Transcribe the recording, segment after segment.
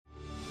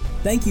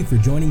Thank you for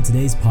joining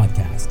today's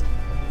podcast.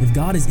 If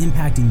God is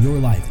impacting your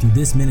life through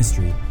this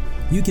ministry,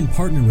 you can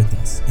partner with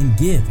us and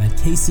give at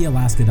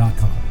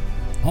kcalaska.com.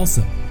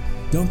 Also,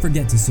 don't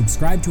forget to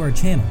subscribe to our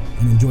channel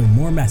and enjoy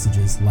more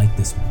messages like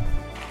this one.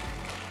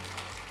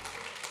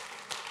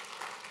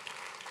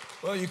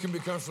 Well, you can be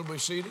comfortably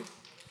seated.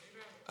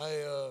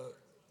 I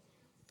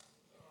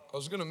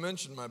was going to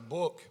mention my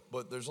book,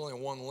 but there's only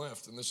one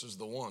left, and this is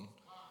the one.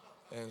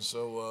 And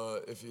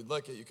so if you'd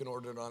like it, you can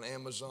order it on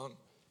Amazon,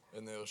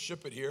 and they'll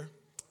ship it here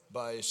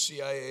by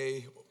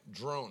CIA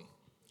drone.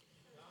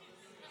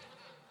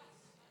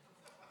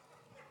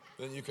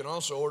 Then you can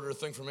also order a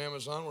thing from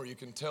Amazon where you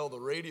can tell the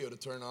radio to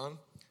turn on,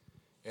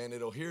 and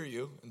it'll hear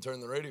you and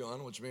turn the radio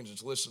on, which means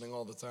it's listening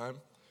all the time.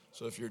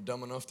 So if you're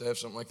dumb enough to have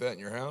something like that in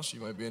your house,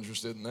 you might be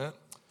interested in that.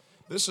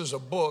 This is a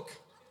book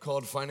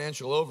called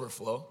Financial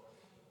Overflow,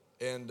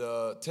 and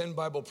 10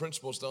 Bible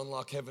Principles to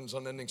Unlock Heaven's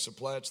Unending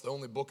Supply. It's the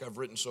only book I've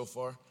written so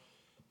far.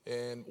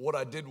 And what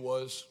I did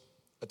was,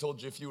 I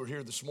told you if you were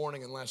here this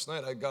morning and last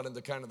night, I got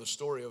into kind of the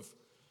story of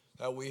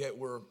how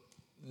were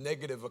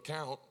negative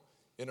account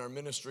in our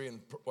ministry. And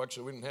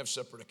actually, we didn't have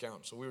separate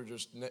accounts, so we were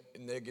just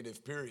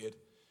negative, period.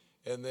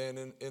 And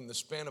then in the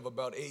span of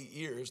about 8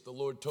 years, the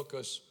Lord took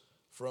us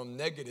from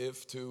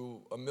negative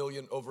to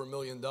over $1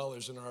 million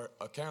in our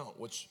account,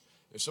 which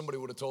if somebody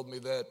would have told me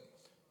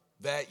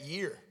that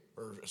year,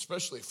 or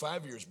especially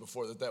 5 years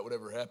before that would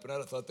ever happen, I'd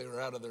have thought they were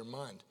out of their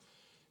mind.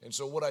 And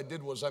so what I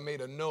did was I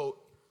made a note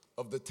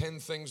of the 10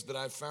 things that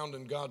I found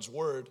in God's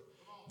word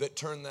that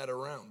turned that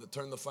around, that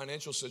turned the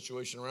financial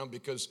situation around,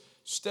 because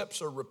steps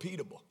are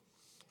repeatable.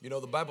 You know,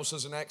 the Bible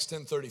says in Acts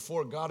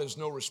 10:34, God is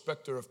no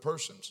respecter of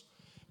persons,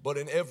 but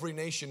in every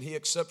nation he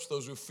accepts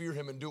those who fear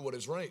him and do what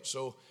is right.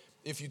 So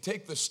if you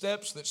take the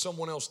steps that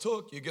someone else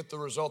took, you get the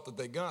result that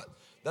they got.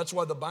 That's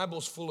why the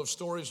Bible's full of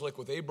stories like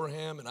with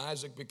Abraham and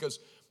Isaac, because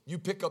you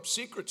pick up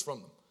secrets from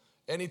them.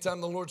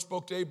 Anytime the Lord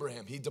spoke to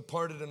Abraham, he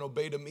departed and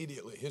obeyed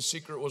immediately. His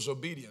secret was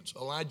obedience.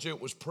 Elijah, it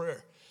was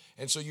prayer.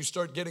 And so you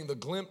start getting the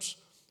glimpse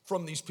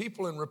from these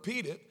people and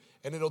repeat it,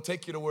 and it'll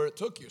take you to where it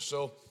took you.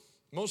 So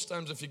most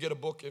times if you get a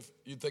book, if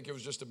you'd think it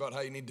was just about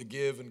how you need to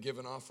give and give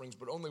in offerings,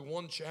 but only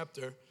one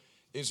chapter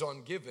is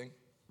on giving,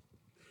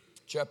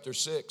 chapter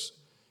 6.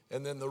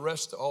 And then the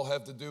rest all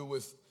have to do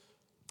with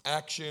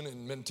action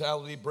and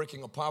mentality,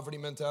 breaking a poverty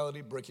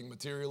mentality, breaking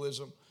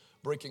materialism,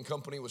 breaking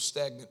company with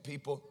stagnant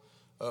people,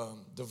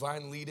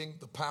 divine leading,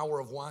 the power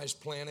of wise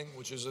planning,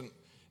 which is an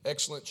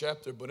excellent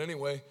chapter. But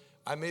anyway,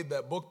 I made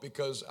that book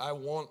because I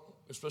want,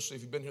 especially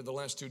if you've been here the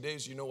last 2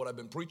 days, you know what I've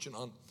been preaching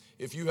on.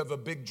 If you have a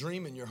big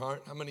dream in your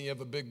heart, how many of you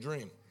have a big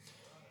dream?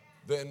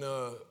 Then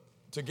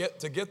to get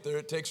there,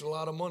 it takes a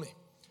lot of money.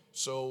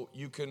 So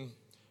you can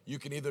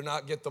either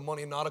not get the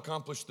money, not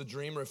accomplish the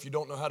dream, or if you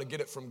don't know how to get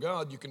it from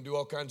God, you can do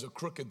all kinds of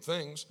crooked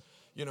things.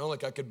 You know,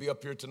 like I could be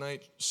up here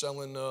tonight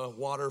selling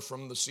water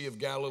from the Sea of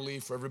Galilee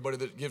for everybody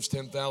that gives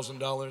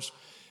 $10,000,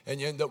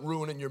 and you end up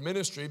ruining your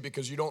ministry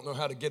because you don't know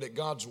how to get it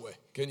God's way.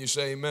 Can you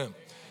say amen? Amen.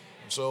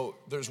 So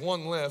there's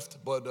one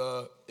left,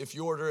 but if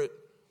you order it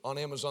on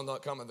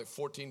Amazon.com, I think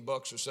 $14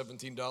 or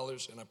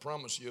 $17, and I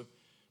promise you,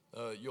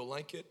 you'll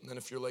like it. And then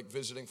if you're like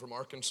visiting from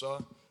Arkansas,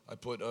 I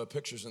put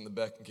pictures in the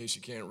back in case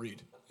you can't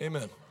read.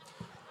 Amen.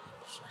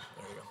 So,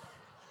 there you go.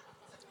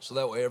 So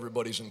that way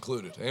everybody's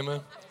included.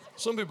 Amen.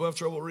 Some people have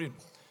trouble reading.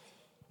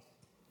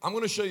 I'm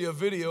going to show you a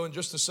video in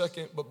just a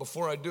second, but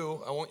before I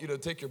do, I want you to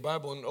take your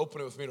Bible and open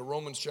it with me to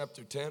Romans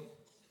chapter 10.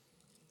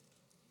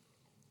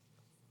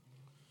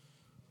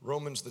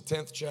 Romans, the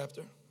 10th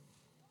chapter.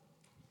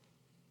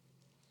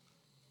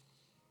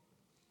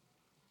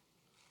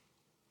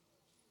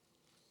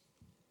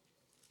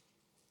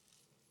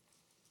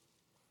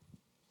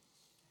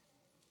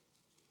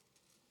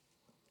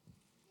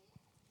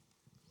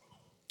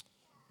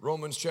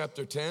 Romans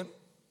chapter 10,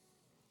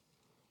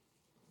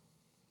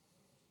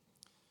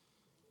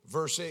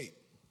 verse 8.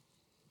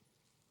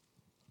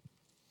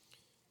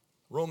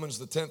 Romans,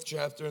 the 10th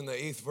chapter and the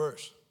 8th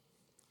verse.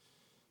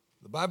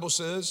 The Bible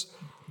says,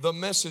 the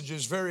message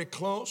is very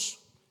close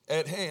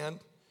at hand.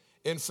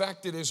 In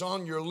fact, it is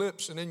on your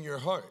lips and in your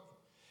heart.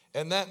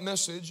 And that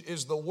message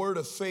is the word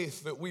of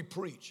faith that we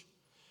preach.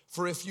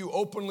 For if you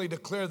openly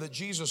declare that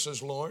Jesus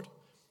is Lord,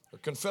 or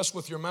confess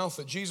with your mouth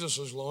that Jesus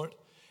is Lord,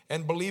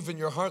 and believe in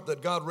your heart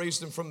that God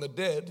raised him from the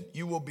dead,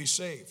 you will be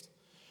saved.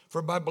 For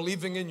it's by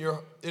believing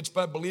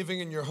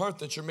in your heart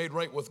that you're made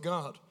right with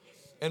God,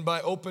 and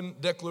by open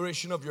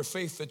declaration of your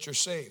faith that you're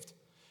saved.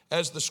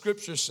 As the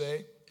scriptures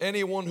say,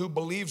 anyone who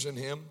believes in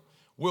him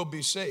will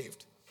be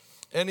saved.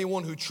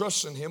 Anyone who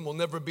trusts in him will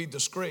never be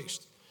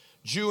disgraced.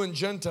 Jew and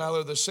Gentile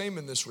are the same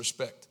in this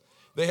respect.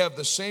 They have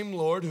the same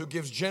Lord who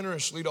gives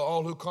generously to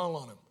all who call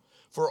on him.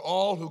 For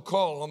all who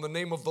call on the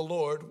name of the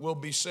Lord will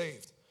be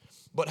saved.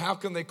 But how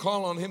can they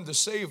call on him to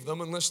save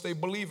them unless they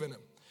believe in him?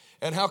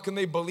 And how can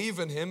they believe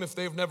in him if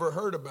they've never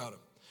heard about him?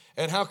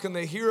 And how can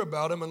they hear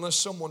about him unless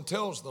someone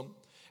tells them?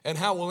 And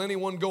how will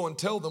anyone go and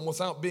tell them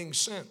without being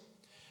sent?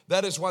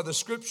 That is why the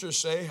scriptures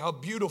say, how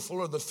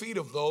beautiful are the feet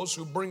of those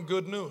who bring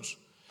good news.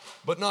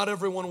 But not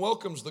everyone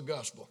welcomes the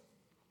gospel.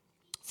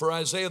 For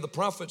Isaiah the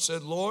prophet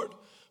said, Lord,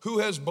 who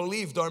has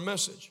believed our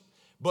message?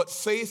 But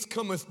faith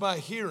cometh by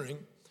hearing,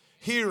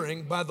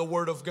 hearing by the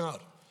word of God.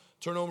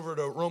 Turn over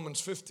to Romans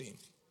 15.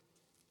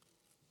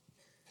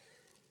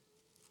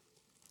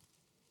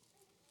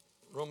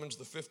 Romans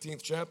the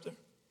 15th chapter.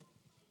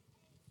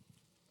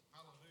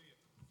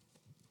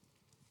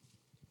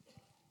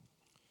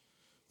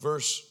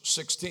 Verse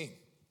 16,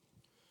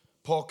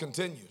 Paul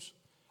continues,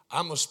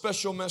 I'm a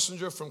special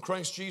messenger from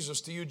Christ Jesus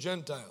to you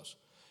Gentiles.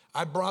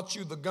 I brought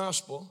you the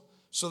gospel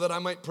so that I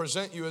might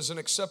present you as an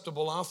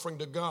acceptable offering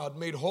to God,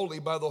 made holy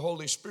by the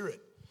Holy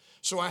Spirit.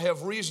 So I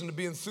have reason to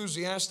be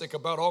enthusiastic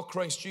about all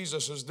Christ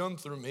Jesus has done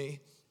through me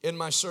in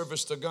my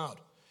service to God.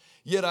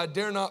 Yet I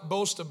dare not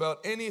boast about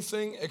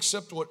anything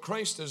except what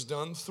Christ has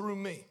done through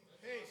me,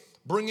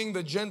 bringing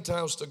the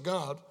Gentiles to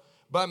God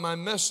by my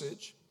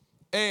message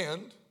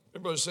and,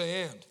 everybody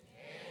say and.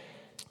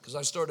 Because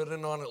I started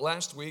in on it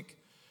last week,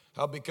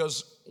 how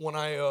because when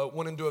I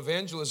went into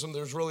evangelism,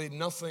 there's really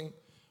nothing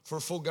for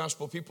full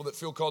gospel people that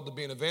feel called to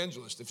be an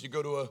evangelist. If you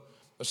go to a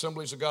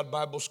Assemblies of God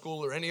Bible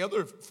School or any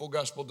other full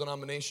gospel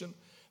denomination,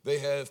 they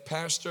have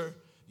pastor,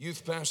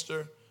 youth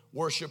pastor,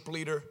 worship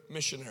leader,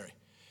 missionary.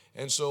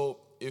 And so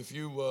if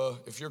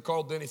you're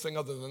called to anything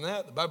other than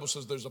that, the Bible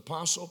says there's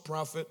apostle,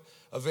 prophet,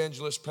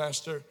 evangelist,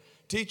 pastor,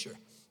 teacher.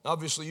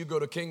 Obviously, you go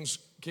to King's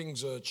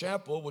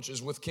Chapel, which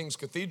is with King's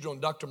Cathedral,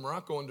 and Dr.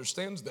 Morocco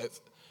understands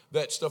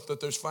that stuff, that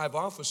there's 5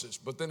 offices.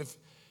 But then if,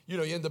 you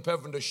end up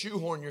having to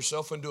shoehorn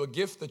yourself into a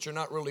gift that you're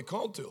not really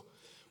called to,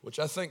 which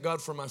I thank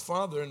God for my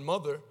father and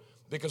mother,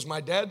 because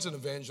my dad's an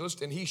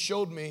evangelist, and he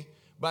showed me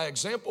by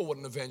example what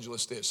an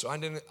evangelist is. So I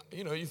didn't,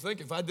 you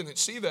think if I didn't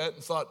see that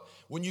and thought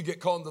when you get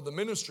called into the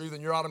ministry,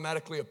 then you're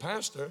automatically a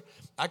pastor,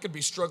 I could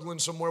be struggling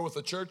somewhere with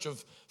a church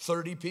of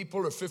 30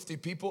 people or 50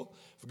 people,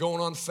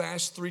 going on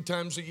fast 3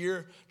 times a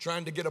year,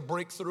 trying to get a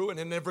breakthrough, and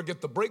then never get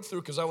the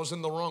breakthrough because I was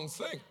in the wrong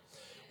thing.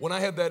 When I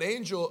had that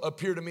angel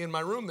appear to me in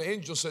my room, the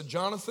angel said,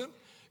 Jonathan,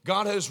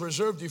 God has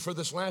reserved you for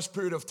this last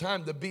period of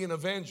time to be an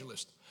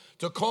evangelist,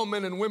 to call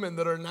men and women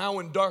that are now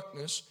in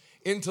darkness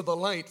into the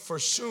light, for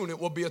soon it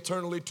will be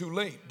eternally too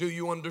late. Do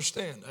you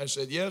understand? I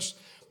said, yes.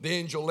 The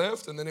angel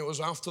left, and then it was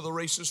off to the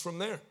races from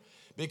there.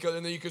 And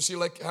then you can see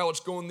like how it's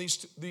going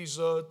these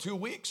 2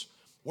 weeks,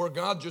 where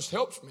God just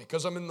helps me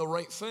because I'm in the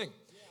right thing.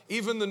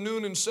 Even the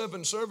noon and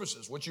 7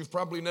 services, which you've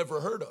probably never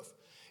heard of,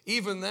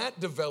 even that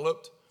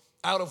developed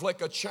out of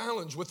like a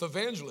challenge with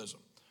evangelism,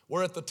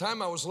 where at the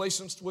time I was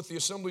licensed with the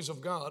Assemblies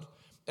of God,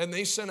 and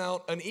they sent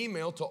out an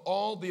email to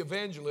all the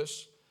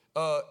evangelists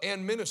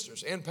and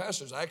ministers and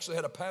pastors. I actually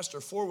had a pastor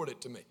forward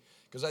it to me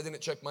because I didn't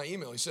check my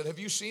email. He said, have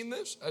you seen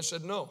this? I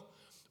said, no.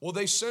 Well,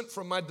 they sent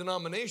from my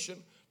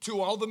denomination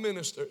to all the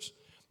ministers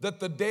that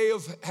the day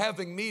of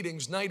having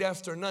meetings night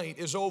after night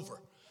is over.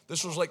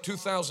 This was like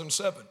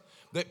 2007.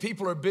 That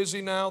people are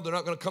busy now. They're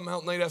not going to come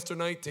out night after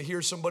night to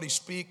hear somebody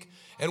speak.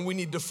 And we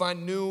need to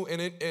find new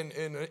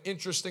and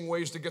interesting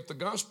ways to get the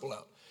gospel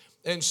out.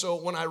 And so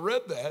when I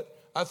read that,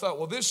 I thought,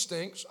 well, this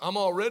stinks. I'm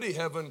already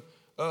having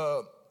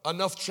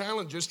enough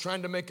challenges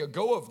trying to make a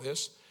go of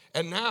this.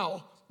 And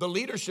now the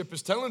leadership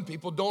is telling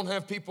people, don't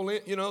have people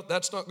in,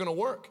 that's not going to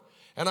work.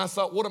 And I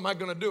thought, what am I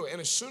going to do?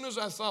 And as soon as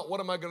I thought, what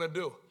am I going to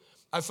do?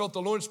 I felt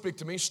the Lord speak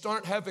to me,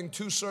 start having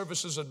 2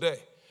 services a day.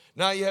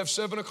 Now you have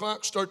 7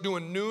 o'clock, start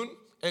doing noon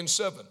and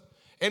 7.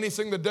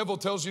 Anything the devil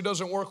tells you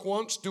doesn't work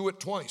once, do it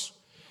twice.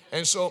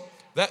 And so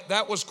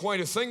that was quite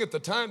a thing at the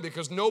time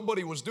because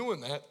nobody was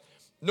doing that.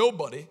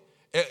 Nobody.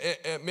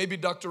 Maybe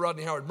Dr.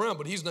 Rodney Howard-Browne,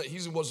 but he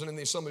wasn't in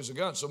the Assemblies of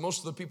God. So most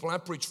of the people I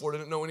preached for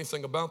didn't know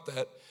anything about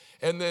that.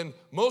 And then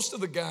most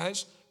of the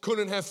guys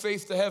couldn't have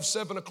faith to have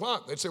 7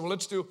 o'clock. They'd say, well,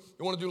 you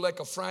want to do like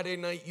a Friday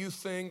night youth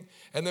thing,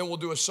 and then we'll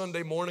do a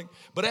Sunday morning.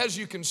 But as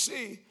you can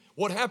see,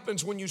 what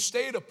happens when you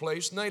stay at a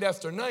place night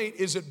after night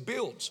is it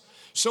builds.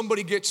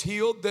 Somebody gets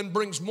healed, then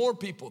brings more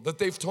people that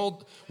they've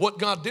told what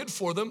God did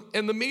for them,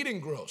 and the meeting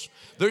grows.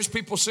 There's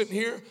people sitting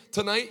here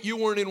tonight, you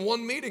weren't in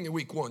one meeting in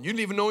week 1. You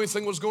didn't even know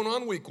anything was going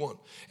on week 1.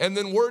 And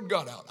then word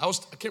got out. I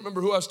can't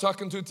remember who I was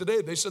talking to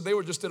today. They said they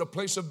were just at a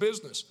place of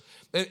business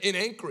in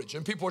Anchorage,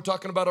 and people were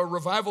talking about a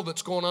revival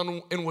that's going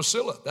on in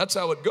Wasilla. That's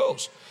how it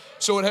goes.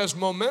 So it has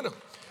momentum.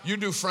 You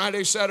do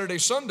Friday, Saturday,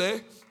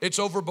 Sunday, it's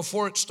over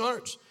before it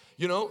starts.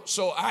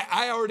 So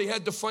I already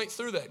had to fight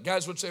through that.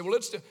 Guys would say, well,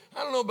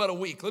 I don't know about a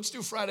week. Let's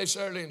do Friday,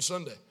 Saturday, and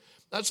Sunday.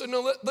 I said,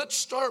 no, let's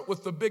start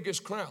with the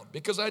biggest crowd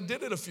because I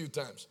did it a few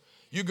times.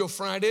 You go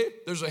Friday,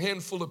 there's a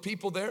handful of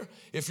people there.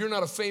 If you're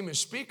not a famous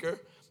speaker,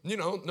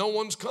 no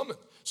one's coming.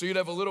 So you'd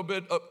have a little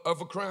bit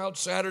of a crowd,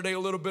 Saturday a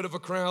little bit of a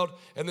crowd,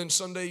 and then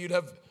Sunday you'd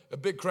have a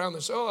big crowd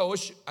that say, oh, I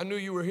wish I knew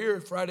you were here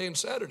Friday and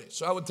Saturday.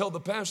 So I would tell the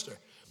pastor,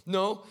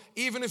 no,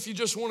 even if you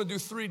just want to do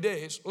 3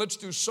 days, let's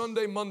do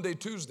Sunday, Monday,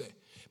 Tuesday.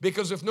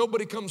 Because if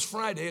nobody comes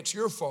Friday, it's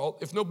your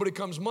fault. If nobody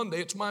comes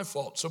Monday, it's my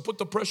fault. So put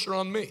the pressure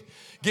on me.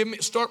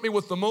 Start me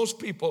with the most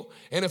people,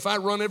 and if I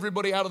run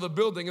everybody out of the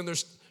building and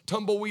there's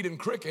tumbleweed and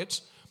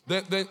crickets,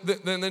 then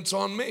it's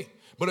on me.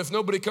 But if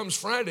nobody comes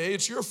Friday,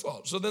 it's your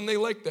fault. So then they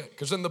like that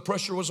because then the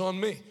pressure was on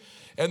me.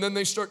 And then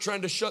they start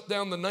trying to shut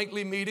down the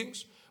nightly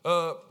meetings.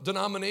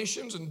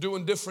 denominations and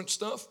doing different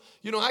stuff.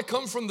 You know, I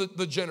come from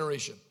the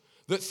generation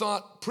that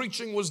thought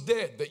preaching was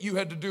dead, that you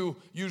had to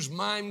use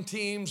mime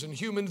teams and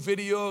human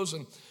videos,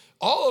 and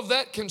all of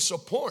that can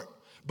support,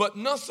 but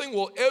nothing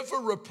will ever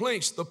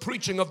replace the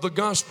preaching of the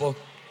gospel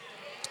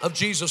of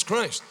Jesus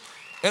Christ.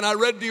 And I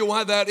read to you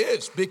why that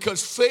is,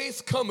 because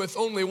faith cometh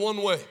only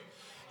one way.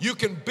 You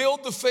can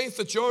build the faith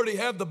that you already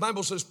have. The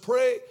Bible says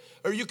pray,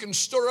 or you can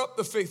stir up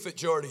the faith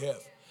that you already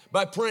have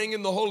by praying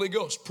in the Holy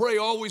Ghost. Pray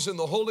always in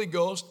the Holy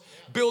Ghost,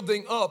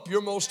 building up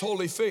your most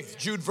holy faith.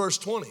 Jude verse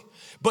 20.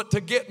 But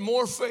to get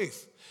more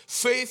faith,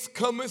 faith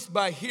cometh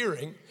by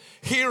hearing,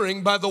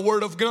 hearing by the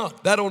word of God.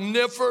 That'll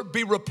never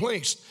be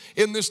replaced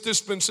in this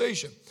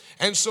dispensation.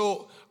 And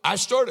so I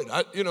started.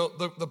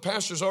 The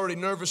pastor's already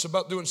nervous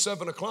about doing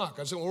 7 o'clock.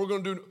 I said, well,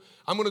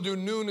 I'm going to do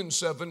noon and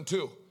 7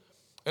 too.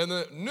 And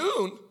at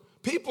noon,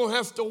 people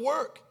have to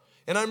work.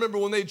 And I remember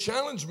when they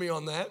challenged me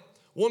on that,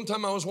 one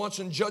time I was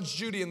watching Judge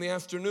Judy in the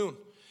afternoon.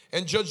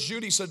 And Judge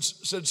Judy said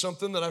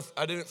something that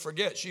I didn't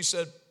forget. She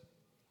said,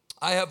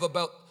 I have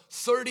about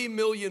 30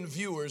 million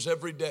viewers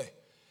every day.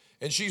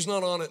 And she's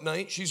not on at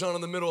night. She's on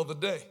in the middle of the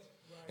day.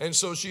 Right. And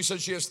so she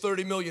said she has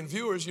 30 million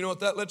viewers. You know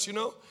what that lets you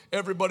know?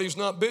 Everybody's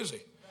not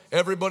busy.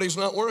 Everybody's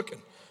not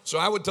working. So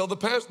I would tell the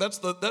pastor,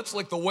 that's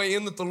like the way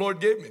in that the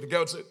Lord gave me. The guy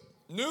would say,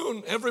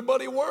 noon,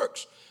 everybody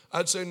works.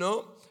 I'd say,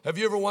 no. Have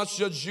you ever watched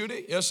Judge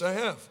Judy? Yes, I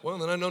have. Well,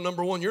 then I know,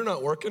 number one, you're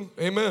not working.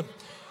 Amen.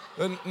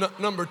 And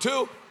number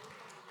two,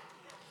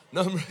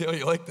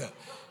 you like that?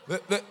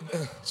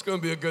 It's going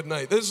to be a good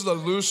night. This is the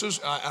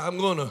loosest.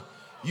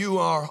 You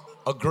are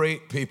a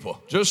great people.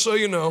 Just so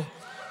you know,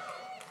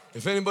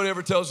 if anybody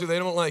ever tells you they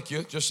don't like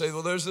you, just say,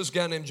 well, there's this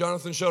guy named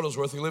Jonathan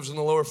Shuttlesworth. He lives in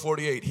the lower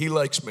 48. He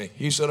likes me.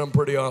 He said I'm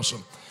pretty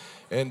awesome.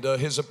 And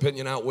his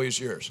opinion outweighs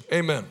yours.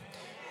 Amen.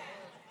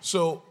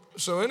 So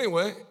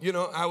anyway,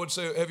 I would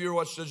say, have you ever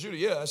watched Judge Judy?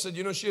 Yeah. I said,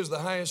 she has the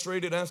highest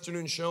rated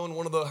afternoon show and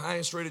one of the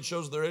highest rated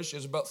shows there is. She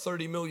has about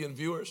 30 million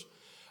viewers.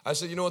 I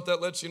said, you know what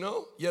that lets you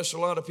know? Yes, a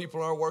lot of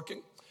people are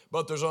working,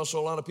 but there's also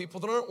a lot of people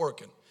that aren't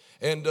working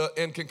and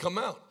can come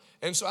out.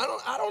 And so I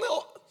don't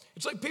know.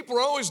 It's like people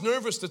are always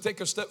nervous to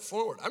take a step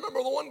forward. I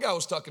remember the one guy I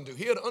was talking to.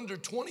 He had under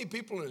 20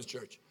 people in his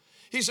church.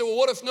 He said, well,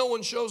 what if no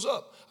one shows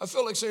up? I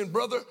felt like saying,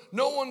 brother,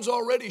 no one's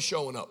already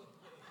showing up.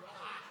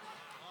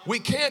 We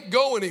can't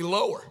go any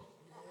lower.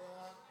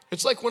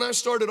 It's like when I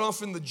started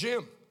off in the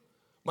gym.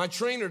 My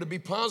trainer, to be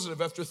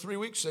positive, after 3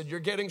 weeks said, you're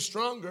getting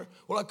stronger.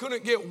 Well, I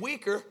couldn't get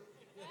weaker.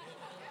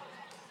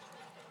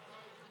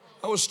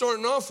 I was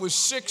starting off with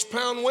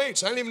 6-pound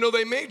weights. I didn't even know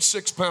they made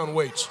 6-pound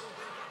weights.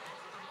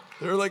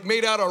 They're like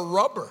made out of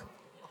rubber.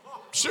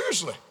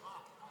 Seriously.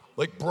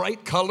 Like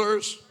bright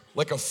colors,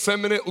 like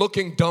effeminate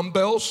looking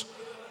dumbbells.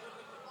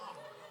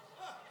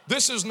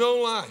 This is no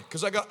lie,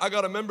 because I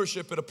got a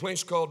membership at a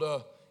place called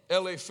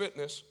LA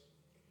Fitness.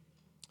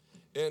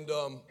 And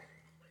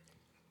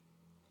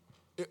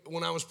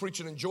when I was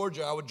preaching in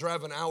Georgia, I would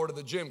drive an hour to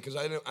the gym because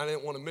I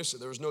didn't want to miss it.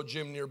 There was no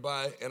gym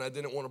nearby, and I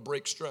didn't want to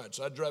break stride.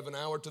 So I'd drive an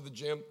hour to the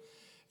gym,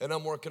 and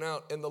I'm working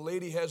out. And the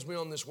lady has me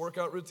on this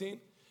workout routine.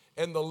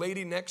 And the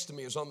lady next to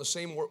me is on the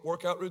same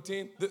workout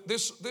routine.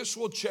 This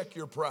will check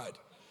your pride.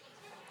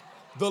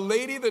 The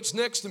lady that's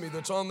next to me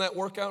that's on that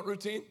workout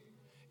routine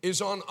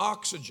is on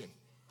oxygen.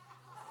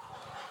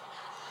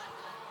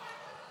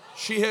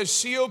 She has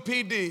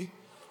COPD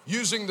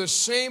using the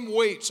same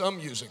weights I'm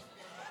using.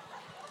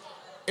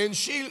 And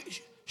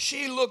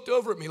she looked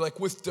over at me like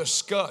with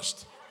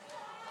disgust.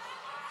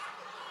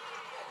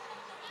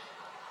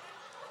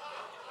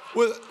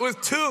 With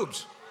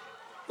tubes.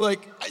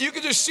 Like, you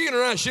could just see in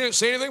her eyes. She didn't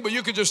say anything, but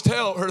you could just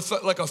tell her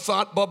like a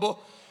thought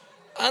bubble.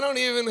 I don't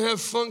even have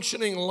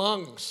functioning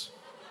lungs.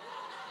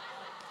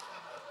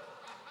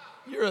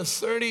 You're a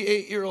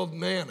 38-year-old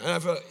man.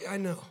 And I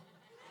know.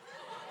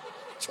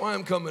 That's why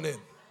I'm coming in.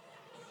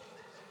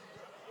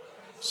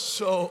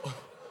 So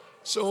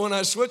when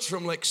I switched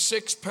from like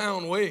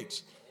 6-pound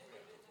weights,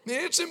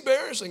 it's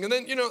embarrassing. And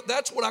then,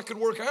 that's what I could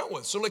work out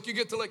with. So like you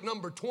get to like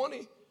number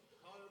 20,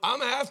 I'm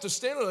going to have to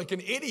stand there like an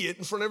idiot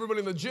in front of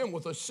everybody in the gym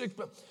with a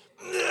 6-pound.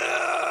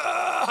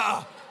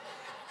 I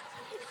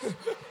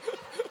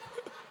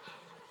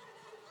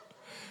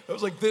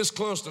was like this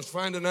close to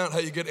finding out how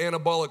you get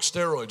anabolic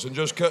steroids and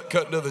just cut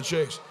to the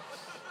chase.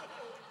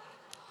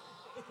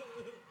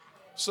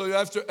 So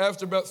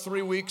after about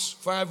 3 weeks,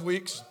 5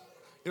 weeks,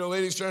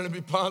 lady's trying to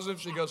be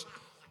positive. She goes,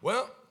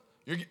 well,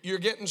 you're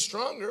getting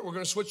stronger. We're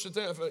going to switch to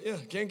that. I thought, yeah,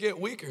 can't get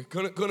weaker.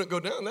 Couldn't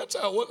go down. That's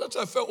how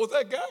I felt with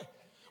that guy.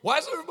 Why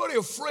is everybody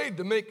afraid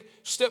to make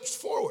steps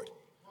forward?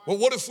 Well,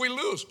 what if we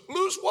lose?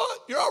 Lose what?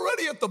 You're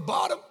already at the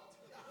bottom.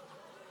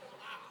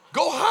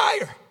 Go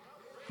higher.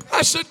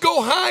 I said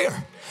go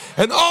higher.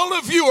 And all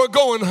of you are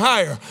going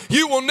higher.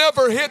 You will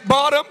never hit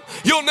bottom.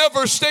 You'll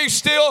never stay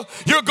still.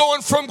 You're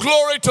going from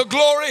glory to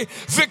glory,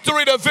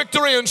 victory to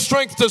victory, and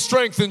strength to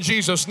strength in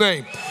Jesus'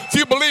 name. If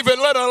you believe it,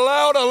 let a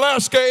loud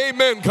Alaska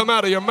amen come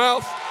out of your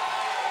mouth.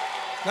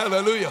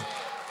 Hallelujah.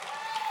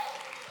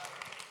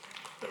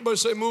 Everybody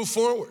say move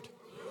forward.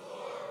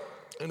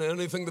 And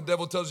anything the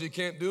devil tells you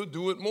can't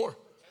do it more.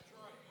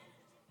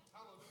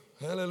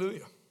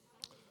 Hallelujah.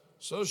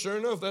 So sure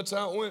enough, that's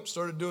how it went.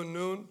 Started doing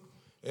noon,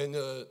 and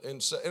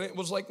it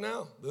was like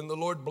now. Then the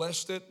Lord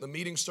blessed it. The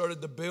meeting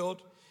started to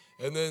build,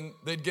 and then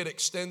they'd get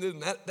extended.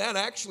 And that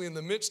actually, in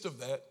the midst of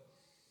that,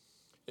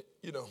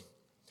 you know,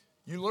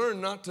 you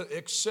learn not to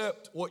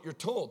accept what you're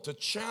told, to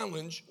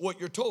challenge what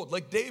you're told.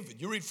 Like David,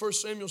 you read 1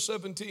 Samuel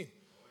 17.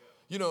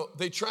 You know,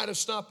 they try to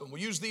stop him.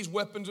 We use these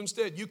weapons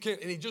instead. You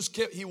can't, and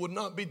he would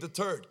not be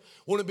deterred.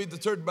 Wouldn't be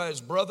deterred by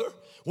his brother.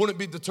 Wouldn't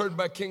be deterred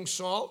by King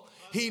Saul.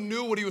 He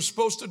knew what he was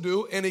supposed to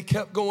do, and he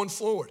kept going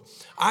forward.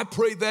 I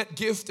pray that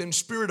gift and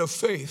spirit of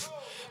faith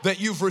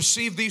that you've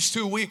received these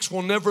 2 weeks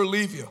will never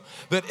leave you.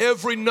 That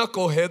every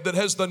knucklehead that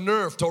has the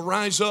nerve to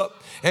rise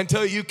up and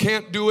tell you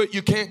can't do it,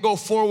 you can't go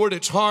forward,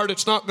 it's hard,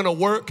 it's not going to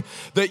work,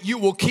 that you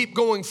will keep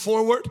going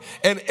forward.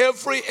 And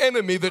every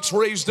enemy that's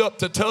raised up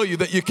to tell you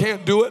that you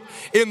can't do it,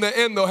 in the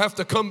end they'll have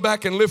to come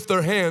back and lift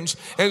their hands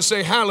and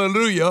say,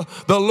 hallelujah,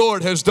 the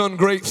Lord has done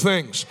great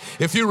things.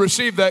 If you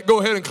receive that,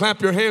 go ahead and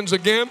clap your hands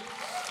again.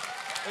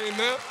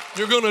 Amen.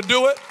 You're going to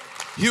do it.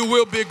 You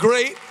will be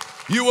great.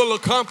 You will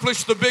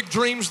accomplish the big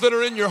dreams that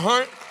are in your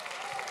heart.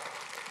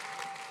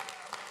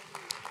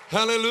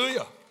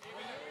 Hallelujah.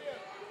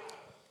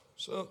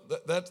 So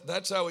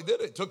that's how we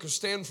did it. It took a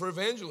stand for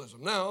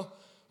evangelism. Now,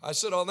 I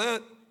said all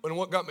that, and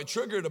what got me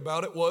triggered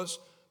about it was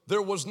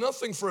there was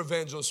nothing for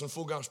evangelists in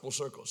Full Gospel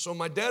Circles. So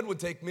my dad would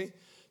take me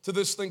to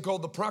this thing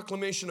called the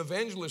Proclamation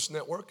Evangelist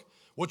Network,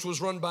 which was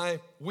run by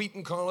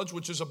Wheaton College,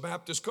 which is a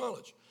Baptist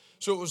college.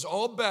 So it was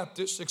all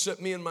Baptists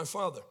except me and my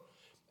father.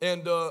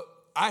 And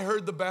I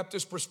heard the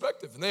Baptist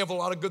perspective, and they have a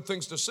lot of good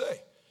things to say.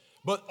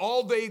 But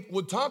all they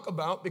would talk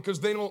about, because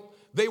they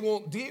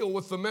won't deal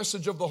with the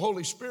message of the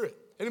Holy Spirit.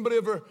 Anybody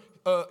ever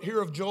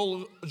hear of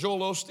Joel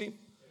Osteen?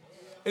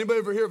 Anybody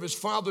ever hear of his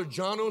father,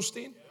 John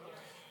Osteen?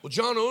 Well,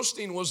 John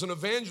Osteen was an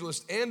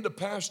evangelist and a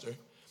pastor,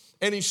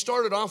 and he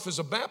started off as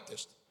a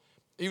Baptist.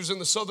 He was in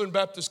the Southern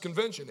Baptist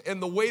Convention.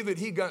 And the way that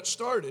he got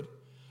started,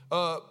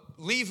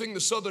 leaving the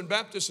Southern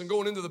Baptists and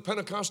going into the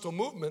Pentecostal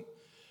movement,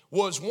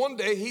 was one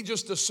day he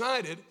just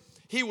decided,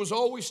 he was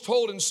always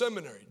told in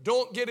seminary,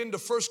 don't get into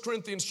 1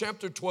 Corinthians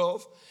chapter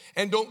 12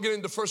 and don't get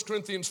into 1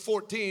 Corinthians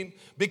 14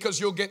 because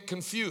you'll get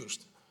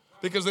confused.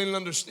 Because they didn't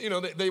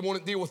understand, they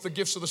won't deal with the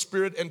gifts of the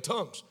Spirit and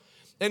tongues.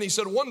 And he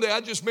said, one day I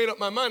just made up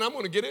my mind, I'm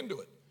going to get into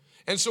it.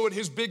 And so at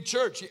his big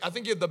church, I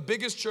think he had the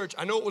biggest church,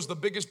 I know it was the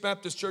biggest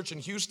Baptist church in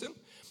Houston,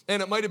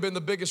 and it might have been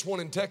the biggest one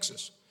in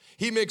Texas.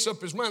 He makes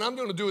up his mind, I'm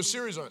going to do a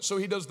series on it. So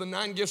he does the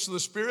 9 gifts of the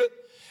Spirit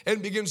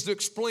and begins to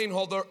explain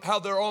how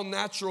they're all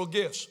natural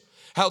gifts.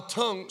 How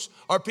tongues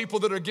are people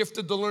that are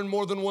gifted to learn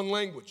more than one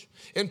language.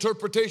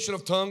 Interpretation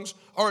of tongues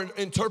are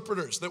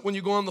interpreters that when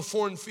you go on the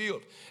foreign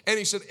field. And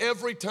he said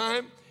every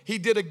time he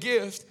did a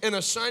gift and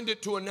assigned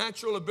it to a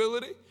natural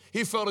ability,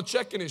 he felt a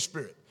check in his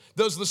spirit.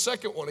 Does the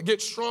second one, it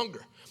gets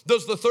stronger.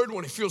 Does the third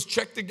one, he feels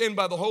checked again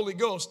by the Holy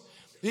Ghost.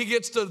 He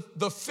gets to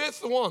the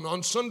 5th one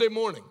on Sunday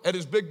morning at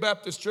his big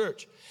Baptist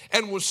church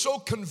and was so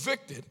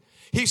convicted,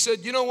 he said,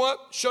 you know what?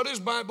 Shut his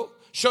Bible,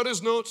 shut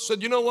his notes,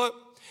 said, you know what?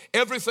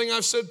 Everything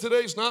I've said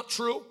today is not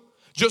true.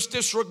 Just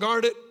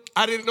disregard it.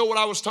 I didn't know what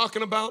I was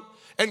talking about,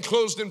 and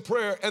closed in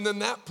prayer. And then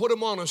that put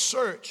him on a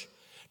search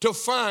to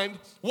find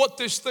what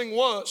this thing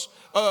was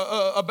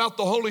about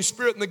the Holy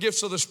Spirit and the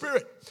gifts of the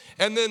Spirit.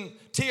 And then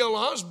T.L.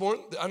 Osborne,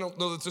 I don't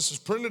know that this is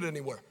printed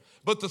anywhere,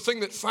 but the thing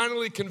that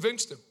finally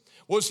convinced him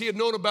was he had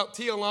known about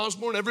T.L.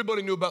 Osborne.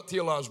 Everybody knew about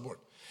T.L. Osborne.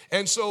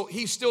 And so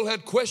he still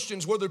had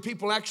questions whether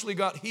people actually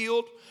got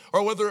healed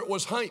or whether it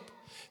was hype.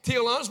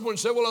 T.L. Osborne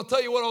said, well, I'll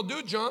tell you what I'll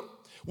do, John.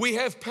 We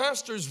have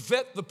pastors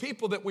vet the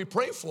people that we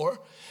pray for.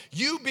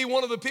 You be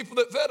one of the people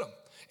that vet them.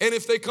 And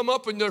if they come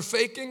up and they're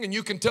faking and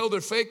you can tell they're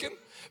faking,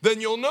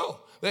 then you'll know.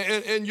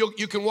 And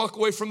you can walk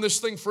away from this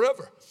thing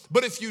forever.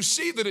 But if you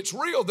see that it's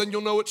real, then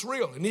you'll know it's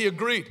real. And he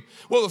agreed.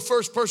 Well, the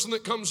first person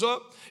that comes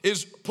up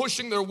is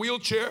pushing their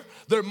wheelchair.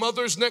 Their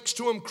mother's next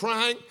to them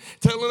crying,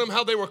 telling them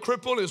how they were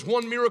crippled. Is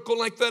one miracle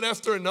like that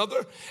after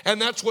another. And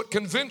that's what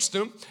convinced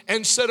him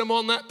and set him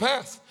on that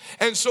path.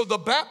 And so the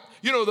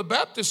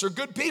Baptists are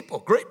good people,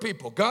 great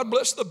people. God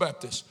bless the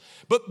Baptists.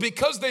 But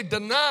because they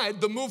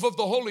denied the move of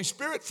the Holy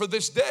Spirit for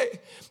this day,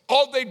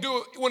 all they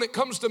do when it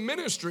comes to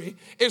ministry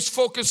is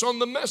focus on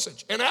the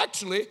message. And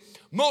actually,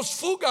 most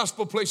full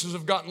gospel places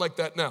have gotten like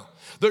that now.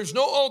 There's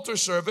no altar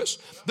service.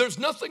 There's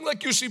nothing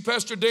like you see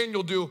Pastor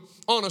Daniel do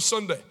on a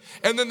Sunday.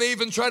 And then they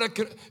even try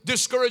to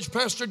discourage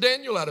Pastor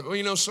Daniel out of it.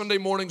 Well, Sunday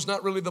morning's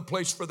not really the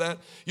place for that.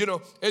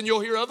 And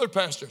you'll hear other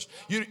pastors.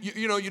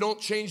 You don't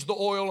change the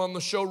oil on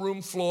the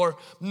showroom floor.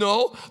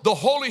 No, the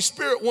Holy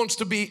Spirit wants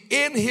to be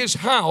in his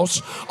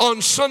house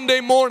on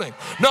Sunday morning.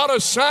 Not a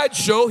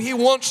sideshow. He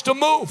wants to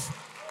move.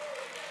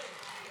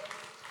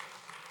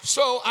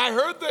 So I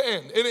heard the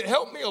end, and it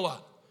helped me a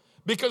lot.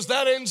 Because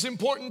that end's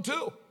important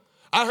too.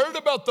 I heard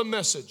about the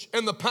message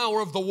and the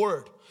power of the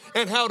word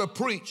and how to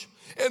preach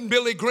and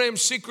Billy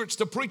Graham's secrets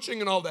to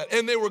preaching and all that.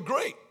 And they were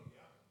great.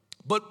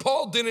 But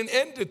Paul didn't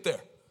end it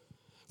there.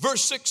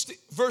 Verse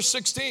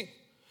 16,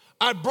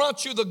 I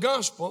brought you the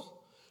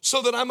gospel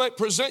so that I might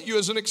present you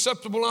as an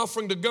acceptable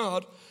offering to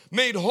God,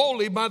 made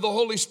holy by the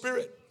Holy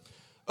Spirit.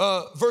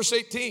 verse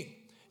 18.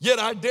 Yet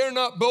I dare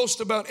not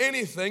boast about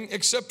anything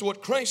except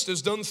what Christ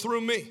has done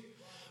through me.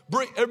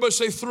 Everybody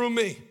say, through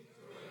me.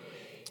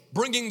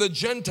 Bringing the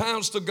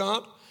Gentiles to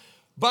God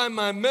by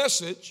my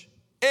message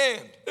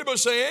and. Everybody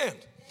say and.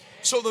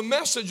 So the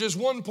message is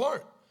one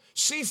part.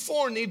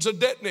 C4 needs a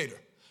detonator.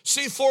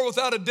 C4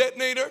 without a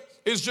detonator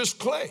is just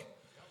clay.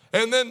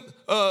 And then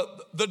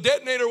the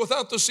detonator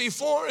without the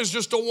C4 is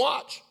just a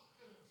watch.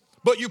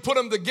 But you put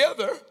them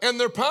together and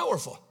they're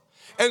powerful.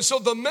 And so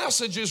the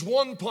message is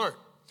one part.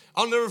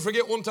 I'll never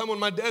forget one time when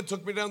my dad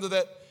took me down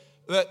to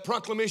that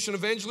Proclamation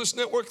Evangelist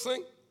Network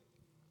thing.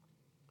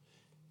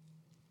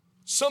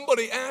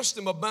 Somebody asked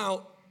him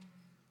about,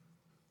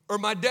 or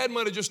my dad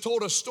might have just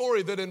told a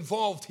story that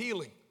involved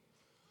healing.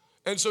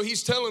 And so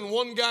he's telling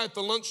one guy at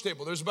the lunch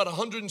table, there's about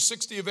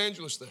 160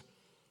 evangelists there.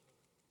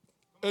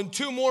 And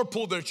 2 more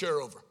pulled their chair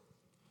over.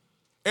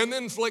 And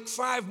then like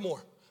 5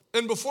 more.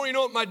 And before you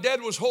know it, my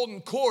dad was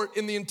holding court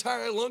in the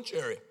entire lunch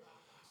area.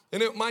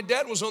 And my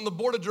dad was on the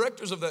board of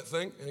directors of that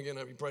thing. And again,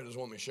 he probably doesn't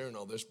want me sharing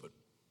all this, but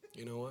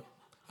you know what?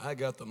 I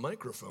got the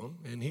microphone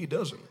and he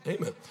doesn't.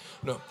 Amen.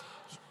 No,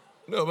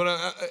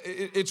 but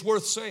it's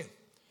worth saying.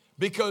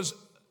 Because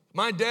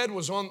my dad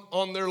was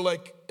on their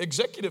like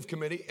executive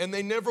committee and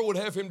they never would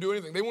have him do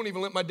anything. They won't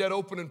even let my dad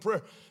open in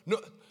prayer. No,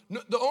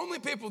 the only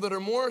people that are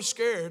more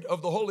scared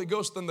of the Holy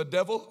Ghost than the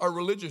devil are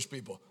religious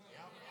people.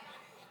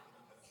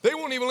 They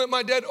won't even let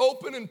my dad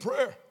open in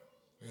prayer.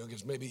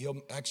 Because maybe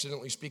he'll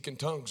accidentally speak in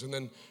tongues.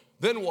 And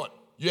then what?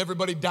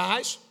 Everybody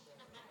dies?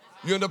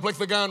 You end up like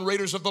the guy on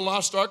Raiders of the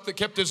Lost Ark that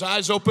kept his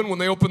eyes open when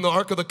they opened the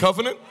Ark of the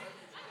Covenant?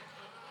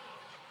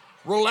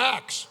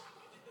 Relax.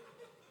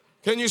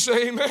 Can you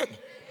say amen?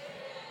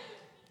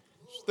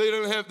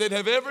 They'd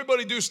have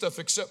everybody do stuff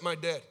except my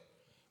dad.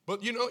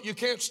 But you know, you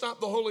can't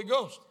stop the Holy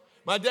Ghost.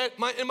 My dad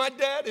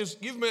is,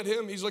 you've met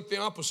him, he's like the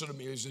opposite of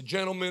me. He's a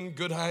gentleman,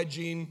 good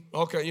hygiene,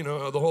 okay, you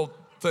know, the whole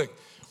thing.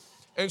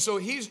 And so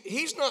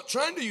he's not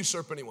trying to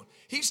usurp anyone.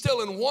 He's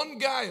telling one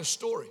guy a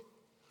story.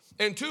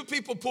 And 2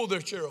 people pull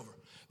their chair over.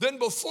 Then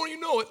before you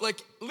know it,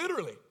 like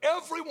literally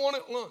everyone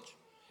at lunch.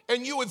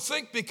 And you would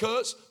think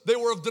because they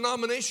were of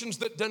denominations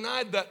that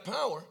denied that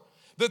power,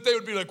 that they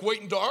would be like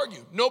waiting to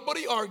argue.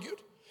 Nobody argued.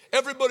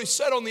 Everybody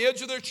sat on the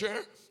edge of their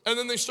chair, and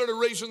then they started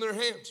raising their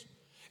hands.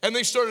 And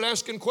they started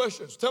asking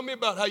questions. Tell me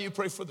about how you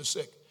pray for the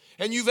sick.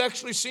 And you've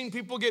actually seen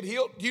people get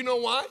healed. Do you know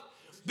why?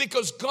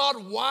 Because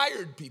God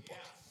wired people.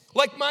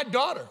 Like my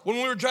daughter, when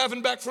we were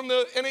driving back from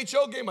the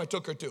NHL game I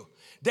took her to.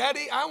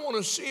 Daddy, I want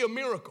to see a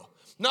miracle.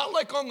 Not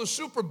like on the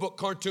Superbook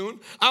cartoon.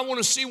 I want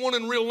to see one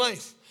in real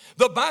life.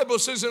 The Bible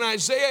says in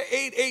Isaiah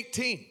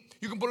 8:18,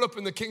 you can put it up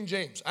in the King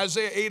James,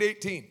 Isaiah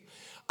 8:18.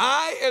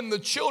 I and the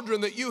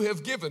children that you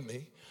have given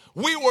me,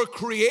 we were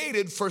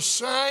created for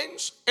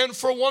signs and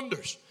for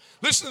wonders.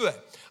 Listen to that.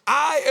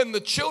 I and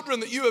the children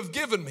that you have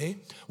given me,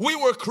 we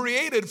were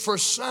created for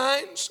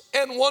signs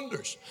and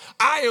wonders.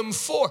 I am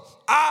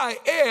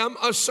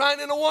a sign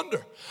and a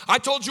wonder. I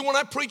told you when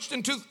I preached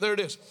there it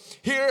is.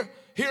 Here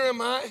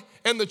am I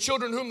and the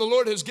children whom the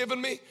Lord has given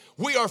me.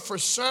 We are for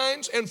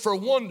signs and for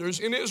wonders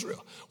in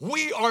Israel.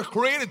 We are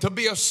created to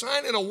be a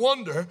sign and a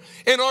wonder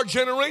in our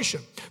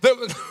generation.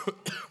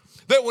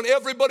 That when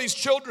everybody's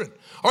children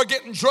are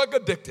getting drug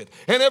addicted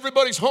and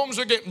everybody's homes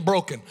are getting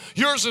broken,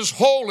 yours is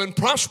whole and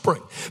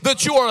prospering.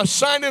 That you are a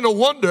sign and a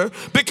wonder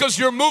because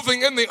you're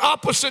moving in the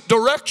opposite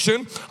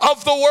direction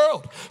of the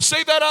world.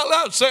 Say that out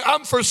loud. Say,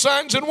 I'm for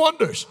signs and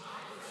wonders.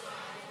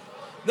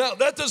 Now,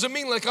 that doesn't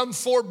mean like I'm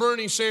for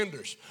Bernie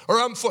Sanders or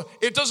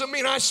it doesn't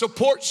mean I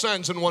support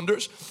signs and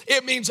wonders.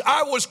 It means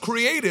I was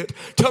created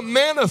to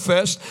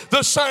manifest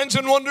the signs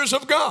and wonders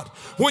of God.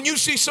 When you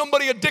see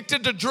somebody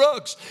addicted to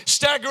drugs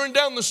staggering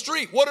down the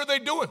street, what are they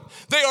doing?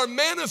 They are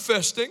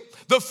manifesting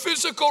the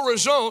physical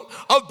result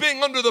of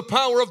being under the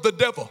power of the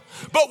devil.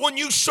 But when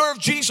you serve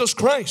Jesus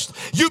Christ,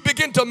 you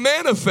begin to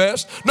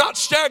manifest, not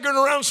staggering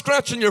around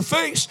scratching your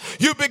face.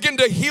 You begin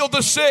to heal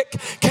the sick,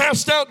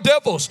 cast out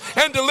devils,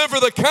 and deliver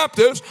the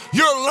captives.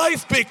 Your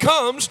life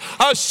becomes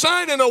a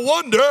sign and a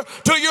wonder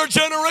to your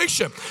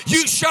generation.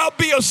 You shall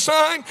be a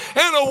sign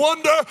and a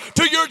wonder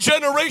to your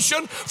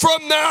generation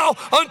from now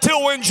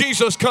until when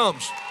Jesus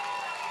comes.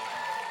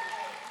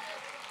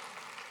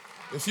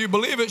 If you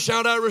believe it,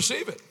 shout, I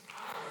receive it.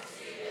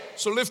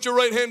 So lift your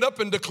right hand up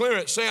and declare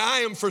it. Say, I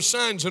am for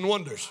signs and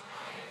wonders.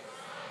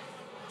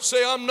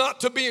 Say, I'm not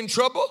to be in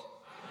trouble.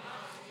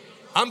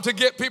 I'm to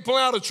get people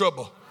out of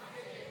trouble.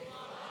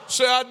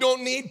 Say, I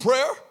don't need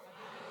prayer.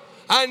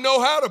 I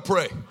know how to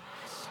pray.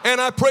 And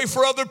I pray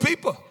for other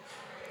people.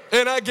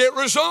 And I get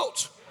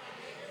results.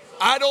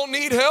 I don't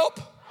need help.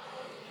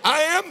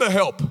 I am the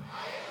help.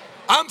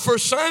 I'm for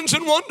signs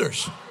and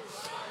wonders.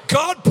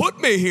 God put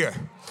me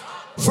here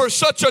for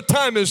such a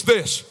time as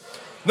this.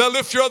 Now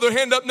lift your other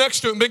hand up next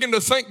to it and begin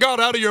to thank God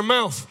out of your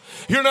mouth.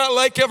 You're not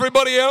like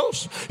everybody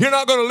else. You're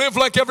not going to live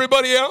like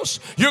everybody else.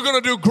 You're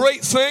going to do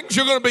great things.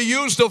 You're going to be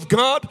used of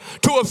God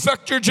to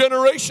affect your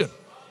generation.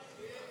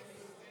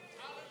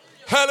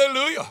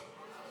 Hallelujah.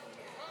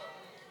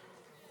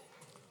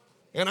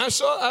 And I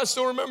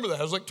still remember that.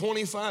 I was like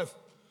 25.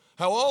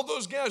 how all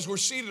those guys were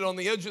seated on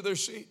the edge of their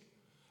seat.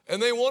 And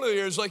they wanted to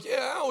hear, it's like,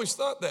 yeah, I always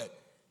thought that.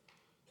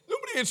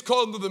 Nobody gets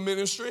called into the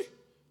ministry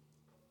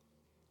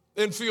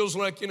and feels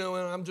like,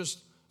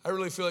 I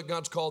really feel like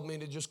God's called me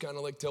to just kind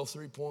of like tell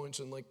 3 points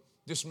and like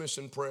dismiss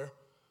in prayer.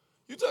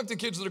 You talk to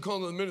kids that are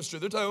called into the ministry,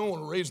 they're talking, I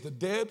want to raise the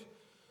dead.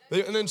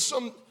 And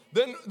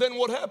then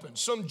what happens?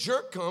 Some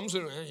jerk comes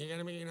and you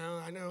gotta be,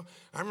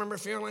 I remember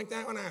feeling like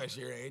that when I was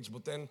your age,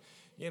 but then,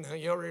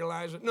 you'll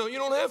realize it. No, you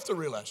don't have to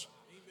realize.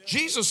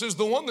 Jesus is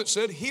the one that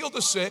said, heal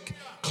the sick,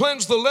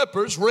 cleanse the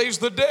lepers, raise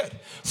the dead.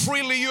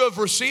 Freely you have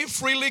received,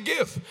 freely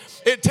give.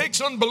 It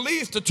takes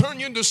unbelief to turn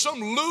you into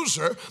some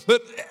loser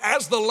that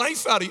has the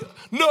life out of you.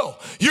 No,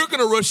 you're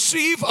going to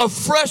receive a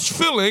fresh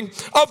filling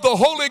of the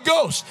Holy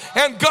Ghost,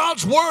 and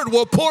God's word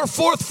will pour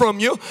forth from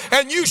you,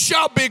 and you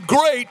shall be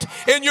great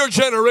in your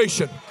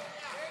generation.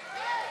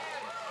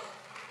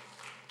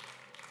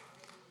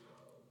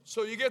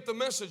 So you get the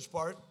message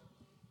part,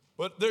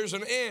 but there's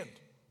an and.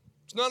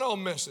 It's not all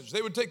message.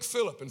 They would take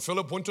Philip, and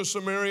Philip went to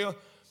Samaria,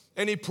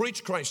 and he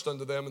preached Christ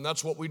unto them, and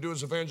that's what we do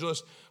as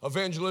evangelists.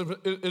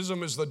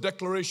 Evangelism is the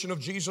declaration of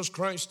Jesus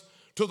Christ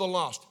to the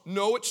lost.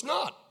 No, it's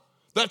not.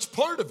 That's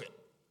part of it.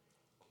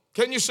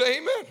 Can you say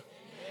amen? Amen.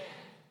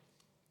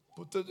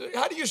 But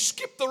how do you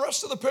skip the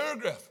rest of the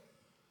paragraph?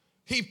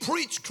 He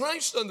preached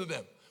Christ unto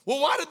them. Well,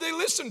 why did they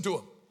listen to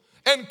him?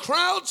 And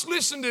crowds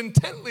listened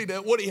intently to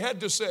what he had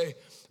to say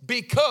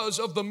because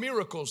of the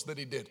miracles that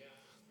he did.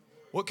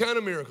 What kind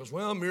of miracles?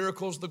 Well,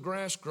 miracles, the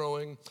grass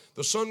growing,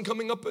 the sun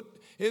coming up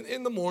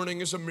in the morning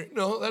is a miracle.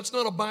 No, that's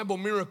not a Bible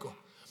miracle.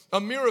 A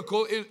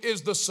miracle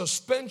is the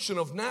suspension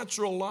of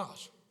natural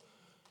laws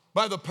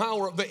by the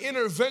power of the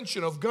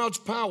intervention of God's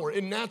power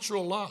in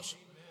natural laws.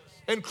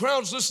 And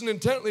crowds listened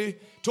intently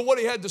to what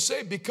he had to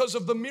say because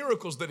of the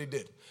miracles that he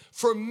did.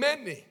 For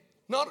many,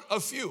 not a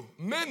few,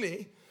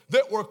 many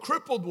that were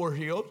crippled were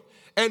healed,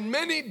 and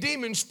many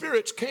demon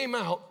spirits came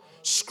out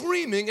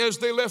screaming as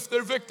they left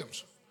their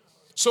victims.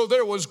 So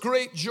there was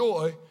great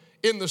joy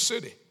in the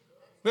city.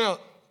 Now,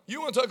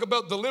 you want to talk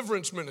about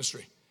deliverance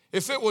ministry.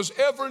 If it was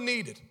ever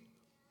needed,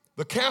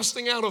 the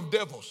casting out of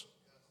devils,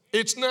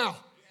 it's now.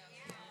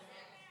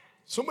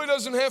 Somebody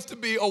doesn't have to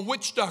be a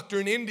witch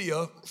doctor in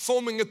India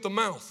foaming at the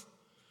mouth.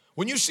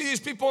 When you see these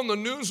people on the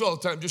news all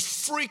the time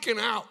just freaking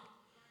out,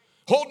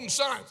 holding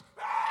signs,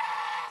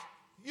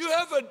 you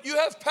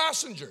have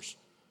passengers.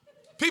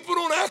 People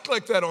don't act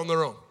like that on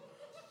their own.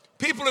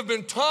 People have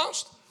been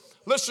tossed.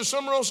 Lester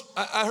Summerall,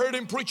 I heard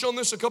him preach on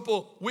this a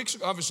couple weeks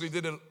ago. Obviously,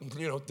 he did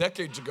it,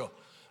 decades ago.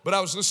 But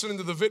I was listening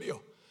to the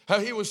video. How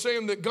he was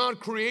saying that God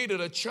created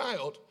a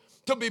child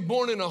to be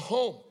born in a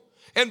home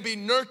and be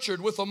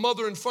nurtured with a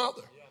mother and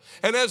father.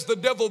 And as the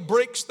devil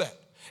breaks that,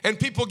 and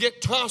people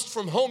get tossed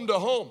from home to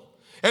home,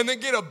 and they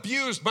get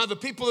abused by the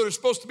people that are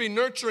supposed to be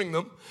nurturing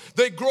them,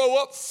 they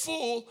grow up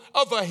full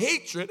of a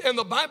hatred. And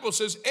the Bible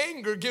says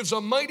anger gives a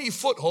mighty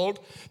foothold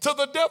to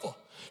the devil.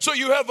 So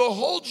you have a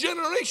whole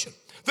generation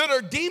that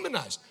are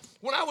demonized.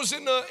 When I was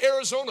in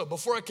Arizona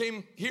before I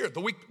came here, the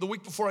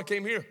week before I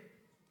came here,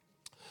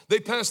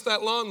 they passed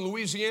that law in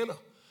Louisiana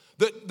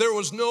that there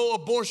was no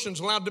abortions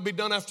allowed to be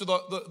done after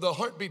the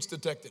heartbeats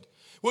detected.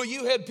 Well,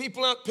 you had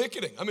people out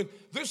picketing. I mean,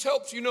 this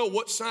helps you know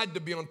what side to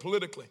be on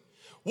politically.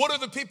 What are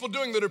the people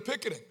doing that are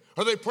picketing?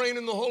 Are they praying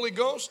in the Holy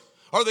Ghost?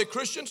 Are they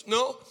Christians?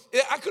 No.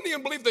 I couldn't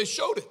even believe they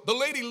showed it. The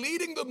lady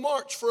leading the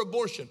march for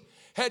abortion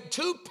had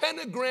 2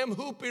 pentagram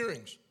hoop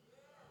earrings.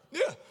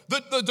 Yeah,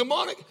 the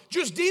demonic,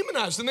 just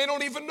demonized, and they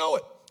don't even know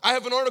it. I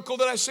have an article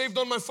that I saved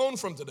on my phone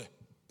from today.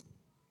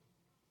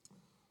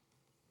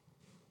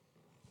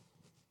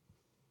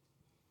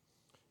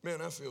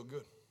 Man, I feel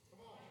good.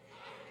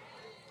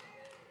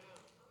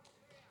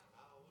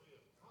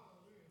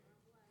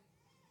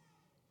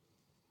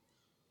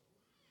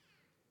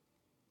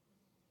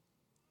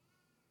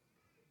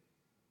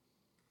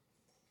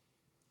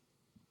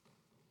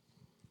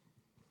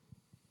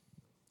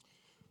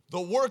 The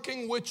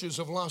Working Witches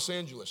of Los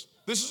Angeles.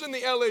 This is in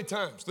the LA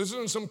Times. This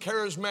isn't some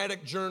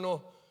charismatic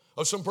journal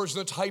of some person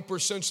that's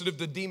hypersensitive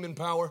to demon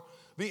power.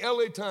 The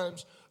LA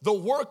Times, the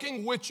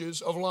Working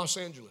Witches of Los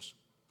Angeles.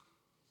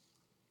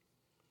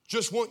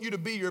 Just want you to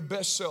be your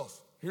best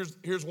self.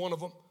 Here's one of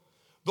them.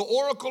 The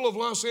Oracle of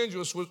Los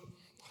Angeles was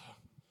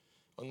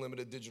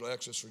unlimited digital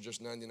access for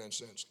just 99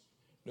 cents.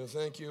 No,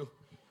 thank you.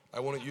 I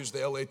want to use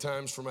the LA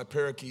Times for my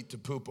parakeet to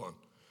poop on.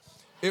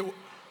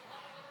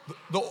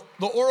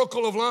 The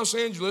Oracle of Los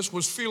Angeles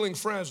was feeling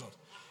frazzled.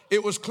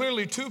 It was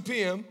clearly 2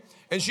 p.m.,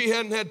 and she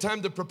hadn't had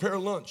time to prepare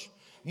lunch,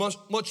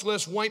 much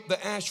less wipe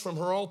the ash from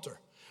her altar.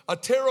 A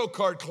tarot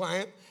card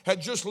client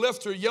had just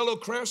left her yellow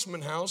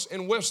craftsman house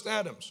in West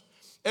Adams,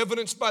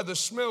 evidenced by the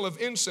smell of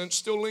incense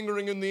still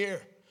lingering in the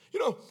air.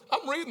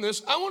 I'm reading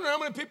this. I wonder how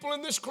many people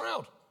in this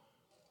crowd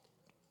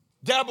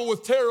dabble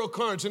with tarot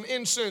cards and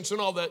incense and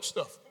all that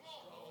stuff.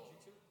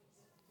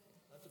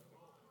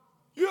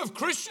 You have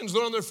Christians that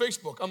are on their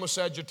Facebook, I'm a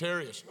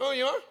Sagittarius. Oh,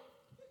 you are?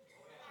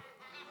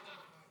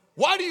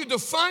 Why do you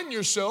define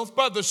yourself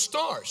by the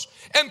stars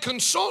and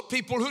consult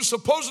people who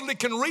supposedly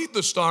can read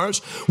the stars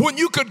when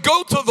you could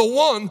go to the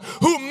one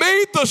who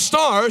made the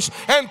stars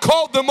and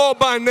called them all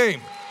by name?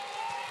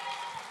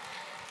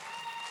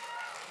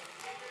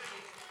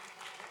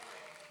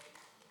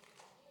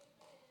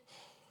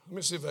 Let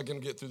me see if I can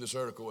get through this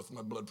article with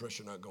my blood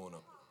pressure not going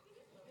up.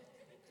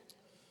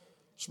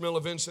 Smell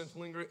of incense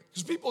lingering.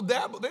 Because people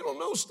dabble, they don't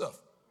know stuff.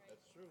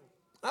 That's true.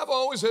 I've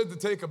always had to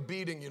take a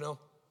beating,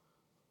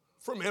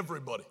 from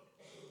everybody.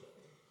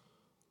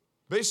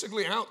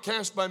 Basically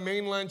outcast by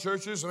mainline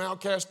churches and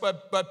outcast by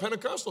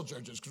Pentecostal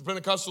churches. Because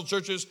Pentecostal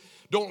churches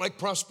don't like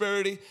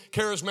prosperity.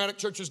 Charismatic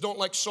churches don't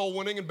like soul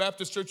winning. And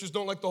Baptist churches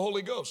don't like the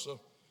Holy Ghost. So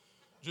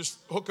just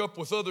hook up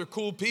with other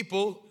cool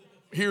people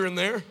here and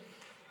there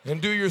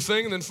and do your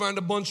thing and then find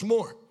a bunch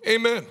more.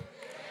 Amen.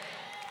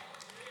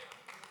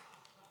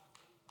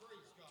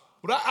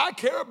 But I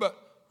care about,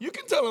 you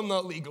can tell I'm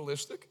not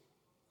legalistic.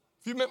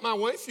 If you met my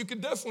wife, you can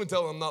definitely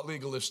tell I'm not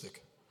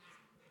legalistic.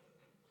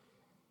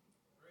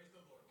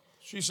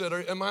 She said,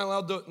 am I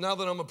allowed to, now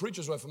that I'm a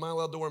preacher's wife, am I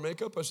allowed to wear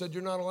makeup? I said,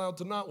 you're not allowed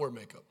to not wear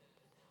makeup.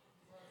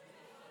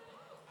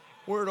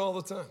 Wear it all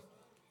the time.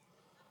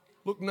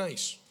 Look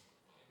nice.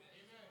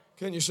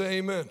 Can you say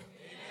amen?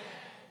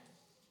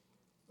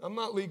 I'm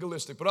not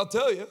legalistic, but I'll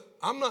tell you,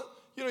 I'm not,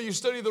 you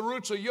study the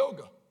roots of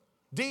yoga.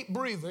 Deep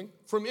breathing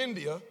from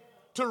India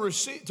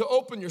to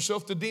open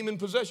yourself to demon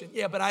possession.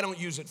 Yeah, but I don't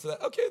use it for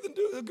that. Okay, then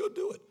go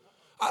do it.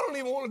 I don't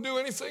even want to do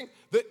anything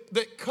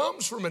that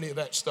comes from any of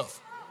that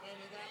stuff.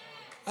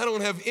 I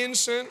don't have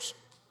incense.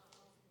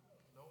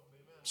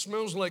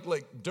 Smells like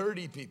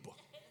dirty people.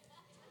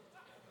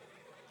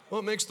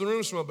 Well, it makes the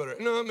room smell better.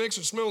 No, it makes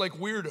it smell like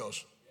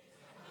weirdos.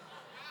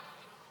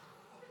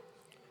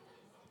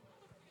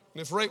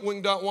 And if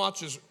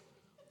rightwing.watch is,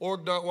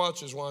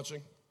 org.watch is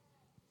watching,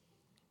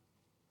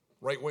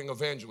 right-wing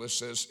evangelist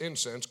says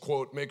incense,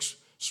 quote, makes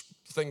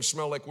things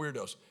smell like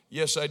weirdos.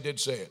 Yes, I did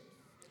say it.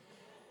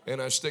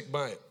 And I stick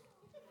by it.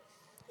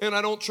 And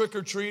I don't trick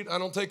or treat. I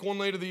don't take one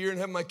night of the year and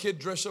have my kid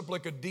dress up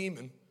like a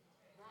demon.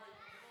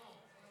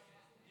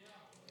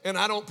 And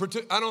I'm not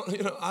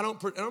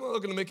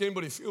looking to make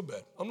anybody feel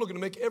bad. I'm looking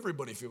to make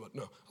everybody feel bad.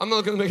 No, I'm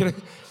not looking to make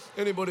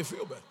anybody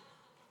feel bad.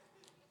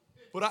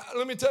 But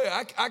let me tell you,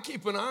 I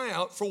keep an eye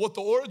out for what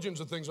the origins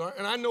of things are,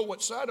 and I know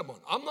what side I'm on.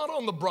 I'm not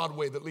on the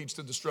Broadway that leads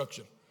to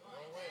destruction.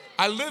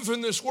 I live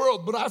in this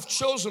world, but I've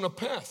chosen a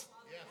path.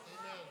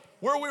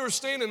 Where we were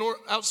staying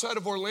outside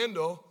of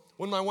Orlando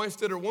when my wife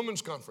did her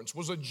women's conference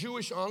was a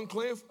Jewish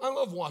enclave. I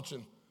love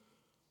watching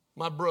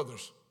my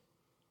brothers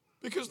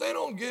because they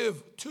don't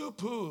give two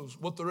poos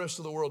what the rest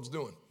of the world's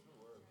doing.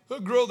 They'll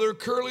grow their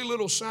curly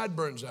little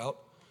sideburns out.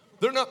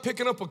 They're not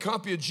picking up a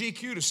copy of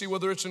GQ to see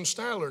whether it's in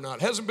style or not.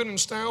 It hasn't been in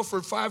style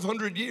for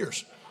 500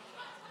 years.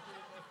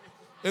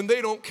 And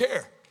they don't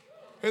care.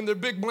 And their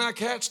big black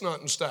hat's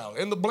not in style.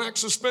 And the black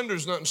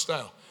suspender's not in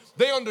style.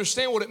 They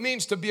understand what it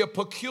means to be a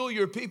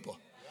peculiar people.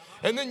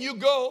 And then you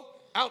go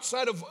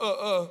outside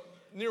of,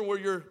 near where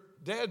your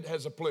dad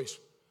has a place,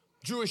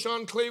 Jewish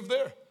enclave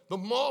there. The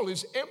mall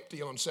is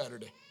empty on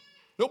Saturday.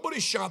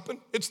 Nobody's shopping.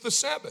 It's the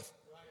Sabbath.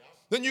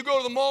 Then you go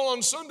to the mall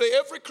on Sunday,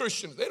 every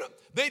Christian,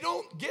 they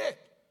don't get.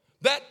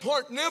 That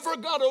part never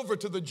got over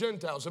to the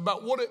Gentiles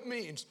about what it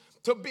means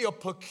to be a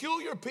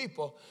peculiar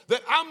people,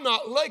 that I'm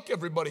not like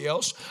everybody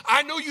else.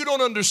 I know you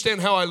don't understand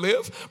how I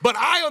live, but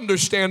I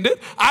understand it.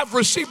 I've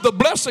received the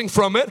blessing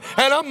from it,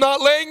 and I'm not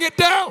laying it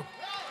down.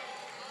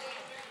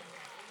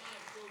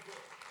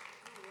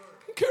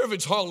 I don't care if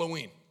it's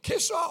Halloween.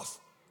 Kiss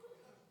off.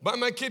 Buy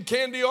my kid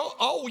candy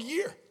all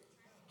year.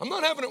 I'm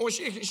not having it. Well,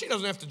 she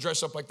doesn't have to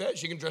dress up like that.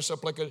 She can dress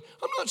up like I'm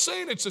not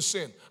saying it's a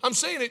sin. I'm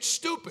saying it's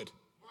stupid.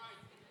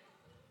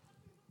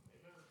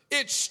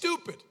 It's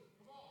stupid.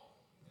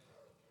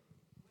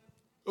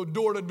 Go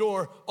door to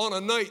door on a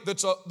night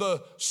that's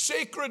the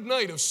sacred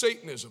night of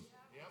Satanism.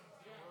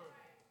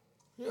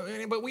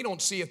 But we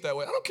don't see it that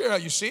way. I don't care how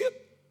you see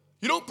it.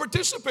 You don't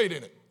participate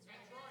in it.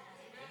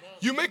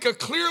 You make a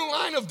clear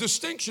line of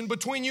distinction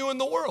between you and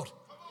the world.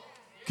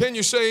 Can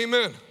you say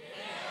amen?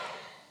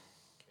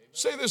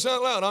 Say this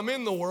out loud. I'm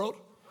in the world,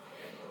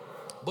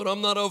 but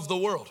I'm not of the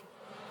world.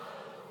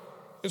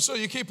 And so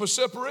you keep a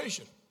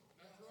separation.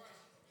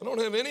 I don't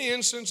have any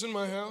incense in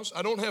my house.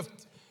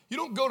 You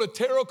don't go to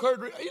tarot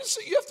card.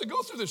 You have to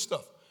go through this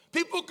stuff.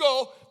 People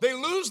go, they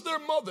lose their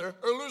mother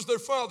or lose their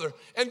father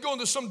and go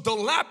into some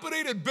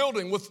dilapidated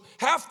building with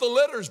half the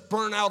letters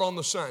burned out on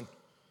the sign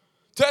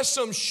to ask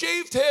some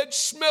shaved head,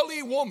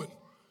 smelly woman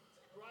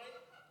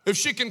if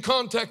she can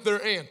contact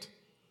their aunt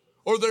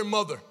or their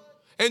mother.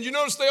 And you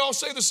notice they all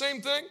say the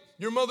same thing.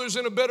 Your mother's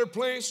in a better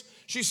place.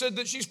 She said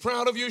that she's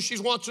proud of you.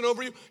 She's watching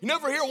over you. You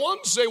never hear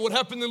one say what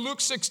happened in Luke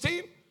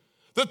 16.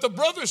 That the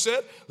brother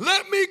said,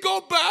 let me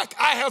go back.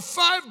 I have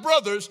 5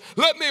 brothers.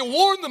 Let me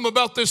warn them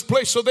about this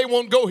place so they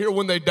won't go here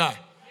when they die.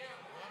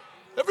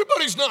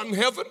 Everybody's not in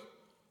heaven.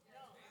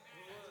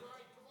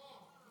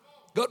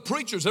 Got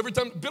preachers. Every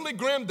time Billy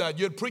Graham died,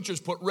 you had preachers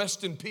put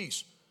rest in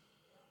peace.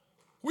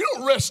 We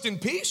don't rest in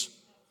peace.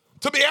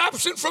 To be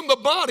absent from the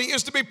body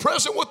is to be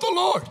present with the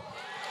Lord.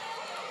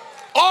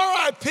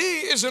 RIP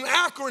is an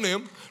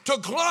acronym to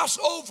gloss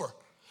over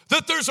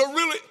that there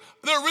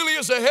really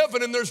is a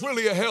heaven and there's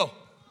really a hell.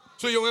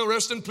 So you will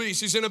rest in peace.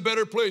 He's in a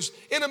better place.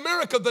 In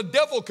America, the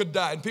devil could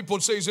die and people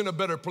would say he's in a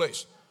better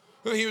place.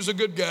 Well, he was a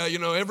good guy,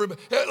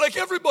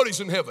 everybody's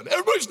in heaven.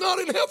 Everybody's not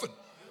in heaven.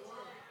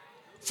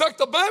 In fact,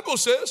 the Bible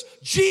says,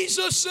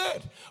 Jesus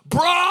said,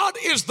 broad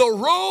is the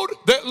road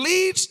that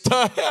leads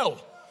to hell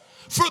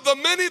for the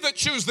many that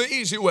choose the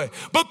easy way.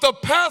 But the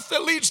path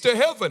that leads to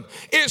heaven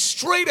is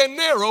straight and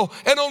narrow,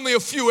 and only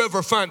a few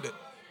ever find it.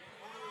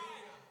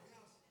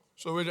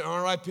 So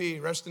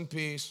RIP, rest in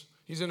peace.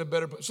 He's in a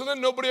better place. So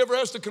then nobody ever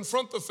has to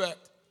confront the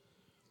fact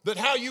that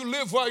how you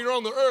live while you're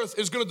on the earth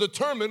is going to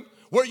determine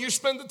where you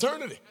spend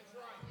eternity.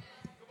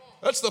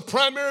 That's the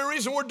primary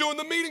reason we're doing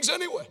the meetings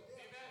anyway.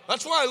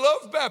 That's why I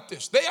love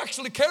Baptists. They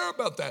actually care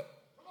about that.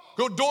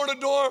 Go door to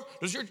door.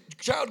 Does your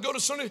child go to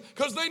Sunday?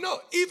 Because they know,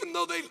 even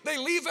though they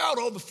leave out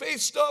all the faith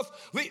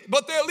stuff,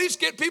 but they at least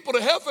get people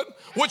to heaven,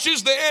 which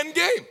is the end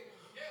game.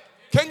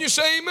 Can you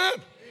say amen?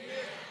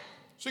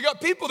 So you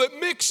got people that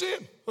mix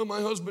in. Oh,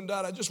 my husband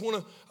died.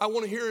 I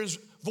want to hear his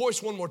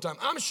voice one more time.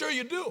 I'm sure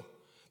you do.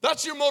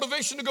 That's your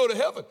motivation to go to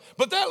heaven.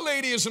 But that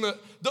lady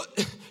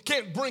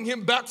can't bring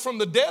him back from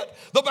the dead.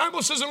 The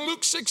Bible says in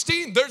Luke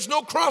 16, there's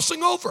no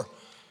crossing over.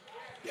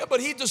 Yeah,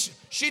 but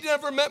she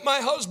never met my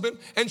husband,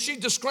 and she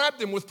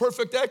described him with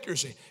perfect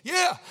accuracy.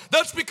 Yeah,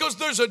 that's because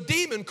there's a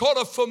demon called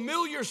a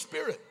familiar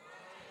spirit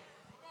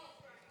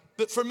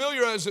that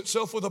familiarizes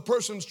itself with a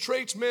person's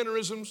traits,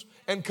 mannerisms,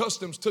 and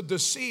customs to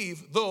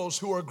deceive those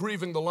who are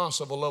grieving the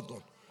loss of a loved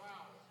one.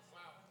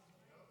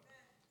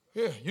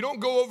 Yeah, you don't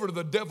go over to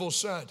the devil's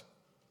side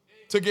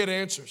to get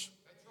answers.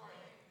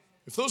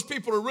 If those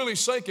people are really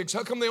psychics,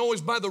 how come they always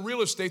buy the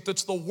real estate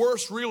that's the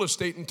worst real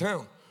estate in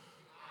town?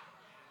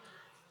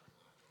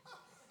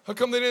 How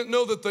come they didn't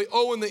know that the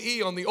O and the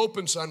E on the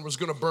open sign was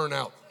going to burn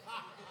out?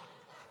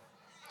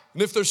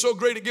 And if they're so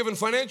great at giving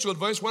financial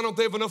advice, why don't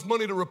they have enough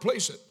money to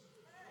replace it?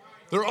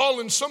 They're all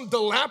in some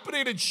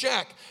dilapidated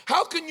shack.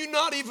 How can you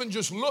not even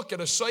just look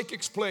at a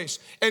psychic's place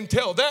and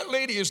tell that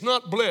lady is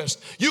not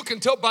blessed? You can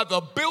tell by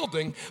the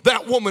building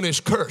that woman is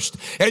cursed.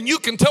 And you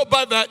can tell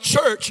by that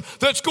church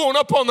that's going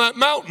up on that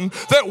mountain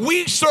that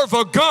we serve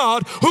a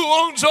God who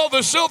owns all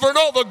the silver and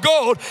all the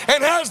gold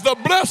and has the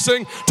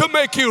blessing to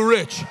make you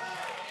rich.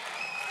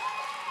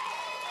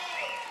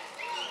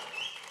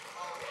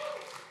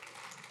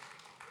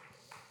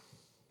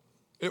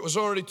 It was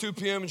already 2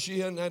 p.m. and she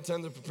hadn't had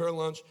time to prepare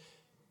lunch.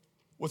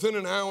 Within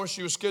an hour,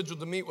 she was scheduled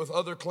to meet with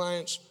other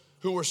clients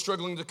who were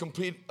struggling to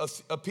complete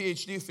a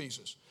PhD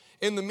thesis.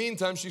 In the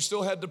meantime, she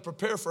still had to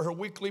prepare for her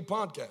weekly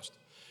podcast,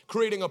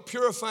 creating a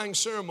purifying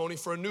ceremony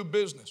for a new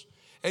business,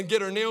 and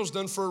get her nails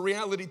done for a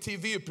reality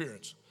TV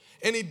appearance.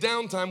 Any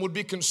downtime would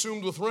be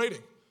consumed with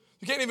writing.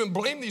 You can't even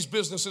blame these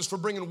businesses for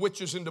bringing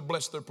witches in to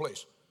bless their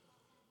place.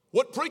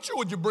 What preacher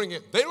would you bring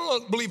in? They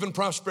don't believe in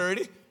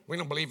prosperity. We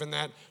don't believe in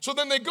that. So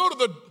then they go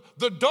to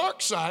the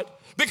dark side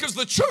because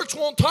the church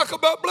won't talk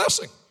about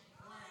blessing.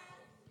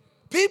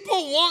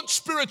 People want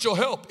spiritual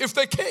help. If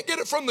they can't get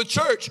it from the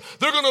church,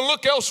 they're going to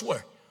look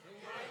elsewhere.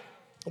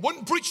 I went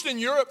and preached in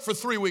Europe for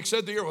 3 weeks.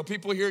 Said to Europe,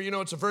 people here,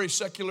 it's a very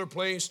secular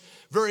place,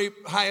 very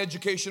high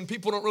education.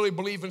 People don't really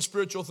believe in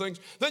spiritual things.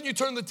 Then you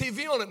turn the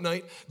TV on at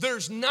night.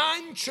 There's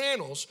 9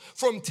 channels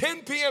from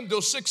 10 p.m.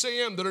 till 6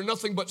 a.m. that are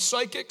nothing but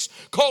psychics.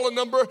 Call a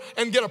number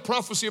and get a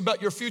prophecy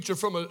about your future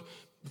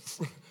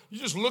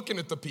you're just looking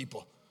at the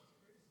people.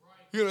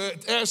 You're going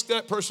to ask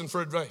that person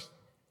for advice.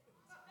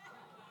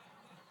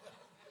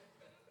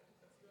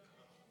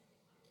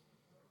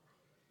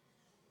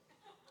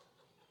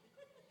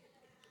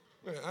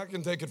 I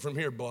can take it from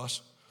here,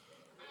 boss.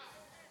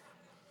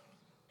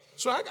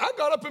 So I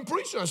got up and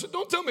preached. I said,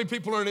 don't tell me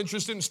people aren't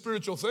interested in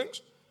spiritual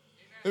things.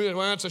 Well,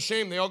 that's a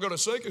shame. They all go to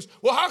psychics.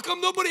 Well, how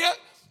come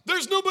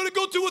there's nobody to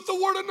go to with the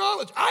word of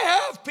knowledge?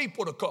 I have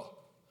people to call.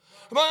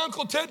 My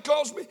Uncle Ted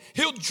calls me.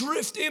 He'll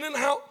drift in and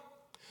out.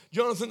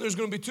 Jonathan, there's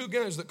going to be 2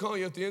 guys that call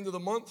you at the end of the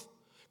month.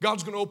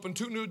 God's going to open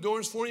 2 new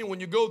doors for you. When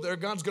you go there,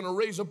 God's going to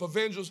raise up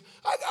evangelists.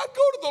 I go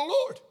to the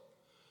Lord.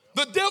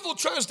 The devil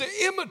tries to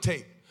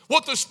imitate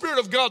what the Spirit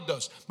of God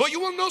does. But you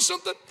want to know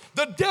something?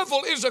 The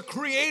devil is a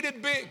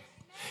created being.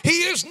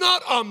 He is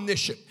not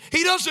omniscient.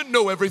 He doesn't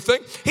know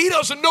everything. He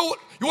doesn't know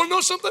you want to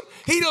know something?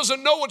 He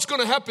doesn't know what's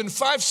going to happen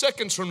 5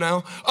 seconds from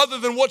now other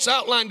than what's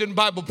outlined in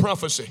Bible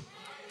prophecy.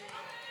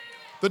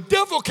 The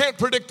devil can't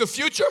predict the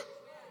future.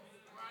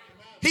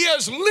 He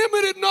has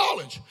limited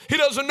knowledge. He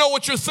doesn't know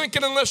what you're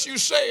thinking unless you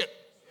say it.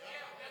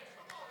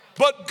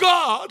 But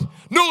God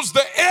knows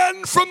the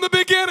end from the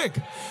beginning.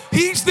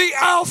 He's the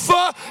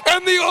Alpha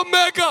and the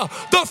Omega,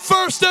 the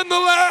first and the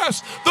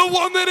last, the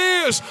one that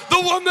is,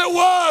 the one that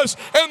was,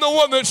 and the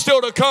one that's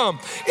still to come.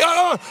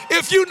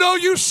 If you know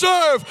you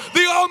serve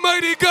the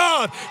Almighty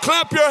God,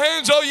 clap your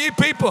hands, all ye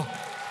people.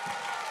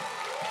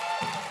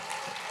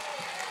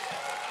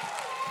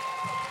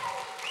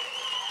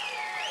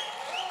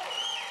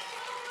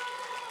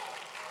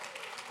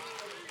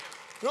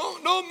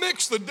 Don't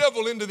mix the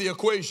devil into the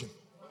equation.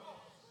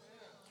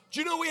 Do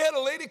you know we had a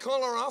lady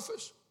call our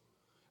office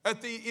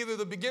at either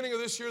the beginning of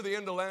this year or the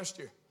end of last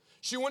year.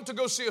 She went to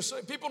go see a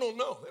site. People don't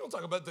know. They don't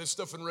talk about this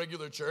stuff in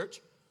regular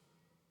church.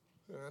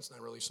 That's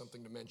not really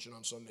something to mention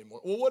on Sunday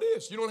morning. Well, what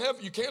is?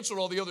 You canceled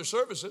all the other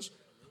services.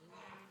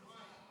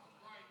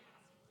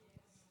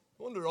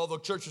 I wonder all the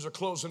churches are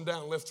closing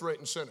down left, right,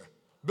 and center.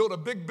 Build a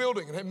big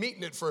building and have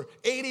meeting it for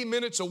 80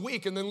 minutes a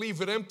week and then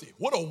leave it empty.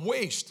 What a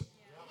waste. The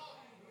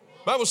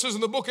Bible says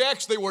in the book of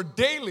Acts they were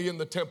daily in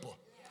the temple.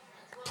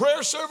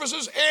 Prayer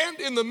services and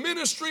in the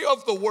ministry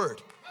of the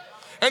word.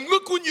 And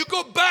look, when you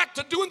go back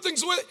to doing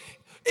things the way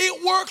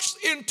it works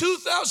in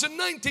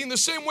 2019 the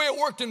same way it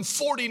worked in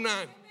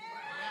 49.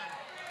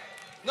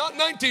 Not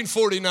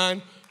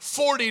 1949,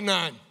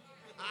 49.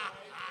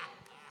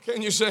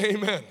 Can you say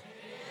amen?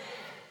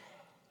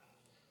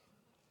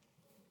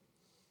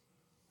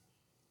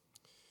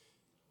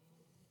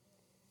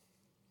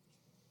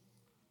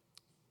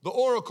 The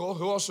Oracle,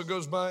 who also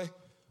goes by,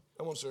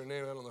 I won't say her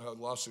name, I don't know how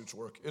lawsuits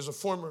work, is a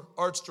former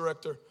arts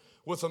director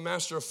with a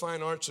Master of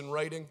Fine Arts in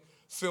Writing,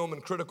 Film,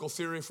 and Critical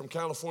Theory from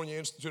California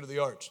Institute of the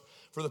Arts.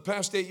 For the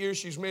past 8 years,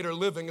 she's made her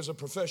living as a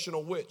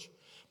professional witch,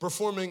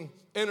 performing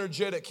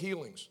energetic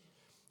healings,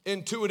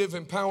 intuitive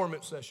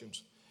empowerment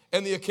sessions,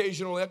 and the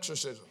occasional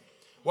exorcism,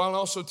 while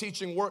also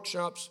teaching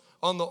workshops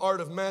on the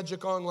art of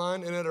magic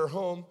online and at her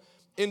home,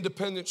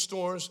 independent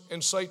stores,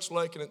 and sites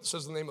like, and it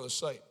says the name of the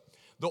site.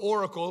 The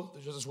Oracle,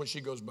 this is what she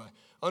goes by,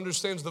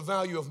 understands the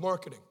value of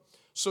marketing.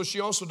 So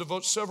she also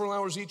devotes several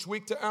hours each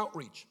week to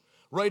outreach,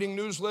 writing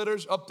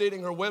newsletters,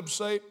 updating her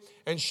website,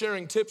 and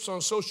sharing tips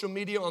on social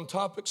media on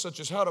topics such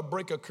as how to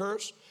break a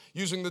curse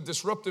using the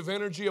disruptive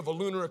energy of a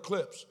lunar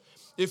eclipse.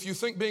 If you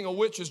think being a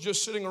witch is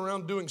just sitting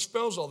around doing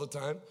spells all the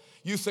time,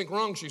 you think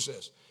wrong, she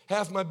says.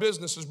 Half my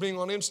business is being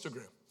on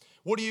Instagram.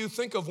 What do you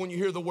think of when you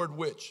hear the word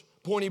witch?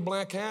 Pointy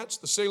black hats,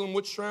 the Salem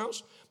witch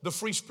trials, the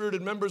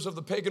free-spirited members of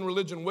the pagan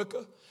religion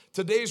Wicca?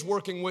 Today's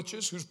working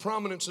witches, whose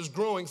prominence is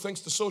growing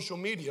thanks to social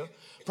media,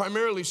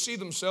 primarily see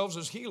themselves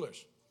as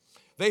healers.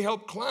 They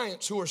help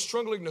clients who are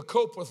struggling to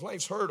cope with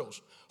life's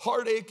hurdles,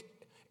 heartache,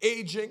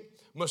 aging,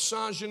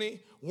 misogyny,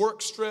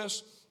 work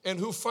stress, and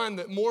who find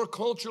that more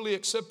culturally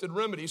accepted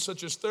remedies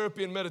such as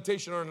therapy and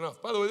meditation aren't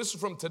enough. By the way, this is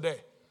from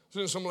today.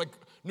 This is some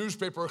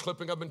newspaper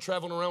clipping I've been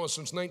traveling around with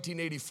since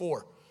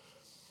 1984.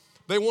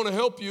 They want to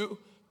help you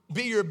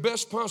be your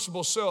best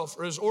possible self,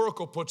 or as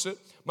Oracle puts it,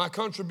 my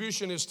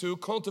contribution is to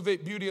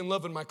cultivate beauty and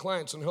love in my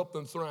clients and help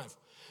them thrive.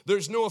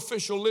 There's no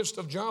official list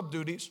of job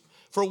duties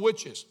for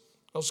witches.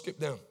 I'll skip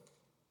down.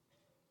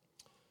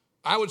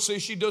 I would say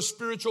she does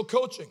spiritual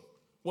coaching,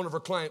 one of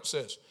her clients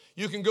says.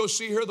 You can go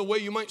see her the way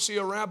you might see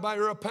a rabbi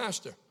or a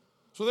pastor.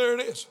 So there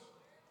it is.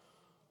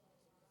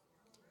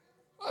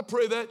 I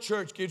pray that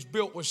church gets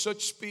built with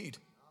such speed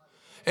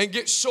and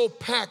gets so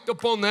packed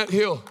up on that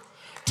hill.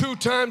 2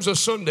 times a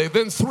Sunday,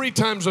 then 3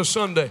 times a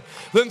Sunday,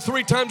 then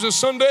 3 times a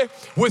Sunday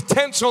with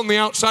tents on the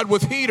outside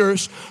with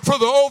heaters for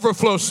the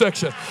overflow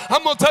section.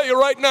 I'm going to tell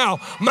you right now,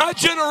 my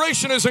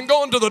generation isn't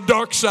going to the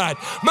dark side.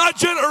 My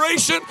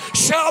generation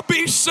shall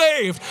be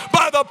saved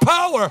by the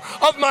power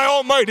of my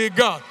Almighty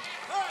God.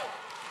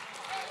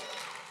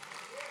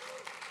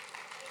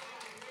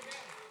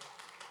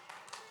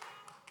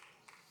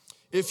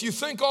 If you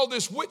think all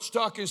this witch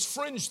talk is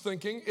fringe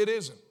thinking, it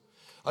isn't.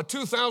 A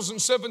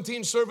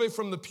 2017 survey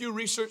from the Pew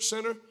Research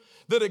Center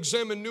that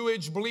examined New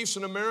Age beliefs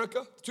in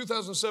America,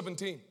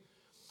 2017,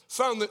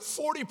 found that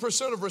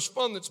 40% of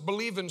respondents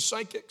believe in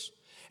psychics,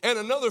 and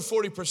another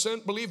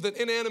 40% believe that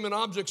inanimate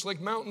objects like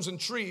mountains and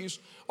trees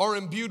are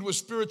imbued with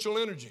spiritual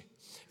energy.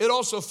 It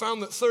also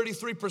found that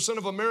 33%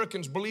 of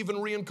Americans believe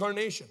in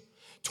reincarnation,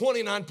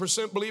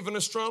 29% believe in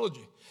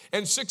astrology,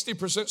 and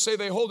 60% say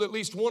they hold at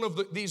least one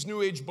of these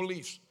New Age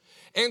beliefs.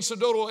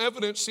 Anecdotal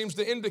evidence seems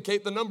to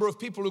indicate the number of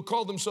people who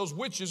call themselves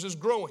witches is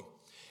growing.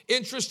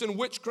 Interest in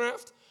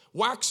witchcraft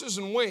waxes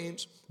and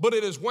wanes, but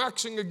it is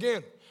waxing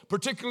again,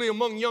 particularly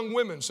among young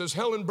women, says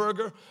Helen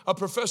Berger, a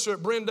professor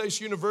at Brandeis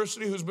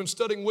University who's been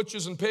studying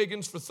witches and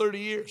pagans for 30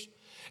 years.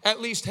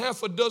 At least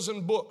half a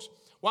dozen books.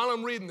 While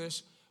I'm reading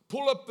this,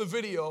 pull up the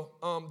video,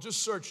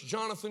 just search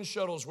Jonathan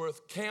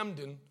Shuttlesworth,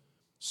 Camden,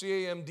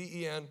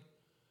 C-A-M-D-E-N,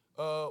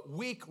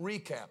 week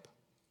recap.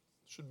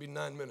 Should be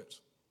 9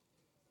 minutes.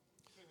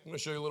 I'm going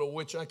to show you a little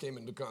witch I came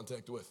into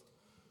contact with.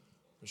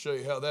 I'll show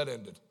you how that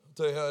ended. I'll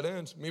tell you how it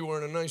ends. Me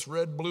wearing a nice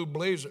red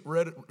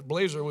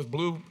blazer with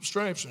blue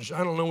stripes. And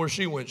I don't know where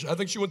she went. I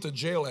think she went to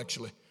jail,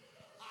 actually.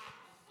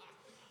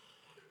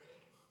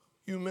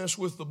 You mess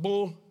with the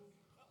bull,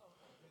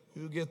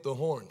 you get the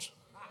horns.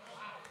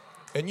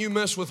 And you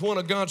mess with one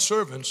of God's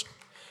servants,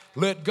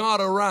 let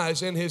God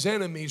arise and his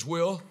enemies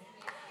will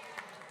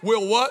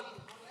what?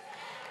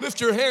 Lift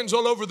your hands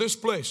all over this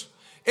place.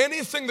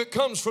 Anything that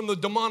comes from the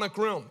demonic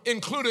realm,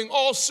 including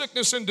all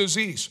sickness and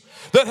disease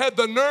that had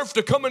the nerve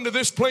to come into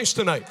this place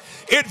tonight,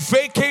 it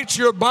vacates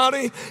your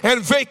body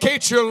and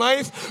vacates your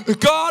life.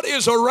 God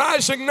is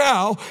arising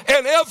now,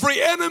 and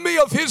every enemy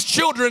of his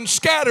children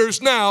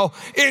scatters now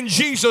in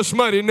Jesus'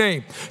 mighty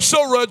name.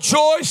 So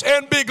rejoice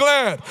and be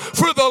glad,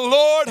 for the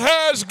Lord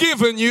has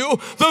given you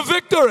the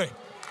victory.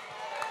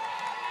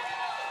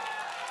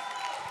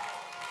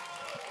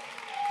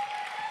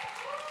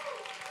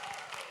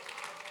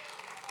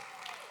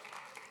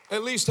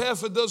 At least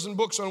half a dozen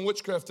books on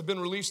witchcraft have been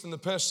released in the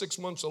past 6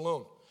 months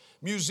alone.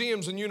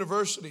 Museums and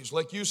universities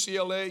like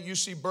UCLA,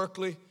 UC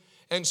Berkeley,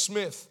 and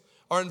Smith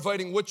are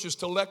inviting witches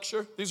to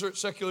lecture. These are at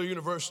secular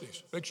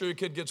universities. Make sure your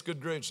kid gets good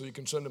grades so you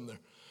can send them there.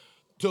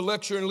 To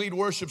lecture and lead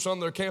worships on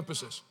their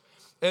campuses.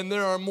 And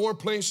there are more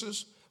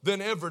places than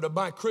ever to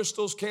buy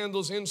crystals,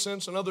 candles,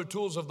 incense, and other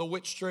tools of the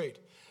witch trade,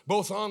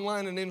 both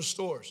online and in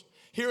stores.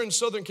 Here in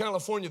Southern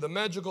California, the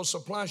Magical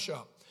Supply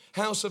Shop,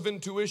 House of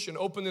Intuition,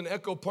 opened in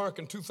Echo Park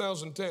in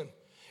 2010.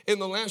 In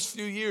the last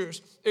few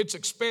years, it's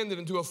expanded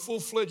into a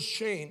full-fledged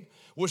chain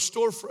with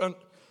storefront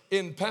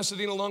in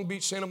Pasadena, Long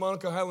Beach, Santa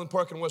Monica, Highland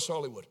Park, and West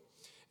Hollywood.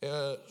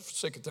 For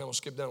sake of time, we'll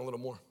skip down a little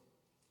more.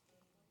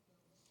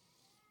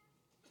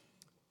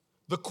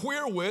 The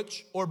queer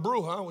witch, or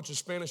bruja, which is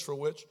Spanish for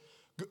witch,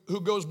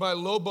 who goes by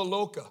Loba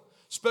Loca,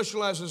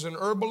 specializes in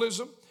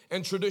herbalism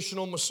and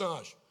traditional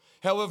massage.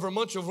 However,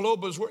 much of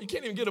Loba's work, you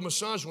can't even get a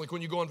massage like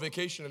when you go on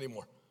vacation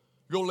anymore.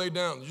 Go lay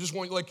down. You just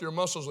want like your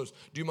muscles loose.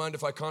 Do you mind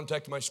if I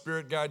contact my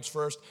spirit guides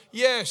first?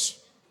 Yes.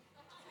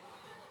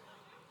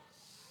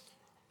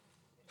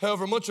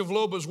 However, much of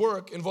Loba's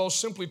work involves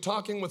simply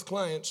talking with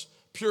clients,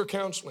 pure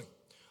counseling.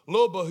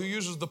 Loba, who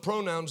uses the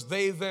pronouns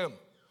they, them.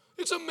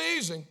 It's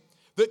amazing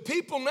that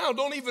people now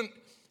don't even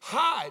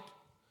hide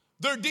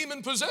their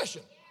demon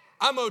possession.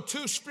 I'm a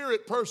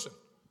two-spirit person.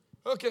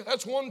 Okay,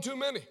 that's one too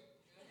many.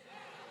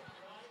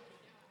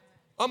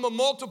 I'm a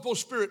multiple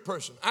spirit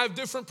person. I have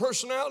different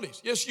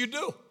personalities. Yes, you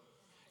do.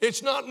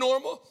 It's not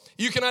normal.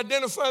 You can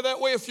identify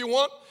that way if you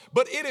want,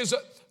 but it is,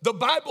 the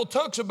Bible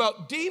talks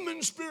about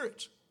demon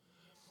spirits.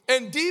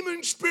 And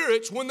demon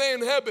spirits, when they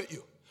inhabit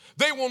you,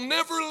 they will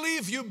never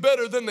leave you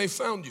better than they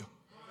found you.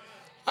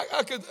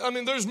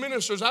 There's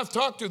ministers I've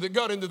talked to that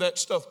got into that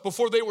stuff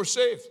before they were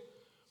saved.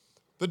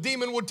 The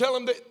demon would tell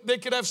them that they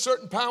could have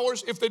certain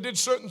powers if they did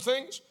certain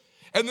things.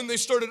 And then they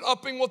started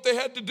upping what they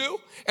had to do.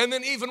 And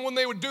then even when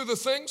they would do the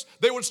things,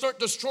 they would start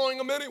destroying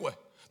them anyway.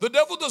 The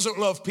devil doesn't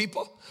love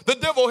people. The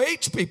devil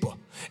hates people.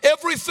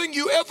 Everything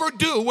you ever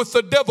do with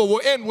the devil will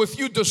end with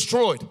you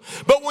destroyed.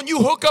 But when you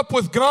hook up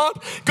with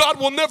God, God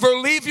will never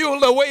leave you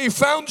the way he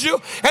found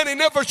you. And he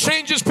never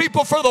changes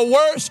people for the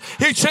worse.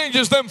 He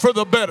changes them for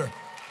the better.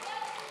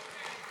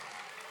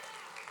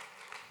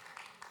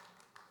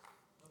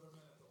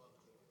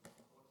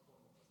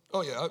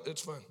 Oh yeah,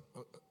 it's fine.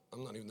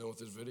 I'm not even done with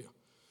this video.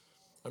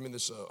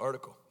 This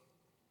article.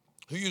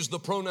 Who used the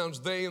pronouns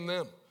they and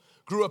them.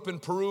 Grew up in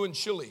Peru and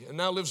Chile and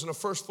now lives in a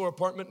first-floor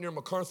apartment near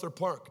MacArthur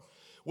Park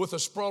with a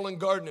sprawling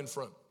garden in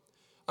front.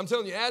 I'm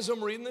telling you, as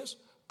I'm reading this,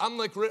 I'm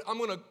going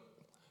to,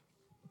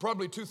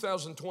 probably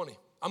 2020,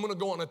 I'm going to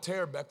go on a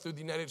tear back through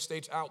the United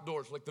States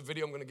outdoors, like the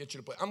video I'm going to get you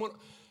to play. I'm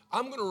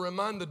going to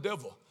remind the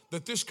devil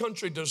that this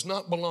country does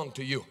not belong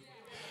to you.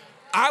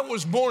 I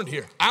was born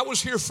here. I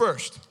was here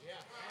first.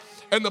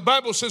 And the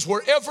Bible says,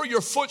 wherever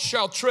your foot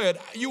shall tread,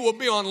 you will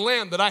be on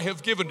land that I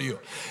have given to you.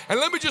 And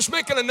let me just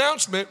make an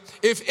announcement.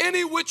 If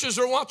any witches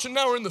are watching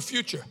now or in the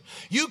future,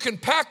 you can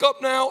pack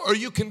up now or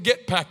you can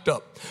get packed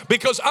up.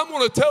 Because I'm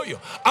going to tell you,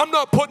 I'm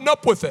not putting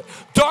up with it.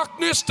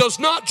 Darkness does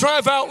not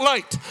drive out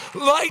light.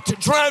 Light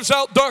drives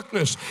out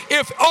darkness.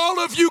 If all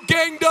of you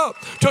ganged up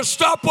to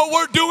stop what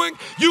we're doing,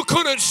 you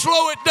couldn't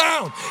slow it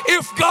down.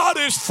 If God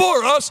is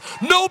for us,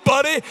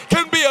 nobody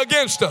can be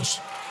against us.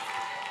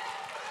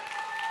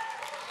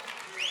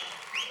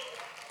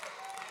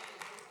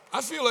 I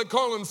feel like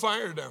calling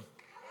fire down.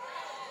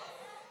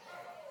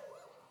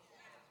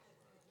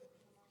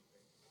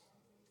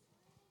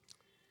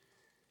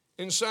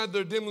 Inside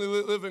their dimly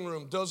lit living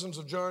room, dozens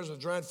of jars of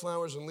dried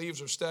flowers and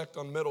leaves are stacked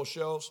on metal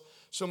shelves.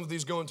 Some of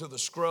these go into the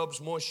scrubs,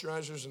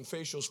 moisturizers, and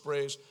facial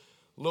sprays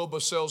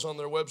Loba sells on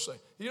their website.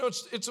 You know,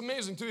 it's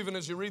amazing, too, even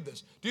as you read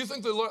this. Do you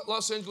think the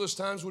Los Angeles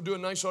Times would do a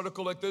nice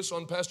article like this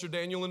on Pastor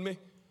Daniel and me?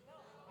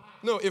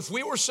 No, if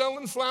we were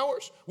selling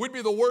flowers, we'd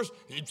be the worst.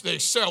 They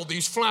sell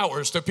these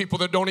flowers to people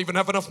that don't even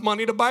have enough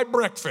money to buy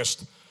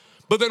breakfast.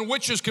 But then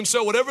witches can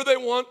sell whatever they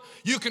want.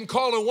 You can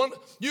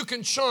you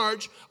can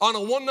charge on a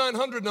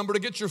 1-900 number to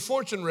get your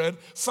fortune read,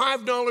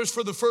 $5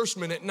 for the first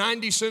minute,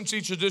 90 cents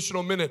each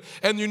additional minute,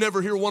 and you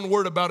never hear one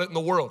word about it in the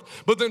world.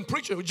 But then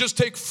preacher would just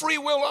take free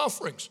will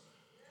offerings.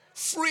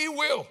 Free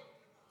will.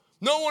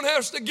 No one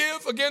has to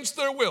give against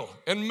their will,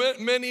 and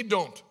many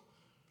don't.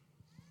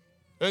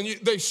 And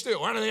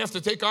why do they have to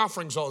take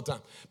offerings all the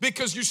time?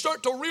 Because you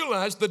start to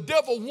realize the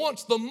devil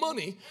wants the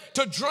money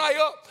to dry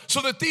up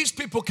so that these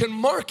people can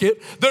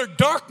market their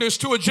darkness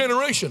to a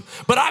generation.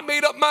 But I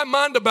made up my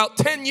mind about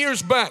 10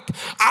 years back.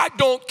 I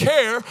don't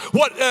care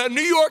what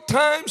New York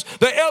Times,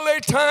 the LA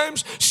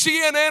Times,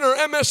 CNN, or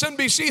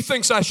MSNBC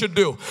thinks I should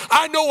do.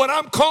 I know what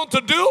I'm called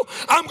to do.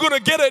 I'm going to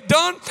get it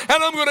done,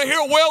 and I'm going to hear,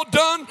 well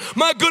done,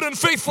 my good and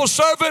faithful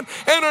servant,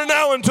 enter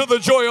now into the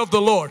joy of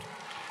the Lord.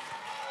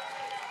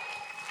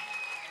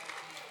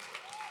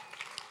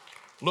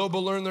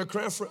 Loba learned their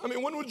craft.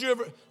 When would you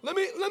ever,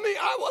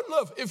 I would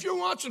love, if you're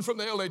watching from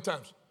the LA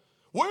Times,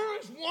 where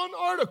is one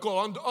article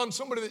on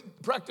somebody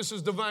that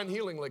practices divine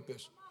healing like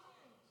this?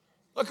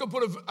 I could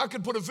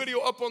put a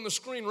video up on the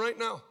screen right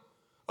now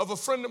of a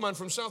friend of mine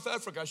from South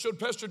Africa. I showed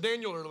Pastor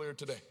Daniel earlier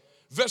today.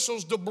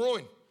 Wessels de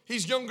Bruyne.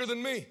 He's younger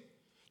than me.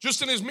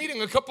 Just in his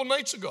meeting a couple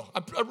nights ago, I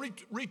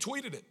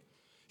retweeted it.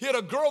 He had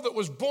a girl that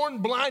was born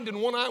blind in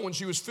one eye when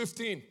she was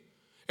 15,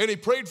 and he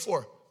prayed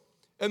for her.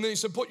 And then he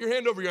said, put your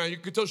hand over your eye. You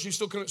could tell she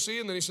still couldn't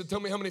see. And then he said, tell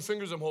me how many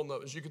fingers I'm holding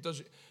up. And she could tell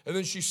and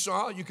then she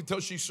saw. You could tell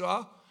she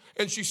saw.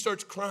 And she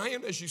starts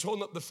crying as she's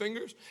holding up the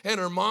fingers. And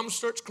her mom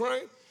starts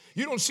crying.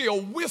 You don't see a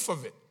whiff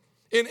of it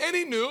in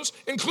any news,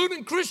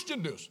 including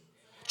Christian news.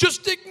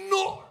 Just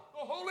ignore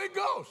the Holy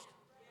Ghost.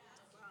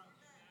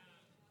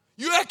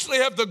 You actually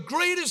have the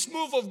greatest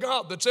move of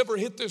God that's ever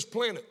hit this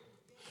planet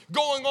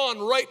going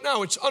on right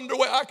now. It's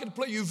underway. I could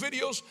play you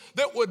videos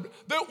that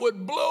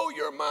would blow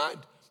your mind.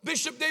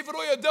 Bishop David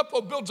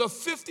Oyedepo builds a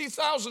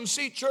 50,000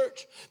 seat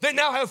church. They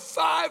now have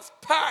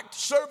 5 packed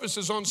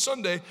services on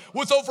Sunday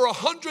with over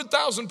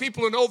 100,000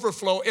 people in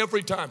overflow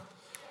every time.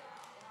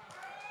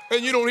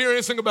 And you don't hear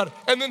anything about it.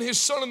 And then his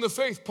son in the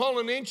faith, Paul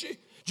Ananchi,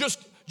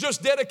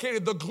 just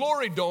dedicated the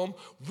Glory Dome,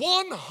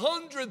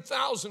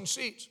 100,000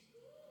 seats.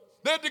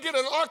 They had to get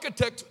an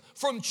architect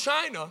from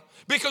China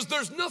because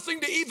there's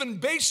nothing to even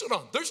base it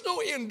on. There's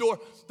no indoor.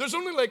 There's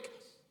only like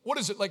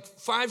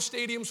 5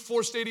 stadiums,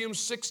 4 stadiums,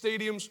 6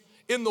 stadiums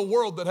in the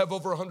world that have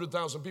over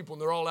 100,000 people,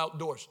 and they're all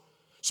outdoors.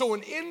 So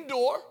an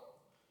indoor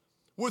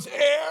with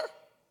air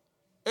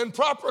and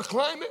proper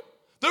climate,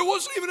 there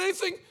wasn't even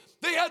anything.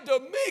 They had to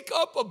make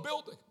up a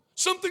building,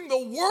 something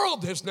the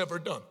world has never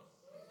done.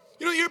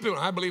 You know, you hear people,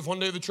 I believe one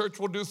day the church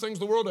will do things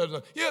the world hasn't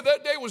done. Yeah,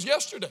 that day was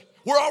yesterday.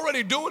 We're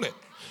already doing it.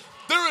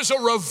 There is a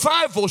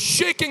revival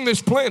shaking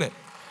this planet.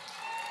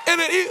 And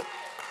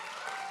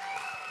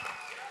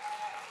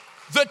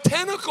the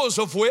tentacles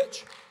of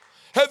which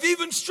have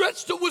even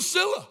stretched to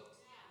Wasilla.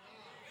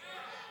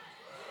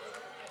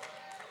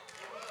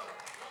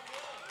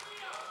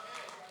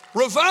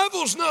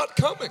 Revival's not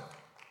coming.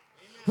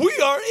 We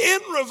are in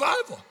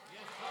revival.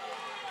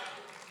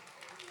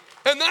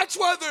 And that's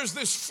why there's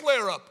this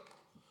flare-up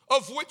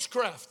of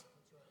witchcraft.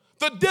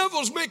 The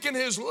devil's making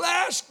his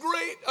last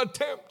great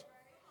attempt.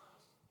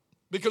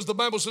 Because the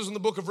Bible says in the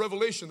book of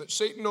Revelation that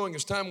Satan, knowing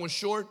his time was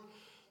short,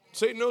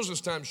 Satan knows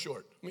his time's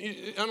short.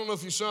 I don't know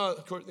if you saw,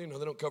 they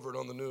don't cover it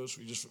on the news.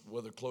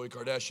 Whether Khloe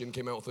Kardashian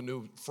came out with a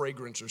new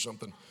fragrance or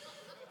something.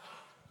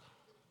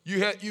 You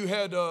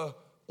had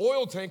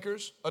oil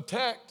tankers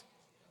attacked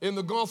in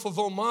the Gulf of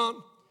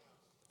Oman,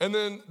 and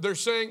then they're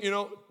saying,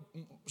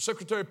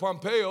 Secretary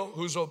Pompeo,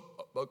 who's a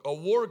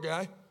war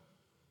guy,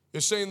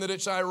 is saying that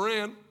it's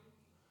Iran,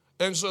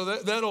 and so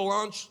that'll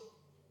launch.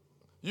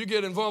 You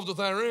get involved with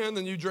Iran,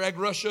 then you drag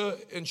Russia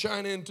and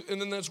China into,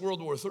 and then that's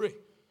World War III.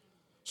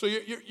 So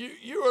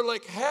you are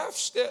like half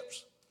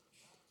steps.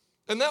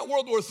 And that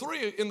World War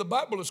III in the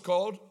Bible is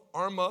called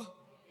Armageddon,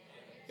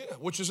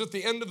 which is at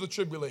the end of the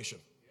tribulation.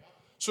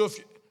 So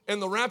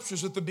and the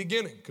rapture's at the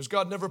beginning, because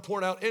God never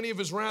poured out any of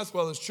his wrath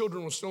while his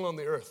children were still on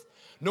the earth.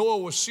 Noah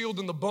was sealed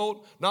in the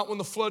boat. Not when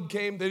the flood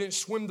came. They didn't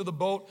swim to the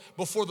boat.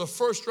 Before the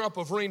first drop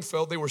of rain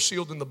fell, they were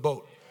sealed in the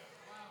boat.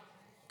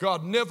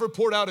 God never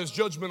poured out his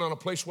judgment on a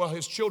place while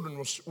his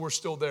children were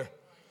still there.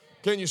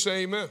 Can you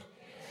say amen?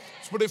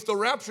 But if the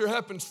rapture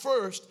happens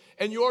first,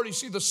 and you already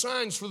see the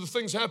signs for the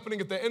things happening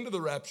at the end of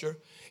the rapture,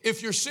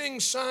 if you're seeing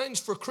signs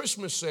for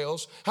Christmas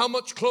sales, how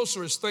much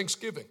closer is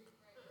Thanksgiving?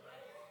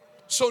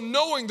 So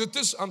knowing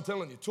that I'm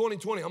telling you,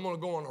 2020, I'm going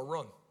to go on a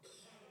run.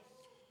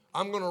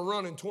 I'm going to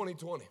run in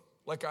 2020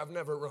 like I've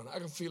never run. I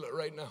can feel it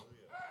right now.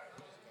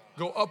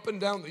 Go up and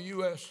down the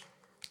U.S.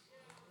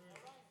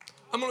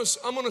 I'm going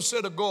to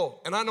set a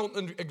goal, and I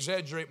don't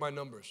exaggerate my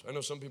numbers. I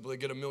know some people, they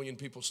get 1 million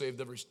people saved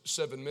every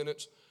 7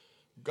 minutes.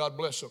 God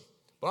bless them.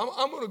 But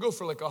I'm going to go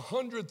for like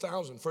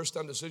 100,000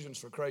 first-time decisions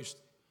for Christ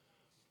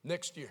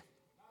next year,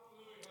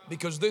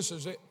 because this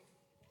is it.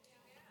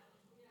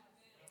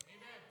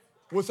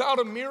 Without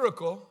a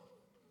miracle,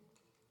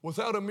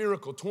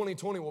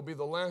 2020 will be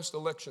the last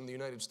election the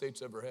United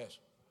States ever has,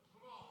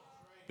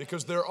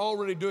 because they're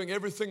already doing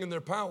everything in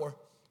their power.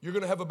 You're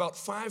going to have about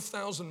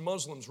 5,000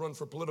 Muslims run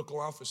for political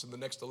office in the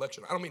next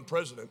election. I don't mean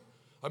president.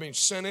 I mean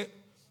Senate,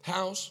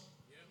 House.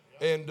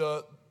 And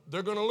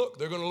they're going to look.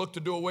 They're going to look to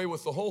do away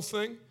with the whole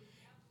thing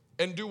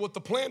and do what the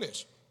plan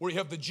is, where you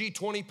have the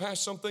G20 pass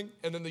something,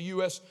 and then the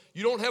U.S.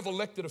 You don't have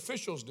elected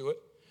officials do it.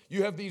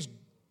 You have these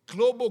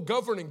global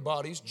governing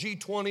bodies,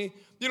 G20,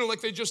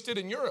 like they just did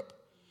in Europe,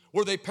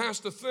 where they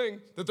passed a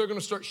thing that they're going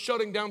to start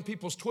shutting down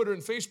people's Twitter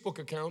and Facebook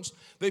accounts.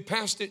 They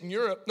passed it in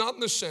Europe, not in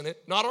the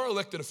Senate, not our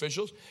elected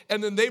officials,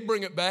 and then they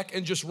bring it back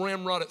and just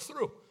ramrod it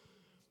through.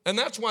 And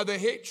that's why they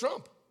hate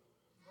Trump.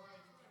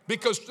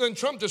 Because then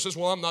Trump just says,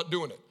 well, I'm not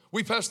doing it.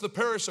 We passed the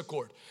Paris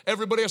Accord.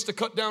 Everybody has to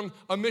cut down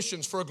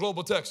emissions for a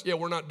global tax. Yeah,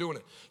 we're not doing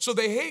it. So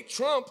they hate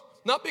Trump,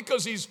 not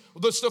because he's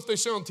the stuff they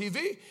say on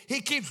TV.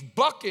 He keeps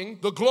bucking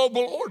the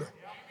global order.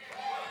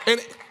 And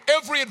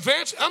every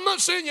advance, I'm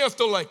not saying you have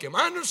to like him.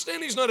 I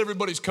understand he's not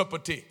everybody's cup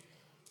of tea.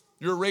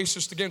 You're a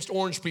racist against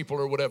orange people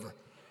or whatever.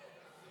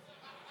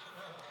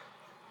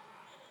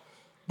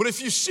 But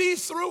if you see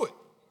through it,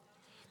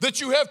 that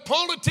you have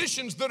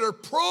politicians that are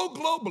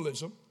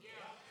pro-globalism,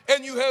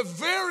 and you have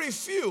very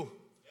few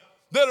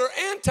that are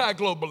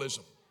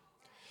anti-globalism,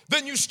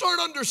 then you start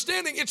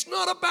understanding it's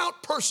not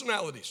about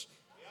personalities.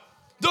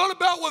 Not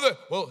about whether,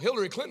 well,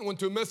 Hillary Clinton went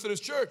to a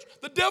Methodist church.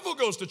 The devil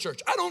goes to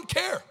church. I don't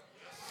care.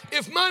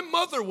 If my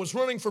mother was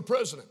running for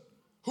president,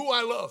 who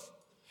I love,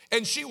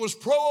 and she was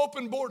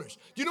pro-open borders,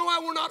 you know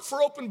why we're not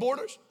for open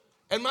borders?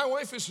 And my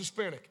wife is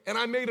Hispanic, and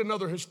I made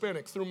another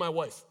Hispanic through my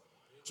wife.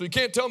 So you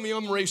can't tell me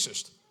I'm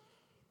racist.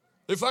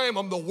 If I am,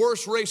 I'm the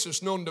worst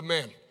racist known to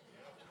man.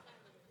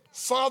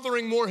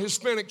 Fathering more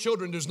Hispanic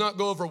children does not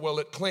go over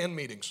well at Klan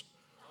meetings.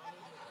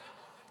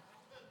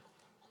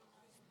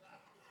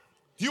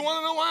 You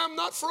want to know why I'm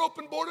not for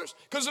open borders?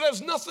 Because it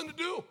has nothing to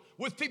do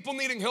with people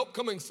needing help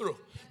coming through.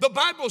 The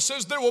Bible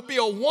says there will be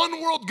a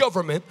one world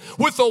government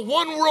with a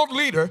one world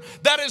leader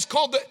that is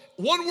called the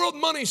one world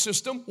money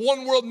system,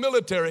 one world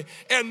military,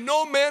 and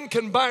no man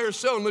can buy or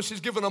sell unless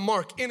he's given a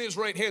mark in his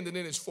right hand and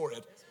in his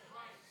forehead.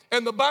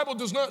 And the Bible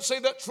does not say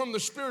that's from the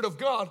Spirit of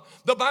God.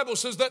 The Bible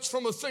says that's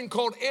from a thing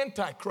called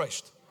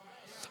Antichrist.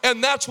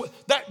 And that's what,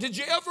 did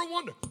you ever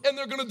wonder? And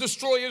they're going to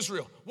destroy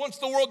Israel. Once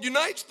the world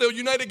unites, they'll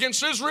unite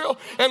against Israel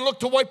and look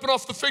to wipe it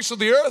off the face of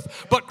the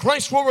earth. But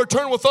Christ will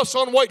return with us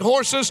on white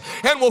horses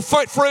and will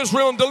fight for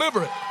Israel and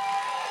deliver it.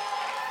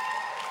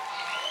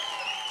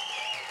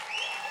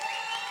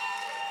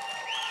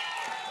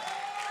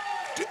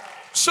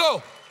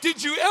 So,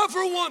 did you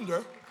ever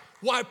wonder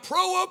why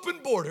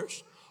pro-open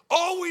borders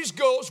always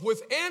goes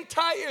with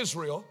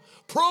anti-Israel,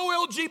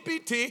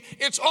 pro-LGBT?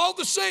 It's all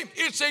the same.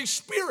 It's a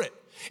spirit.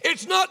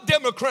 It's not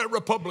Democrat,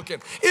 Republican.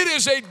 It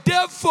is a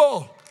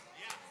devil.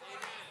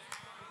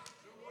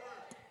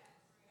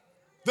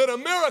 That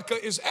America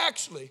is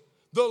actually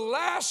the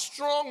last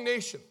strong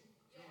nation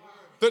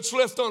that's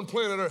left on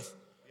planet Earth.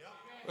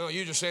 Oh,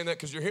 you're just saying that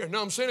because you're here.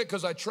 No, I'm saying it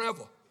because I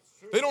travel.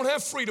 They don't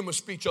have freedom of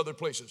speech other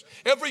places.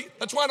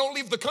 That's why I don't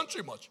leave the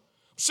country much.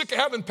 I'm sick of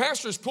having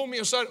pastors pull me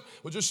aside.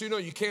 Well, just so you know,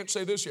 you can't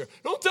say this here.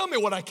 Don't tell me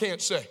what I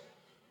can't say.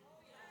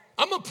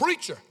 I'm a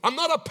preacher. I'm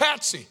not a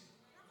patsy.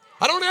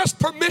 I don't ask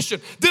permission.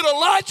 Did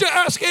Elijah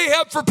ask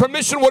Ahab for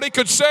permission what he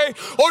could say?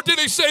 Or did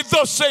he say,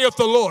 thus saith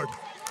the Lord?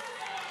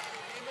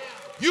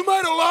 You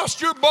might have lost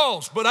your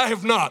balls, but I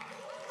have not.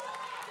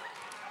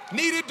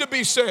 Needed to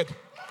be said.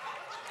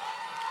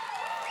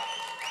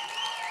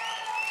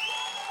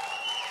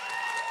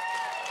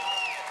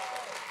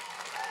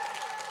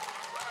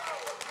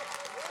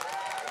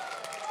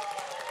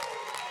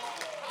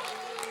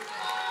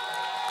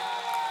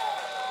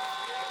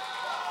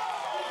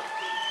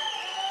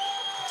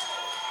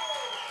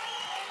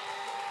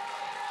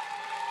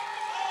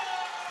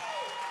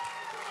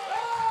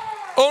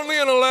 Only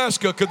in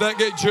Alaska could that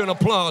get you an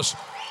applause.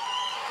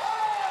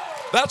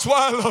 That's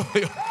why I love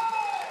you.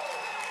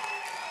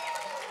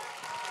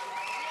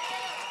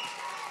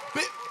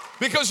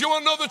 Because you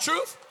want to know the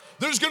truth?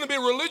 There's going to be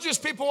religious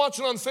people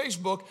watching on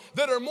Facebook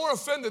that are more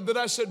offended that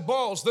I said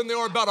balls than they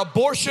are about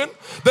abortion,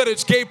 that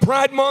it's Gay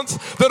Pride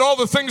Month, that all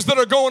the things that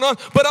are going on.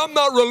 But I'm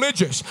not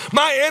religious.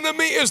 My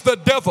enemy is the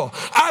devil.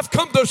 I've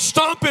come to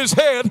stomp his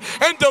head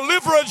and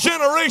deliver a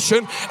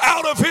generation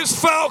out of his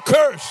foul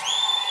curse.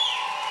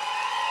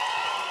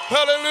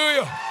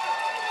 Hallelujah.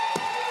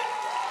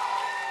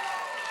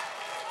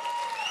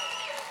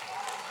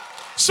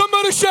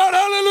 Somebody shout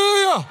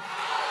hallelujah.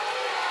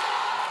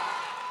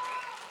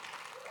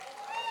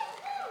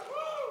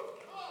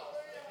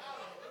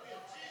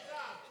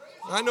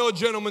 I know a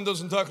gentleman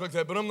doesn't talk like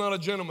that, but I'm not a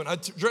gentleman. I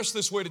dress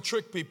this way to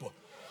trick people.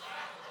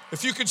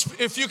 If you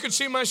could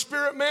see my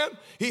spirit man,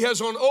 he has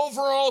on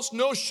overalls,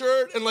 no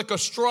shirt, and like a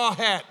straw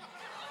hat.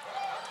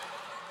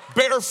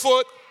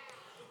 Barefoot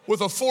with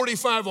a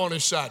 45 on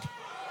his side.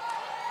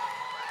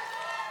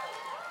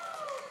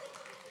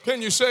 Can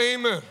you say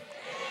amen? Amen.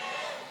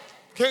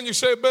 Can you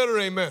say better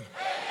amen? Amen?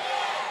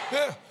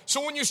 Yeah.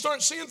 So when you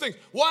start seeing things,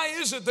 why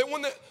is it that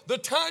when the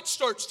tide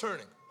starts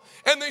turning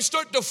and they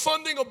start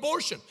defunding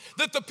abortion,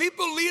 that the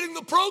people leading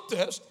the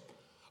protest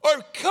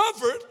are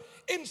covered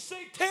in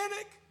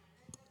satanic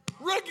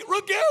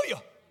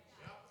regalia?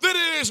 That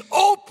it is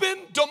open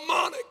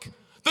demonic.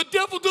 The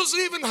devil doesn't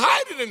even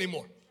hide it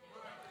anymore.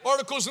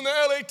 Articles in the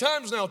LA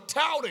Times now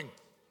touting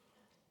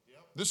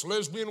this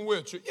lesbian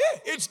witch. Yeah,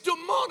 it's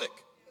demonic.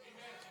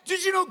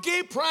 Did you know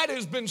gay pride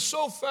has been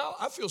so foul?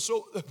 I feel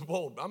so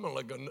bold. I'm on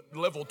like a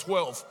level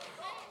 12.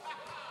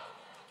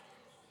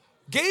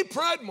 Gay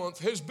Pride Month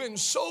has been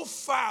so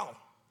foul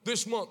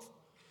this month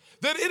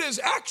that it has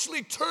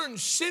actually turned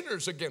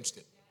sinners against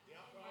it.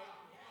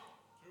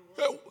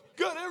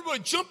 God, everybody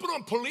jumping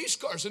on police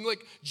cars and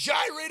like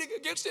gyrating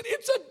against it.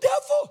 It's a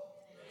devil.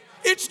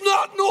 It's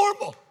not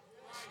normal.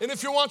 And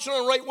if you're watching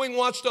on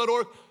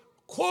rightwingwatch.org,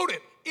 quote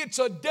it. It's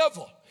a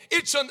devil.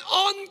 It's an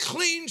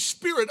unclean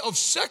spirit of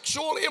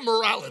sexual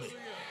immorality.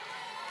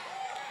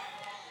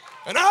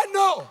 And I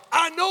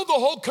know the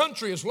whole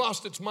country has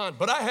lost its mind,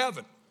 but I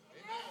haven't.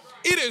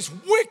 It is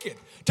wicked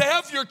to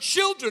have your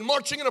children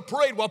marching in a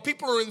parade while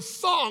people are in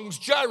thongs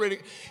gyrating.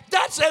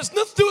 That has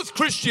nothing to do with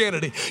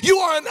Christianity. You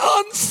are an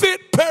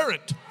unfit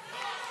parent.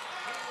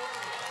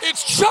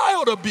 It's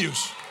child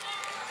abuse.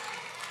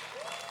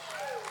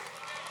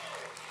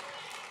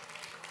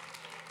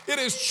 It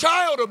is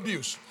child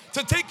abuse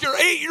to take your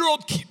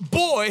 8-year-old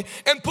boy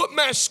and put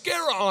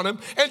mascara on him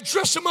and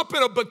dress him up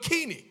in a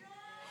bikini.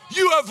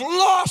 You have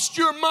lost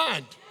your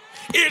mind.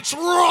 It's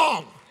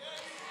wrong.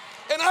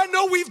 And I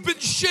know we've been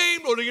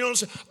shamed, or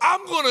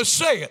I'm going to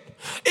say it.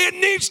 It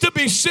needs to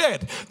be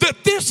said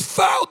that this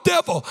foul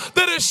devil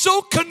that has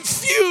so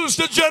confused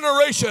a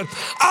generation,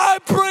 I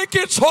break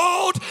its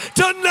hold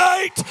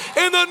tonight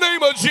in the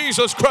name of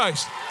Jesus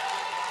Christ.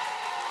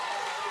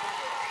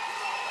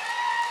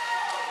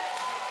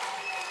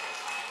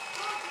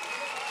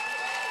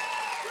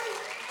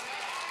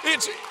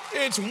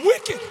 It's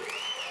wicked.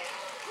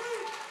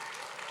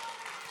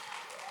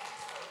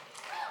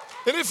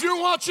 And if you're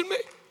watching me,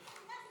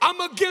 I'm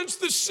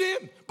against the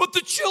sin, but the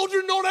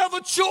children don't have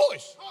a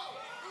choice.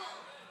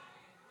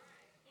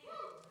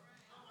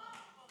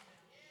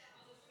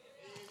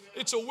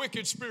 It's a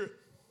wicked spirit.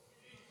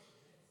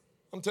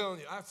 I'm telling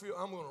you, I feel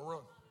I'm going to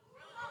run.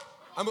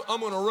 I'm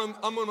going to run.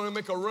 I'm going to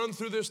make a run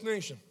through this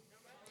nation.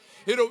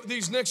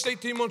 These next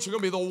 18 months are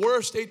going to be the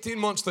worst 18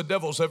 months the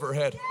devil's ever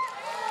had.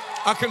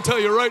 I can tell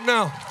you right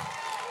now.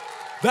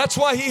 That's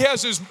why he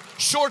has his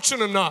shorts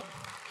in a knot.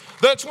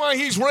 That's why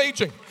he's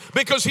raging.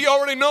 Because he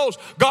already knows.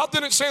 God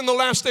didn't say in the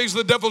last days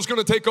the devil's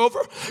going to take over.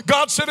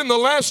 God said in the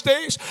last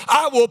days,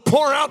 I will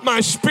pour out my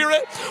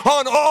spirit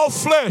on all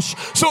flesh.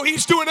 So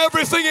he's doing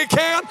everything he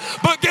can.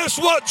 But guess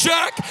what,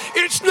 Jack?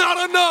 It's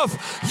not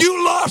enough.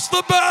 You lost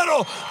the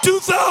battle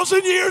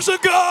 2,000 years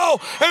ago,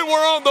 and we're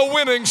on the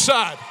winning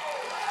side.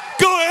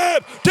 Go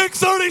ahead. Take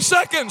 30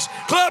 seconds.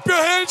 Clap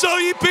your hands, all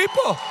ye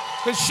people,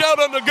 and shout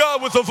unto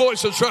God with a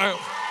voice of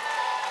triumph.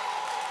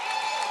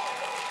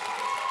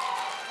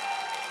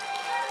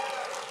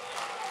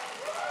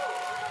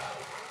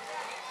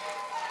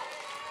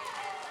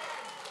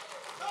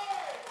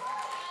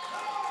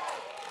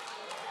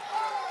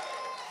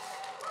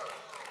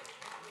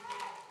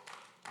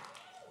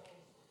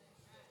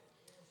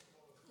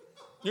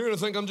 You're going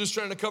to think I'm just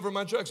trying to cover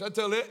my tracks. I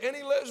tell you,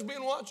 any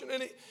lesbian watching,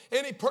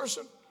 any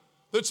person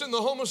that's in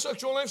the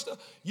homosexual lifestyle,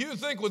 you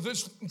think with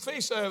this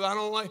face I have, I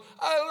don't like,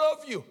 I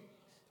love you.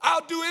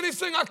 I'll do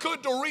anything I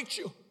could to reach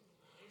you.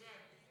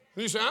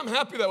 And you say, I'm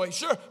happy that way.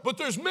 Sure, but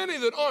there's many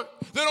that aren't.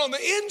 That on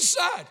the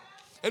inside,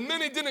 and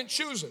many didn't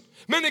choose it.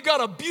 Many got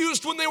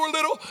abused when they were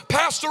little,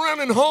 passed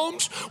around in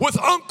homes with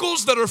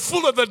uncles that are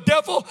full of the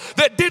devil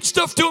that did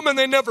stuff to them and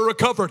they never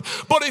recovered.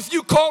 But if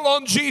you call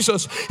on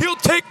Jesus, he'll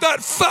take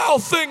that foul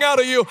thing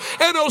out of you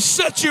and he'll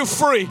set you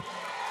free.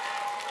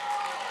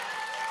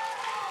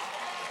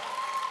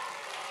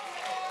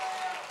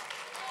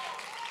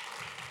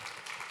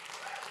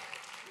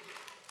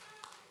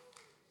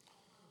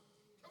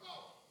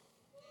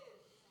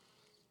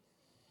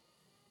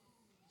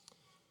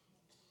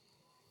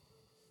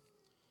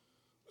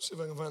 Let's see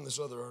if I can find this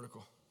other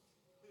article.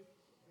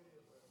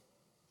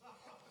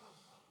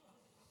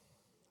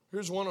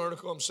 Here's one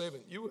article I'm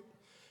saving.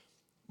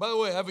 By the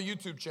way, I have a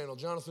YouTube channel,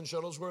 Jonathan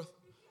Shuttlesworth.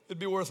 It'd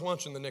be worth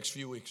watching the next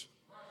few weeks.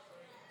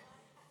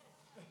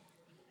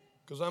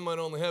 Because I might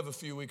only have a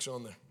few weeks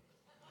on there.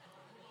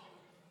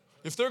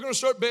 If they're going to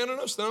start banning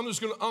us, then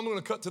I'm going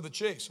to cut to the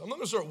chase. I'm not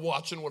going to start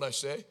watching what I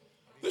say.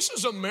 This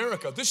is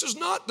America. This is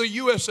not the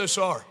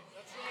USSR.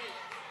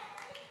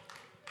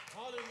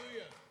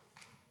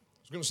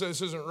 I was going to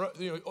say this isn't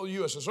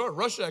USSR.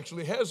 Russia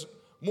actually has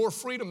more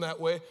freedom that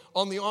way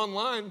on the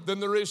online than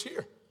there is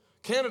here.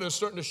 Canada's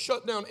starting to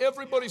shut down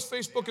everybody's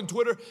Facebook and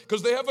Twitter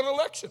because they have an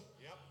election.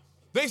 Yep.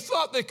 They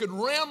thought they could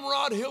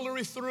ramrod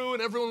Hillary through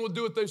and everyone would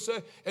do what they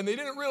say, and they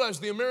didn't realize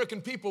the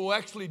American people will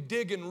actually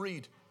dig and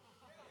read.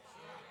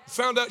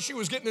 Found out she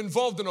was getting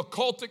involved in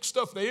occultic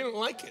stuff. They didn't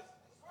like it.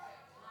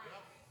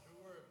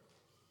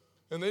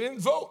 And they didn't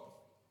vote.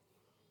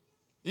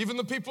 Even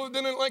the people that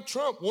didn't like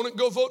Trump wouldn't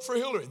go vote for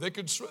Hillary.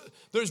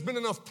 There's been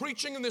enough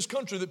preaching in this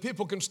country that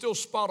people can still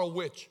spot a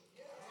witch.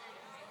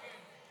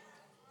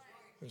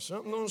 There's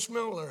something don't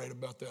smell right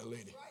about that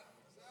lady.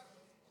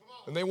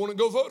 And they wouldn't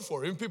go vote for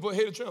her. Even people that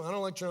hated Trump. I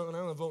don't like Trump and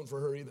I'm not voting for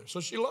her either. So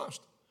she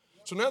lost.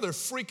 So now they're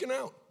freaking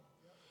out.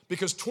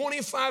 Because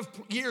 25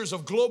 years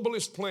of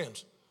globalist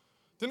plans.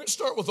 Didn't it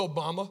start with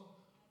Obama?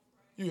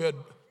 Even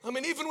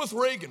with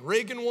Reagan.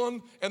 Reagan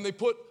won and they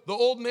put the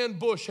old man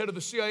Bush, head of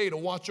the CIA, to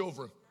watch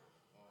over him.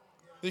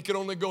 He could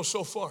only go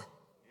so far.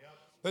 Yep.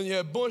 Then you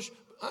have Bush.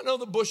 I know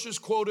the Bushes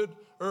courted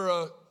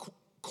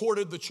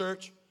the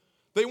church.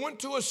 They went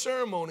to a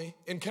ceremony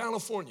in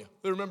California.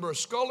 They remember a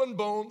skull and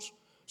bones,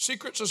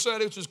 secret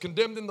society, which is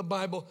condemned in the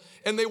Bible,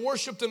 and they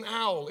worshiped an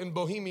owl in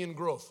Bohemian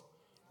Grove.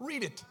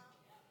 Read it.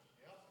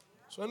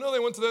 So I know they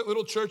went to that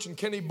little church in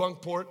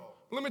Kennebunkport.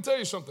 Let me tell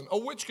you something. A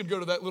witch could go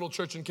to that little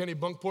church in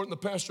Kennebunkport, and the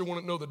pastor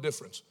wouldn't know the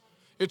difference.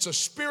 It's a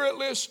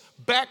spiritless,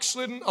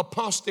 backslidden,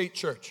 apostate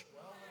church.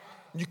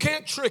 You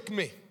can't trick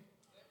me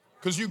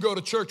because you go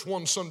to church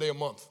one Sunday a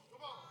month.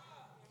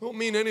 It don't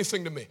mean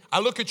anything to me.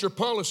 I look at your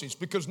policies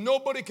because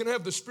nobody can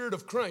have the Spirit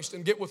of Christ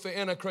and get with the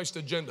Antichrist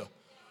agenda.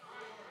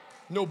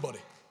 Nobody.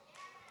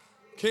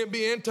 Can't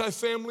be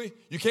anti-family.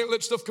 You can't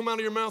let stuff come out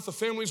of your mouth. The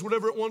family's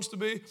whatever it wants to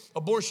be.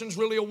 Abortion's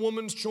really a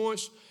woman's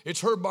choice.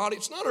 It's her body.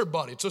 It's not her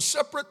body. It's a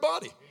separate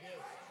body.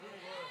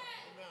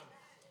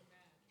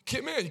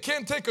 man, you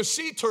can't take a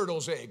sea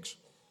turtle's eggs,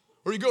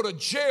 or you go to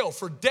jail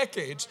for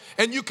decades,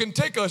 and you can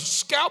take a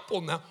scalpel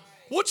now.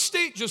 What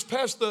state just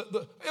passed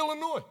the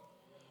Illinois?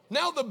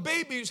 Now the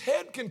baby's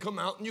head can come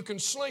out, and you can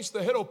slice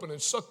the head open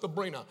and suck the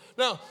brain out.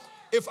 Now,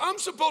 if I'm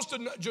supposed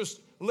to just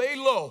lay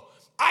low,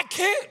 I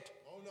can't.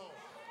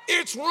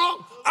 It's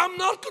wrong. I'm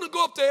not going to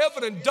go up to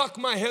heaven and duck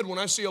my head when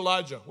I see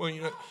Elijah. Well,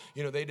 you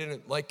know, they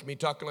didn't like me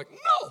talking like,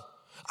 no.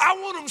 I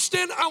want them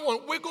standing. I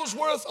want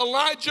Wigglesworth,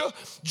 Elijah,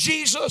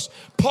 Jesus,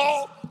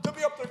 Paul to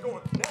be up there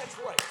going, that's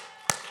right.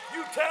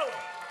 You tell them.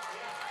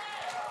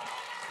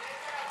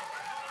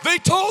 They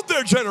told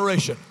their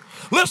generation.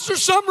 Lester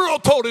Summerall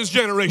told his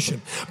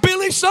generation.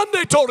 Billy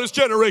Sunday told his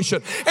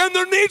generation. And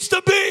there needs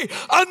to be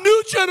a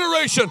new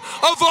generation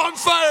of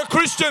on-fire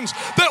Christians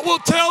that will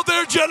tell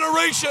their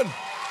generation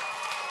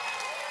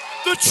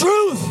the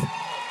truth.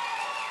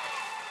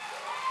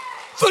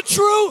 The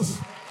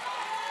truth.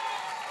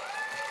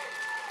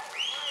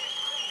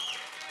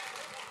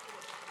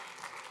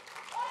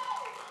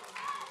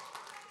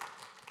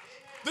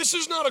 This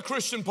is not a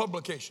Christian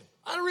publication.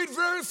 I read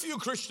very few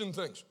Christian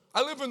things.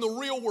 I live in the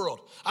real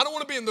world. I don't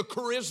want to be in the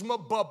charisma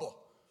bubble.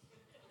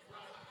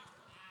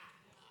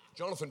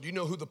 Jonathan, do you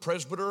know who the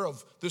presbyter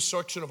of this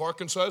section of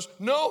Arkansas is?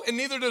 No, and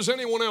neither does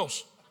anyone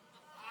else.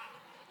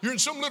 You're in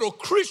some little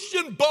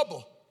Christian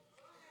bubble.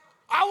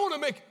 I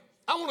want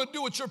to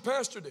do what your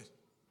pastor did.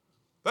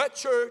 That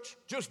church,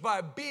 just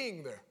by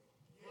being there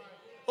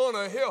on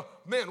a hill,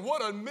 man,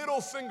 what a middle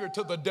finger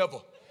to the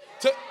devil.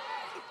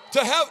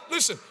 To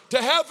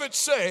have it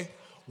say,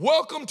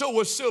 welcome to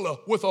Wasilla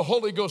with a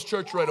Holy Ghost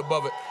church right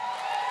above it.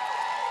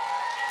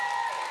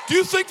 Do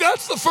you think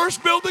that's the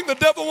first building the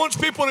devil wants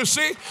people to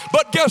see?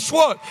 But guess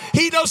what?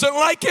 He doesn't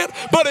like it,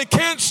 but it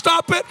can't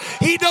stop it.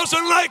 He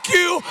doesn't like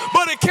you,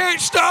 but it can't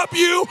stop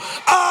you.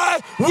 I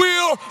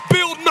will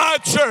build my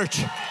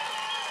church.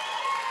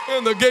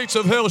 And the gates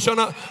of hell shall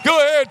not. Go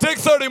ahead, take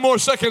 30 more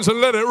seconds and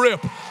let it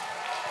rip.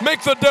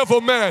 Make the devil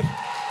mad.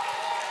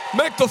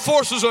 Make the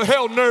forces of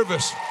hell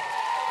nervous.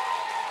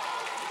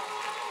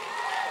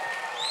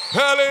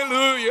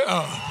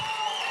 Hallelujah.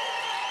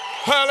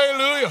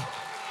 Hallelujah.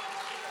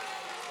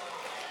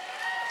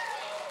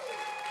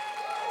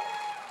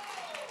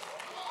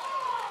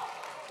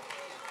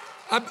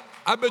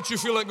 I bet you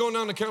feel like going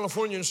down to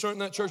California and starting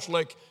that church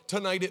like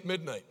tonight at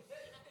midnight.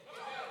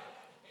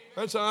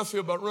 That's how I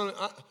feel about running.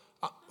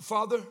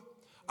 Father,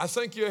 I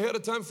thank you ahead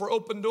of time for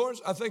open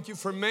doors. I thank you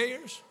for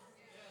mayors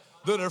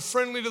that are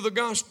friendly to the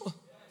gospel.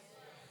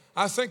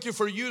 I thank you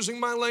for using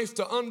my life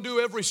to undo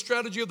every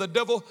strategy of the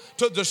devil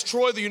to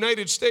destroy the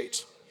United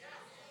States.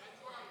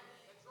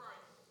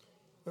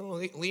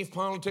 Leave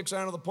politics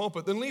out of the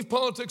pulpit. Then leave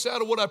politics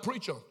out of what I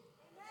preach on.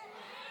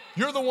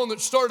 You're the one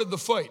that started the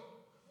fight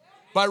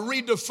by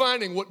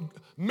redefining what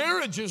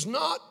marriage is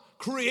not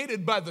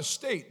created by the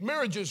state.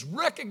 Marriage is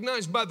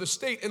recognized by the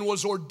state and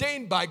was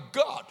ordained by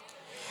God.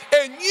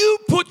 And you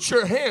put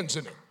your hands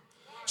in it.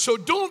 So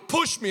don't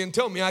push me and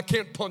tell me I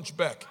can't punch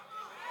back.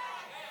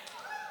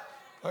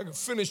 I could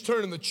finish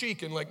turning the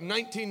cheek in like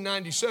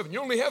 1997.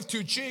 You only have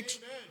two cheeks.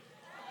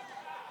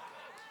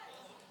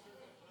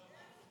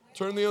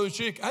 Turn the other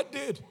cheek. I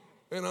did,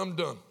 and I'm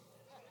done.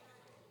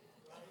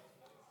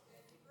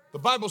 The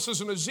Bible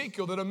says in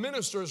Ezekiel that a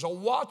minister is a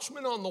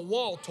watchman on the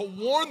wall to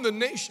warn the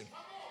nation.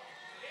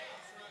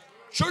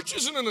 Church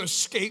isn't an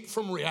escape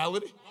from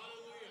reality.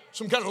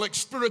 Some kind of like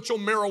spiritual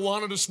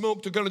marijuana to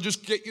smoke to kind of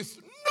just get you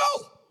through.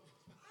 No.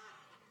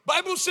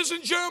 Bible says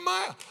in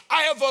Jeremiah,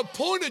 I have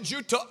appointed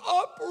you to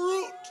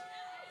uproot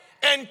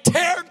and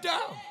tear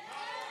down,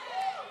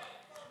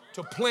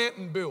 to plant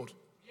and build.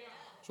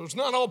 So it's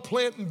not all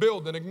plant and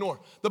build and ignore.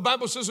 The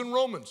Bible says in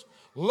Romans,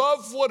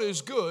 love what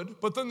is good,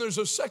 but then there's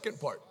a second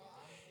part.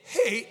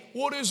 Hate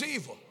what is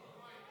evil.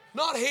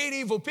 Not hate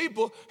evil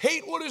people,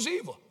 hate what is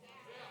evil.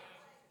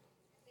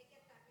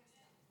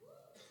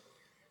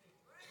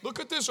 Look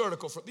at this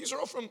article. These are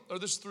all from,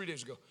 this is 3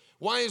 days ago.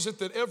 Why is it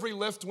that every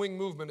left-wing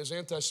movement is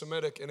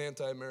anti-Semitic and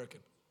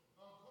anti-American?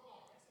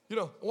 You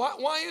know,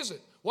 why is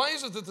it? Why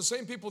is it that the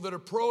same people that are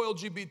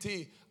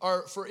pro-LGBT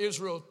are for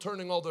Israel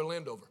turning all their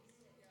land over?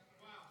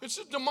 It's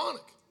just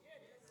demonic.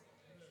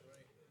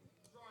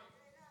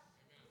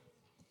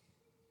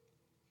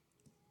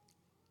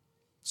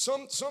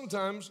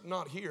 Sometimes,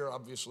 not here,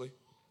 obviously.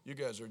 You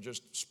guys are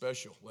just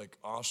special, like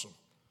awesome.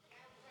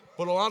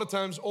 But a lot of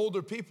times,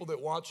 older people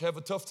that watch have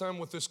a tough time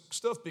with this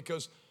stuff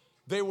because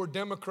they were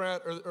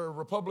Democrat or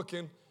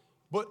Republican.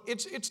 But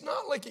it's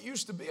not like it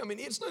used to be. I mean,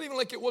 it's not even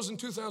like it was in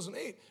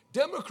 2008.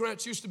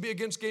 Democrats used to be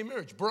against gay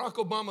marriage. Barack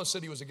Obama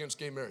said he was against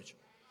gay marriage.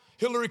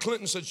 Hillary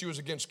Clinton said she was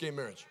against gay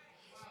marriage.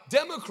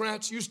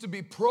 Democrats used to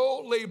be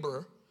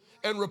pro-labor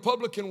and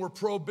Republican were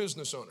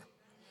pro-business owner.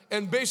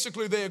 And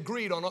basically they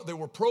agreed on, they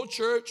were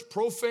pro-church,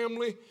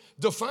 pro-family,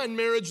 defined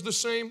marriage the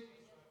same.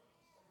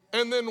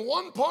 And then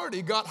one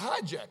party got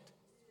hijacked.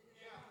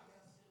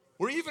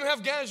 We even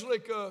have guys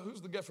like,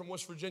 who's the guy from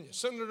West Virginia?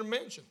 Senator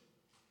Manchin.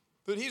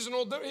 That he's an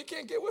old, he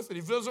can't get with it.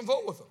 He doesn't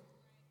vote with them.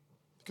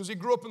 Because he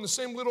grew up in the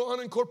same little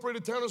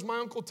unincorporated town as my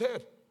Uncle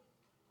Ted.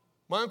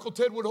 My Uncle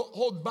Ted would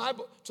hold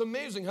Bible. It's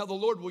amazing how the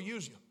Lord will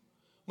use you.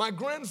 My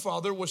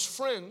grandfather was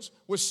friends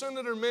with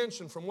Senator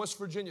Manchin from West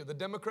Virginia, the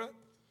Democrat,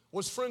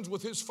 was friends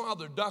with his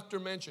father,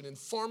 Dr. Manchin, in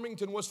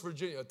Farmington, West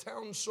Virginia, a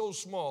town so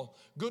small,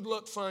 good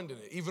luck finding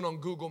it, even on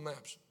Google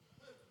Maps.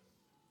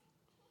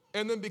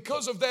 And then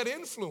because of that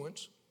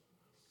influence,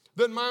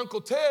 then my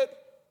Uncle Ted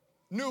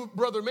knew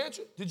Brother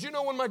Manchin. Did you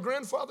know when my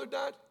grandfather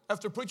died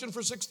after preaching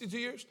for 62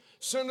 years?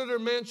 Senator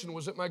Manchin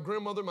was at my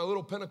grandmother, my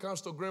little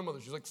Pentecostal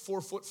grandmother, she's like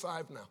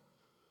 4'5" now,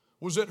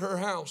 was at her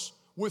house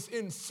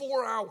within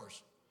 4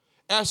 hours,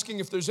 asking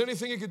if there's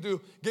anything he could do,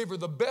 gave her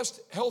the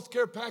best health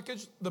care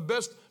package, the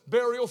best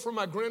burial for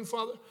my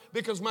grandfather,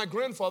 because my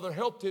grandfather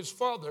helped his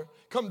father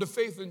come to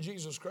faith in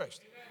Jesus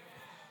Christ.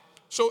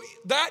 So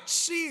that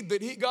seed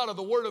that he got of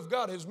the Word of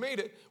God has made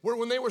it where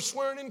when they were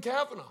swearing in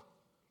Kavanaugh,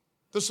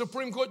 the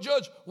Supreme Court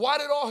judge, why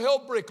did all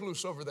hell break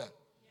loose over that?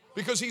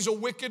 Because he's a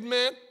wicked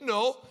man?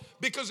 No,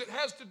 because it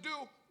has to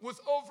do with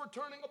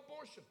overturning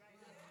abortion.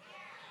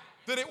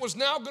 That it was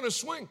now going to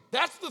swing.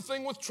 That's the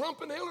thing with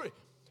Trump and Hillary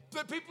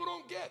that people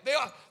don't get.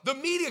 The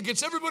media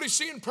gets everybody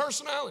seeing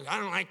personality. I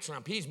don't like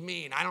Trump. He's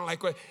mean. I don't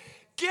like what.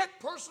 Get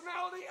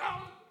personality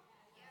out.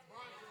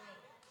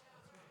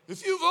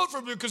 If you vote for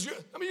him, because you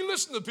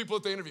listen to the people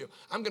that they interview.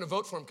 I'm going to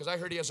vote for him because I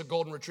heard he has a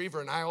golden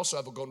retriever and I also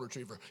have a golden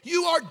retriever.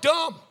 You are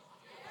dumb.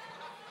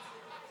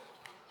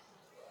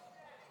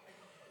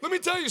 Let me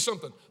tell you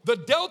something. The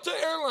Delta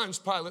Airlines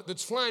pilot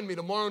that's flying me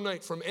tomorrow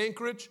night from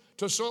Anchorage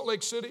to Salt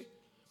Lake City,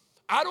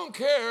 I don't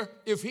care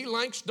if he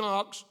likes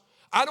dogs.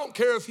 I don't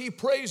care if he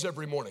prays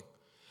every morning.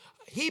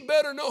 He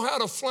better know how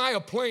to fly a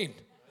plane.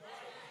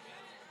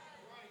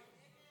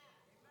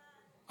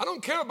 I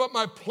don't care about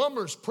my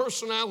plumber's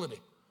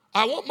personality.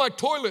 I want my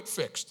toilet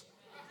fixed.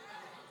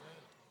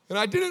 And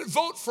I didn't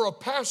vote for a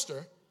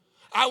pastor.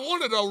 I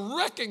wanted a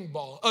wrecking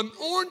ball, an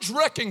orange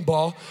wrecking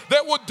ball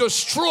that would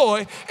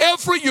destroy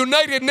every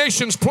United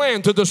Nations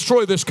plan to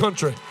destroy this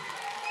country.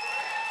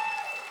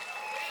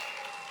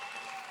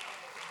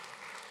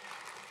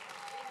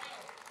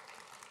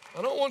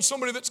 I don't want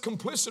somebody that's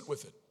complicit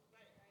with it.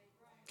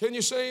 Can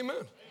you say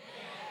amen?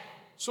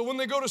 So when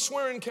they go to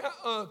swear in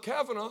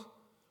Kavanaugh,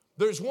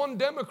 there's one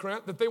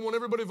Democrat that they want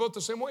everybody to vote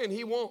the same way, and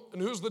he won't.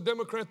 And who's the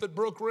Democrat that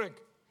broke rank?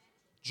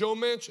 Joe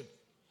Manchin.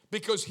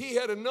 Because he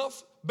had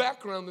enough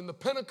background in the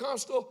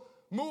Pentecostal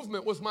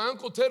movement with my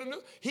Uncle Ted, and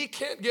he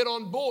can't get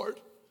on board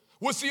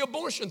with the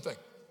abortion thing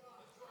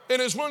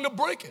and is willing to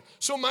break it.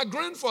 So my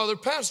grandfather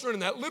pastored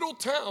in that little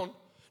town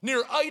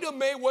near Ida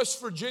May,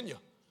 West Virginia,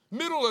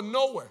 middle of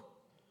nowhere.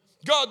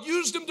 God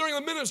used him during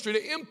the ministry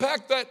to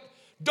impact that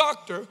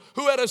doctor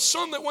who had a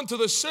son that went to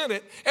the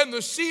Senate, and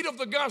the seed of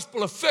the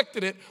gospel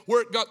affected it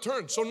where it got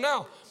turned. So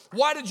now,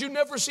 why did you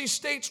never see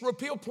states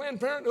repeal Planned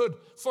Parenthood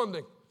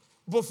funding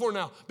before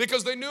now?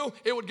 Because they knew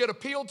it would get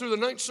appealed through the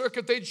Ninth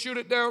Circuit, they'd shoot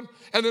it down,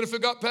 and then if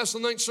it got past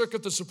the Ninth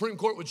Circuit, the Supreme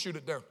Court would shoot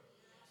it down.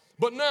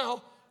 But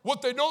now,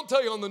 what they don't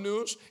tell you on the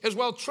news is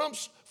while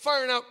Trump's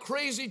firing out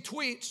crazy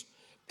tweets,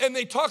 and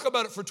they talk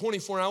about it for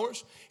 24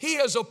 hours, he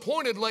has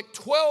appointed like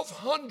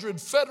 1,200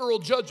 federal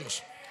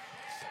judges.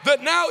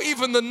 That now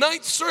even the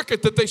Ninth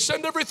Circuit that they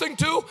send everything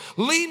to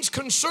leans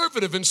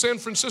conservative in San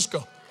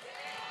Francisco.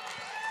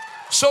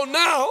 So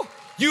now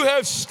you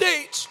have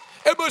states,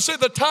 everybody say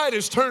the tide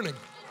is turning.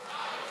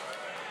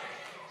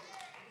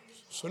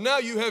 So now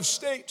you have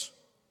states,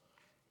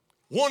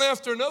 one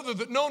after another,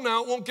 that know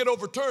now it won't get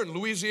overturned.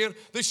 Louisiana,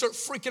 they start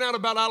freaking out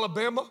about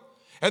Alabama,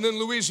 and then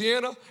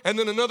Louisiana, and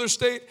then another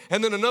state,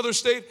 and then another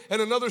state,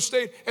 and another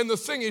state, and the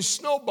thing is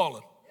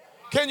snowballing.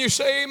 Can you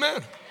say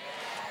amen?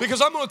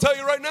 Because I'm going to tell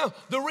you right now,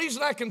 the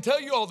reason I can tell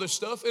you all this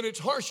stuff, and it's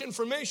harsh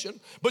information,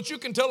 but you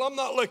can tell I'm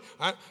not like,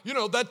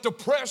 that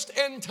depressed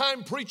end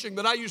time preaching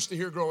that I used to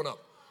hear growing up.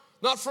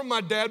 Not from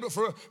my dad,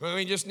 but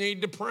we just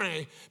need to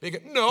pray.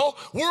 No,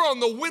 we're on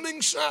the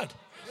winning side.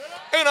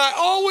 And I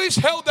always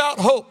held out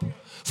hope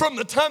from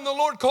the time the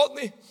Lord called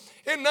me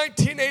in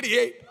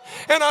 1988,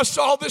 and I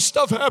saw this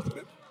stuff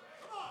happening.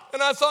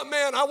 And I thought,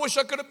 man, I wish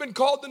I could have been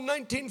called in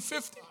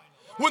 1950.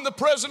 When the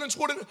presidents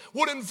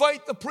would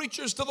invite the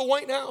preachers to the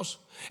White House,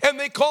 and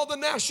they called the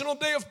National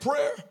Day of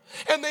Prayer,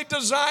 and they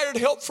desired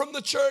help from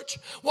the church.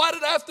 Why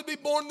did I have to be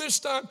born this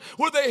time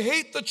where they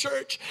hate the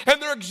church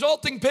and they're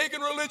exalting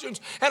pagan religions?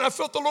 And I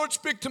felt the Lord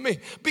speak to me,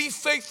 be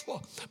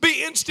faithful,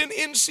 be instant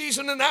in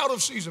season and out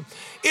of season.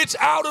 It's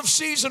out of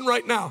season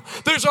right now.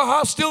 There's a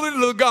hostility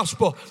to the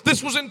gospel.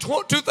 This was in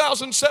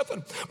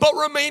 2007, but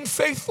remain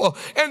faithful,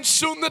 and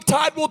soon the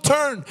tide will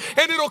turn,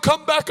 and it'll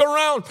come back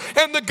around,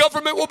 and the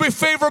government will be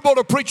favorable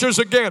to preachers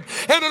again,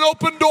 and an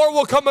open door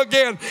will come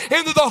again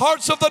into the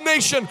hearts of the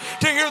nation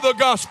to hear the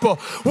gospel.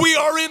 We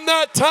are in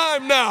that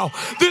time now.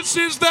 This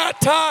is that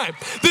time.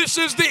 This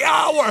is the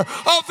hour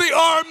of the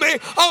army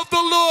of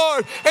the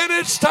Lord, and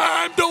it's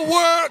time to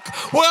work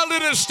while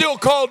it is still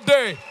called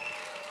day.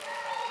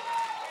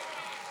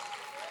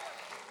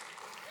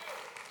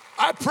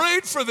 I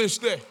prayed for this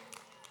day.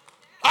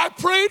 I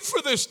prayed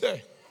for this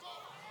day.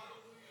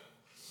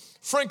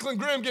 Franklin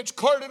Graham gets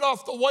carted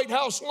off the White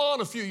House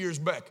lawn a few years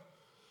back.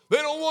 They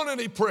don't want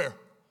any prayer.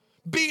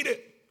 Beat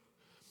it.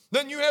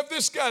 Then you have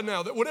this guy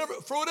now that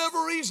for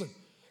whatever reason,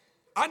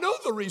 I know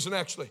the reason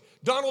actually.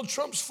 Donald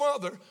Trump's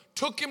father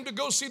took him to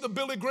go see the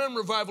Billy Graham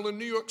revival in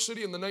New York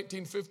City in the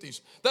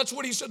 1950s. That's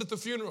what he said at the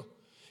funeral.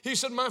 He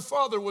said, my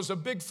father was a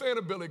big fan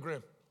of Billy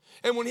Graham.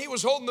 And when he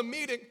was holding the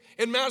meeting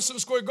in Madison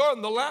Square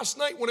Garden, the last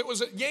night when it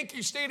was at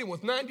Yankee Stadium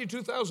with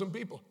 92,000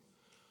 people,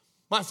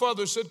 my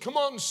father said, come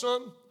on,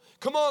 son.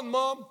 Come on,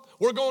 Mom.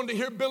 We're going to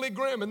hear Billy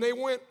Graham. And they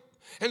went.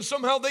 And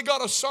somehow they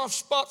got a soft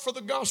spot for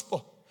the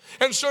gospel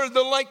and started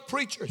to like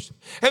preachers.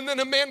 And then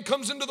a man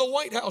comes into the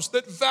White House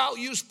that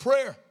values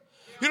prayer.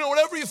 You know,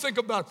 whatever you think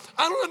about it.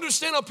 I don't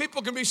understand how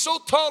people can be so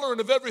tolerant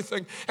of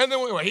everything. And then,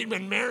 well, he'd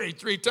been married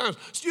 3 times.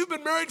 So you've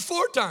been married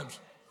 4 times.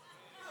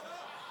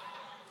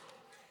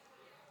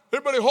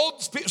 Everybody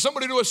holds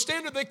somebody to a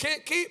standard they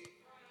can't keep.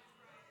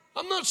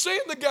 I'm not saying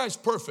the guy's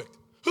perfect.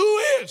 Who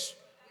is?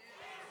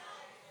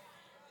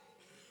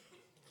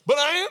 But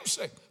I am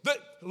saying that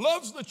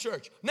loves the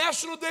church.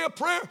 National Day of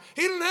Prayer,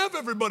 he didn't have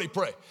everybody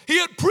pray. He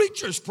had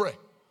preachers pray.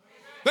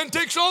 Then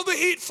takes all the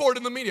heat for it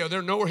in the media.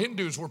 There no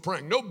Hindus were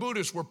praying. No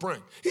Buddhists were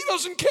praying. He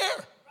doesn't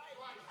care.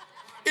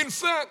 In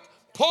fact,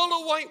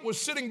 Paula White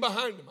was sitting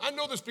behind him. I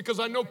know this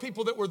because I know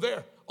people that were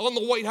there on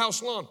the White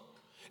House lawn.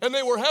 And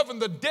they were having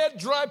the dead,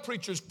 dry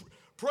preachers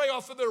pray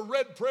off of their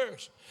red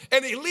prayers.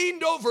 And he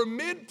leaned over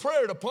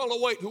mid-prayer to Paula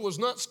White, who was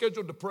not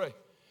scheduled to pray,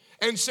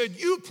 and said,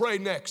 you pray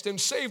next and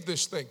save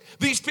this thing.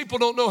 These people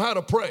don't know how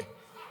to pray.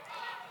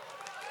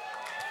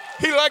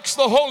 He likes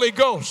the Holy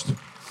Ghost.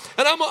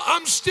 And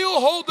I'm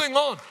still holding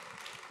on.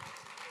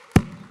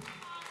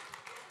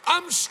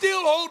 I'm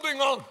still holding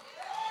on.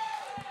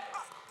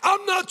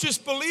 I'm not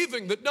just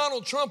believing that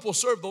Donald Trump will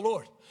serve the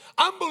Lord.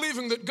 I'm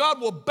believing that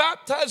God will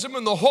baptize him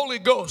in the Holy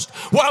Ghost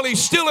while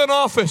he's still in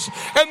office.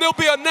 And there'll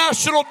be a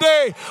national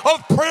day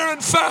of prayer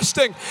and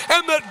fasting.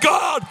 And that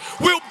God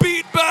will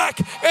beat back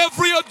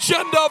every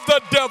agenda of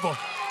the devil.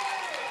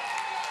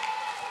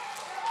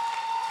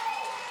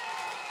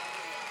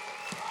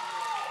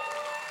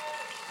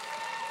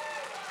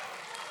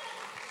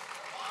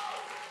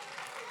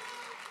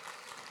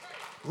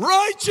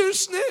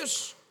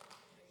 Righteousness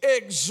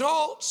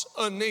exalts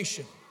a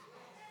nation,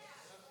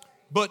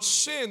 but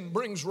sin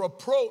brings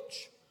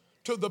reproach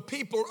to the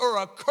people, or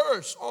a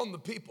curse on the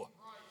people.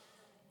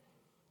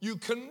 You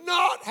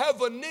cannot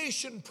have a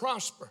nation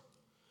prosper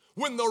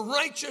when the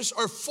righteous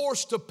are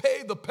forced to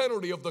pay the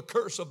penalty of the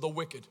curse of the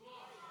wicked.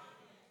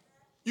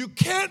 You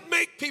can't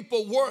make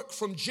people work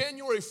from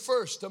January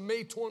 1st to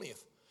May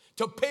 20th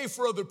to pay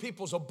for other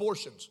people's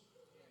abortions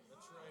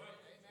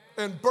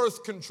and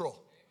birth control.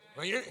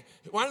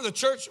 What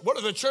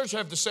does the church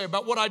have to say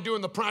about what I do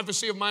in the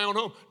privacy of my own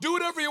home? Do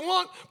whatever you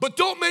want, but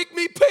don't make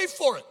me pay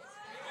for it.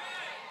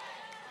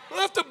 You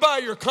don't have to buy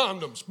your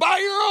condoms. Buy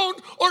your own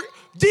or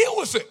deal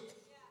with it.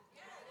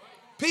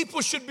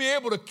 People should be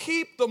able to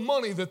keep the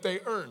money that they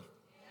earn.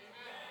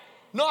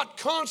 Not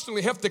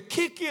constantly have to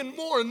kick in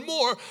more and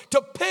more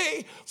to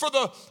pay for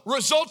the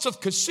results of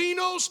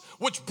casinos,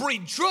 which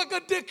breed drug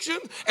addiction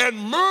and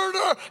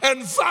murder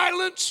and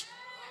violence.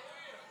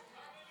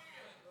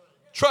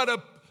 Try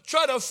to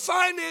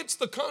finance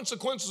the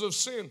consequences of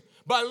sin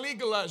by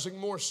legalizing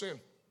more sin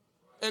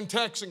and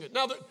taxing it.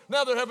 Now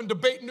they're having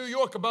debate in New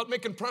York about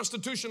making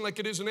prostitution like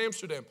it is in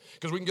Amsterdam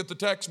because we can get the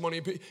tax money.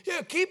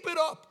 Yeah, keep it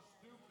up.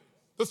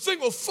 The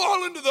thing will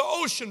fall into the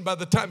ocean by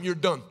the time you're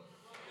done.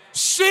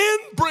 Sin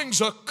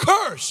brings a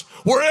curse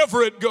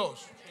wherever it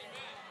goes.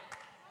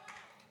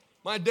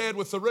 My dad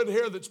with the red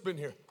hair that's been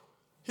here,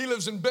 he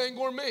lives in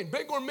Bangor, Maine.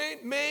 Bangor,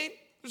 Maine,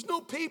 there's no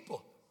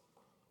people.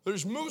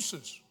 There's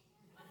mooses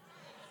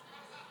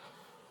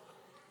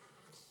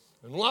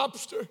and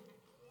lobster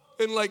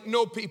and like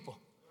no people.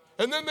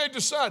 And then they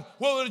decide,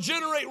 well, to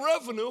generate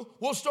revenue,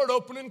 we'll start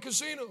opening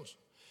casinos.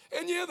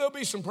 And yeah, there'll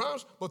be some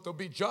problems, but there'll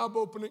be job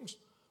openings.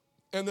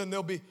 And then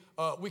there'll be,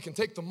 we can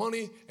take the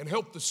money and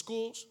help the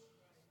schools.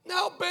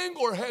 Now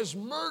Bangor has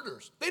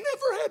murders. They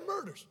never had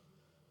murders.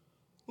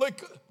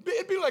 Like,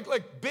 it'd be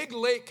like Big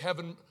Lake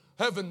having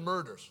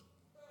murders.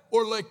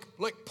 Or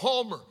like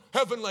Palmer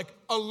having like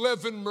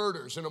 11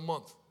 murders in a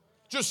month.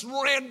 Just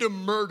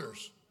random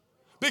murders.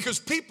 Because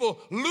people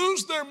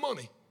lose their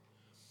money,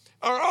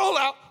 are all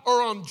out,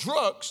 or on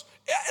drugs.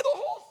 And the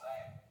whole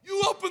thing.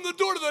 You open the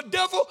door to the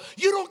devil,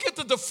 you don't get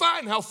to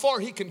define how far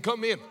he can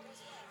come in.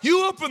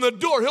 You open the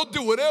door, he'll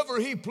do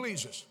whatever he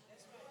pleases.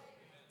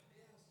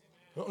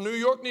 Well, New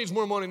York needs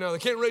more money now. They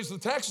can't raise the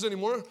taxes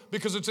anymore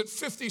because it's at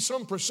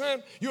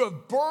 50-some%. You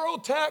have borough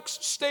tax,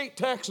 state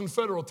tax, and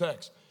federal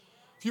tax.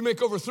 If you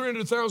make over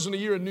 $300,000 a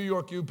year in New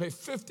York, you pay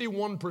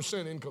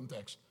 51% income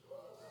tax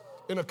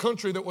in a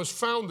country that was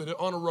founded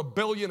on a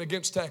rebellion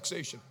against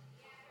taxation.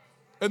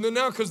 And then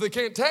now, because they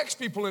can't tax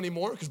people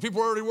anymore, because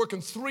people are already working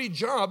 3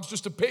 jobs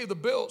just to pay the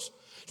bills,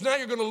 so now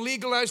you're going to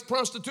legalize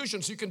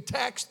prostitution so you can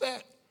tax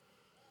that.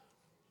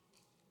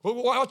 Well,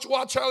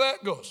 watch how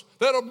that goes.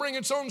 That'll bring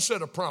its own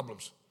set of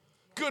problems.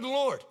 Good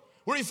Lord.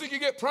 Where do you think you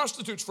get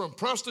prostitutes from?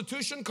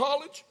 Prostitution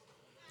college?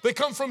 They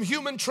come from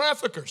human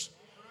traffickers.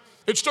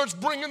 It starts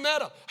bringing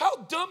that up. How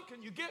dumb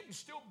can you get and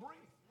still breathe?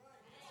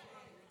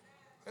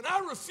 And I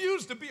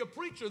refuse to be a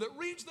preacher that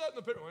reads that in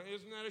the paper. Well,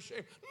 isn't that a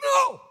shame?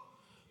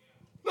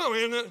 No,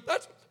 man,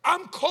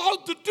 I'm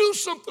called to do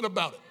something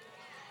about it.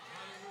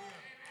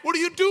 What do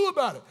you do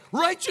about it?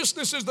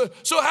 Righteousness is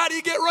so how do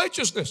you get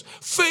righteousness?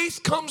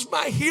 Faith comes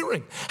by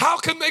hearing. How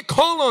can they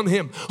call on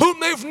him whom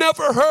they've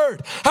never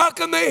heard? How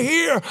can they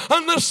hear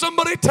unless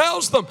somebody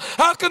tells them?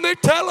 How can they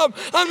tell them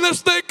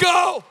unless they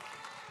go?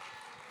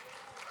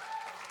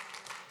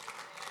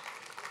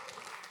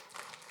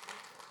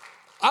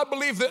 I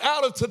believe that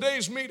out of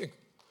today's meeting,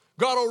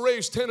 God will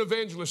raise 10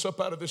 evangelists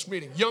up out of this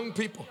meeting, young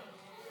people.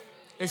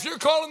 If you're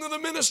calling to the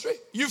ministry,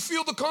 you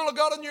feel the call of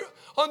God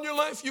on your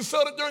life, you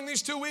felt it during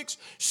these 2 weeks,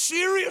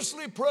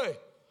 seriously pray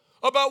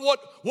about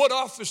what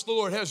office the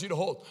Lord has you to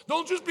hold.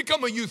 Don't just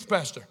become a youth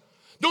pastor.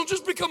 Don't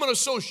just become an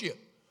associate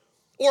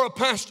or a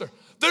pastor.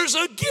 There's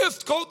a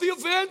gift called the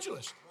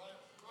evangelist,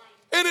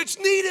 and it's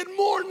needed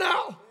more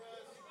now.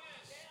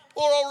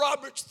 Oral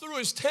Roberts threw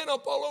his tent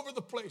up all over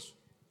the place.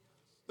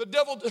 The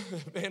devil,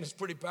 man, it's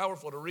pretty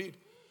powerful to read.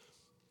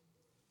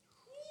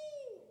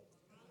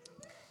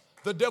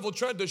 The devil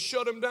tried to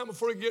shut him down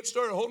before he could get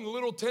started, holding a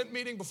little tent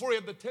meeting before he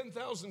had the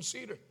 10,000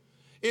 seater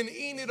in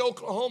Enid,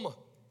 Oklahoma,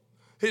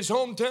 his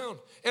hometown.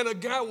 And a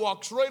guy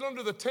walks right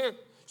under the tent.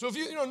 So if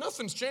you know,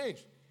 nothing's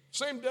changed.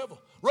 Same devil,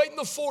 right in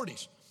the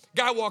 40s.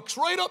 Guy walks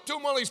right up to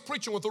him while he's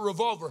preaching with a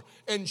revolver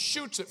and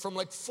shoots it from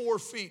like 4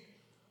 feet.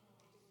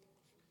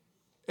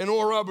 And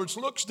Oral Roberts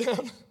looks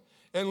down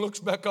and looks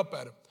back up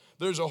at him.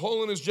 There's a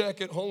hole in his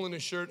jacket, hole in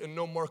his shirt, and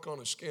no mark on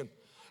his skin.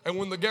 And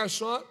when the guy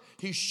saw it,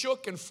 he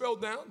shook and fell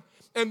down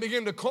and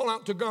began to call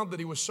out to God that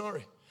he was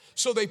sorry.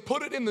 So they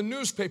put it in the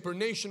newspaper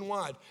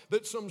nationwide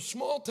that some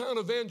small town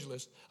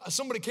evangelist,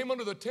 somebody came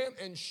under the tent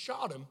and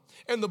shot him,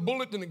 and the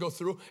bullet didn't go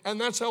through,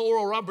 and that's how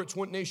Oral Roberts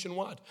went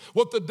nationwide.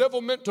 What the devil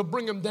meant to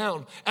bring him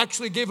down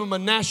actually gave him a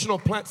national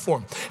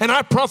platform. And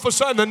I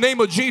prophesy in the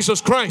name of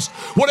Jesus Christ,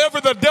 whatever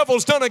the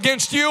devil's done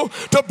against you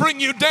to bring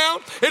you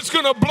down, it's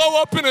going to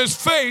blow up in his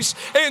face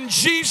in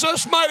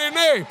Jesus' mighty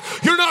name.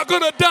 You're not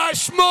going to die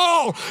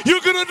small.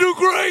 You're going to do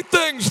great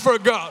things for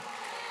God.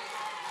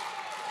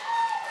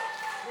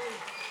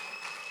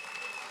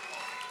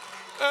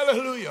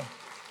 Hallelujah.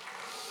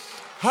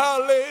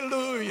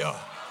 Hallelujah.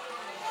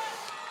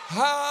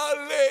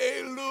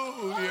 Hallelujah.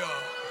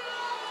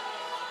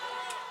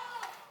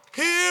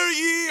 Hear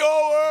ye,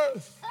 O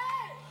earth,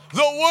 the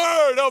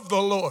word of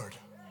the Lord.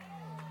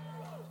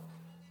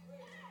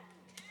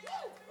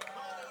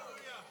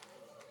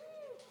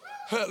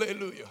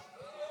 Hallelujah.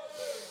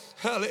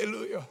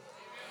 Hallelujah.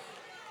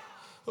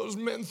 Those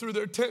men threw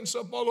their tents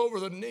up all over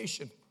the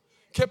nation,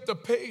 kept the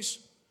pace.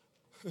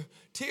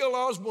 T.L.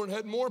 Osborne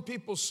had more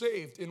people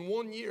saved in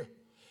 1 year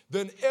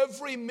than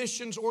every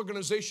missions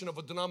organization of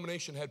a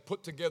denomination had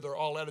put together,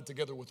 all added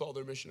together with all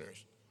their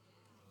missionaries.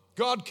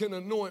 God can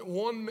anoint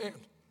one man,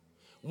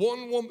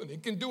 one woman. He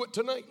can do it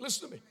tonight.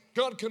 Listen to me.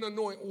 God can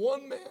anoint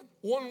one man,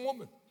 one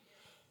woman.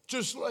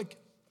 Just like,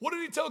 what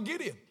did he tell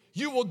Gideon?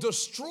 You will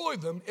destroy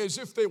them as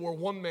if they were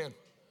one man.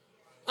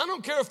 I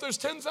don't care if there's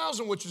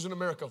 10,000 witches in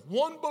America.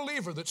 One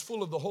believer that's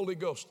full of the Holy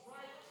Ghost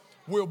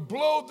will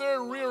blow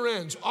their rear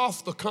ends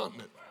off the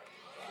continent.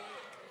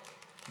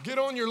 Get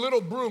on your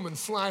little broom and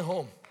fly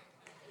home.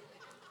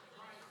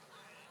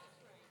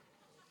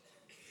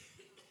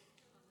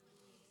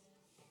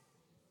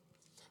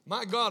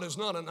 My God is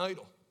not an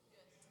idol.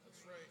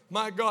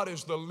 My God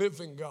is the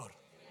living God.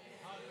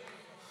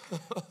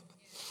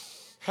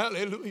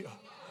 Hallelujah.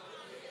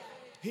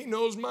 He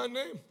knows my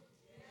name.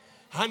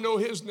 I know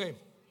his name.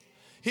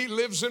 He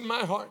lives in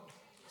my heart.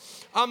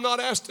 I'm not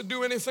asked to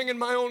do anything in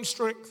my own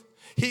strength.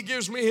 He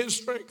gives me his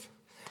strength.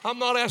 I'm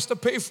not asked to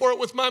pay for it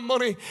with my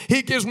money.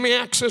 He gives me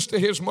access to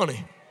his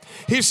money.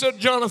 He said,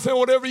 Jonathan,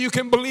 whatever you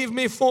can believe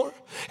me for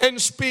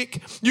and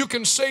speak, you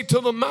can say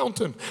to the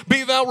mountain,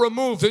 be thou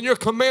removed, and your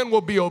command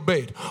will be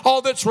obeyed.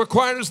 All that's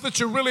required is that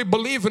you really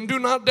believe and do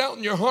not doubt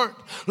in your heart.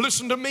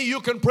 Listen to me, you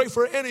can pray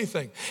for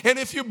anything. And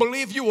if you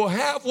believe, you will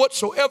have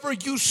whatsoever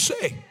you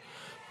say.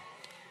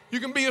 You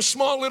can be a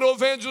small little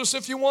evangelist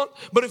if you want,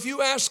 but if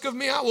you ask of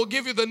me, I will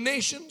give you the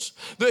nations.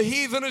 The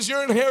heathen is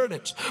your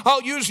inheritance.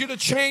 I'll use you to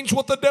change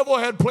what the devil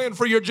had planned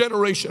for your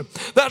generation.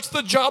 That's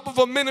the job of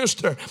a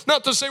minister.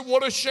 Not to say,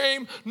 what a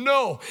shame.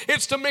 No,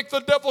 it's to make the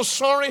devil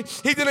sorry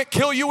he didn't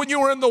kill you when you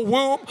were in the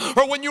womb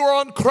or when you were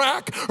on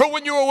crack or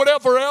when you were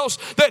whatever else,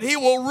 that he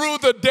will rue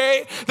the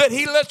day that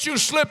he lets you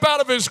slip out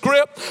of his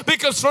grip,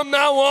 because from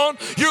now on,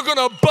 you're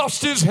going to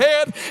bust his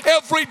head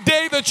every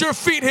day that your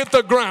feet hit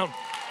the ground.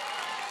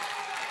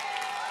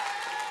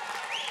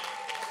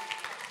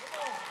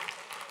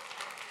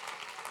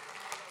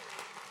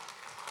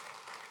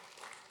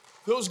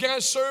 Those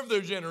guys served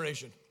their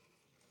generation.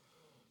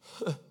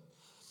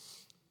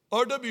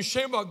 R.W.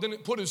 Shambach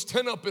didn't put his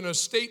tent up in a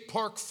state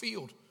park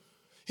field.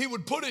 He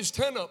would put his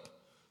tent up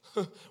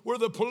where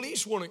the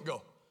police wouldn't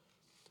go.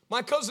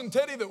 My cousin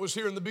Teddy that was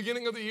here in the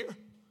beginning of the year,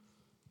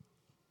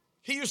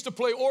 he used to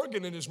play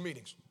organ in his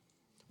meetings.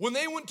 When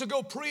they went to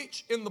go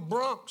preach in the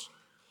Bronx,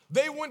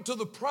 they went to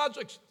the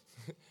projects.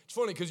 It's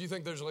funny because you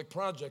think there's like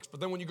projects, but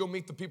then when you go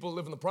meet the people who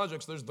live in the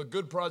projects, there's the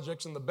good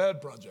projects and the bad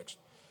projects.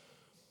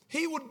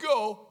 He would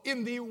go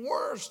in the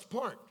worst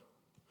part,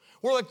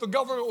 where like the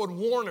government would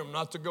warn him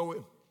not to go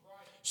in.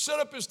 Set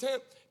up his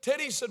tent.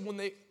 Teddy said when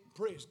they,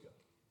 praise God.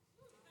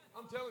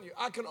 I'm telling you,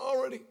 I can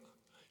already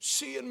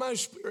see in my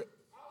spirit,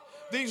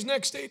 these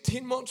next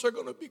 18 months are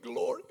going to be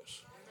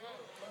glorious.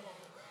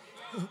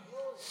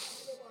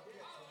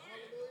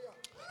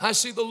 I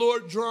see the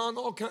Lord drawing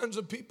all kinds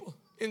of people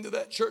into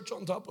that church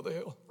on top of the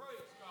hill.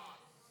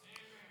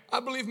 I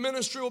believe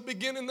ministry will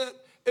begin in that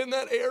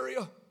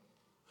area.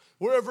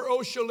 Wherever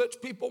OSHA lets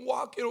people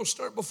walk, it'll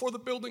start before the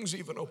building's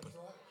even open.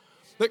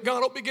 That God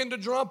will begin to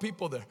draw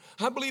people there.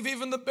 I believe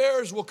even the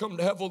bears will come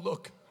to have a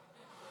look.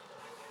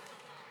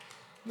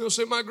 They'll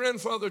say, my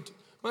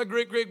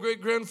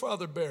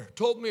great-great-great-grandfather bear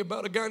told me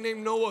about a guy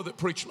named Noah that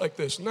preached like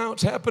this. Now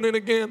it's happening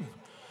again.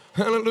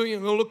 Hallelujah.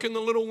 And they'll look in the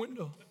little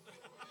window.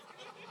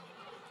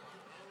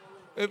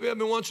 Maybe I've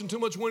been watching too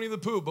much Winnie the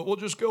Pooh, but we'll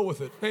just go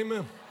with it.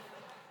 Amen.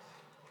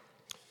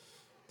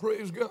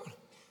 Praise God.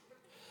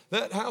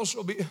 That house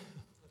will be...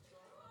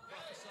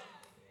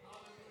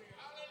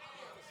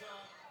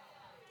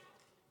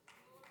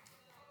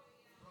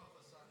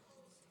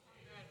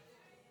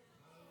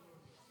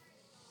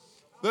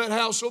 That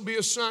house will be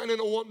a sign and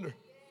a wonder.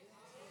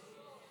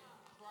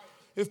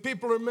 If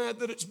people are mad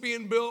that it's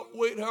being built,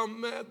 wait how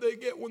mad they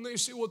get when they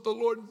see what the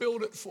Lord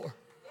built it for.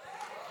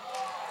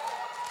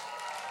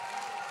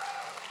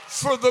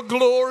 For the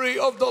glory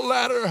of the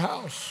latter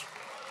house.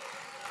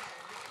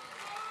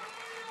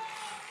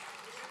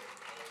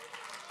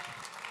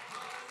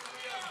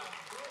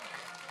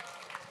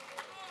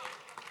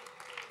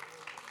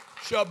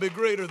 Shall be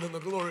greater than the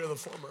glory of the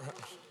former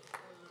house.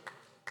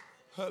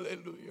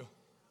 Hallelujah.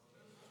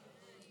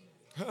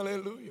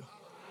 Hallelujah.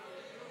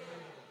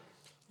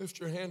 Lift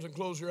your hands and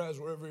close your eyes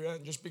wherever you're at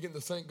and just begin to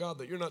thank God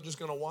that you're not just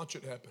going to watch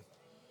it happen.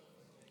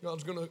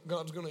 God's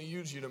going to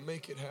use you to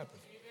make it happen.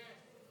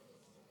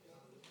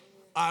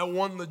 I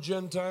won the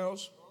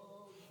Gentiles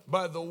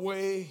by the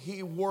way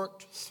He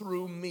worked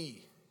through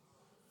me.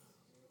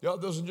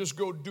 God doesn't just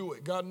go do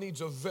it. God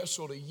needs a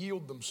vessel to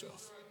yield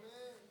themselves.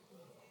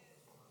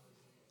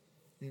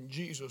 In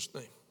Jesus'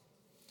 name.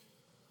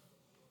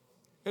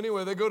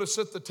 Anyway, they go to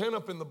set the tent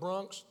up in the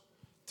Bronx.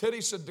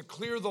 Teddy said to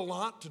clear the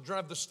lot to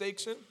drive the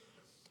stakes in,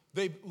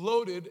 they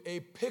loaded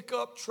a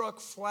pickup truck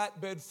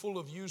flatbed full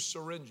of used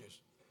syringes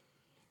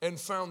and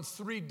found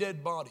 3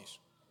 dead bodies.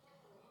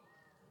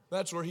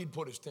 That's where he'd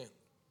put his tent.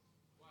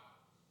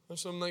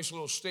 That's some nice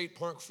little state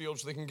park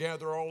fields. They can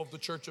gather all of the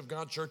Church of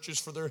God churches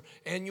for their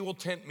annual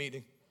tent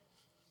meeting.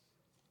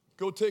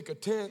 Go take a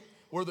tent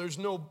where there's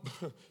no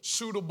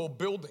suitable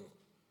building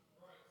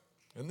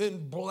and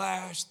then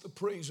blast the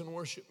praise and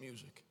worship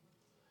music.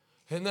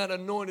 And that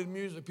anointed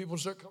music, people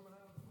start coming out.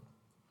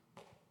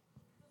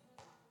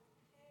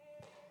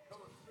 Come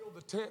and fill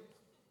the tent.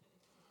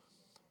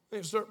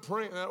 They start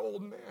praying. That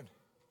old man,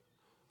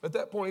 at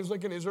that point, he's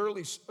like in his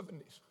early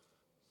 70s.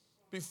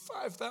 Be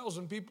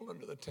 5,000 people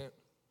under the tent.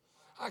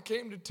 I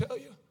came to tell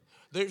you,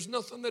 there's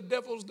nothing the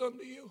devil's done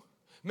to you.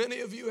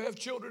 Many of you have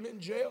children in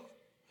jail.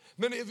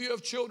 Many of you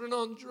have children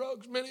on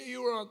drugs. Many of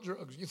you are on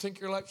drugs. You think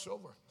your life's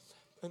over.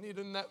 And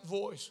in that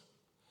voice,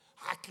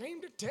 I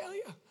came to tell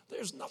you,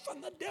 there's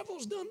nothing the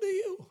devil's done to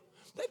you.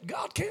 That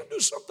God can't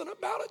do something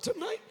about it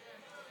tonight.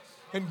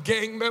 And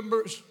gang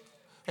members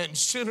and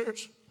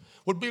sinners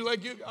would be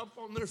like you, up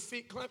on their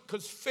feet, clap,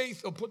 because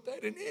faith will put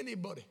that in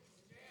anybody.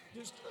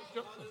 Just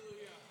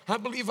I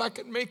believe I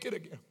can make it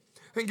again.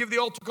 And give the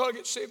altar call,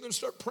 get saved, and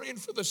start praying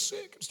for the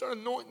sick. And start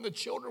anointing the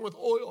children with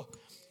oil.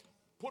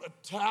 Put a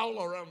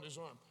towel around his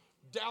arm.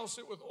 Douse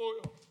it with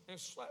oil. And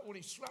when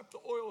he slapped the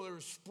oil, there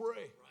was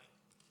spray.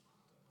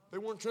 They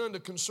weren't trying to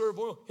conserve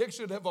oil. He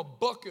should have a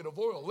bucket of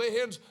oil. Lay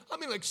hands,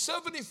 like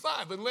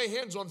 75, and lay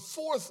hands on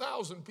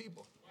 4,000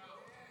 people.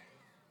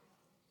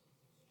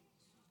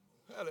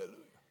 Hallelujah.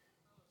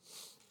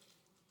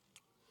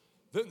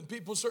 Then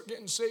people start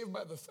getting saved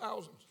by the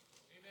thousands.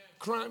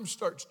 Crime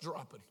starts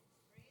dropping.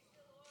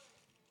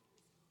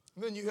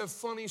 And then you have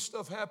funny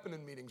stuff happen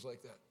in meetings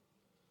like that.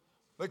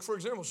 Like, for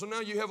example, so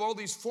now you have all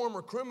these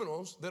former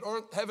criminals that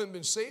haven't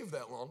been saved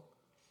that long.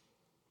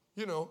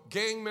 You know,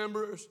 gang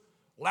members,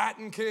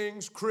 Latin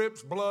Kings,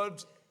 Crips,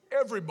 Bloods,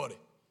 everybody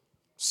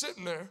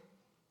sitting there.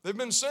 They've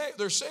been saved.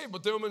 They're saved,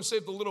 but they've been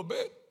saved a little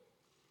bit,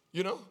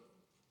 you know.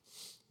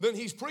 Then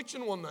he's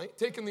preaching one night,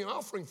 taking the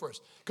offering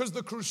first. Because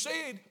the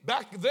crusade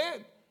back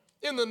then,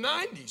 in the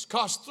 90s,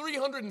 cost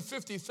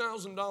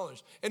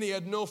 $350,000, and he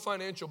had no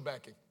financial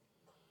backing.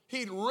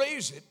 He'd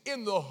raise it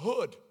in the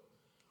hood.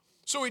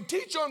 So he'd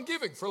teach on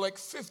giving for like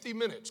 50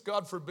 minutes,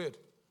 God forbid.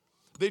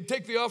 They'd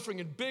take the offering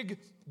in big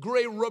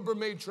gray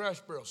Rubbermaid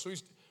trash barrels. So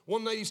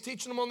one night he's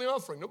teaching them on the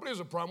offering. Nobody has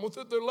a problem with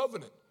it. They're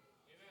loving it.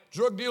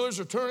 Drug dealers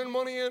are turning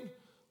money in.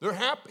 They're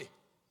happy.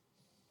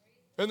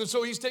 And then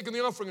so he's taking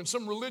the offering, and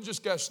some religious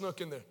guy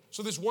snuck in there.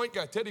 So this white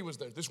guy, Teddy was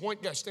there. This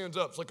white guy stands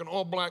up. It's like an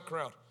all-black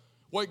crowd.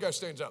 White guy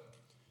stands up.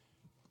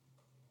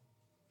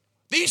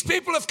 These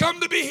people have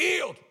come to be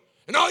healed.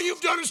 And all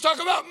you've done is talk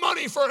about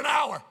money for an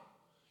hour.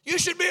 You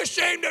should be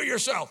ashamed of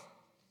yourself.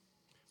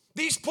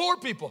 These poor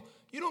people.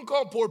 You don't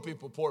call poor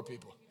people poor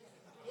people.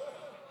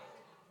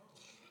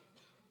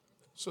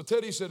 So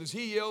Teddy said, as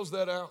he yells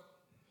that out,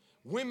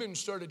 women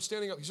started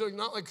standing up. He's like,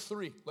 not like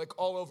three, like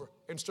all over,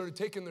 and started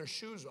taking their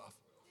shoes off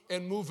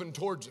and moving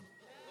towards him.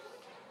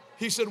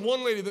 He said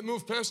one lady that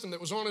moved past him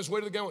that was on his way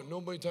to the guy went,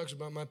 nobody talks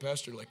about my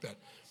pastor like that.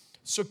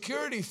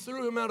 Security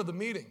threw him out of the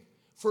meeting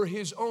for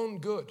his own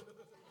good.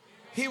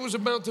 He was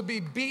about to be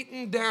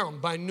beaten down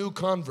by new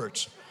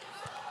converts.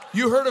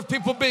 You heard of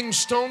people being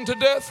stoned to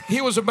death?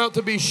 He was about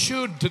to be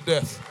shooed to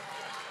death.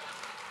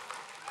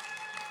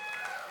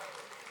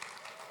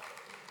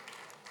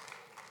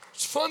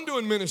 It's fun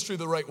doing ministry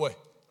the right way.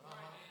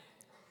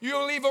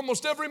 You'll leave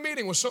almost every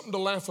meeting with something to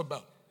laugh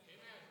about.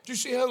 Do you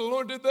see how the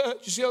Lord did that? Do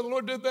you see how the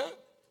Lord did that?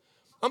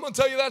 I'm going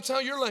to tell you that's how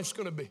your life's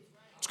going to be.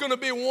 It's going to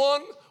be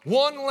one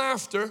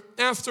laughter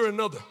after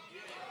another.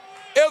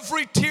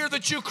 Every tear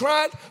that you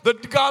cried,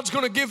 that God's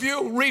going to give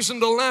you reason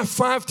to laugh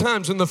 5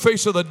 times in the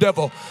face of the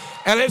devil.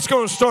 And it's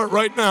going to start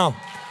right now.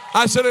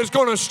 I said it's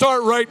going to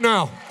start right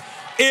now.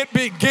 It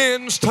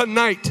begins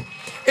tonight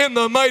in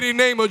the mighty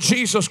name of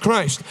Jesus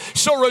Christ.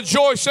 So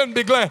rejoice and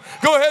be glad.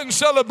 Go ahead and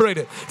celebrate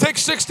it. Take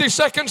 60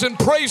 seconds and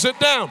praise it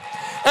down.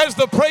 As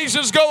the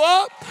praises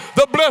go up,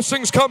 the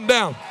blessings come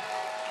down.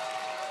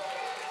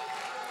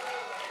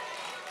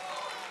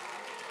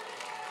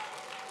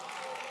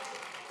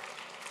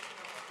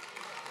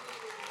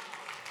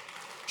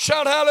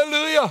 Shout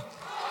hallelujah.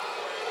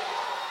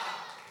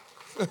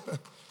 Hallelujah.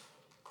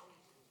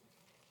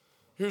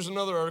 Here's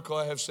another article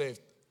I have saved.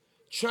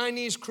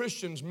 Chinese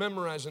Christians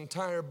memorize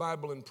entire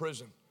Bible in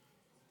prison.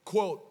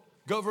 Quote,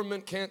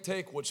 government can't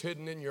take what's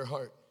hidden in your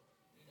heart.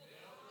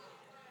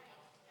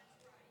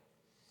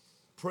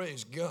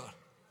 Praise God.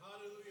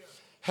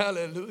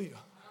 Hallelujah. Hallelujah.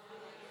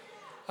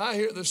 I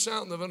hear the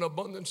sound of an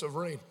abundance of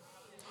rain.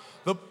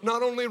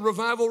 Not only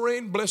revival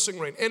rain, blessing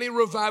rain. Any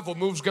revival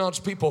moves God's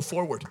people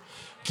forward.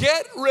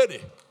 Get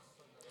ready.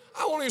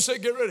 I won't even say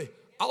get ready.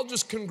 I'll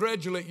just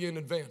congratulate you in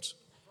advance.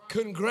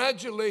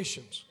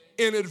 Congratulations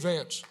in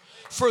advance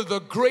for the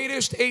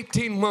greatest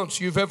 18 months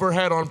you've ever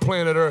had on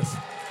planet Earth.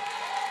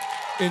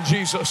 In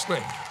Jesus'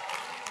 name.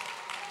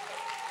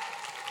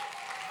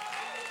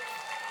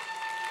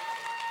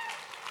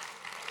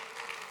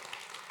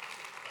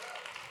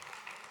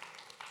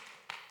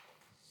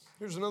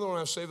 Here's another one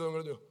I've saved that I'm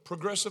going to do.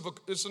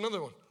 It's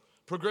another one.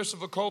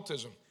 Progressive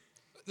occultism.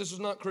 This is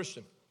not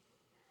Christian.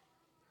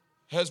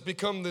 Has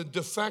become the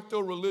de facto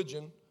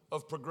religion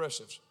of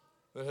progressives.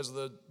 That has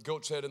the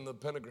goat's head and the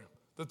pentagram.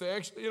 That they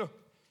actually,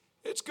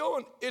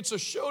 it's a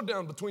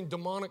showdown between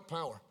demonic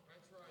power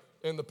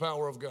and the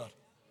power of God.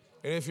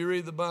 And if you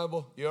read the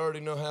Bible, you already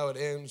know how it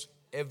ends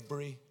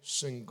every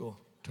single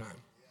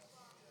time.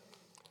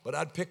 But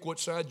I'd pick what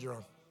side you're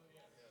on.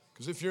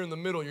 Because if you're in the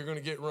middle, you're going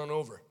to get run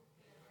over.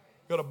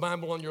 Got a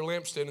Bible on your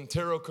lampstand and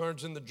tarot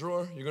cards in the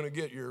drawer, you're going to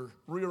get your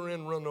rear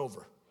end run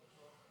over.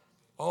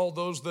 All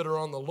those that are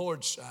on the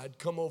Lord's side,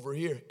 come over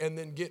here and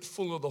then get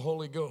full of the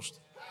Holy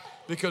Ghost.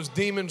 Because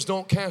demons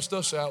don't cast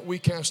us out, we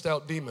cast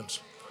out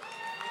demons.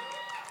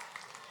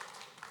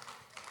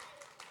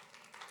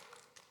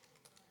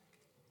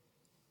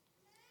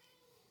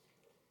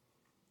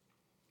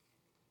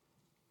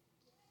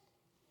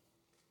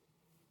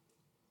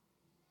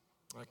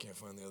 I can't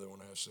find the other one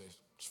I have saved.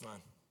 It's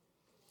fine.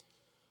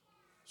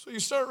 So you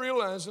start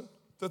realizing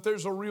that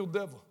there's a real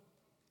devil.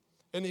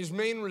 And his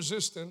main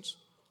resistance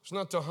is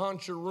not to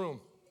haunt your room.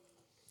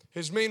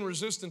 His main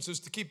resistance is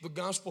to keep the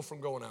gospel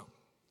from going out.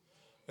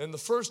 And the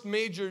first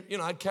major,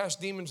 I'd cast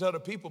demons out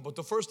of people, but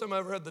the first time I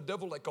ever had the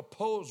devil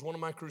oppose one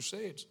of my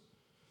crusades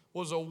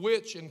was a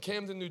witch in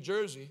Camden, New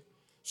Jersey,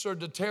 started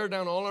to tear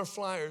down all our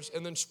flyers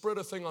and then spread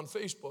a thing on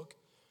Facebook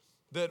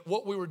that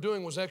what we were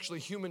doing was actually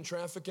human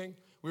trafficking.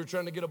 We were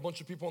trying to get a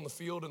bunch of people on the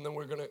field and then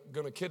we were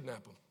going to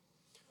kidnap them.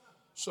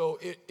 So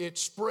it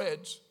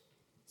spreads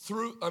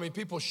through,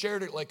 people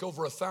shared it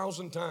over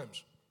 1,000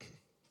 times.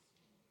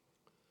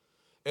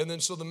 And then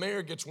so the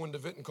mayor gets wind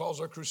of it and calls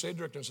our crusade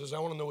director and says, I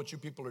want to know what you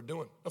people are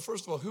doing. Now,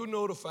 first of all, who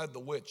notified the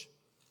witch?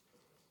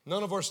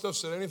 None of our stuff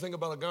said anything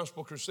about a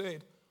gospel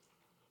crusade.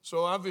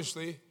 So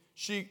obviously,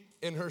 she,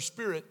 in her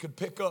spirit, could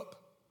pick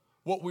up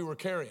what we were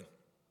carrying.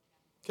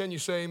 Can you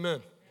say amen?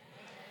 Amen.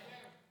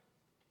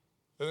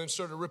 And then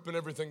started ripping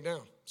everything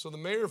down. So the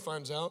mayor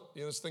finds out,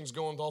 this thing's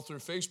going all through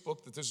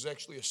Facebook, that this is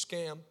actually a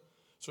scam.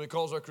 So he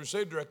calls our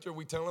crusade director.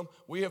 We tell him,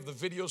 we have the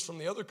videos from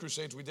the other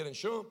crusades we didn't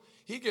show him.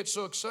 He gets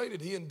so excited,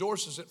 he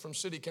endorses it from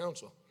city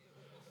council.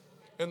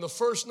 And the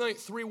first night,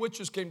 3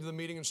 witches came to the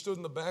meeting and stood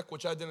in the back,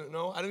 which I didn't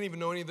know. I didn't even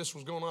know any of this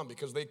was going on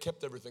because they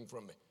kept everything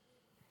from me.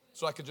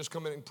 So I could just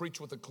come in and preach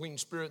with a clean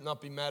spirit and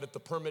not be mad at the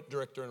permit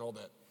director and all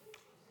that.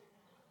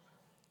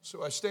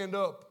 So I stand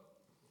up.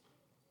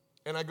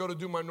 And I go to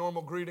do my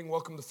normal greeting,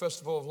 welcome to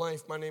Festival of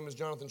Life. My name is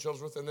Jonathan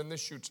Shellsworth, and then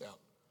this shoots out.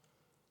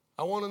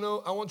 I want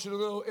you to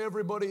know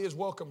everybody is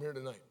welcome here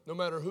tonight, no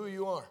matter who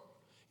you are.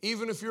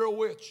 Even if you're a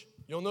witch,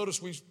 you'll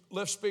notice we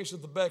left space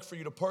at the back for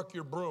you to park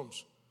your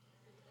brooms.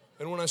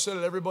 And when I said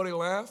it, everybody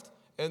laughed,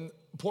 and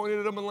pointed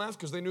at them and laughed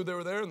because they knew they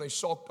were there, and they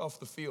sulked off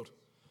the field.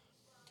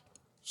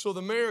 So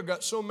the mayor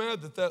got so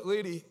mad that that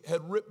lady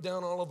had ripped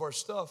down all of our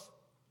stuff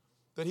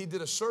that he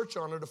did a search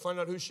on her to find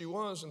out who she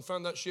was and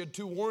found out she had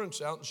 2 warrants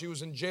out and she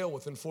was in jail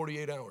within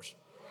 48 hours.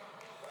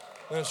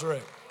 That's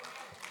right.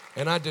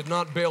 And I did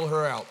not bail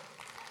her out.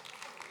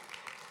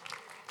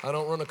 I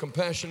don't run a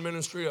compassion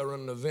ministry. I run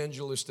an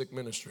evangelistic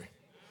ministry.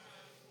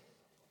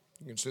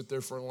 You can sit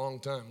there for a long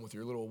time with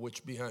your little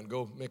witch behind.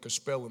 Go make a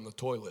spell in the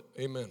toilet.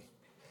 Amen.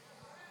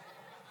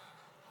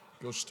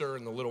 Go stir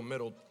in the little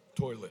metal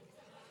toilet.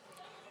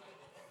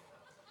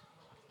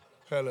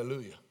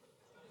 Hallelujah.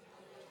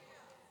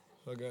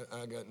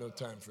 I got no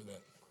time for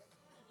that.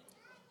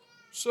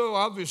 So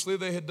obviously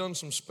they had done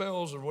some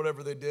spells or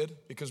whatever they did,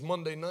 because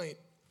Monday night,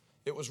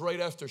 it was right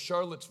after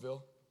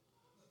Charlottesville.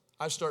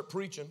 I start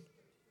preaching,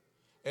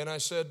 and I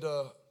said,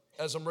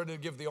 as I'm ready to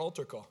give the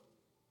altar call,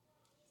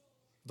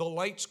 the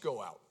lights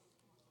go out.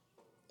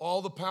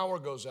 All the power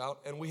goes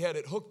out, and we had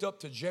it hooked up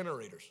to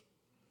generators.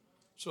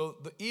 So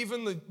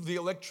even the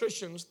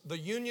electricians, the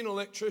union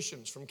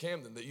electricians from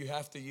Camden that you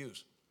have to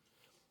use,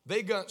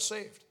 they got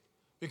saved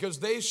because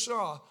they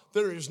saw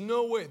there is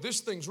no way. This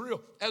thing's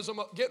real. As I'm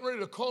getting ready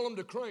to call them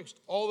to Christ,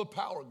 all the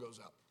power goes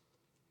out.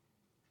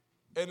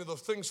 And the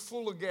thing's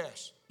full of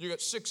gas. You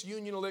got 6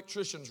 union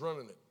electricians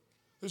running it.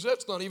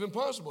 That's not even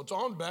possible. It's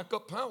on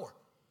backup power.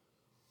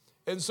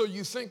 And so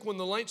you think when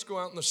the lights go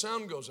out and the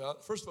sound goes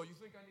out, first of all, you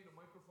think I need a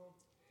microphone?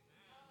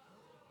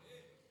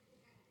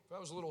 If I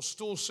was a little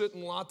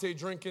stool-sitting,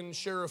 latte-drinking,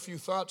 share a few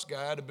thoughts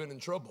guy, I'd have been in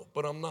trouble.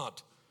 But I'm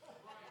not.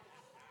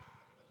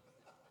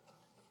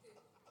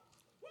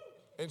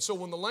 And so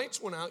when the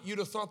lights went out, you'd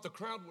have thought the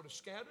crowd would have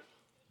scattered.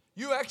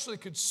 You actually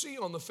could see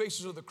on the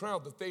faces of the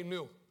crowd that they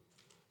knew.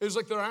 It was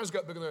like their eyes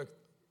got big and they're like,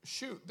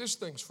 shoot, this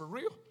thing's for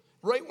real.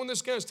 Right when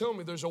this guy's telling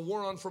me there's a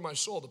war on for my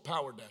soul, the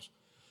power does.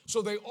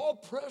 So they all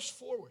pressed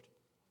forward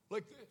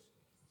like this.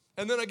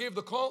 And then I gave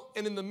the call,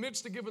 and in the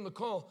midst of giving the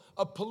call,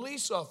 a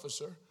police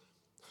officer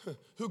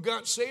who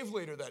got saved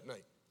later that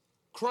night,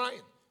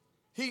 crying,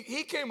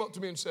 he came up to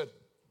me and said,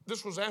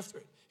 this was after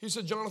it. He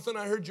said, Jonathan,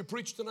 I heard you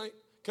preach tonight.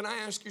 Can I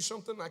ask you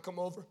something? I come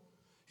over.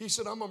 He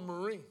said, I'm a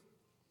Marine.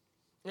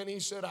 And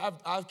he said,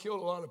 I've killed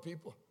a lot of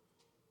people.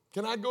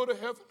 Can I go to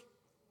heaven?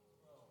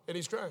 And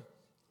he's crying.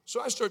 So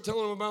I start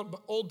telling him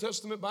about Old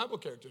Testament Bible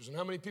characters and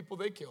how many people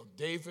they killed.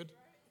 David,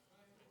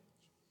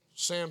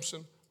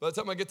 Samson. By the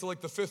time I get to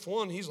like the 5th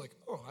one, he's like,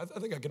 oh, I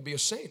think I could be a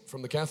saint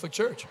from the Catholic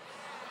Church.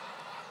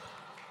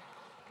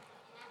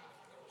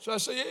 So I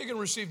say, yeah, you can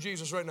receive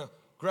Jesus right now.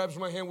 Grabs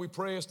my hand, we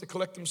pray, has to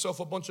collect himself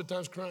a bunch of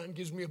times crying,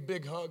 gives me a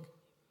big hug.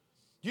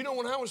 You know,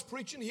 when I was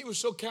preaching, he was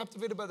so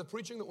captivated by the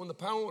preaching that when the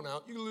power went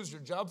out, you could lose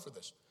your job for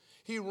this.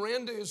 He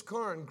ran to his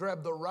car and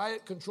grabbed the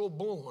riot control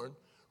bullhorn,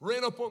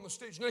 ran up on the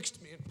stage next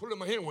to me and put it in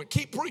my hand and went,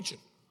 keep preaching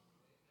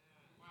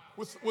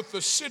with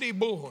the city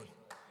bullhorn.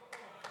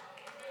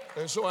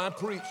 And so I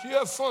preach. You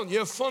have fun. You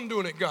have fun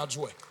doing it God's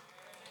way.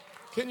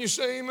 Can you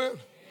say amen? Amen.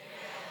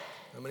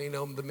 How many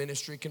know the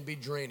ministry can be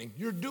draining?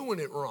 You're doing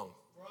it wrong.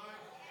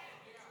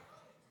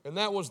 And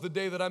that was the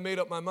day that I made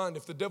up my mind.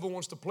 If the devil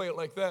wants to play it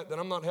like that, then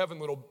I'm not having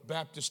little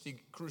Baptist-y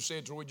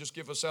crusades where we just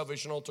give a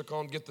salvation altar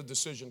call and get the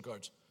decision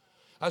cards.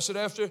 I said,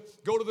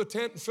 go to the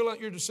tent and fill out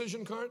your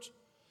decision cards.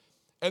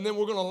 And then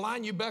we're going to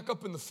line you back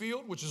up in the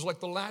field, which is like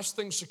the last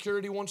thing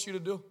security wants you to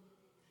do.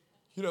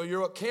 You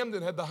know,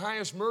 Camden had the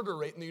highest murder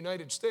rate in the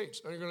United States.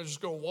 And you're going to just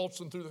go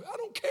waltzing through I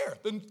don't care.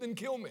 Then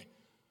kill me.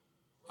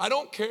 I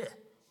don't care.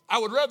 I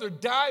would rather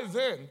die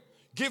then,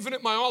 giving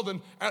it my all,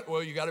 than,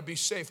 well, you got to be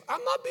safe.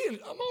 I'm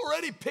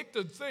already picked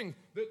a thing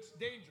that's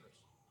dangerous.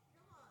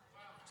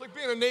 It's like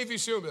being a Navy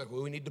SEAL. Be like,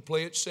 well, we need to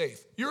play it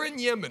safe. You're in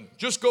Yemen.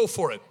 Just go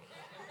for it.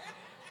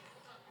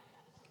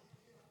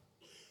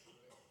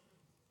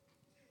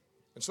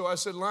 And so I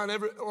said, line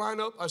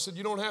up. I said,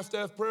 you don't have to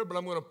have prayer, but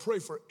I'm going to pray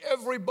for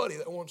everybody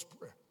that wants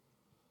prayer.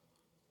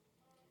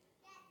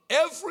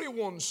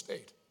 Everyone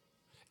stayed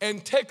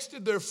and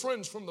texted their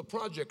friends from the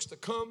projects to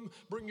come,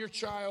 bring your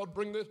child,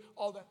 bring this,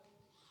 all that.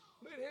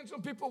 Laid hands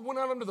on people, went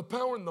out under the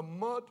power in the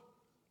mud.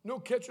 No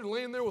catcher,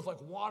 laying there with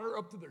like water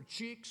up to their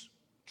cheeks,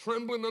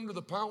 trembling under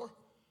the power.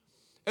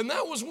 And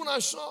that was when I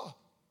saw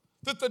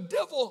that the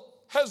devil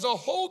has a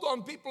hold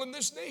on people in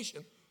this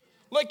nation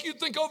like you'd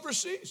think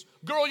overseas.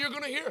 Girl, you're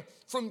going to hear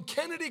from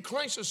Kennedy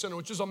Crisis Center,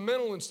 which is a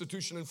mental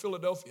institution in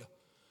Philadelphia.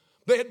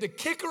 They had to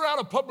kick her out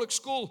of public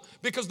school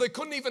because they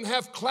couldn't even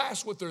have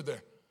class with her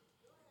there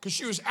because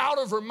she was out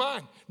of her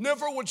mind.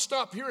 Never would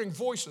stop hearing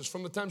voices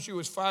from the time she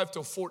was 5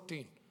 till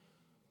 14.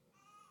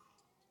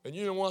 And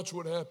you know, watch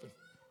what happened.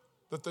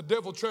 That the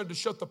devil tried to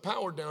shut the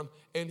power down,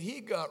 and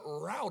he got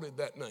routed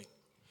that night.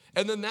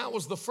 And then that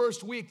was the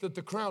first week that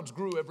the crowds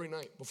grew every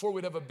night. Before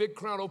we'd have a big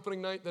crowd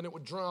opening night, then it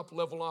would drop,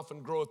 level off,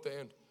 and grow at the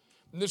end.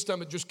 And this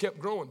time it just kept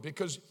growing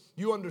because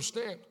you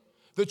understand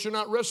that you're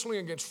not wrestling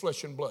against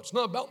flesh and blood. It's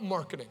not about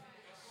marketing.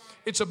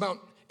 It's about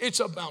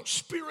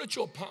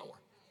spiritual power.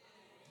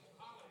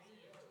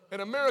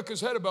 And America's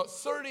had about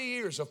 30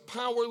 years of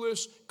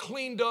powerless,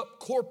 cleaned up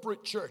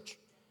corporate church.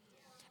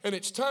 And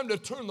it's time to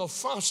turn the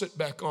faucet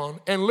back on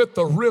and let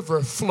the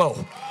river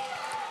flow.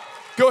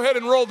 Go ahead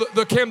and roll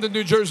the Camden,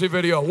 New Jersey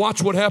video.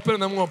 Watch what happened,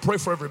 and then we're going to pray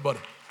for everybody.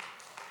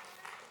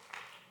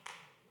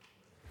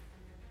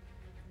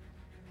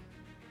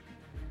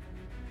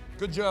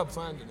 Good job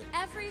finding it.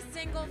 Every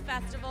single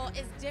festival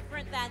is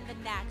different than the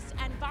next,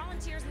 and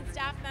volunteers and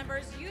staff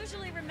members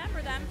usually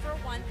remember them for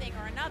one thing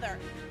or another.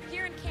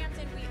 Here in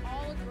Camden, we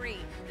all agree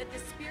that the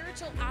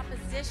spiritual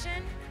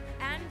opposition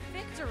and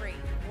victory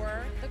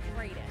were the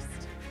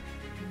greatest.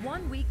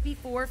 1 week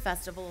before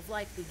Festival of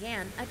Life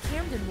began, a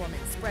Camden woman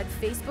spread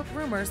Facebook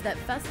rumors that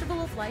Festival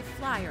of Life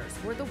flyers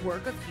were the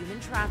work of human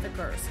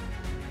traffickers.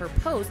 Her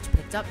post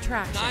picked up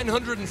traction.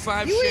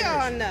 905 You shares.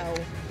 all know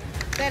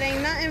that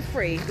ain't nothing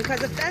free,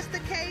 because if that's the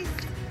case,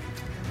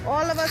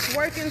 all of us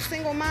working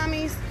single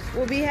mommies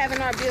will be having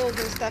our bills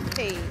and stuff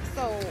paid.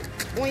 So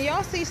when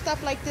y'all see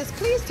stuff like this,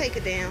 please take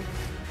it down.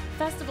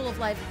 Festival of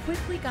Life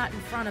quickly got in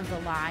front of the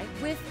lie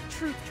with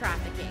truth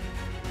trafficking.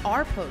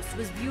 Our post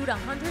was viewed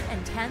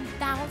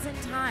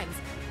 110,000 times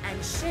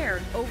and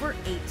shared over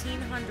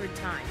 1,800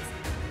 times.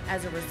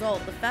 As a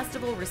result, the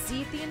festival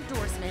received the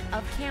endorsement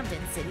of Camden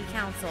City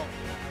Council.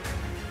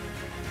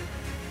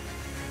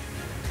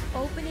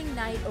 Opening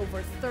night,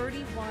 over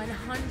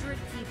 3,100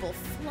 people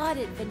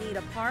flooded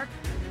Veneta Park.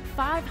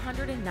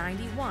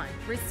 591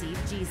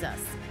 received Jesus.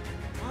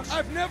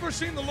 I've never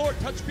seen the Lord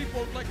touch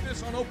people like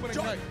this on opening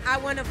night. I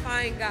want to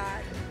find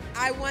God.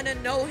 I want to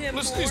know Him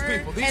Listen more, to these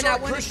people. These and I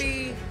aren't want to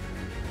Christians. be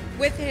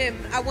with Him.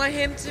 I want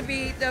Him to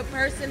be the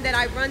person that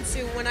I run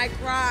to when I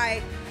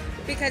cry,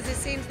 because it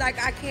seems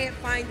like I can't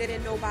find it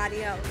in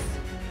nobody else.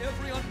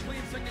 Every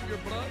unclean thing in your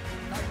blood,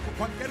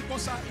 Cualquier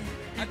cosa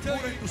I tell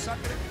impura you, en tu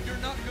sangre. you're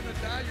not going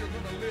to die, you're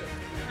going to live.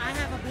 I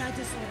have a blood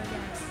disorder,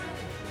 yes.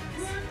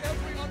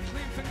 Every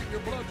unclean thing in your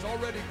blood's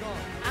already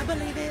gone. I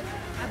believe it.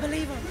 I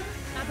believe him.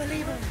 I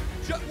believe him.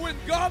 When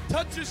God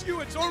touches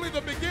you, it's only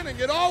the beginning.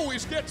 It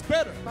always gets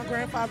better. My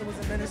grandfather was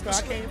a minister.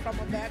 I came from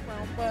a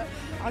background, but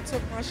I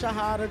took my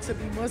shahada to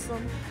be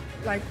Muslim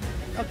like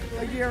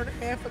a year and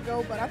a half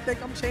ago, but I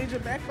think I'm changing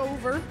back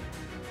over.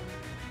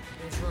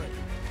 That's right.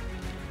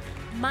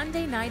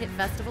 Monday night at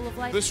Festival of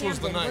Life This was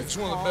the Camden night. It's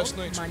one of the best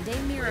called nights Monday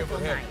we Miracle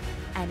ever had. Night,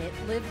 and it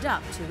lived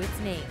up to its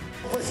name.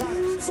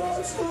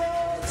 Jesus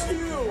loves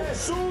you.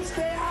 Jesús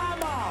te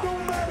ama. No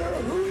matter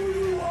who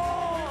you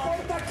are. No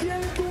importa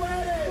quién tú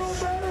eres. No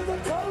matter the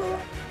color.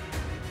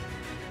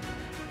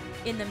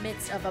 In the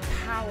midst of a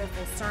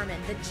powerful sermon,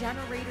 the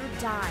generator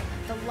died,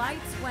 the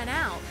lights went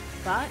out,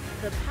 but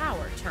the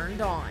power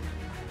turned on.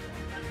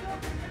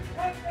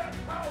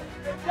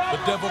 The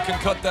devil can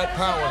cut that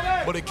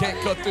power, but he can't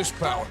cut this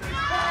power.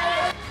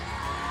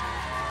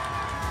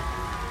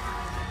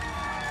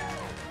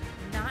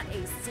 Not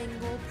a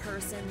single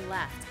person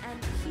left,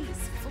 and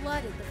peace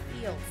flooded the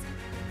fields.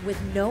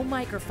 With no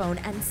microphone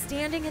and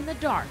standing in the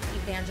dark,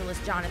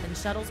 evangelist Jonathan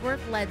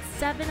Shuttlesworth led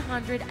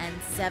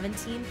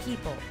 717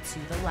 people to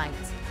the light.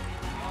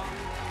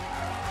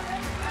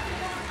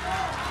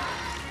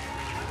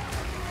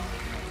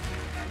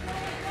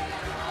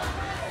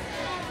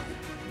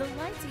 The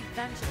lights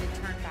eventually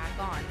turned back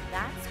on.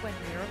 That's when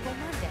Miracle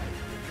Monday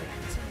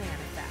began to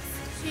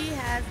manifest. She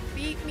has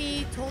beat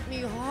me, told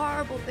me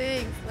horrible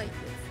things like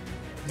this.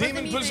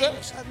 Demon Wasn't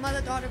possessed. even a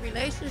mother-daughter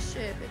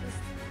relationship. It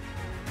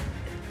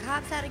was,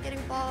 cops had to get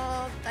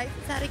involved,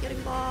 diapers had to get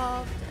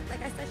involved.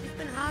 Like I said, she's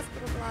been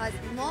hospitalized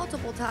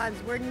multiple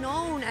times. We're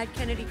known at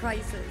Kennedy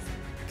Crisis.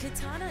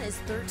 Katana is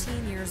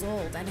 13 years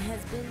old and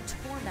has been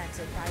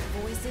tormented by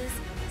voices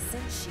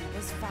since she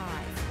was 5.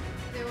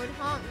 They would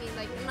haunt me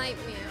like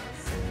nightmares.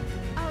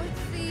 I would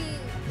see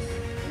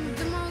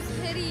the most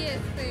hideous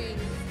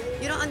things.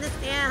 You don't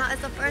understand how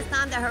it's the first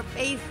time that her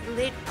face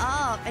lit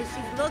up and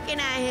she's looking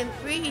at him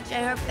preach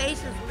and her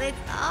face just lit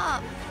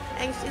up.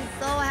 And she's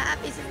so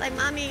happy. She's like,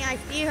 Mommy, I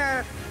see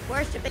her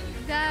worshiping.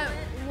 That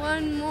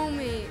one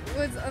moment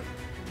was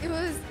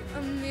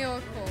a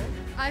miracle.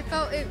 I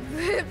felt it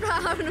rip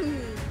out of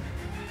me.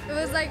 It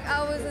was like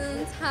I was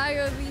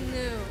entirely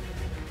new.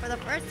 For the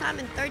first time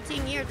in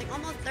 13 years, like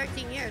almost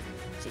 13 years,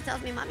 she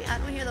tells me, Mommy, I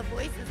don't hear the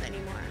voices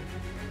anymore.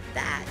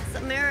 That's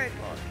a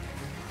miracle.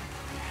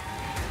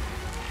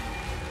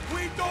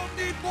 We don't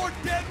need more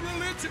dead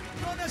religion.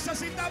 No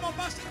necesitamos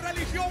más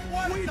religión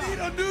muerta. We need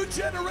a new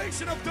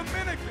generation of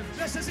Dominicans.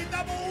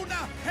 Necesitamos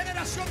una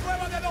generación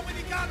nueva de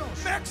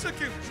dominicanos.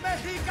 Mexicans,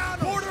 mexicanos,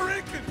 Puerto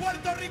Ricans,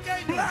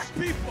 puertorriqueños, black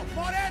people,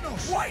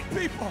 morenos, white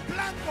people,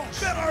 blancos,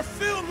 that are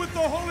filled with the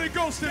Holy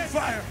Ghost and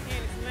fire.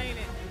 Can't explain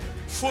it.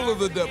 Full of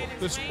the devil. Can't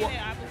This explain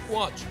it.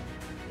 watch.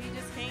 He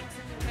just came to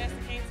me, the pastor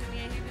came to me,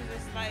 and he was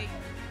just like,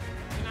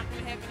 "You're not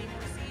gonna have any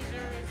more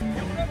seizures."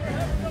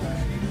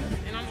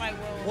 And I'm like,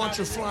 "Well, Want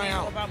you to fly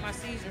out. about my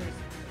seizures?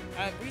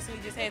 I recently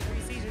just had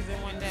 3 seizures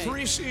in one day."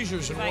 3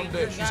 seizures in Like, one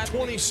day. God She's gave me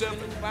a 27.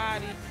 new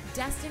body.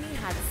 Destiny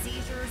had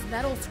seizures,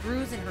 metal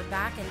screws in her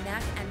back and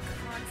neck, and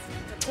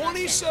constant depression.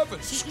 27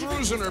 She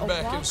screws even in her used a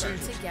back and walker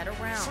seizures. to get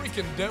around.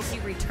 Freaking devil. She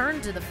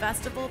returned to the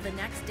festival the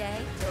next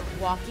day,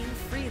 walking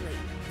freely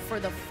for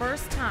the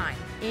first time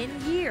in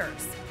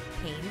years,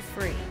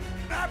 pain-free.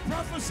 I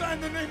prophesy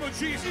in the name of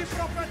Jesus. Y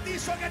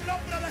profetizo en el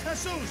nombre de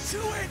Jesús.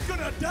 You ain't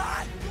gonna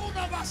die. Tú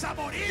no vas a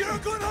morir. You're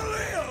gonna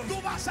live.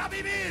 Tú vas a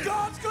vivir.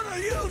 God's gonna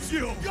use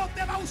you. Dios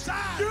te va a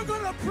usar. You're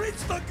gonna preach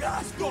the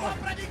gospel. Tú vas a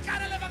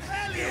predicar el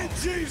evangelio. In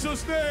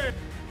Jesus' name.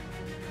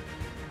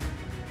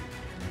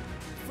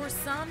 For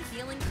some,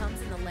 healing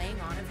comes in the laying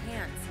on of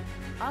hands.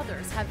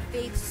 Others have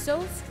faith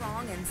so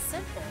strong and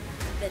simple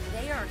that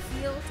they are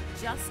healed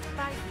just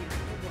by hearing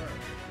the word.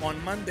 On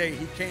Monday,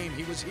 he came,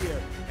 he was here,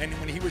 and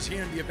when he was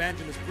hearing the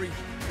evangelist preach,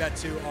 that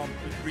to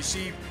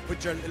receive,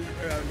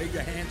 lay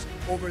your hands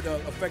over the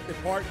affected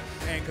part,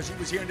 and because he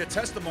was hearing the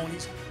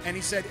testimonies, and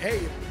he said, hey,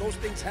 if those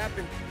things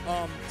happen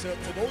to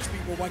those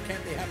people, why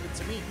can't they happen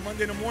to me?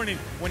 Monday in the morning,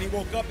 when he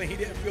woke up and he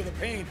didn't feel the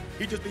pain,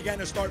 he just began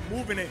to start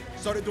moving it,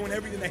 started doing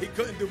everything that he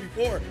couldn't do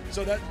before.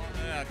 So that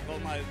I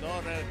called my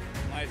daughter,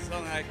 my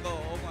son, I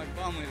called all my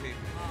family.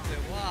 I said,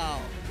 wow,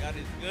 God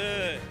is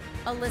good.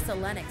 Alyssa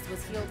Lennox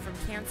was healed from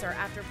cancer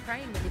after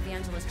praying with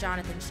evangelist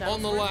Jonathan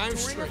On the Shuttlesworth live during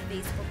stream. a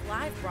Facebook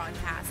Live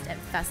broadcast at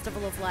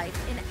Festival of Life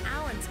in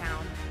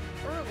Allentown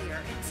earlier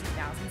in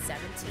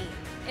 2017.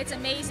 It's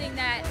amazing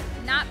that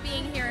not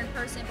being here in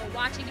person, but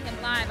watching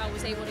him live, I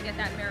was able to get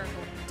that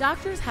miracle.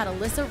 Doctors had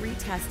Alyssa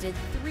retested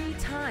 3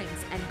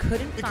 times and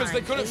couldn't Because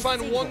they couldn't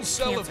find one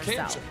cell of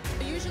cancer.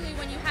 Usually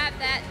when you have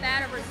that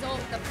bad a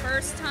result the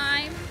first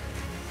time,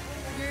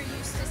 you're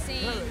used to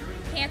seeing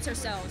cancer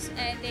cells,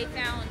 and they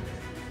found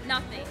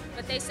nothing.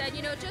 But they said,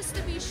 just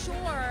to be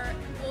sure,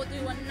 we'll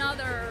do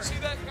another. See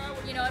that guy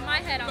with in my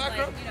head, I'm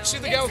background? like, See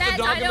the guy with the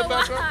dog in the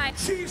background? why.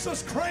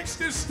 Jesus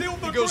Christ is still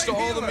the He goes to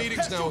great all the healer.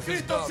 meetings now with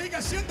his dog.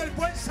 Sigue siendo el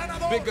buen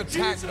sanador. Big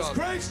attack Jesus dog.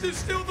 Christ is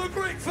still the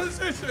great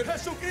physician.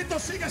 Jesucristo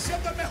sigue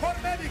siendo el mejor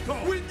médico.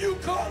 When you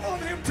call on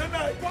him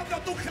tonight,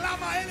 cuando tú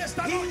clamas a él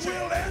esta noche, he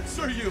will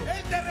answer you.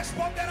 Él te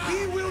responderá.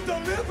 He will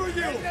deliver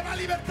you. Él te va a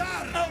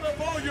libertar out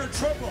of all your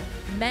trouble.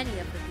 Many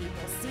of the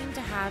people seem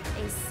to have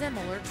a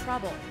similar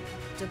trouble: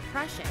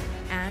 depression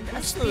and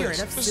a spirit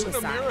of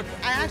suicide.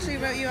 I actually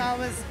wrote you I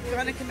was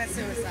going to commit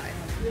suicide.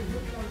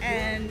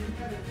 And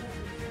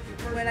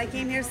when I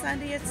came here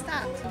Sunday, it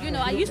stopped.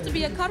 I used to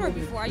be a cutter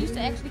before. I used to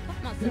actually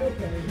cut myself.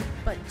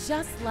 But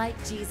just like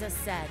Jesus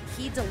said,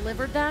 he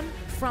delivered them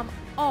from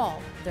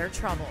all their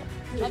trouble.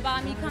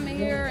 About me coming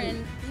here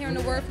and hearing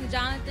the word from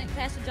Jonathan,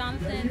 Pastor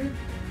Jonathan,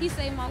 he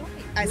saved my life.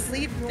 I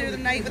sleep through the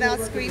night without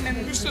screaming,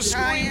 Used to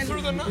crying. scream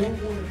through the night.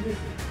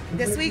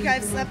 This week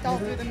I've slept all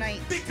through the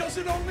night. Because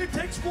it only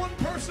takes one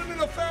person in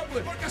a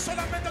family. Porque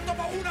solamente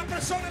toma una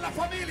persona en la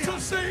familia. To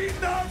say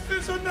enough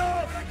is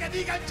enough. Para que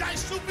digan ya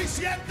es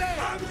suficiente.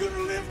 I'm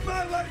gonna live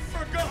my life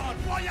for God.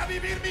 Voy a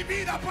vivir mi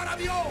vida para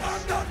Dios.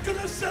 I'm not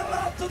gonna sell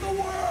out to the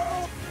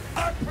world.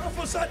 I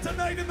prophesy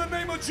tonight in the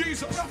name of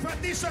Jesus.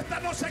 Profetizo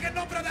esta noche en el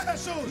nombre de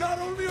Jesús. Not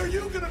only are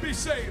you gonna be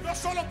saved, no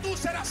solo tú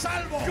serás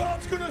salvo.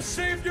 God's gonna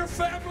save your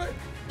family.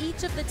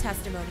 Each of the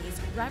testimonies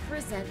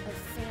represent a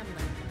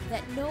family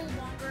that no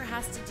longer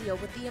has to deal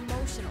with the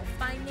emotional,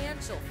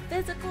 financial,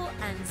 physical,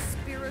 and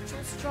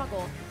spiritual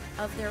struggle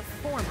of their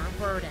former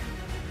burden.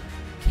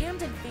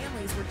 Camden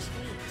families were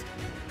changed,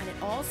 and it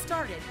all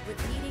started with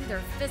meeting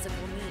their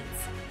physical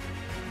needs.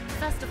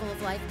 Festival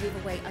of Life gave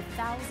away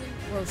 1,000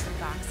 grocery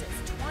boxes,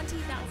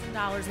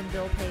 $20,000 in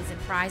bill pays and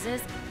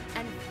prizes,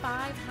 and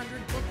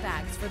 500 book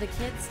bags for the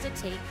kids to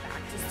take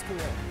back to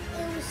school.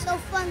 It was so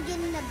fun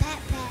getting a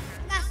backpack.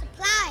 I got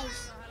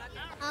supplies.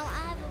 I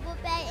have a book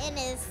bag and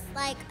it's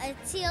like a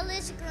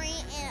tealish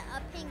green and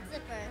a pink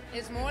zipper.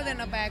 It's more than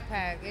a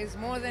backpack. It's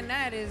more than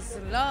that. It's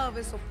love,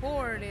 it's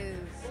support,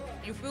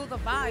 you feel the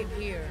vibe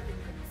here.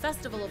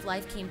 Festival of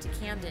Life came to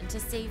Camden to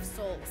save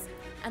souls,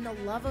 and the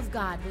love of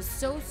God was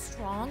so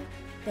strong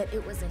that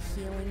it was a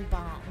healing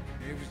balm.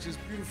 It was just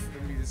beautiful to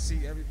me to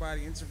see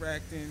everybody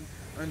interacting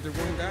under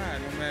one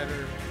God, no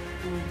matter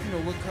who,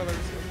 what color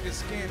of your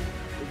skin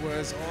it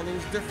was, all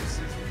those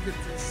differences we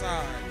put to the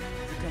side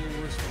to come and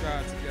worship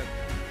God together.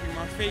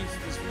 My faith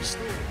was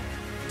restored.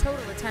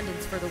 Total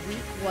attendance for the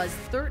week was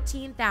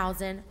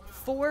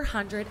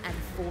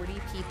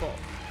 13,440 people.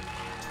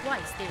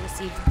 Twice they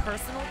received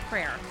personal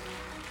prayer.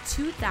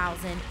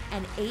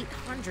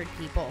 2,800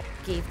 people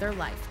gave their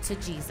life to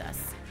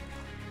Jesus.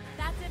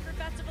 That's it for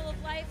Festival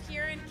of Life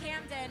here in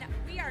Camden.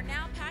 We are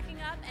now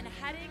packing up and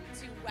heading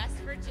to West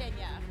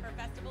Virginia for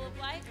Festival of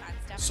Life. I'm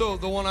Stephanie. So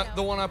the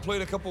one I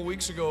played a couple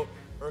weeks ago,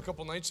 or a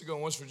couple nights ago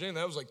in West Virginia,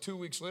 that was like 2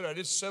 weeks later. I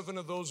did 7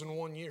 of those in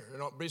 1 year,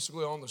 and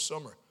basically all in the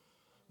summer.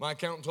 My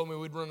accountant told me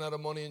we'd run out of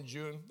money in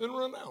June. Didn't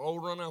run out. I'll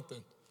run out then.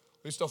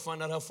 At least I'll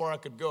find out how far I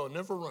could go.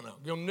 Never run out.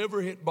 You'll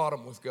never hit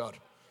bottom with God.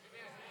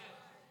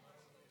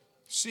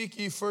 Seek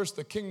ye first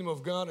the kingdom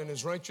of God and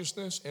his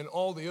righteousness, and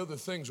all the other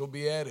things will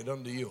be added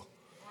unto you.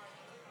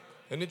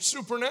 And it's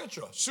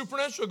supernatural.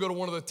 Supernatural, go to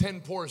one of the 10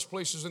 poorest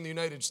places in the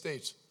United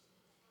States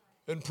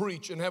and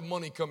preach and have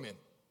money come in.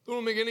 That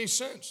don't make any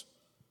sense.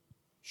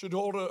 Should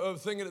hold a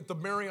thing at the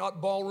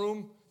Marriott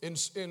Ballroom in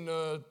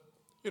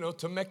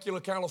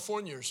Temecula,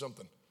 California or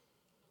something.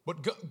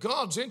 But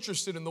God's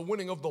interested in the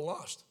winning of the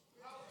lost.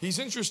 He's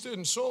interested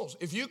in souls.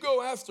 If you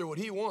go after what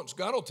he wants,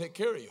 God will take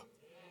care of you.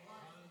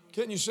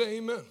 Can you say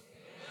amen?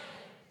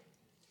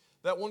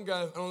 That one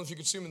guy, I don't know if you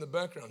can see him in the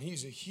background.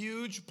 He's a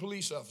huge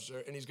police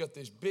officer, and he's got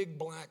this big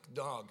black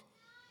dog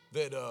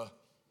that,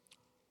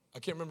 I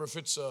can't remember if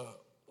it's,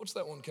 what's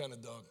that one kind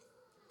of dog?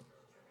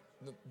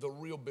 The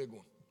real big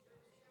one.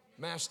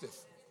 Mastiff.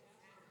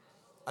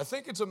 I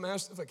think it's a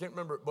Mastiff, I can't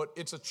remember, but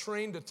it's a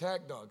trained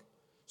attack dog.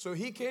 So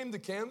he came to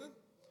Camden,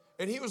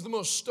 and he was the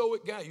most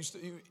stoic guy.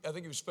 I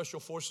think he was Special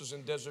Forces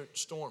in Desert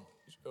Storm.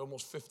 He's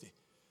almost 50.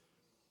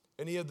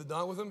 And he had the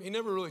dog with him. He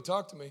never really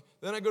talked to me.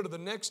 Then I go to the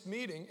next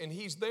meeting, and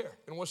he's there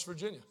in West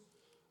Virginia.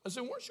 I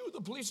said, weren't you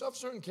the police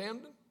officer in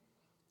Camden?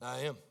 I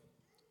am.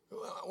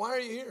 Why are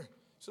you here?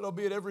 He said, I'll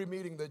be at every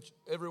meeting,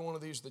 every one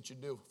of these that you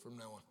do from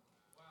now on.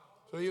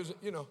 So he was,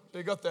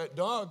 they got that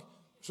dog.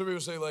 Some people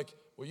say, like,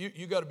 well,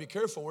 you got to be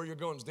careful. Where you're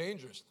going is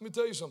dangerous. Let me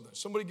tell you something.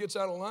 Somebody gets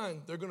out of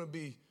line, they're going to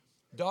be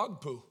dog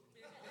poo.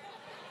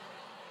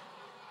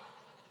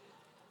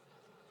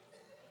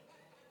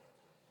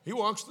 He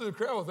walks through the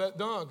crowd with that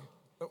dog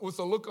with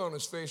a look on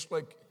his face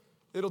like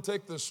it'll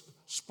take the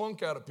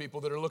spunk out of people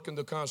that are looking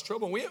to cause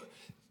trouble.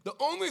 The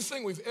only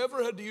thing we've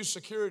ever had to use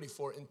security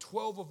for in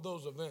 12 of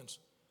those events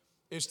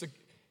is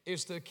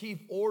to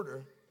keep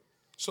order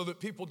so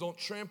that people don't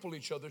trample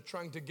each other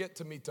trying to get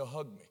to me to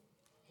hug me.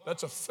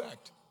 That's a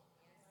fact.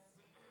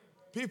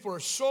 People are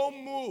so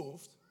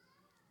moved.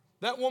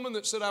 That woman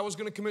that said I was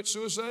going to commit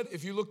suicide,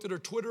 if you looked at her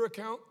Twitter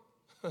account,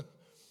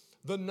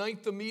 the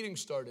night the meeting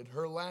started,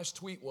 her last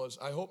tweet was,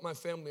 I hope my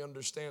family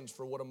understands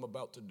for what I'm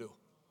about to do.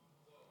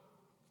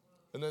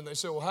 And then they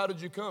said, well, how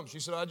did you come? She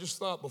said, I just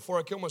thought before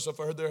I kill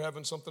myself, I heard they're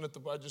having something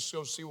I just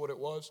go see what it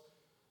was.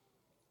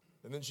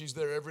 And then she's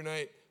there every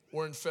night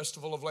wearing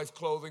Festival of Life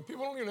clothing.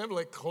 People don't even have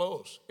like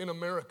clothes in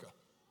America.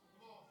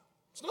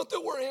 It's not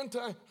that we're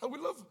we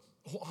love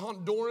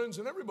Hondurans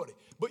and everybody.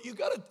 But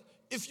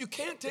if you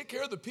can't take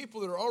care of the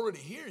people that are already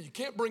here, you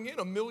can't bring in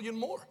 1 million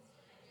more.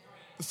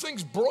 The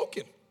thing's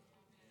broken.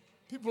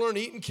 People aren't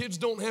eating. Kids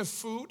don't have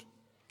food.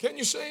 Can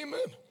you say amen?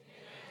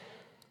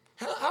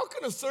 How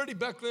can a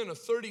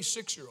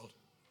 36-year-old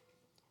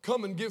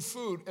come and give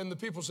food and the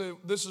people say,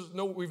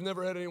 we've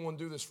never had anyone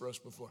do this for us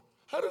before?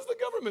 How does the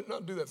government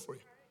not do that for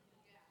you?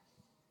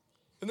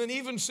 And then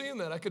even seeing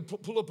that, I could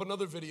pull up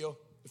another video.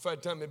 If I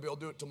had time, maybe I'll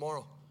do it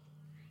tomorrow.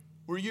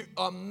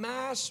 A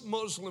mass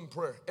Muslim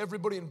prayer.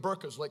 Everybody in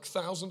burqas, like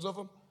thousands of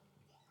them.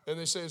 And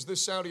they say, is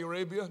this Saudi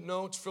Arabia?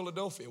 No, it's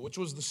Philadelphia, which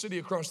was the city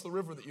across the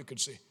river that you could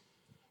see.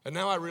 And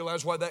now I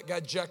realize why that guy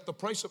jacked the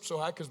price up so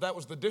high, because that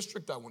was the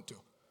district I went to.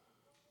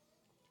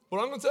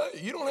 Well, I'm going to tell you,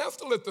 you don't have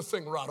to let the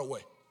thing rot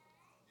away.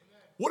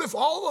 What if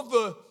all of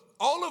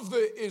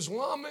the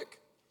Islamic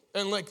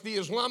and like the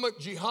Islamic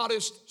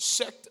jihadist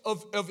sect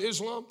of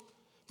Islam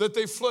that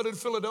they flooded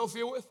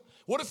Philadelphia with,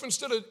 what if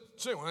instead of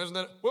saying,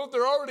 well,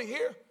 they're already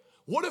here.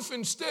 What if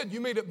instead you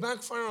made it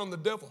backfire on the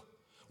devil?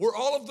 Where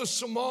all of the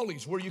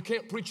Somalis, where you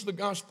can't preach the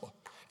gospel,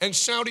 and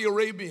Saudi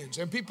Arabians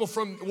and people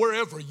from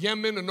wherever,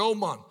 Yemen and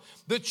Oman,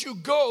 that you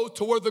go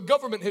to where the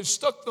government has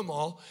stuck them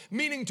all,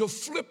 meaning to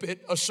flip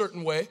it a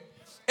certain way,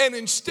 and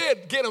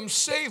instead get them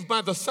saved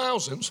by the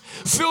thousands,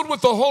 filled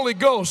with the Holy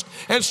Ghost,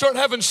 and start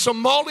having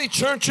Somali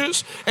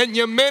churches and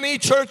Yemeni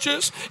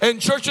churches and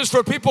churches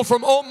for people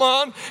from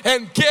Oman,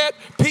 and get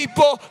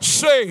people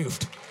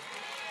saved.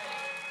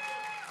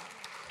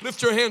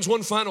 Lift your hands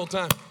one final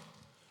time.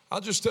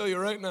 I'll just tell you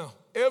right now,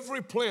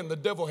 every plan the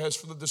devil has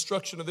for the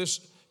destruction of this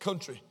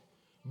country,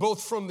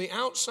 both from the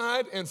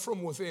outside and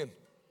from within,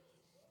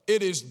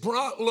 it is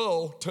brought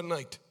low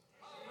tonight.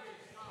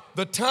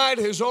 The tide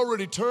has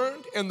already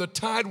turned, and the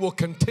tide will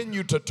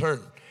continue to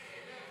turn.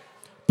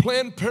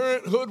 Planned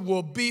Parenthood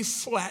will be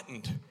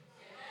flattened.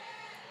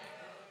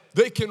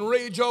 They can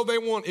rage all they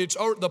want.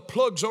 The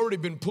plug's already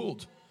been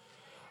pulled.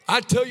 I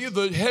tell you,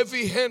 the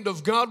heavy hand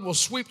of God will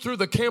sweep through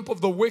the camp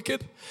of the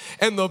wicked,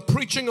 and the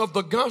preaching of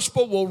the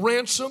gospel will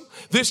ransom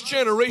this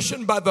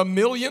generation by the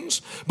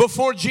millions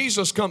before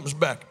Jesus comes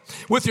back.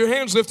 With your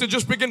hands lifted,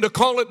 just begin to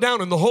call it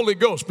down in the Holy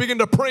Ghost. Begin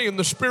to pray in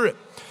the Spirit.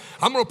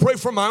 I'm going to pray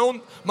for my own.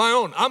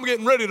 I'm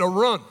getting ready to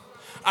run.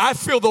 I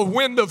feel the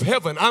wind of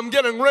heaven. I'm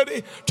getting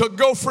ready to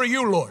go for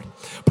you, Lord.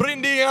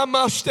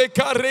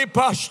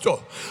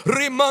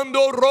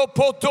 Rimando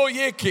ropoto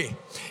yeki.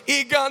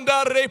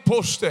 Iganda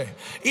reposte.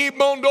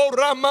 Imondo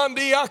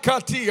ramandi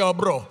akatia,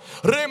 bro.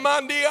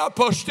 Remandi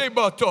aposte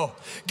bato.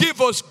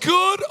 Give us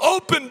good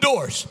open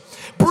doors.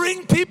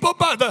 Bring people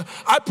by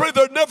I pray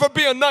there'd never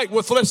be a night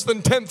with less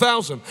than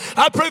 10,000.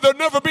 I pray there'd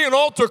never be an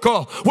altar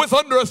call with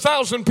under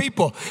 1,000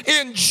 people.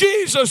 In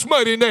Jesus'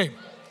 mighty name.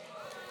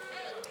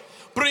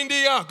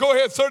 Brindia, go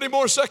ahead, 30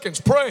 more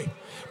seconds. Pray,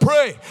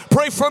 pray,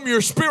 pray from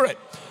your spirit.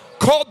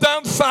 Call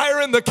down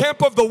fire in the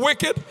camp of the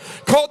wicked.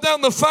 Call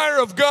down the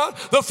fire of God,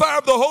 the fire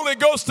of the Holy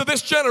Ghost to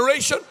this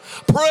generation.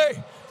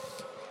 Pray.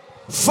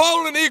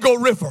 Fall in Eagle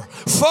River,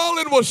 fall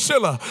in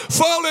Wasilla,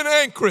 fall in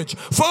Anchorage,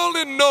 fall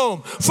in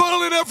Nome,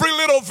 fall in every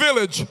little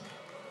village.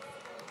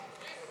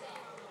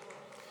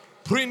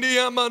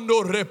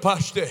 Prindiamando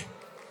repaste.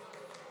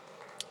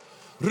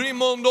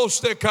 Rimondo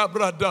ste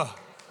cabrada.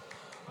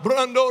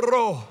 Brando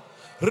ro.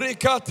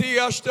 Ricati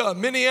Ashta,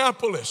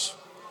 Minneapolis,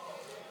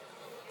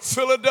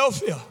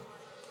 Philadelphia,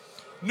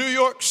 New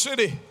York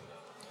City,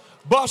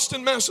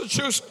 Boston,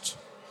 Massachusetts.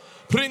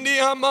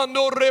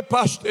 Prindiamando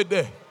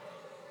repastede.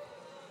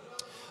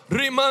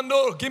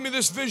 Rimando, give me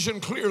this vision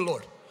clear,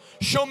 Lord.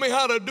 Show me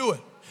how to do it.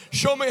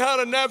 Show me how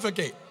to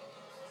navigate.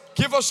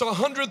 Give us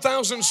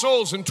 100,000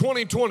 souls in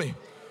 2020.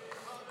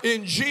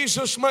 In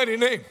Jesus' mighty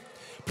name.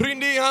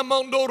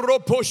 Prindiamando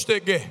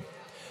ropostege.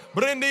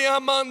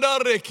 Brindiamanda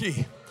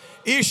reki.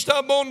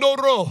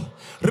 Ishtabondoro.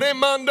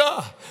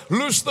 Remanda.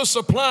 Loose the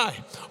supply.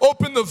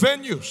 Open the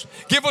venues.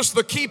 Give us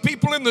the key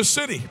people in the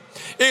city.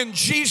 In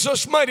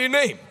Jesus' mighty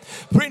name.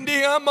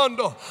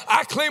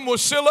 I claim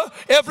Wasilla,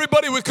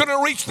 everybody we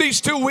couldn't reach these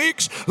 2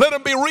 weeks, let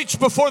them be reached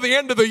before the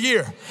end of the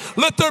year.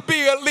 Let there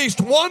be at least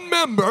one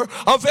member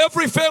of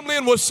every family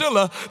in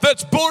Wasilla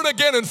that's born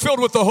again and filled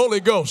with the Holy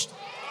Ghost.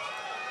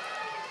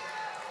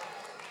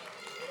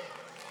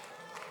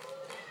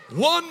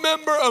 One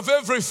member of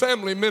every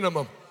family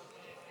minimum.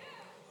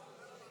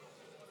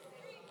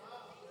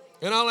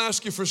 And I'll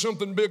ask you for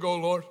something big, oh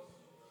Lord.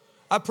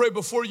 I pray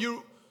before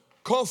you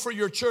call for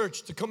your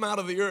church to come out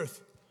of the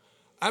earth,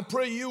 I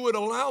pray you would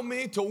allow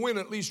me to win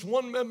at least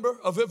one member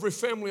of every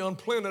family on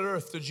planet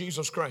Earth to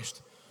Jesus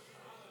Christ.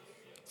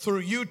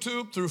 Through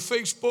YouTube, through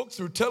Facebook,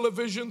 through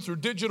television, through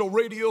digital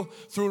radio,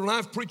 through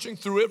live preaching,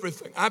 through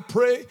everything. I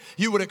pray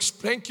you would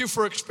thank you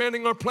for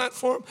expanding our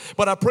platform,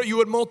 but I pray you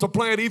would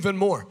multiply it even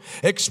more.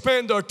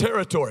 Expand our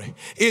territory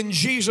in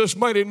Jesus'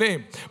 mighty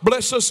name.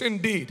 Bless us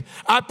indeed.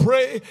 I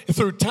pray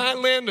through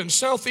Thailand and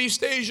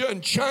Southeast Asia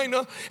and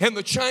China and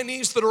the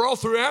Chinese that are all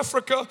through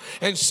Africa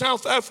and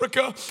South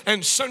Africa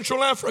and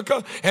Central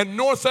Africa and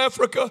North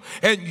Africa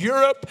and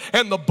Europe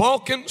and the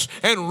Balkans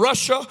and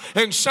Russia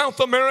and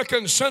South America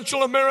and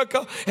Central America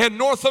and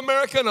North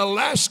America and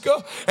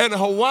Alaska and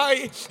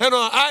Hawaii and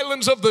the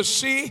islands of the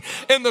sea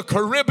and the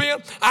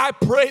Caribbean. I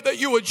pray that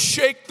you would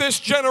shake this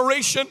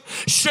generation,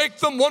 shake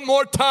them one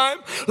more time.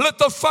 Let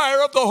the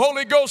fire of the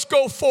Holy Ghost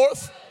go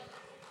forth.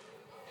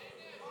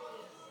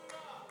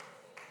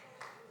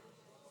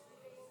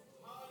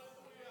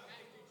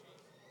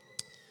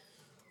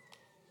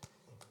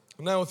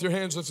 Now with your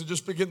hands lifted,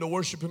 just begin to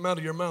worship Him out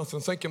of your mouth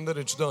and thank Him that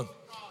it's done.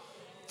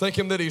 Thank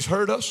Him that He's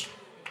heard us.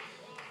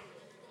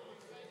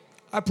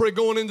 I pray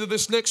going into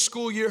this next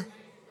school year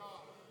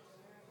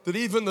that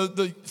even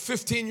the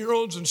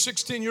 15-year-olds and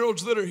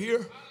 16-year-olds that are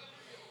here,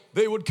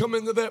 they would come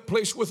into that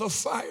place with a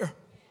fire.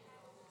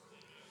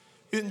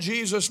 In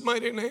Jesus'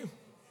 mighty name.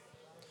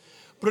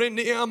 I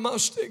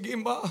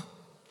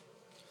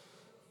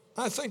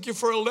thank you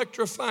for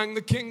electrifying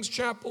the King's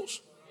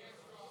chapels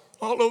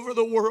all over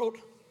the world.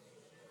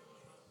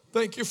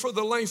 Thank you for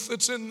the life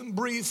that's in them.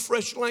 Breathe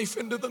fresh life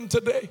into them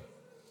today.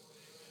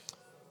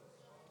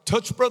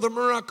 Touch Brother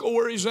Morocco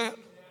where he's at.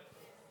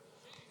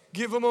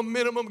 Give him a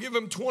minimum. Give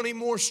him 20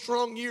 more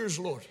strong years,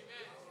 Lord.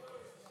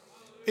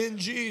 In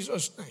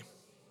Jesus' name.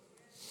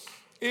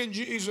 In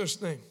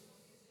Jesus' name.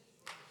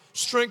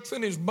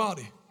 Strengthen his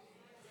body.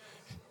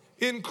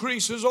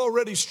 Increase his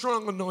already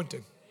strong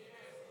anointing.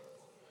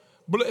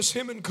 Bless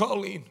him and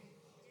Colleen.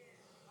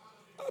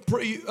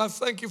 I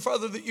thank you,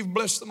 Father, that you've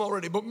blessed them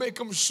already, but make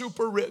them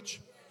super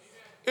rich.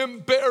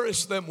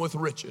 Embarrass them with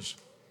riches.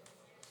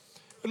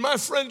 And my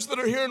friends that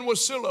are here in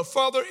Wasilla,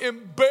 Father,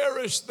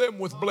 embarrass them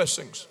with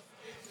blessings.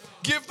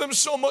 Give them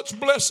so much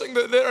blessing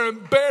that they're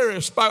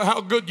embarrassed by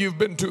how good you've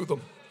been to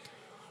them.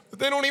 That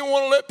they don't even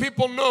want to let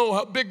people know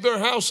how big their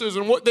house is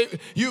and what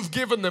you've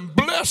given them.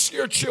 Bless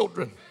your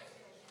children.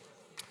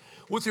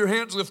 With your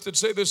hands lifted,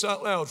 say this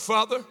out loud.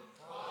 Father,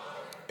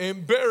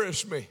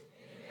 embarrass me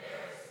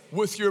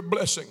with your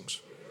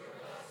blessings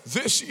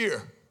this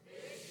year.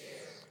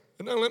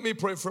 And now let me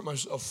pray for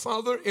myself.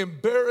 Father,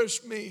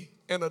 embarrass me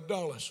and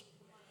Adalis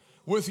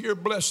with your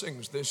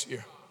blessings this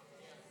year.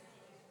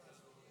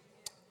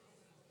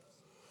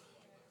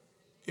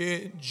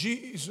 In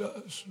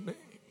Jesus' name.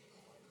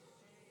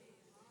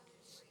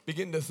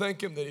 Begin to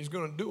thank him that he's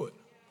going to do it.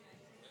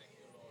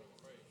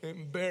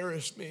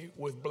 Embarrass me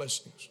with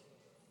blessings.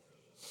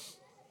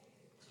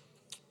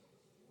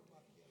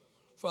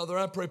 Father,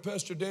 I pray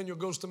Pastor Daniel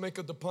goes to make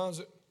a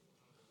deposit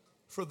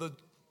for the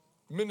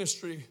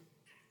ministry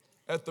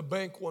at the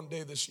bank one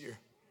day this year.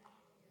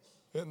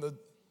 And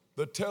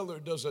the teller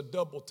does a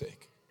double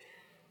take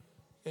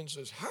and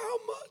says, how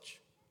much?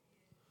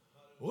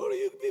 What are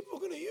you people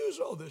going to use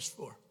all this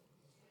for?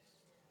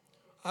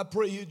 I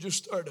pray you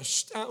just start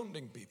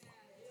astounding people.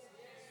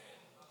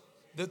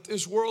 That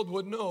this world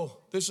would know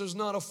this is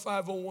not a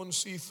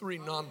 501c3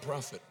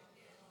 nonprofit.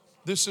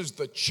 This is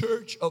the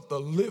church of the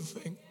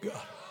living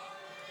God.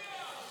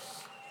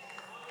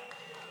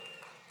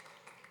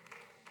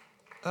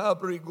 I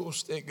pray you'd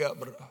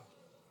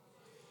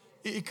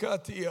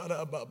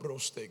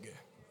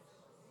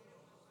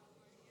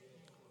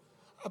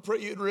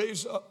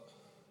raise up.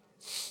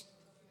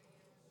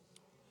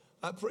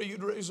 I pray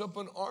you'd raise up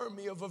an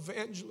army of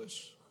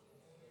evangelists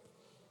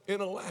in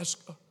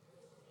Alaska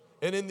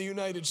and in the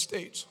United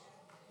States.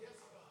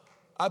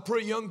 I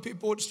pray young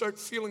people would start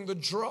feeling the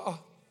draw.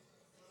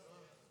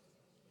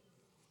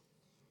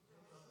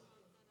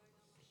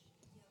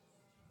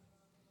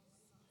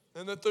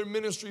 and that their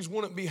ministries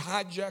wouldn't be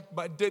hijacked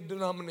by dead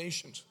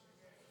denominations.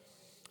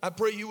 I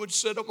pray you would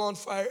set them on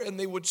fire and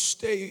they would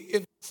stay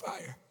in the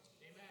fire.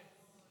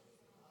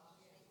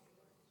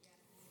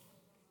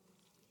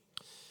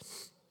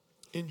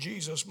 In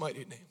Jesus'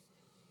 mighty name.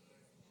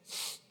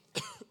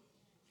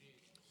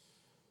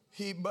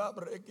 He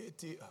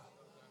babregetia.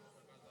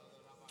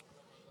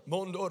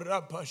 Mondo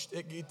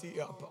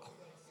rapastegitiapa.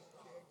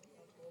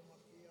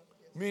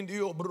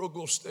 Mindio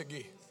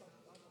brogostegi.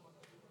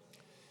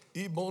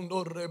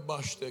 Ibondo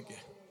rebastegi.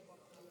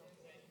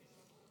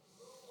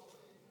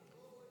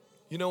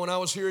 You know, when I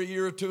was here a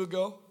year or two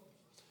ago,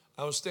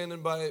 I was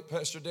standing by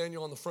Pastor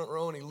Daniel on the front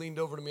row, and he leaned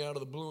over to me out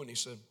of the blue and he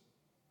said,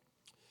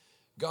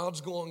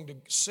 God's going to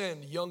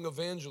send young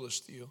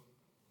evangelists to you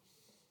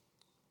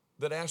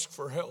that ask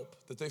for help,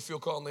 that they feel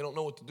called and they don't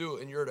know what to do,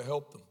 and you're to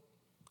help them.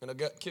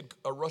 And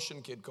a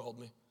Russian kid called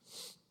me.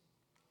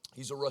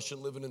 He's a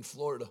Russian living in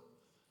Florida.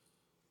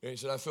 And he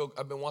said,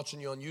 I've been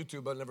watching you on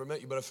YouTube. I've never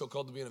met you, but I feel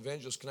called to be an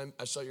evangelist.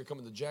 I saw you're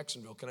coming to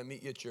Jacksonville. Can I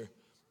meet you at your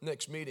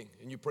next meeting?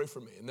 And you pray for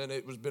me. And then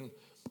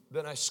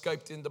then I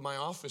Skyped into my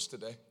office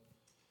today.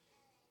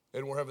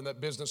 And we're having that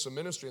business of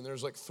ministry. And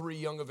there's like 3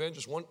 young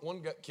evangelists.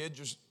 One kid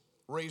just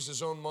raised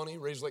his own money,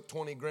 raised like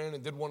 20 grand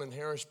and did one in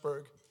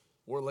Harrisburg.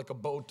 Wore like a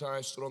bow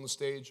tie, stood on the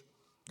stage.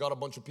 Got a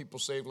bunch of people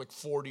saved, like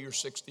 40 or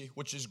 60,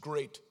 which is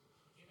great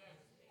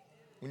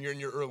when you're in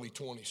your early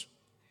 20s.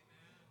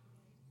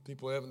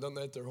 People who haven't done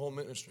that their whole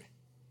ministry.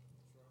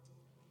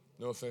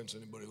 No offense,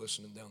 anybody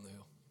listening down the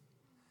hill.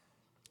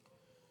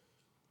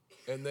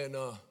 And then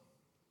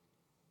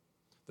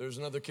there's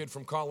another kid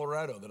from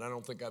Colorado that I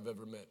don't think I've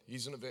ever met.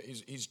 He's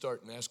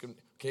starting, asking,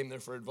 came there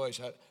for advice.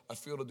 I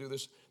feel to do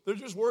this. They're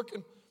just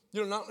working,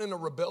 not in a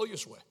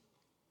rebellious way.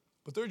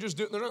 But they're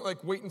not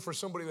like waiting for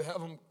somebody to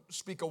have them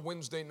speak a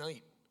Wednesday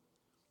night.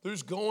 They're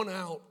just going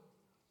out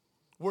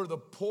where the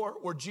poor,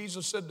 where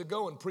Jesus said to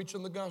go and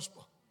preaching the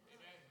gospel.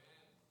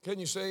 Can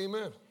you say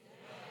amen? Amen?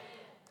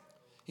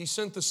 He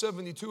sent the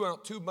 72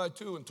 out 2 by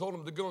 2 and told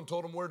them to go and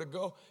told them where to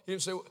go. He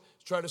didn't say,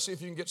 try to see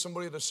if you can get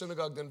somebody at a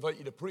synagogue to invite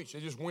you to preach. They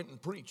just went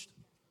and preached.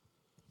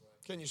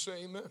 Can you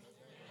say amen?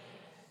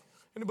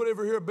 Anybody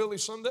ever hear of Billy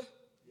Sunday?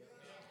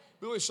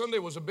 Billy Sunday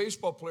was a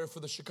baseball player for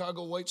the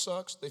Chicago White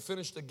Sox. They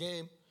finished a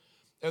game,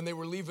 and they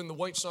were leaving the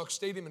White Sox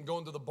stadium and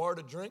going to the bar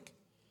to drink.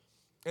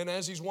 And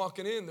as he's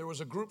walking in, there was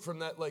a group from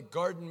that like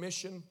Garden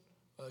Mission.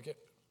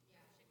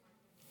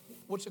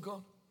 What's it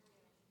called?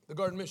 The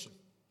Garden Mission.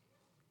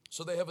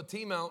 So they have a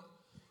team out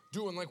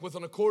doing like with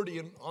an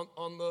accordion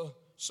on the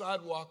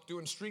sidewalk,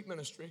 doing street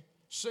ministry,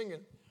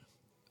 singing.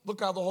 Look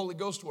how the Holy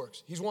Ghost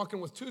works. He's walking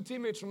with 2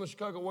 teammates from the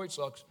Chicago White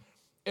Sox,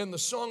 and the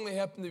song they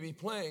happened to be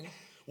playing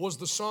was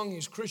the song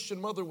his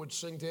Christian mother would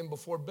sing to him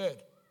before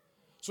bed.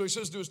 So he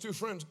says to his 2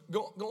 friends,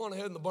 go on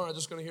ahead in the bar. I'm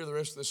just going to hear the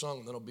rest of the song,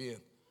 and then I'll be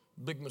in.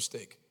 Big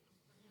mistake.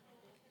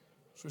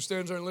 So he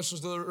stands there and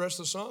listens to the rest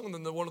of the song, and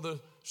then one of the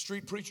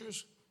street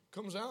preachers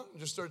comes out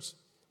and just starts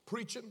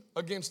preaching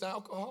against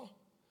alcohol.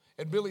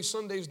 And Billy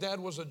Sunday's dad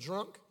was a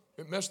drunk.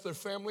 It messed their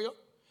family up.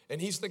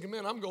 And he's thinking,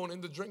 man, I'm going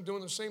in to drink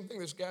doing the same thing.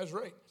 This guy's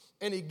right.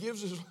 And he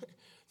gives his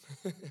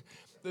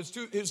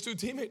 2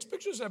 teammates,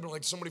 pictures happening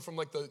like somebody from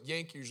like the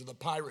Yankees or the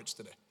Pirates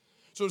today.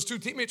 So his 2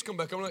 teammates come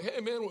back. I'm like, hey,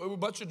 man, we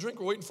bought you a drink.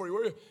 We're waiting for you.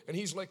 Where are you? And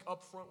he's like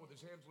up front with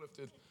his hands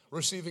lifted,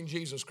 receiving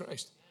Jesus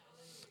Christ.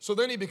 So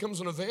then he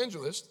becomes an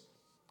evangelist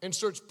and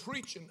starts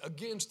preaching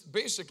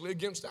basically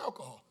against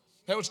alcohol.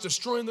 How it's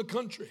destroying the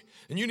country.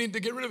 And you need to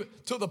get rid of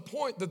it. To the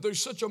point that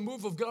there's such a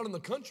move of God in the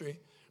country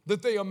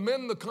that they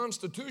amend the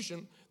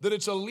Constitution that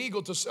it's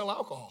illegal to sell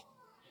alcohol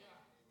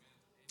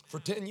for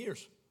 10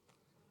 years.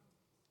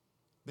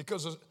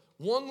 Because of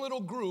one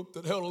little group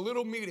that held a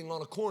little meeting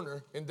on a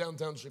corner in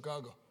downtown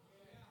Chicago.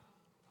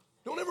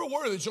 Don't ever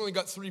worry that you only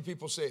got 3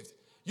 people saved.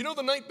 You know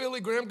the night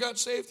Billy Graham got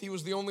saved, he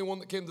was the only one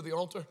that came to the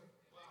altar.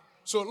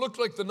 So it looked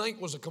like the night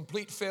was a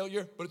complete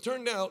failure, but it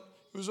turned out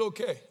it was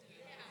okay.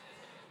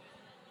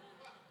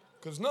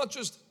 Because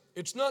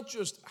it's not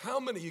just how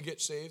many you get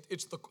saved,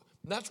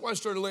 that's why I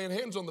started laying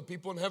hands on the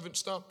people and haven't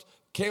stopped.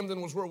 Camden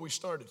was where we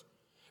started.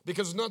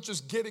 Because it's not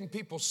just getting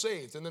people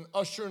saved and then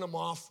ushering them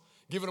off,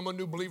 giving them a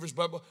new believer's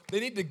Bible. They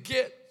need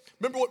to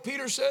remember what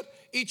Peter said?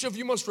 Each of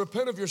you must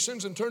repent of your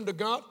sins and turn to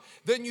God.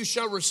 Then you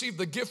shall receive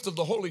the gift of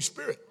the Holy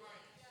Spirit.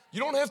 You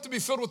don't have to be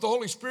filled with the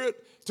Holy Spirit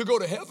to go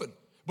to heaven.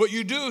 But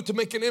you do to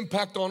make an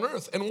impact on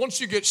earth. And once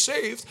you get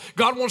saved,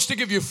 God wants to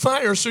give you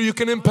fire so you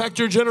can impact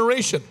your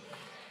generation.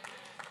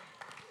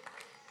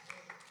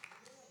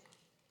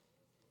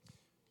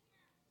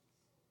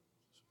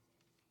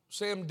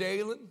 Sam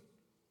Dalen,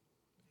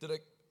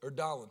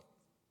 Dallin?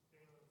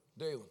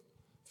 Dalen.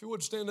 If you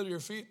would stand at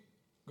your feet,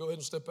 go ahead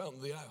and step out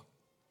into the aisle.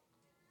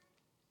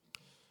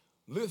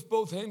 Lift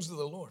both hands to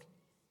the Lord.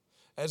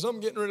 As I'm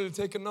getting ready to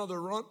take another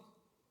run,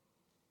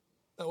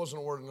 that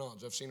wasn't a word of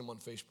knowledge. I've seen him on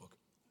Facebook.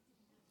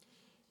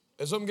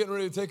 As I'm getting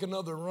ready to take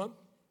another run,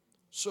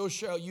 so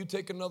shall you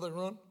take another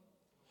run.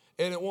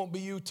 And it won't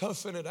be you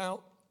toughing it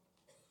out,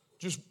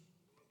 just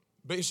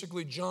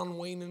basically John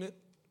Wayne-ing it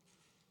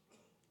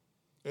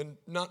and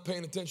not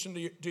paying attention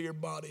to your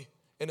body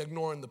and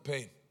ignoring the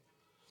pain.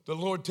 The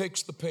Lord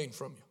takes the pain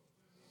from you.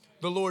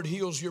 The Lord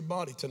heals your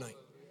body tonight.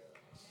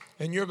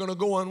 And you're going to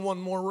go on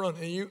one more run.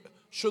 And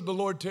should the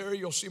Lord tarry,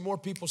 you'll see more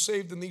people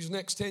saved in these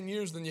next 10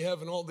 years than you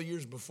have in all the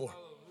years before.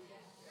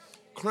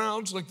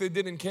 Crowds like they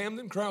did in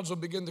Camden, crowds will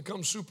begin to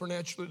come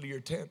supernaturally to your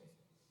tent.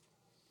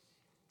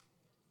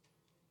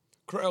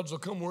 Crowds will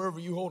come wherever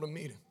you hold a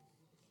meeting.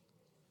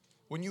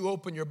 When you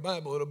open your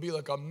Bible, it'll be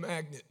like a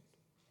magnet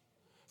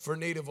for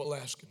Native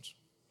Alaskans.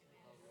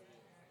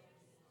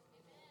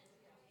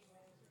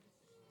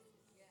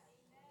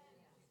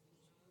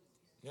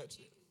 That's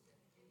it.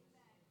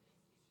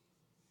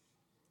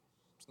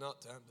 It's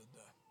not time to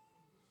die.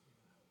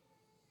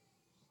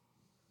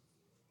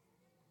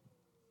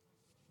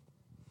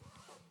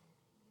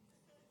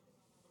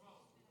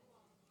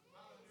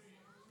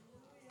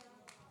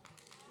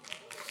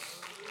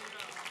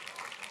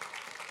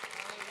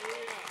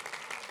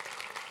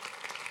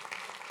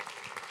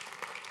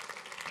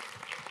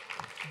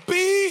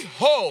 Be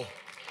whole.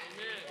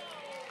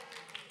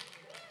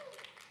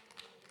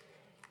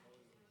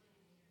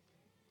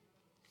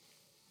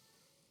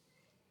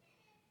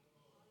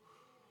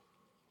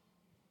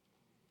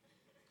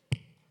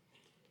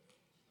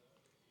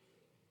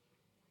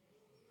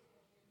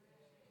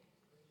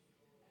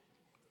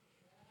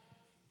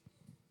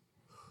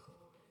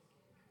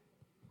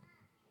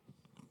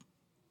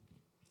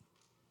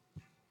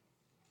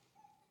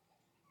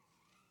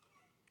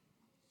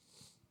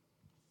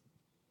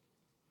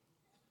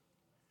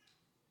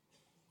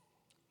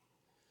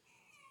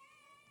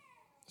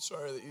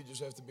 Sorry that you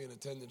just have to be in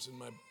attendance in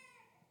my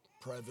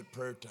private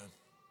prayer time.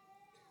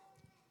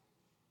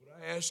 But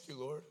I ask you,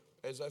 Lord,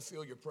 as I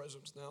feel your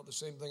presence now, the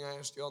same thing I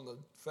asked you on the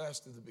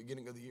fast at the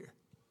beginning of the year.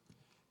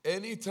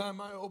 Anytime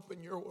I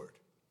open your word,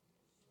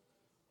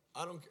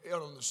 I don't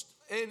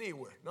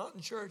anywhere, not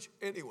in church,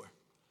 anywhere,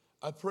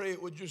 I pray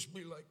it would just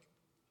be like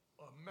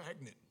a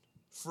magnet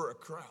for a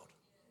crowd.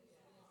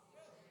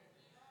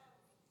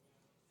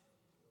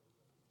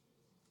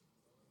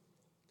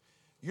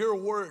 Your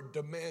word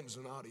demands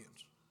an audience.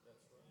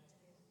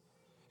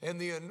 And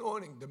the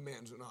anointing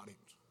demands an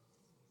audience.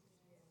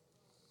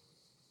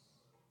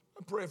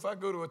 I pray if I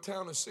go to a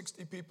town of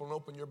 60 people and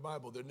open your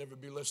Bible, there'd never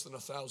be less than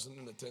 1,000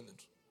 in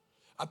attendance.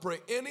 I pray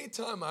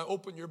anytime I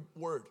open your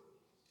word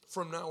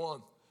from now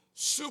on,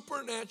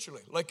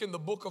 supernaturally, like in the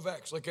book of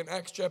Acts, like in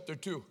Acts chapter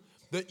 2,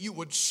 that you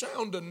would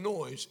sound a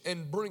noise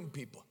and bring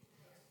people.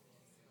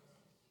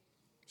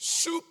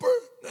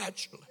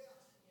 Supernaturally.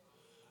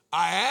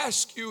 I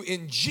ask you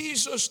in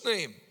Jesus'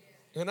 name,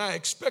 and I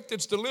expect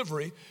its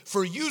delivery,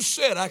 for you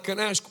said I can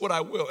ask what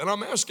I will. And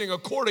I'm asking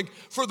according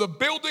for the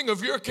building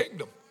of your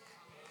kingdom.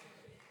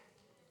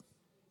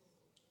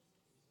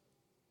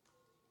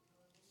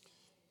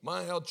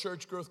 My how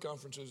church growth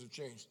conferences have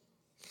changed.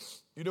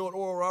 You know what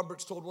Oral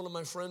Roberts told one of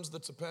my friends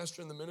that's a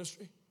pastor in the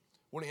ministry?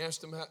 When he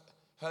asked him,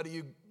 how do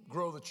you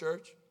grow the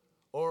church?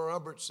 Oral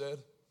Roberts said,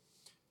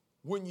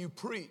 when you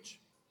preach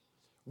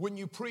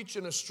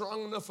in a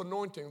strong enough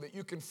anointing that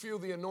you can feel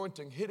the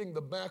anointing hitting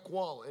the back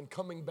wall and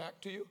coming back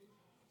to you,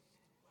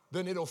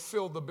 then it'll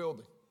fill the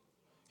building.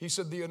 He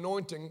said the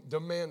anointing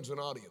demands an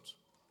audience.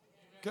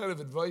 What kind of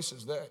advice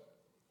is that?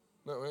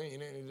 No, you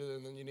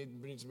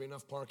need to be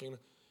enough parking.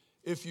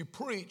 If you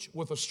preach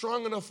with a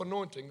strong enough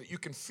anointing that you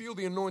can feel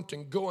the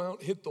anointing go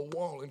out, hit the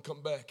wall, and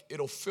come back,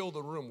 it'll fill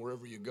the room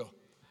wherever you go.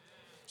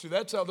 See,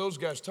 that's how those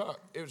guys talk.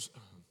 It was...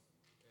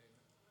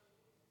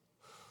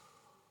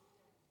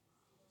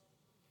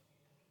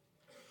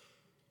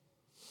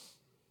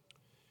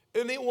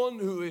 Anyone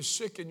who is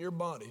sick in your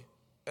body,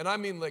 and I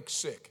mean like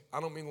sick. I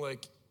don't mean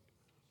like,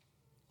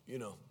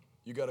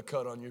 you got a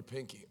cut on your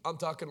pinky. I'm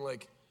talking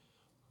like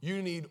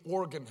you need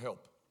organ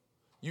help.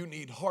 You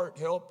need heart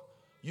help.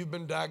 You've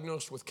been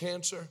diagnosed with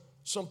cancer,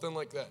 something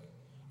like that.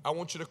 I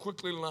want you to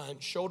quickly line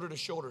shoulder to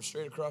shoulder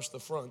straight across the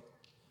front.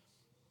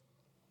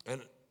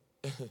 And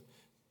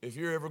if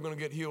you're ever going to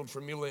get healed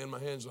from me laying my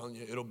hands on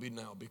you, it'll be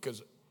now,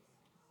 because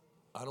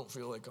I don't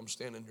feel like I'm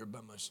standing here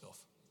by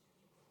myself.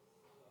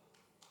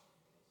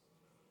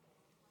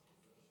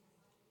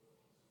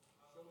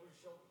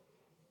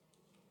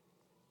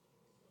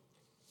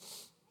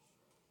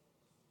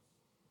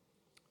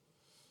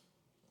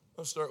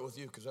 I'll start with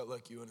you because I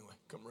like you anyway.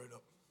 Come right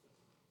up.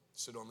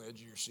 Sit on the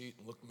edge of your seat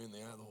and look me in the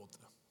eye the whole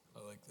time.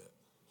 I like that.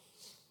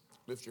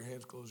 Lift your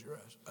hands, close your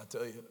eyes. I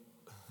tell you,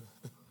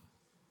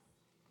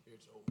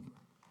 it's over.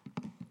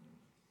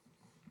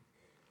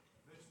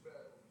 This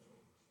battle is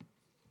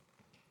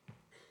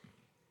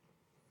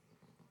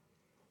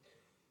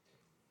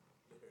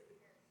over.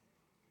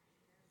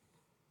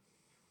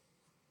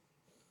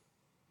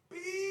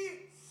 Be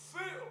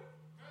filled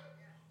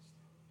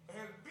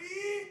and be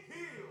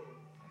healed.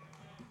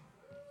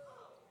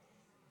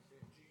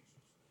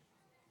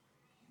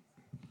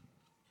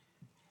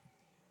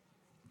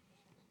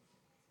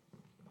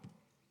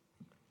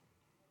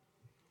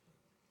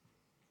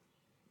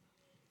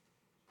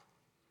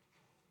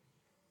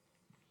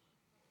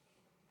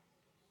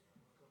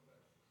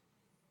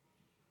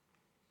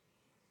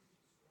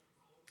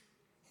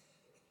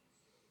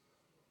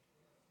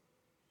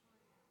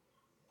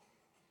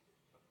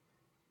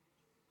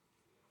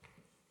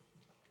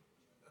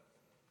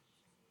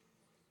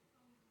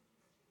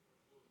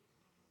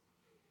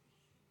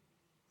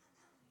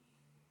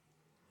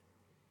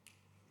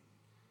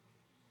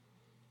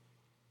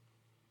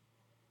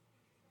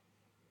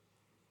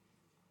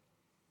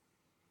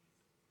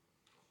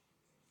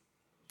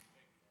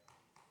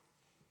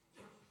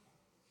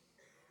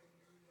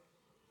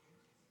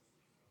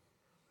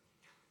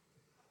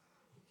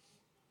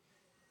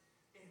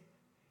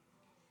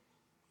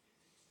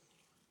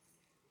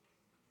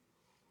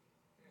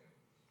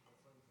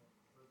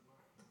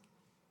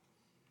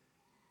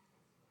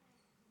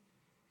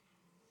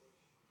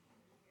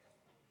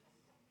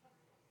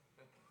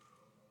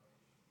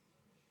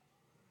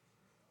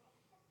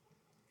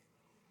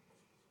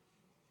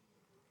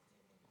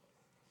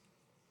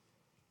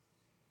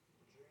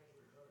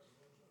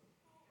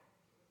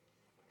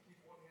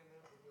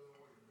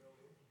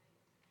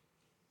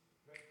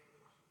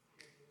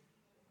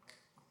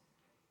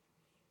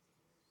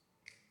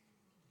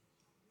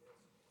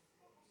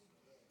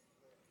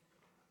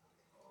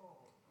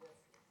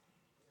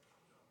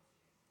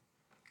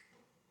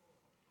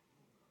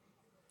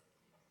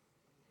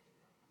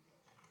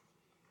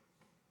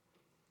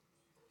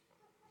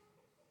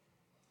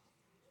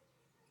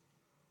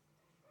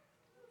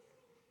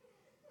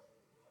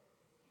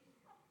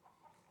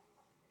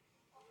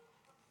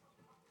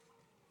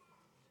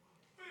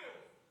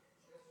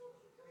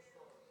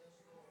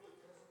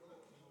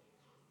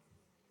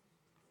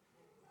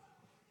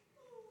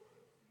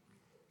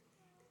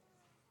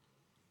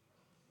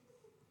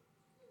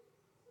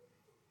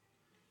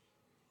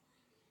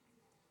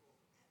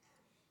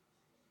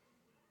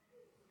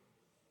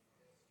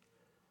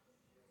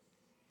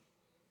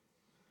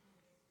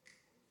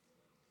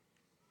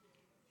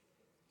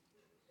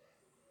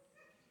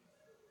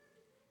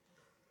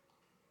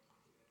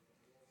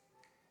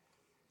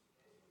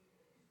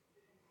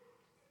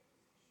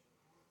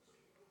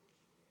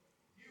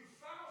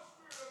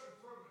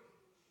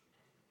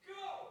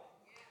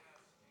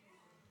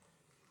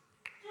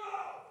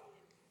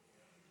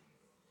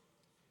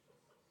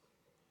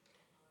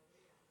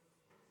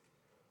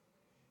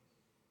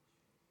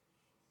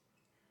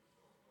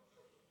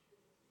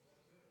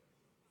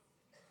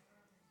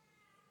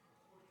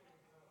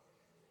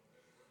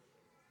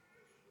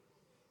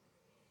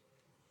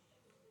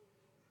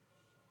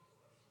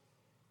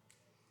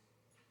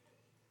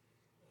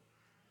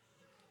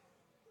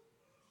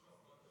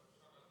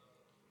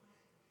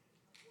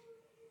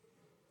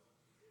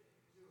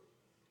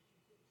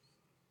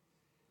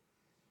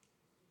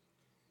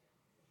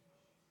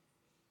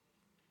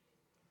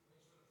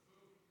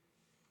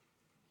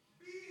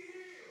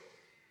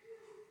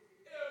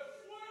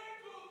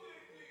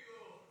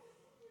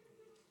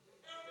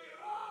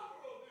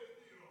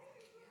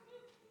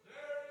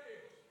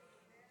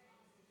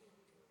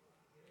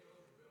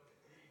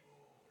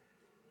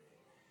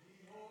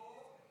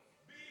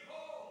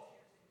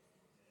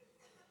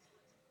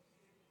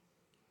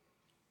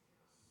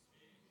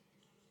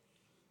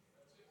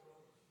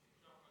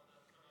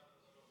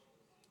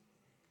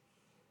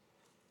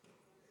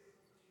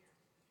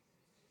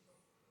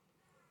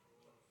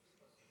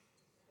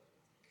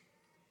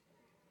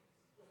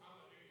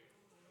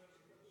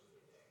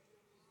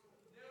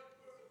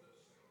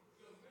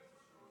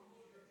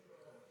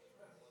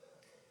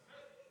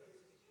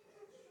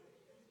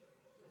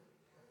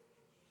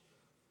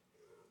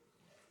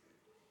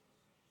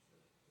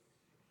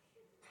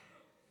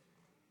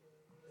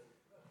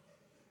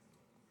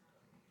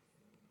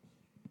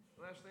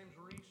 last name's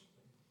Reese?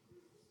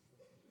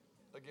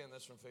 Again,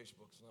 that's from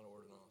Facebook. It's not a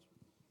word of knowledge.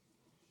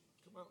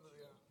 Come out into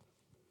the aisle.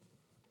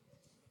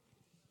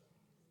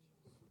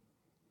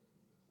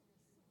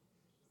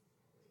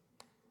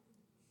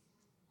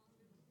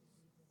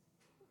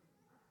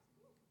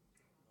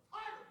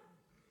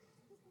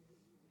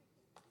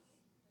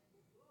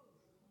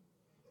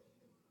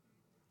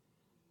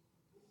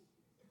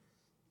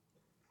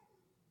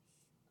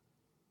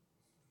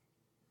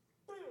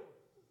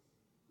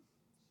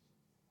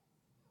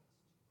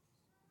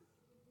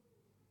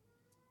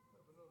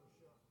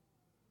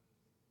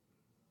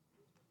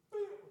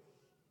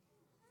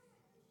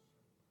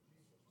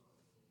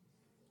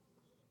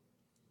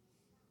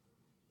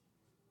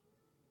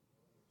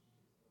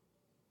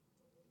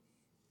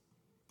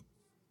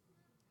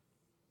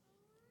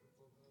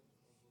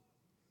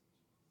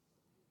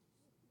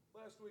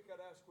 Last week I'd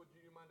ask, would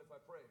you mind if I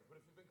pray?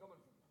 But if you've been coming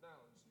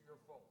now, it's your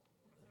fault.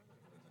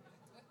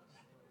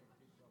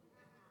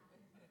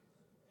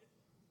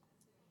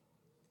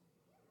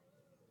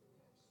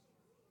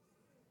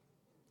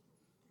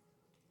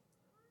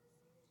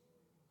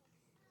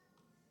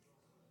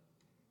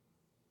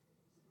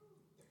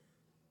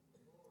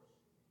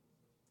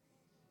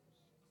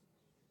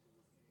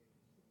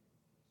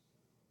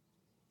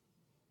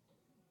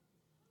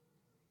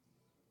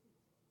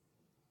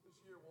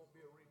 This year won't be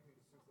a repeat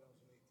of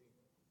 2018.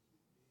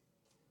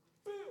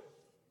 Bill!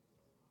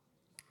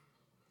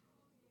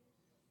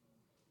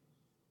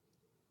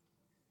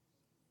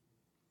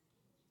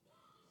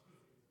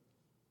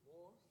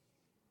 More.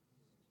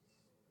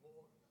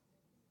 More.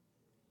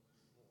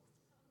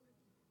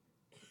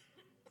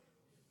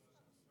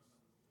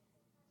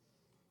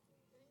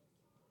 More.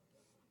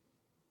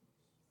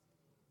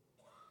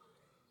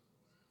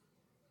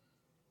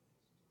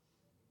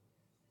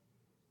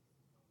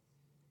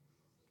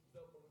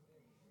 Double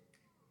again.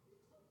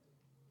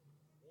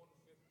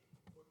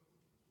 150 foot.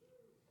 Jesus,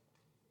 man.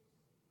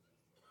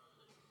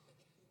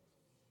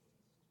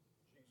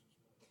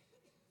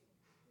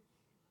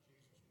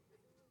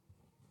 Jesus, man.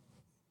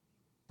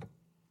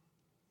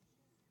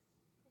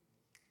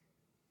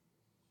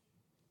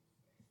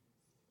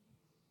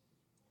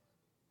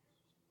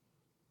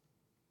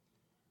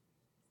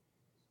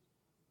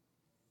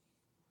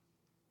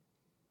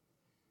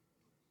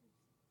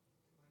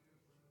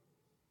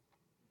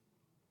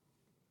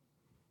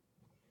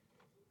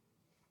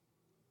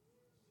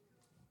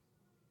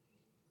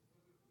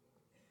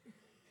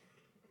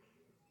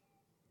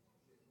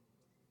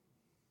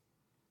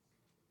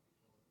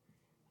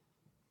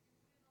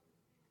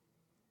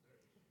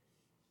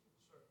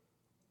 Sir.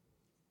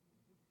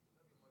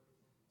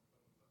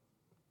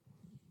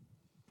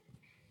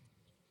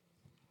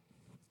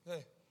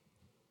 Hey,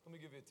 let me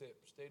give you a tip.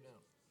 Stay down.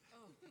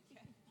 Oh,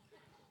 okay.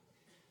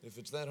 If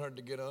it's that hard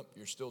to get up,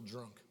 you're still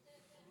drunk.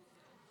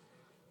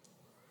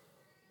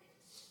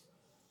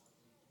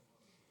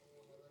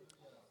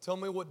 Tell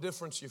me what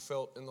difference you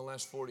felt in the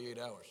last 48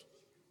 hours.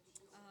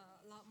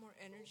 A lot more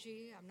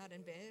energy. I'm not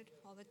in bed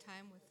all the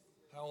time with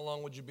How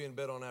long would you be in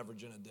bed on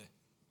average in a day?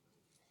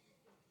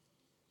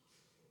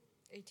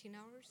 18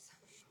 hours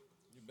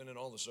You've been in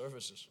all the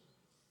services.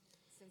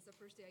 since the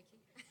first day I came.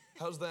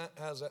 How's that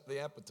the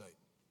appetite?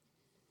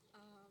 I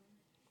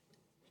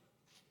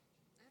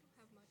don't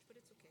have much, but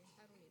it's okay.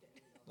 I don't need it.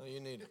 No,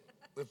 you need it.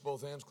 Lift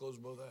both hands, close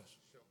both eyes.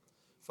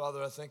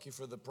 Father, I thank you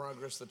for the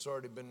progress that's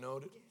already been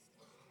noted.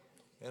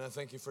 And I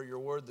thank you for your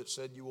word that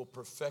said you will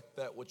perfect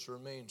that which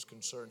remains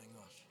concerning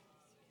us.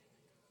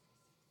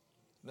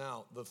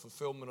 Now, the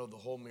fulfillment of the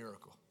whole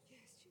miracle.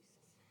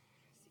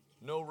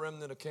 No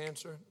remnant of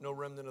cancer, no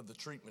remnant of the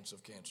treatments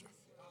of cancer.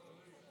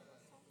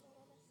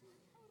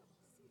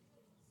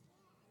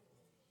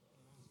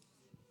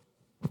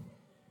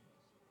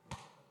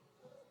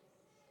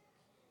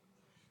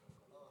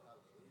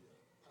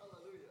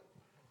 Hallelujah.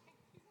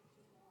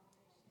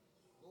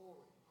 Glory.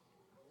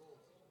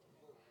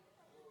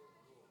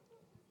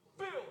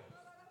 Bill!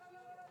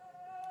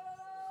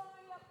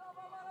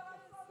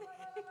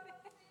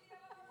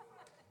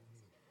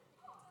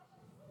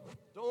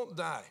 Don't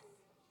die.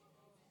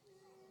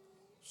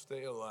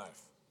 Stay alive.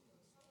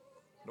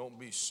 Don't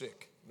be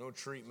sick. No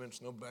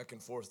treatments, no back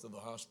and forth to the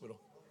hospital.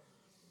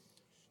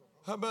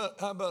 How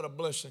about a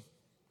blessing?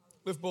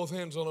 Lift both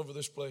hands all over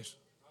this place.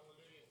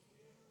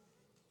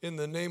 In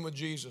the name of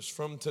Jesus,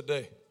 from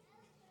today,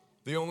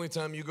 the only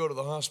time you go to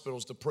the hospital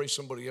is to pray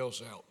somebody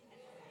else out.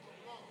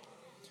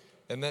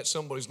 And that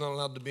somebody's not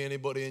allowed to be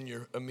anybody in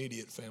your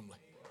immediate family.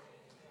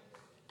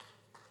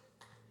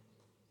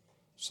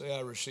 Say, I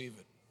receive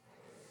it.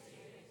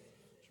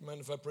 Do you mind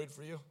if I prayed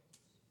for you?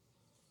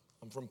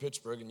 I'm from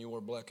Pittsburgh and you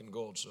wear black and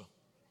gold, so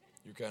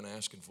you're kind of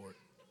asking for it.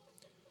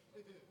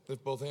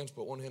 Lift both hands,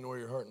 put one hand where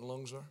your heart and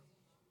lungs are.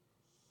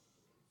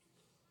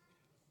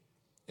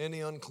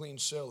 Any unclean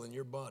cell in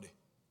your body,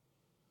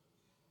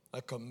 I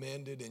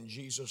command it in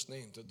Jesus'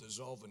 name to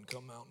dissolve and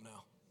come out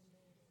now.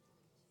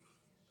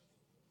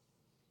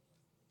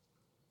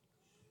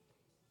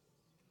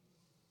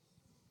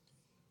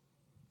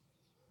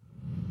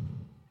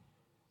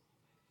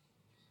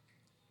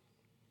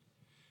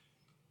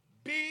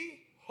 Be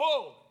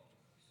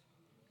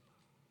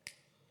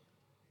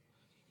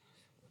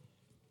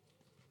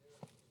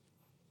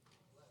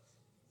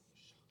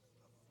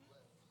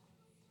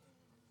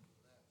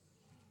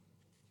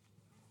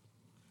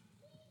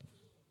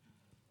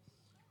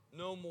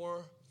no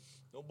more.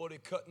 Nobody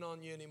cutting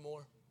on you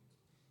anymore.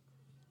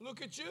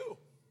 Look at you.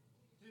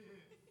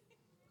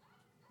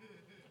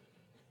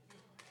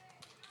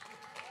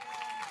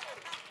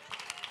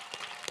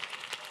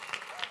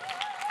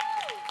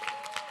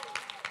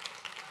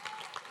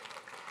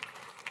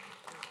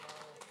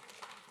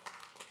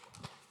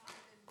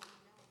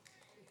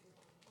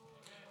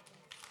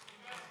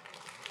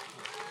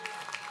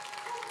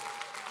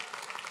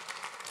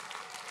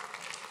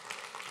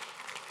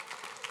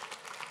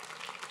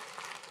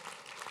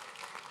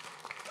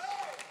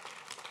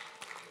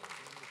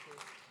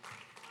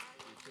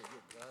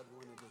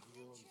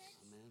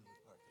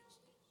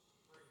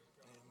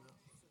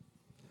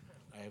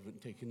 I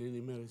haven't taken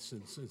any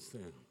medicine since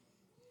then.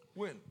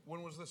 When?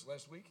 When was this?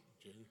 Last week?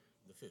 June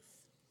the 5th.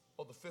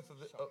 Oh, the 5th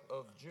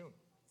of June.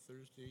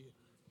 Thursday,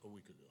 a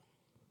week ago.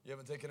 You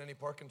haven't taken any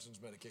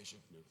Parkinson's medication?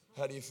 No.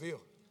 How do you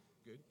feel?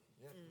 Good.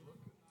 Yeah.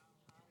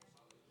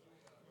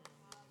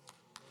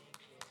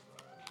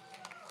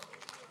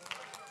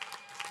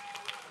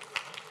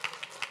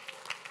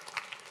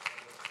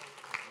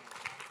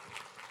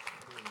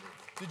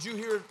 Did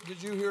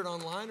you hear it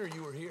online or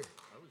you were here?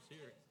 I was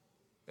here.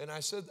 And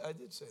I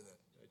did say that.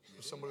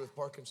 For somebody with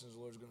Parkinson's, the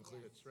Lord's going to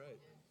clear it. That's right.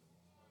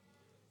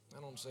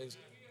 I don't say.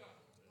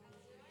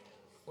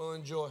 Well,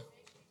 enjoy.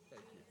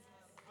 Thank you.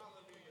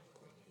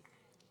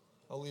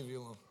 I'll leave you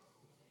alone.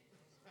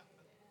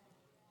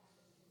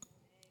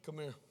 Come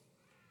here.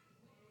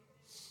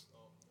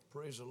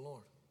 Praise the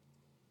Lord.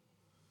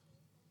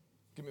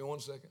 Give me 1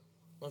 second.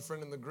 My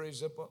friend in the gray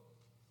zip up.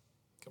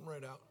 Come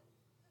right out.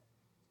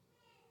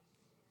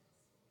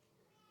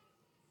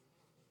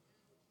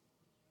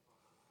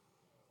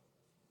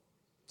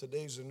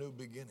 Today's a new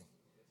beginning.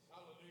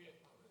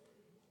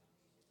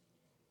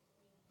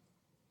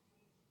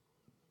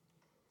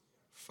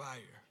 Fire.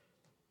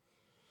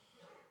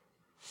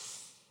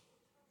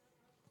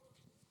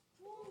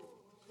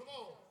 Come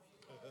on.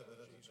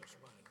 Jesus,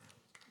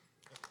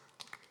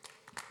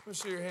 let me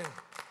see your hand.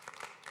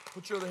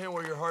 Put your other hand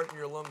where your heart and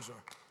your lungs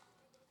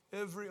are.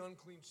 Every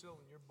unclean cell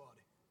in your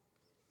body.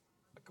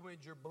 I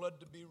command your blood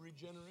to be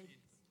regenerated.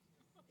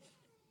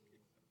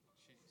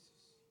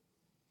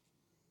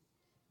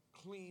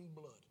 Clean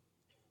blood.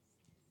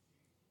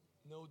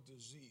 No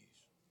disease.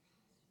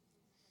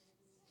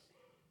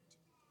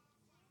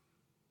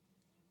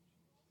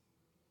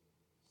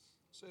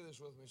 Say this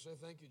with me. Say,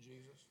 thank you,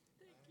 Jesus.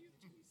 Thank you,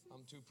 Jesus.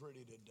 I'm too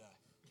pretty to die.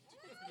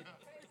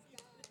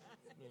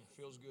 Yeah,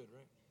 feels good,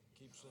 right?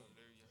 Keep saying.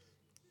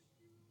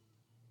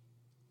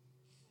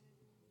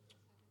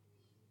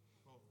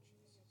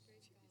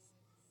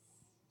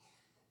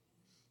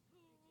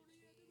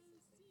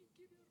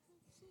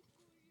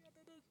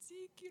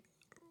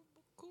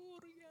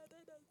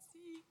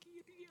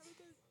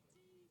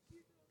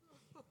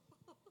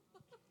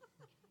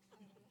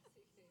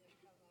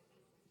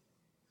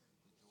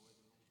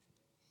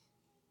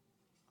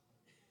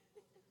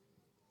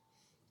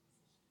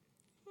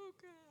 Oh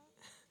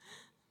God,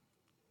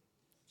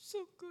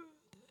 so good,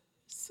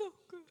 so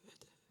good.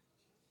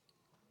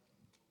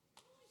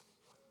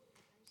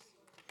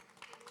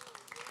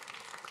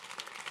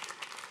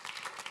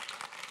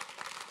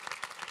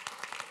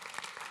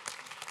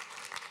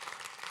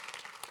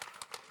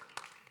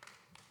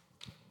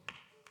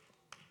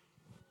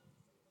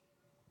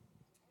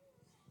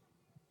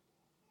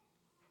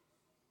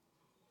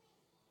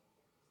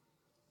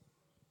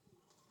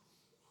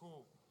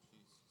 Cool.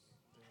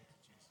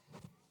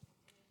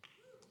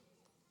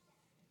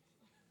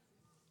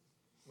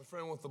 My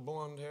friend with the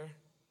blonde hair.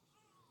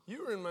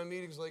 You were in my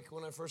meetings like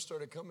when I first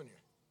started coming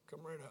here.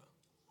 Come right out.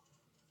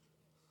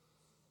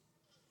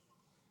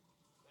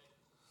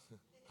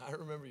 I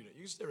remember you.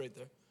 You can stay right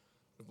there.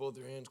 With both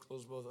your hands,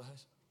 close both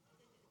eyes.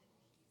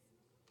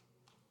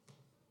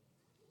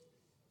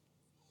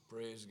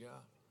 Praise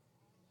God.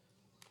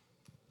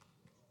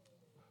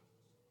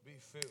 Be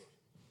filled.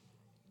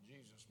 In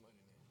Jesus' mighty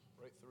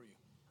name. Right through you.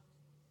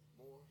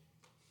 More.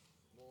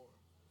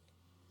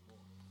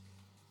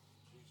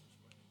 Jesus'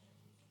 mighty name.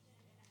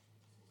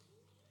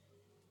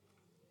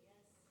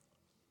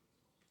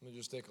 Let me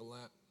just take a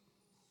lap.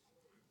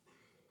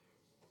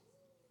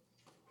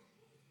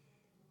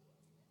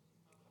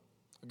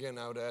 Again,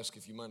 I would ask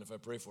if you mind if I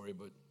pray for you,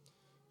 but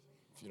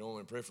if you don't want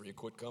me to pray for you,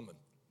 quit coming.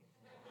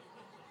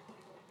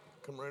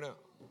 Come right out.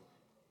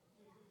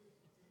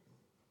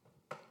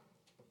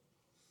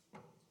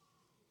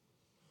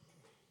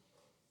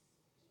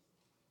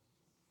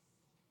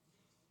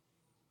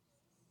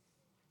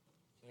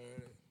 There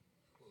it is.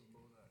 Close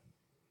both eyes.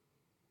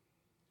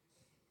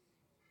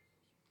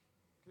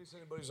 In case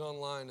anybody's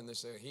online and they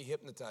say, he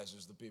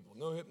hypnotizes the people.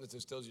 No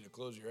hypnotist tells you to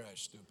close your eyes,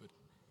 stupid.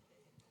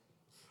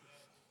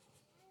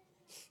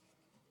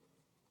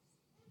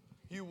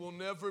 You will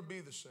never be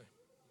the same.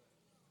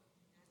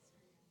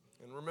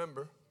 And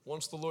remember,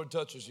 once the Lord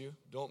touches you,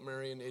 don't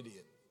marry an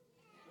idiot.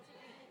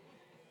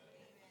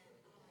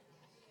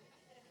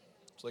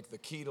 It's like the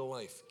key to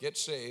life. Get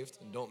saved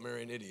and don't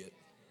marry an idiot.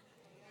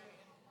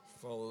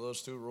 Follow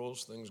those two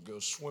rules, things go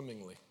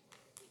swimmingly.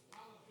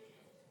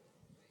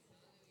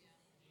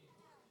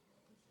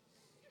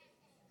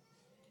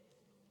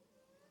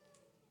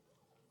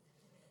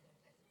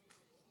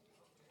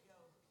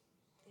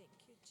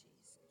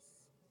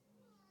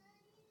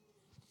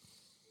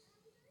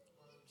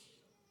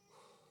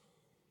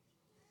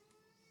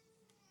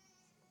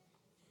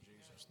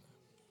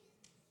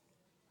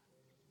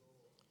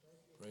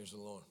 Praise the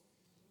Lord.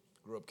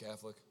 Grew up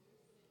Catholic?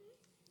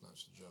 No,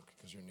 it's a joke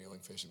because you're kneeling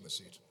facing the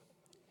seat.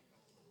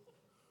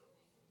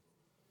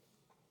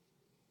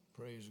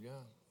 Praise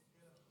God.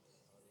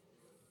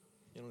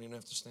 You don't even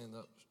have to stand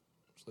up.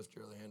 Just lift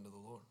your other hand to the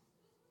Lord.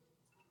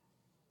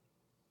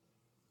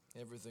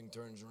 Everything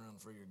turns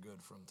around for your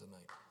good from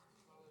tonight.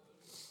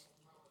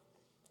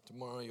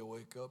 Tomorrow you'll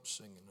wake up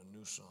singing a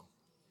new song,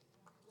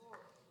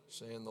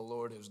 saying the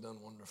Lord has done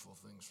wonderful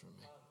things for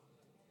me.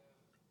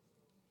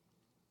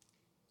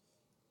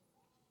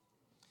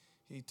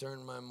 He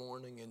turned my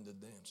mourning into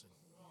dancing.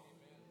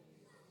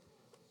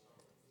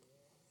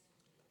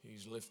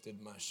 He's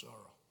lifted my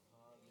sorrow.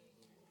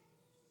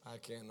 I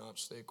cannot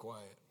stay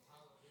quiet.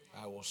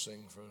 I will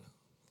sing for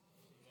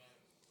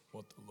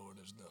what the Lord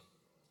has done.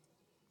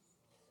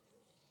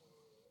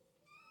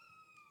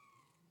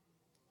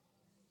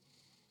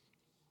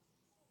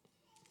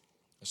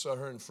 I saw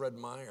her and Fred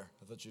Meyer.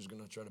 I thought she was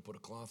going to try to put a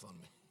cloth on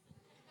me.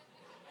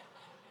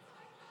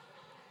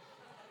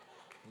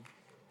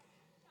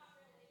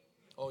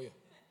 Oh, yeah.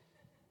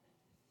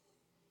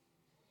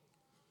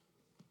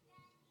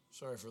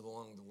 Sorry for the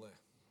long delay.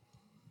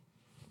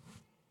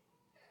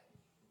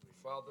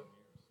 Father,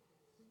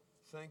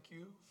 thank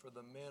you for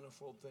the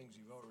manifold things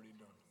you've already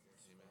done.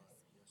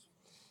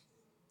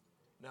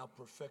 Now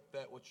perfect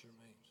that which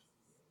remains.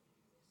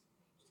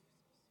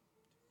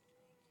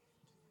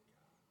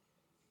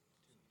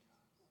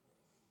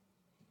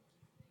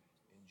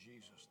 In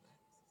Jesus' name,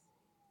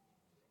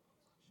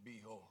 be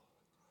whole.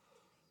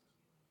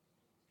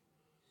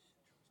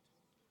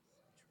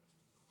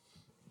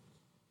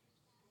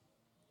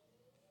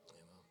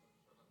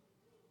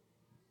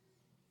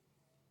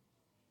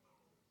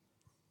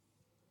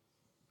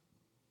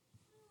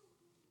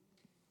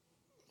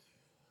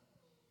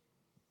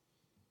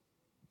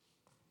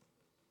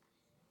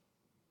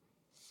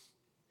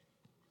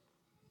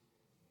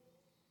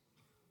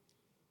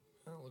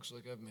 Well, it looks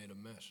like I've made a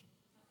mess.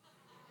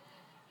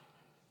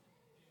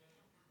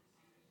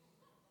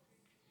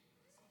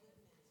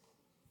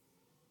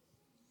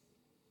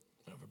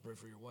 Now, if I pray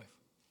for your wife.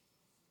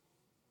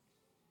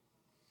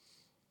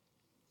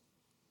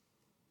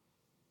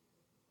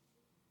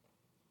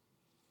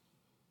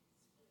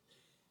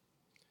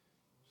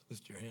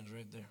 Lift your hands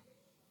right there.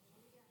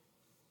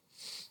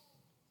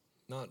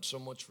 Not so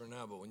much for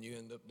now, but when you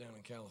end up down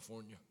in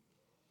California,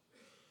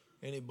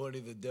 anybody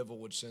the devil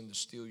would send to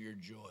steal your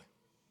joy,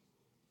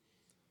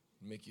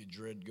 make you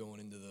dread going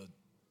into the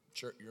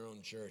church, your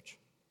own church.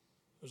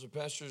 There's a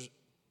pastor's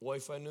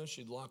wife I knew.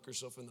 She'd lock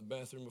herself in the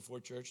bathroom before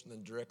church and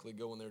then directly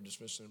go when they were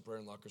dismissing in prayer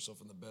and lock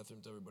herself in the bathroom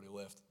until everybody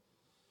left.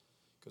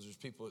 Because there's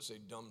people that say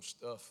dumb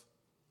stuff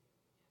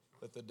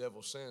that the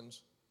devil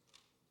sends.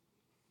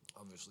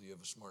 Obviously, you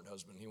have a smart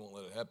husband. He won't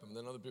let it happen.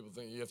 Then other people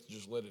think you have to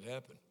just let it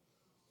happen.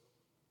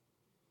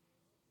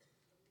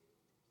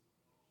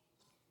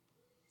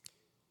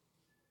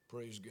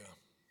 Praise God.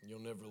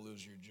 You'll never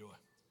lose your joy.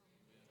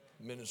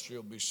 Ministry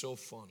will be so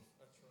fun.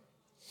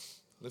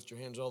 Lift your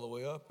hands all the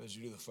way up. As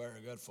you do, the fire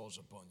of God falls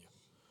upon you.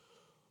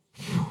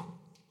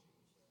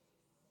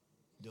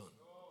 Done.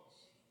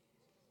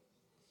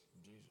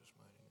 In Jesus'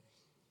 mighty name.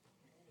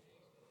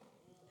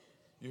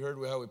 You heard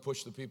how we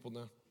push the people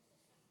down?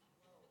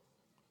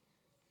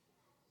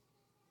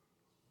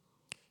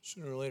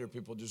 Sooner or later,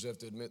 people just have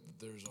to admit that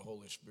there's a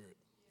Holy Spirit.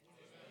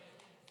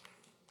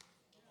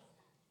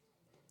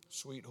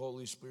 Sweet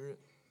Holy Spirit,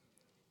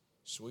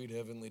 sweet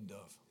heavenly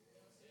dove.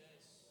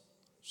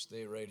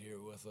 Stay right here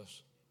with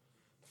us,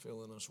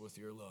 filling us with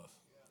your love.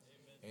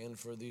 And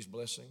for these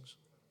blessings.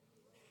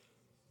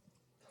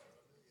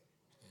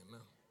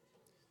 Amen.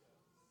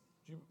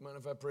 Do you mind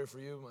if I pray for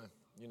you?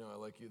 You know I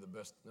like you the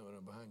best. No,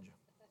 behind you.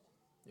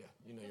 Yeah,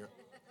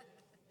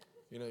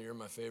 you know you're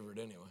my favorite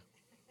anyway.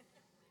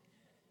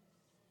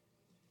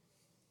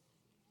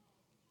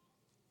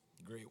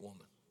 Great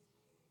woman.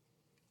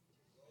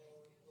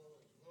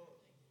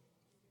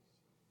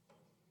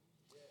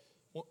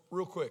 Well,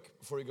 real quick,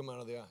 before you come out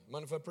of the aisle,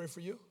 mind if I pray for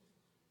you?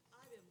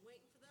 I've been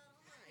waiting for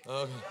that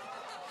all night.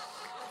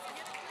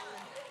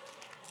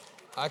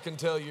 Okay. I can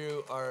tell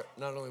you are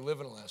not only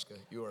live in Alaska,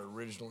 you are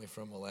originally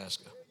from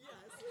Alaska. Yes.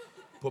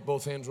 Put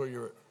both hands where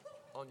you're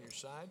on your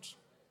sides.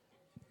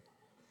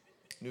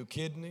 New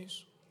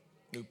kidneys,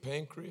 new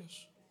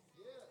pancreas.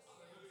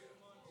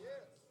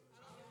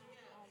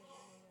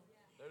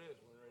 There it is,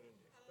 went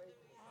right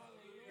in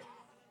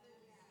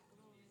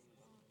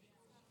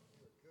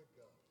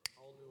there.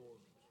 All new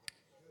organs.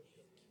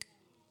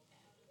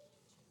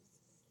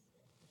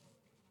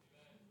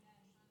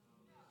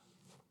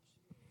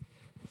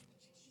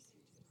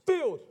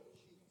 Filled.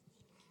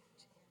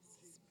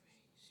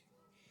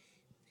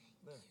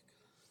 There.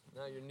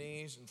 Now your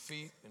knees and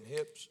feet and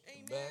hips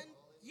and back. Amen.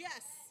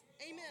 Yes.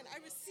 Amen. I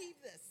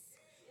receive this.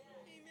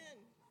 Amen. Amen.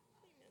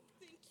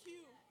 Thank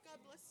you. God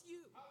bless you.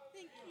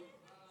 Thank you.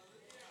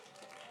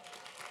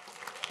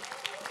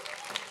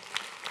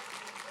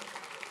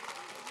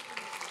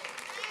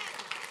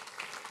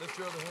 Lift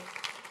your other hand.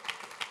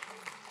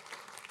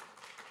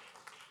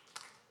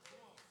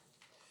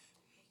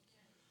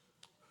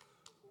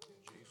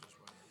 Jesus,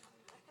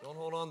 right. Don't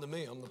hold on to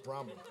me. I'm the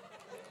problem.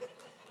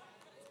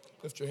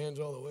 Lift your hands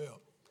all the way up.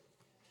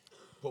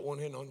 Put one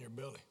hand on your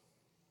belly.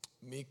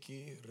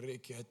 Miki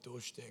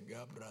reketoshte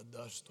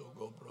gabradasto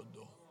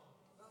gobrodo.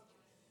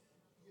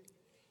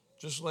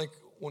 Just like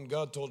when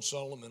God told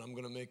Solomon, I'm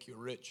going to make you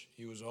rich,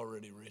 he was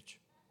already rich.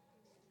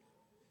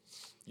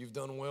 You've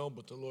done well,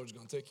 but the Lord's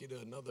going to take you to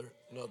another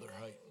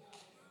height.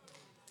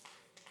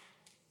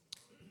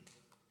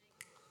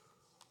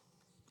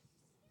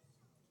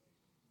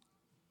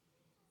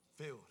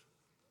 Filled.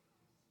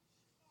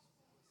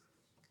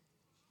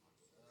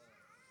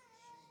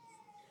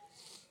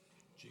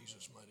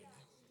 Jesus' mighty name.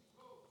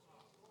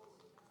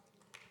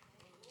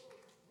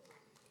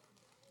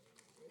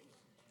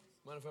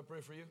 Mind if I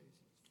pray for you?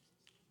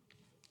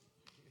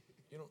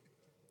 You know,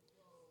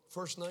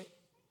 first night?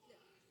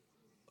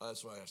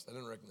 That's why I asked. I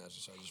didn't recognize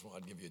you, so I just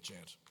wanted to give you a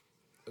chance.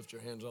 Lift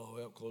your hands all the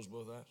way up, close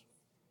both eyes.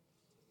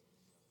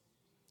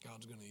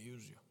 God's going to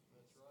use you.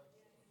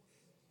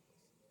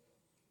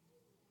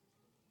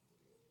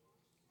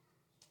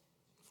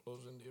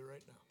 Flows into you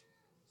right now.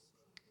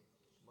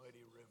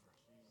 Mighty river.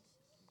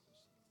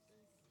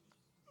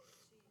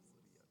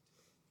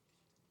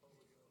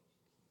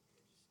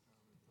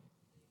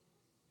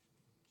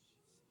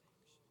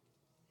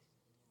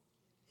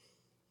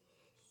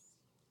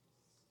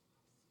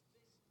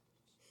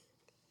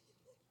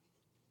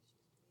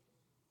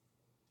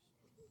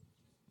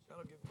 God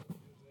will give you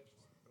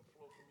it'll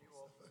flow from you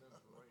off of them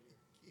from right here.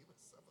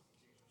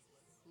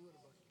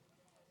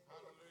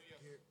 Hallelujah.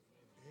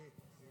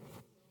 Praise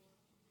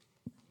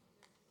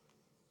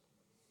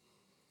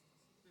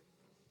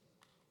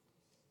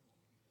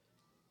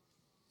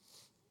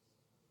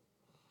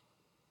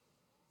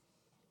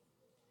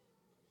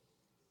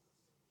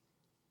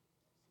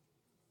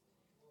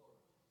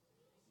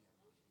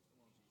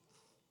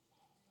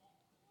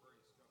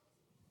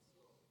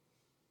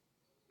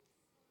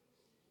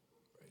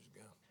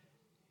God.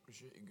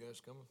 Appreciate you guys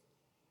coming.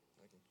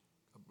 Thank you.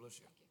 God bless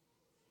you.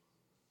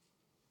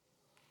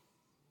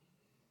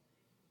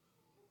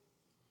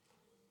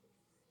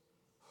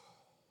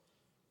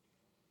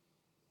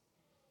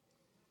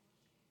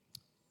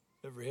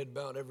 Every head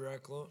bowed, every eye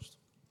closed.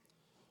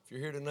 If you're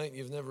here tonight and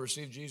you've never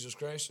received Jesus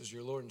Christ as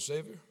your Lord and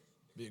Savior,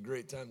 it'd be a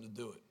great time to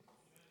do it.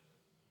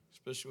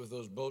 Especially with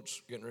those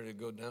boats getting ready to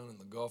go down in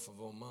the Gulf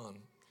of Oman.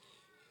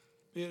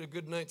 Be it a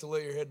good night to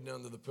lay your head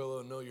down to the pillow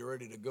and know you're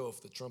ready to go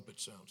if the trumpet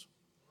sounds.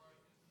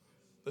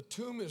 The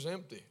tomb is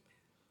empty.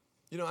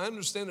 You know, I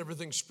understand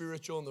everything's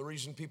spiritual, and the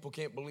reason people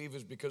can't believe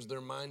is because their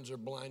minds are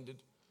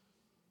blinded.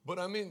 But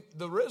I mean,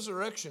 the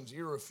resurrection's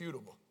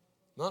irrefutable.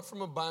 Not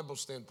from a Bible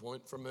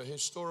standpoint, from a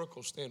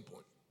historical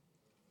standpoint.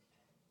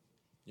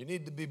 You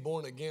need to be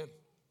born again.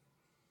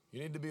 You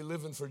need to be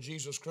living for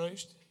Jesus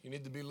Christ. You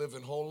need to be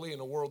living holy in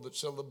a world that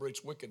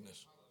celebrates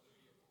wickedness.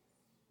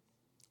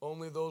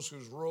 Only those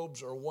whose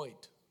robes are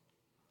white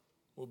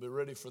will be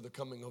ready for the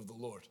coming of the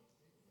Lord.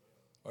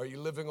 Are you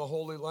living a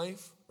holy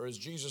life? Or as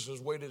Jesus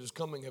has waited his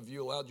coming, have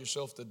you allowed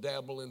yourself to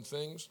dabble in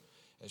things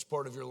as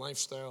part of your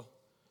lifestyle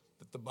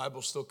that the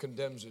Bible still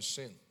condemns as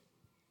sin?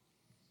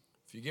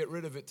 If you get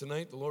rid of it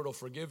tonight, the Lord will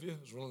forgive you.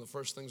 It's one of the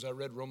first things I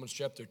read, Romans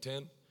chapter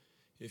 10.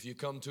 If you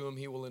come to him,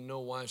 he will in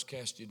no wise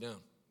cast you down.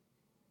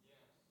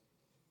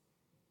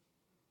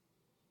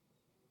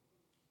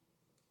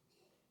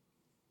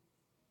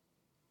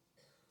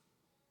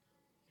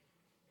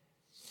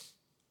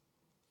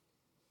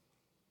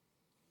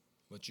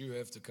 But you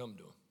have to come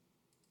to him.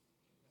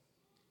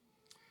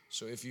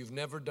 So if you've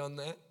never done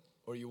that,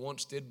 or you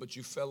once did but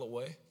you fell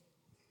away,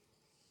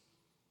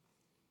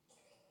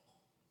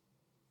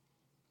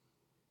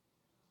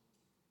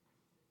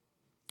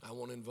 I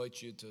want to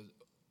invite you to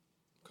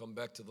come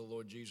back to the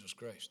Lord Jesus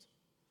Christ.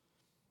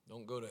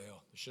 Don't go to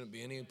hell. There shouldn't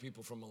be any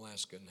people from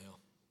Alaska in hell.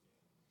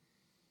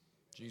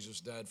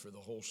 Jesus died for the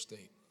whole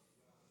state.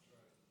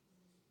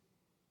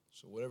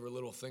 So whatever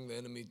little thing the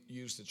enemy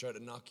used to try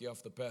to knock you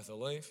off the path of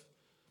life,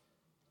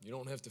 you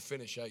don't have to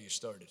finish how you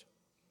started.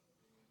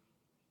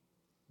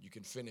 You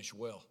can finish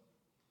well.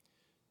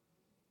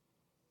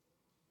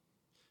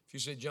 If you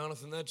say,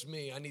 Jonathan, that's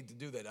me, I need to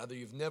do that. Either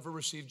you've never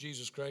received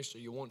Jesus Christ or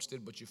you once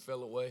did but you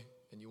fell away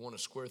and you want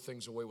to square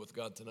things away with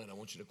God tonight, I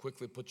want you to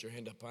quickly put your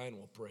hand up high and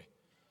we'll pray.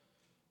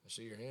 I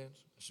see your hands.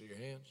 I see your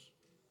hands.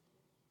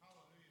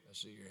 I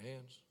see your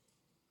hands.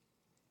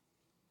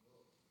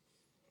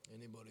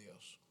 Anybody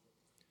else?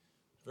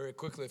 Very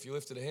quickly, if you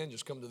lifted a hand,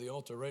 just come to the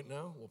altar right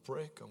now. We'll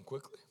pray. Come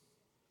quickly.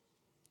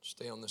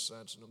 Stay on this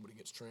side so nobody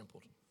gets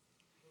trampled.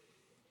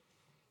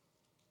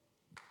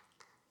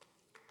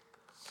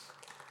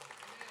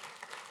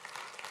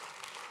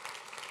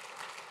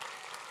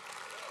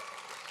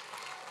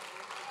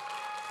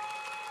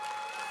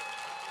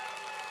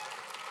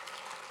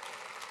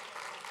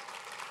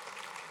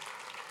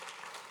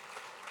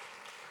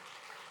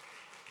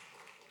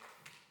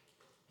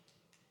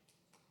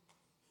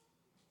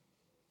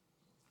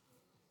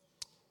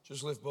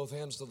 Just lift both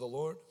hands to the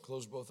Lord,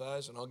 close both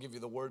eyes, and I'll give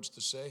you the words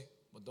to say,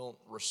 but don't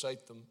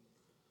recite them.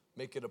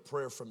 Make it a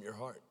prayer from your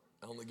heart.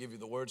 I only give you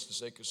the words to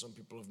say because some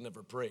people have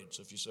never prayed.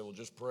 So if you say, well,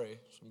 just pray,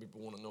 some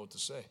people want to know what to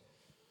say.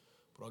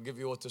 But I'll give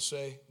you what to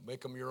say. Make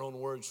them your own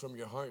words from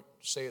your heart.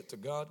 Say it to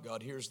God.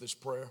 God hears this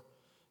prayer,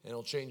 and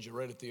He'll change you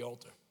right at the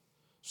altar.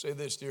 Say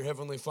this: Dear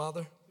Heavenly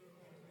Father,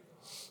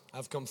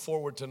 I've come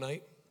forward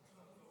tonight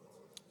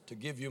to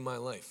give you my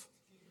life.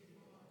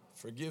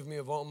 Forgive me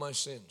of all my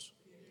sins.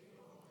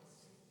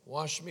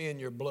 Wash me in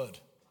your blood.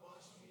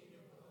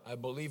 I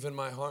believe in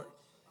my heart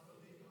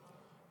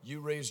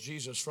you raised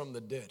Jesus from the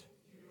dead.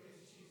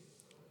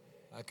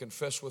 I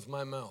confess with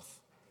my mouth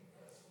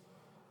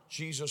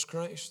Jesus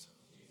Christ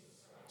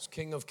is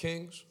King of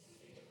Kings,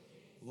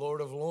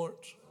 Lord of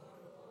Lords,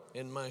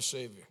 and my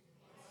Savior.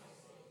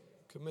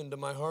 Come into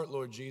my heart,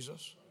 Lord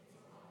Jesus.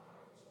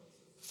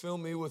 Fill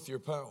me with your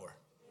power.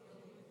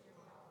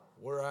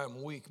 Where I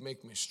am weak,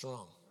 make me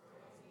strong.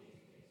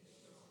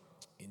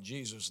 In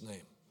Jesus'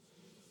 name.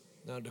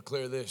 Now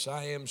declare this: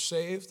 I am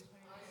saved.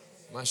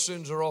 My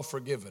sins are all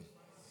forgiven.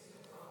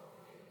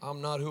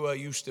 I'm not who I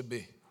used to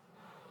be.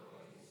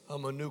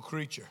 I'm a new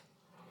creature.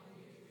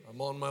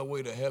 I'm on my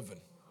way to heaven.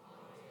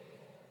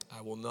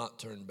 I will not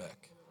turn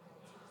back.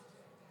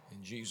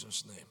 In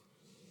Jesus' name.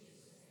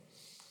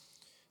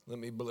 Let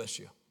me bless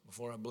you.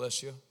 Before I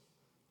bless you,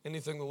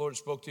 anything the Lord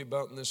spoke to you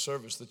about in this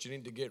service that you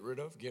need to get rid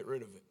of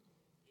it.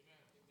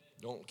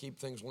 Don't keep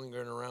things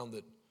lingering around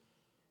that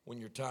when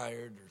you're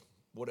tired or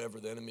whatever,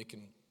 the enemy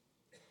can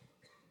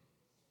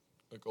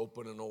like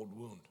open an old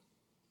wound.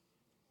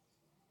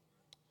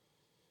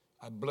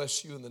 I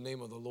bless you in the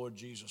name of the Lord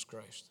Jesus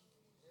Christ.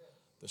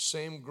 The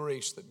same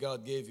grace that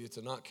God gave you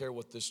to not care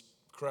what this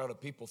crowd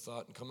of people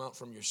thought and come out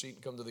from your seat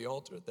and come to the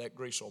altar, that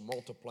grace will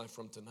multiply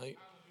from tonight.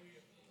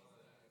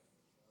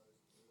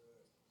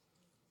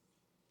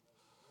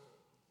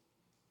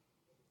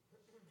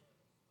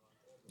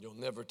 You'll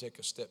never take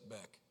a step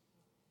back.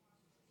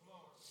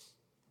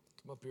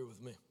 Come up here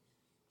with me.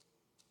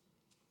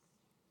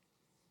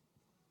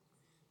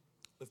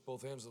 Lift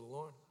both hands to the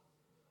Lord.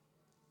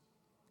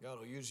 God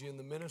will use you in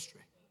the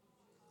ministry.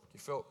 You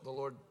felt the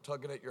Lord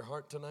tugging at your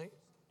heart tonight.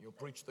 You'll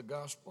preach the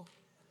gospel,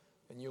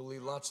 and you'll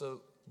lead lots of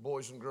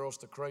boys and girls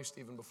to Christ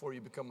even before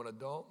you become an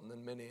adult, and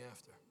then many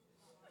after.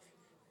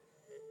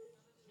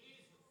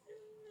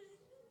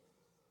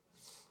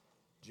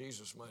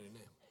 Jesus' mighty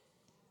name.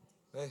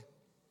 Hey,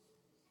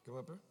 come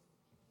up here.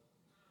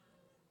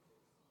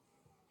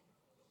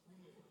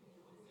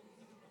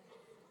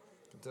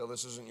 I can tell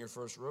this isn't your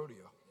first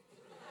rodeo.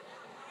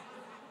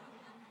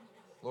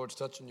 Lord's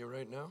touching you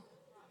right now.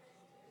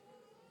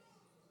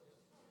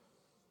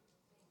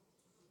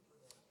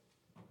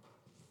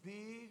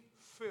 Be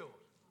filled.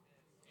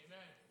 Amen.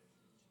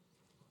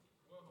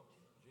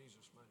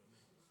 Jesus' mighty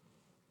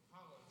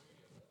name.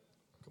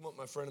 Come up,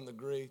 my friend in the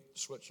gray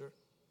sweatshirt.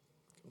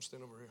 Come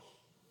stand over here.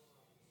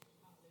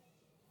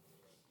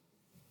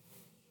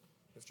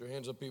 Lift your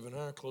hands up even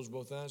higher. Close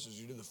both eyes. As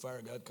you do, the fire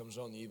of God comes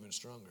on you even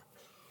stronger.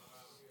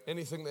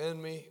 Anything the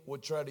enemy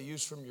would try to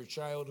use from your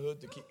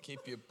childhood to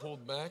keep you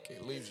pulled back,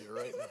 it leaves you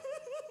right now.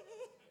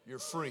 You're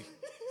free.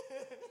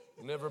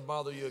 It'll never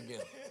bother you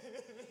again.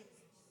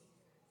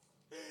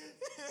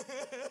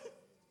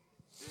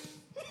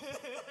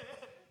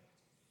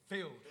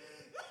 Filled.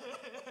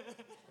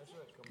 That's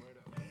right. Come right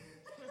out.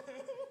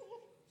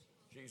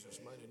 Jesus'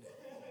 mighty name.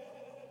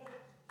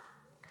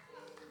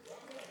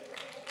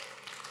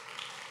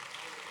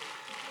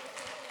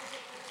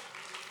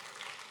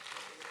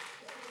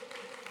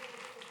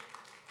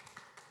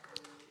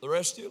 The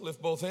rest of you,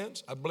 lift both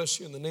hands. I bless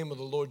you in the name of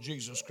the Lord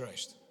Jesus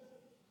Christ.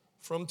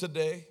 From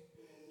today,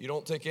 you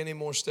don't take any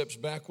more steps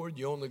backward.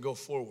 You only go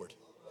forward.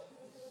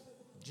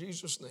 In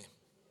Jesus' name.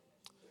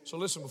 So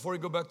listen, before you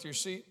go back to your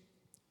seat,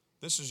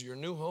 this is your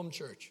new home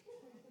church.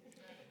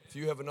 If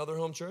you have another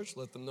home church,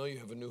 let them know you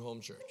have a new home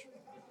church.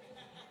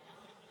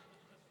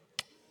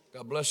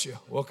 God bless you.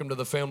 Welcome to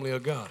the family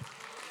of God.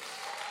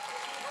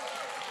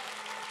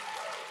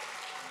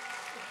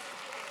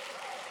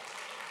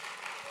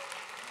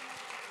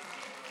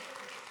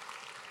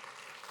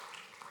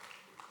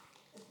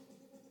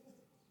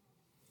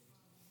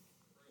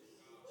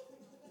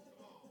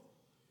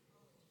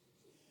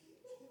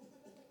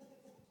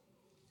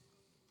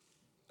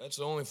 That's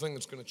the only thing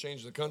that's going to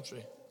change the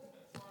country.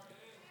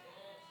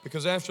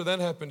 Because after that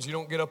happens, you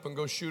don't get up and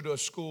go shoot a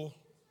school.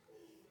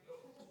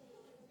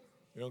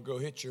 You don't go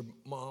hit your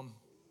mom.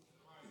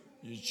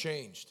 You're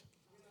changed.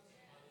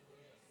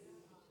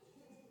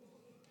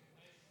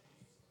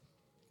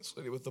 This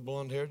lady with the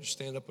blonde hair, just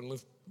stand up and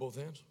lift both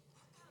hands.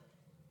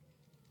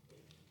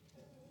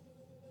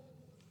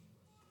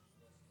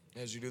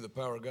 As you do, the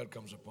power of God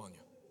comes upon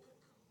you.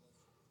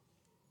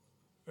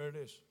 There it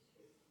is.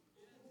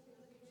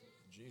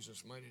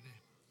 Jesus' mighty name.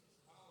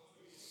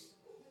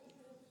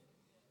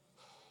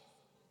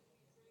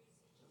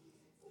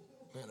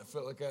 Man, I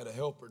felt like I had a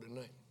helper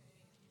tonight.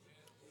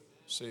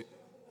 See,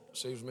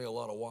 saves me a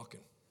lot of walking.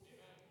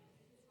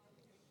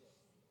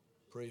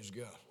 Praise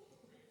God.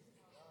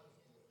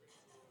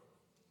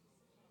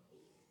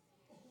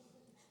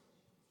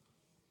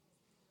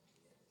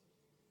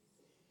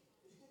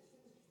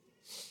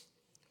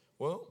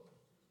 Well,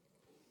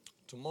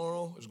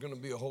 tomorrow is going to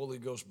be a Holy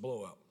Ghost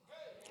blowout.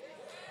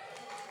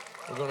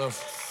 We're going to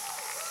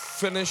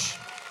finish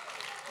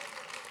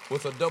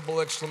with a double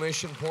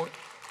exclamation point.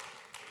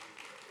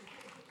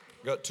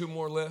 Got 2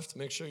 more left.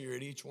 Make sure you're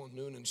at each one,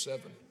 noon and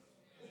 7.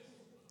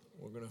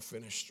 We're going to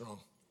finish strong.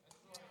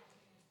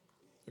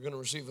 You're going to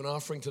receive an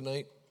offering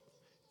tonight.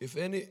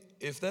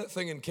 If that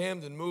thing in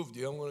Camden moved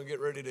you, I'm going to get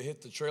ready to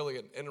hit the trail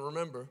again. And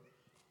remember,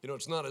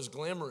 it's not as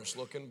glamorous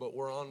looking, but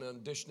we're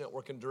on Dish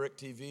Network and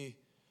DirecTV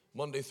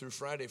Monday through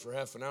Friday for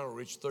half an hour.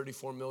 We reach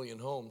 34 million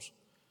homes.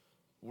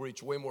 We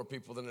reach way more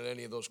people than at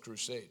any of those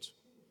crusades.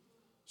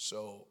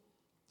 So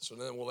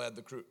then we'll add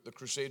the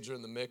crusades are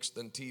in the mix,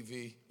 then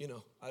TV.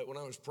 When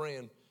I was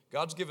praying,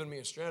 God's given me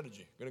a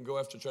strategy. I'm going to go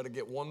after try to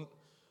get one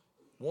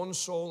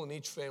soul in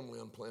each family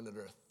on planet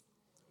Earth.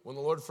 When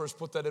the Lord first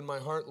put that in my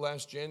heart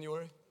last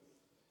January,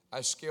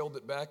 I scaled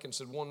it back and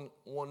said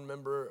one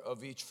member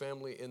of each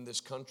family in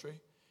this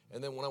country.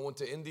 And then when I went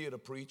to India to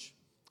preach,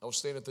 I was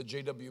staying at the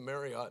JW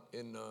Marriott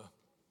in,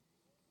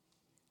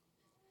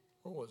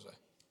 where was I?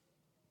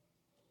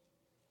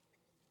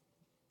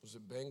 Was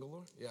it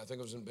Bangalore? Yeah, I think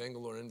it was in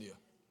Bangalore, India.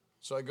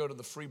 So I go to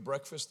the free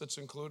breakfast that's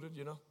included,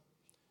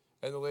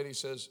 and the lady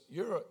says,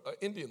 you're an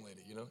Indian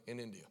lady, in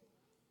India.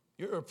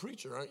 You're a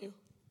preacher, aren't you?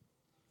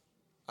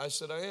 I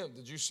said, I am.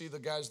 Did you see the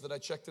guys that I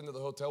checked into the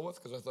hotel with?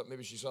 Because I thought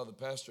maybe she saw the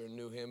pastor and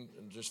knew him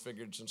and just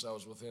figured since I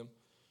was with him.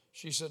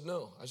 She said,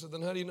 no. I said,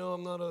 then how do you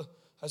know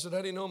I said,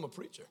 how do you know I'm a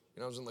preacher?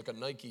 I was in like a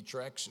Nike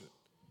tracksuit.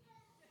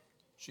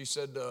 She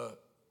said,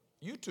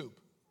 YouTube.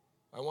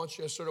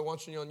 I started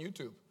watching you on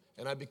YouTube.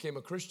 And I became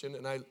a Christian,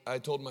 and I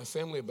told my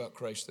family about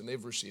Christ, and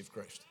they've received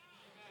Christ.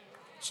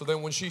 So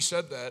then when she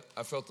said that,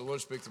 I felt the Lord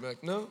speak to me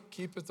like, no,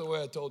 keep it the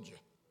way I told you.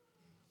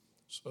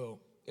 So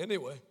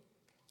anyway,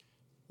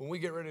 when we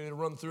get ready to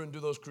run through and do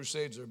those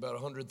crusades, they're about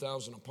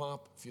 100,000 a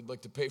pop. If you'd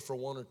like to pay for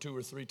 1 or 2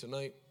 or 3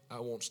 tonight, I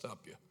won't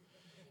stop you.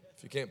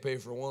 If you can't pay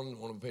for one,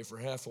 want to pay for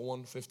half of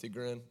one, 50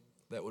 grand,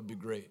 that would be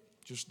great.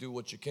 Just do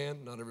what you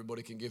can. Not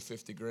everybody can give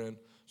 50 grand.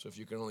 So if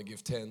you can only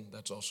give 10,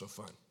 that's also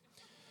fine.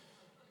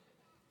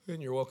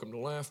 And you're welcome to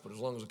laugh, but as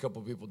long as a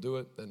couple people do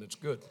it, then it's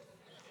good.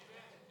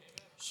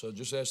 So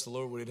just ask the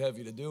Lord what he'd have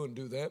you to do and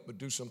do that, but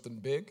do something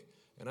big.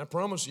 And I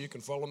promise you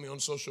can follow me on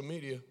social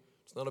media.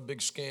 It's not a big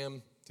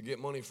scam to get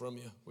money from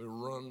you. We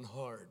run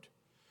hard.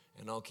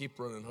 And I'll keep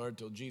running hard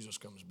till Jesus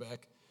comes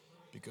back,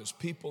 because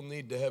people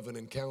need to have an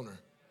encounter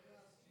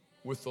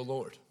with the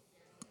Lord.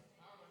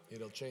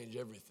 It'll change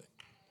everything.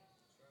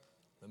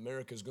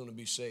 America's going to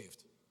be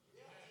saved.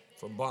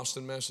 From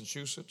Boston,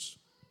 Massachusetts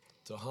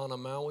to Hana,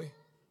 Maui,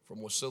 from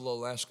Wasilla,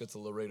 Alaska to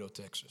Laredo,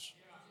 Texas.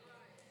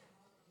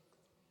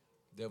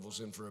 Devil's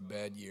in for a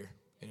bad year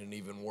and an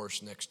even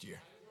worse next year.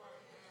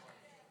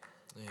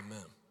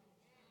 Amen.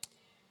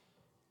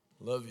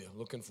 Love you.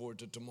 Looking forward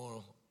to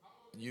tomorrow.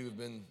 You've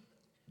been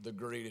the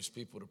greatest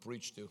people to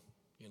preach to,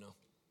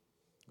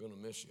 Gonna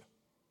miss you.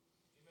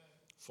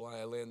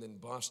 I land in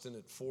Boston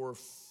at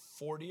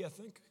 4:40, I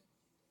think,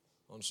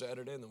 on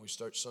Saturday, and then we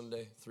start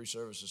Sunday, 3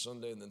 services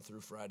Sunday, and then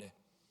through Friday.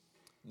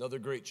 Another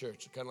great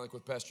church, kind of like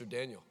with Pastor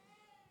Daniel.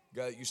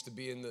 Guy that used to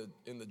be in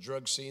the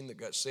drug scene that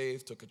got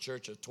saved, took a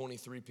church of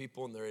 23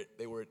 people, and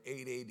they were at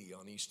 880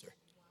 on Easter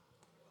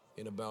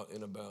in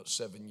about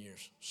 7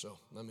 years. So,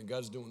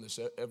 God's doing this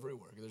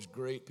everywhere. There's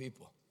great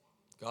people.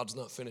 God's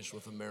not finished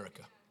with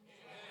America.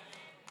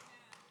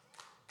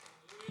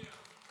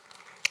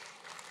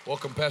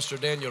 Welcome, Pastor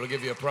Daniel, to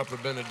give you a proper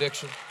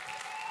benediction.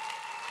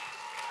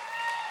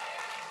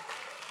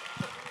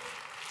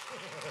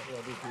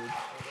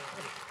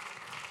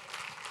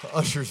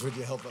 Ushers, would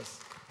you help us?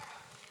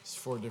 There's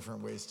 4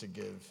 different ways to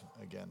give.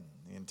 Again,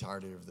 the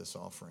entirety of this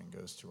offering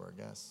goes to our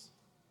guests.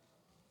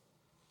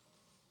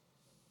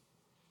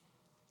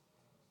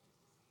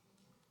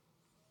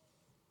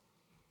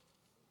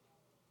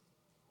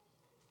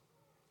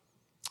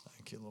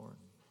 Thank you, Lord.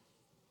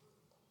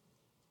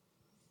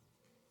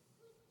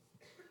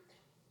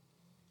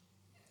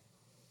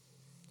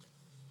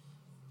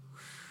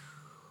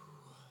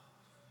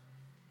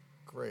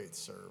 Great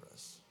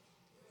service.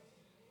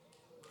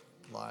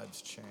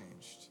 Lives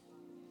changed.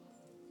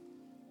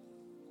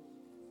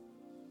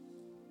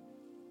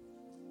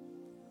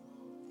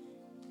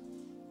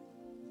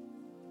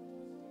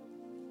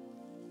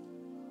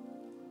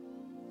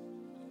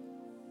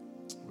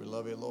 We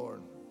love you,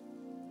 Lord.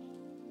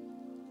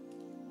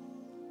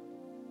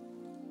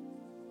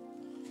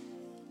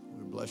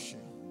 We bless you,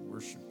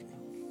 worship you.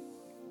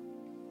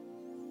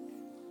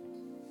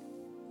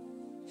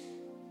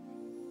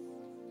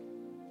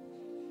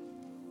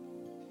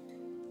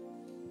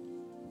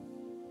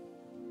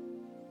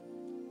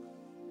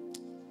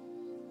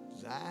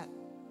 That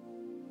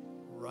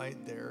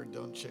right there,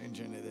 don't change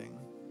anything.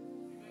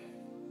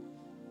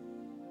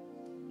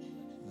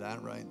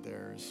 That right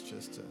there is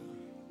just a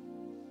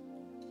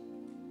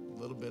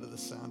little bit of the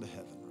sound of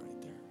heaven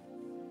right there.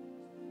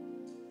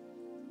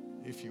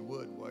 If you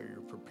would, while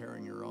you're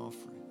preparing your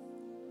offering,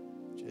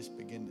 just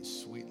begin to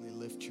sweetly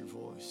lift your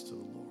voice to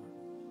the Lord.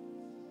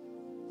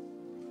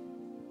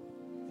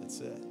 That's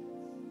it.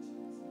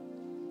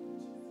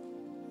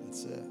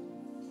 That's it.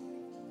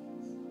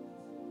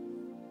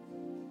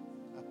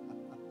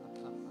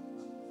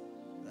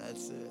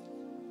 That's it.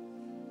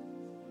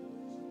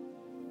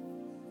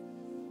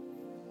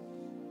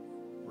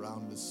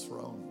 around his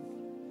throne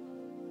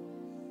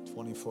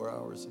 24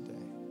 hours a day,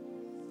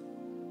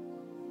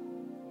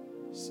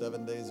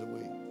 7 days a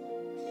week.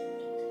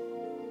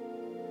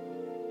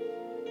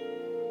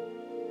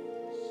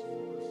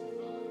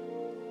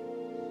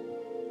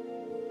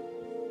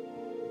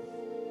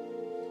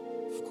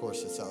 Of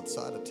course, it's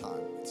outside of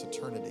time. It's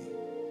eternity.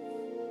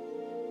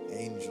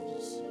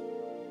 Angels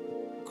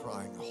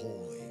crying,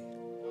 holy,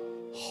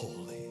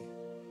 holy,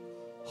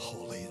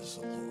 holy is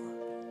the Lord,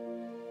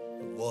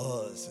 who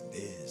was and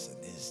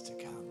is to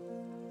come.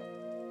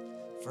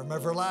 From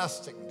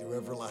everlasting to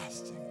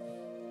everlasting,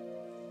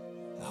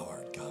 thou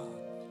art God,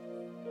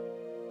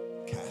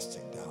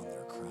 casting down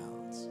their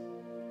crowns.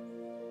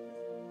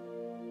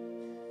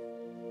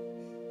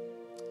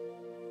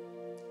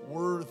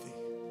 Worthy,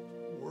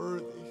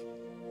 worthy,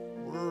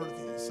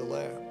 worthy is the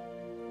Lamb.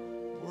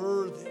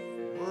 Worthy,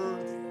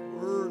 worthy,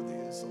 worthy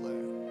is the Lamb.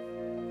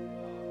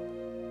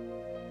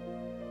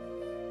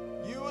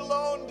 You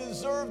alone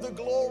deserve the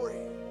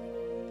glory.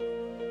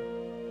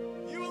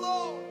 You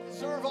alone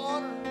deserve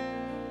honor,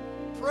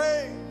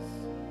 praise,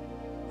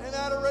 and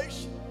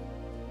adoration.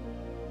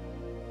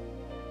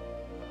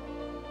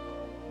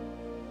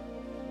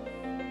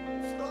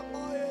 From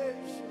my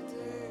age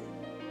today.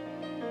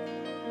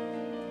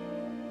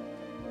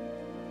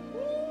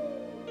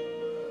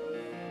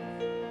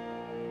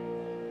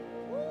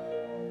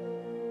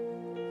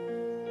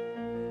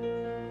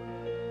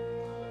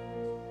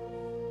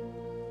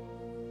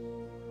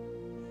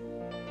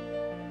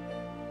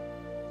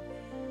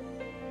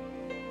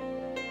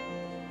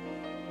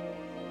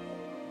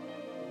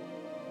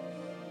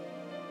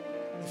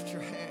 Lift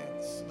your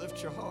hands,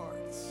 lift your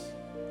hearts.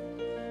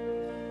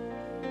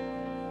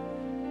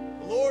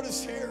 The Lord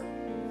is here.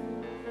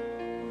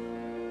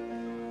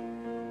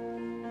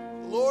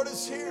 The Lord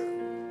is here.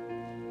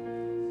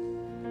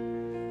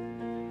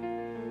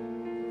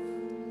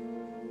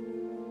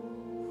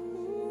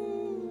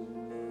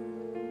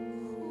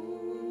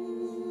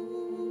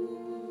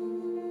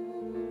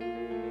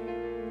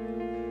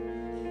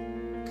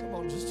 Come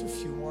on, just a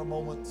few more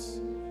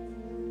moments.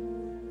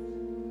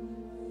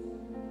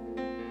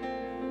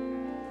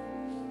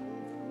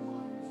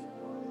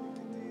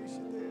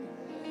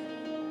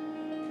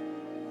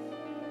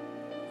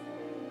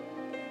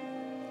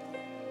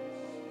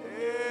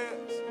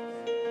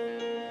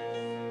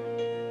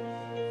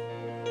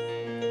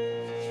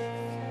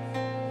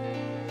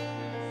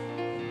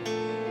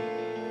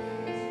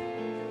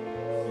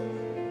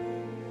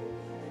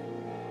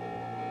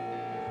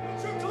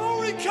 Let your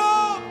glory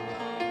come.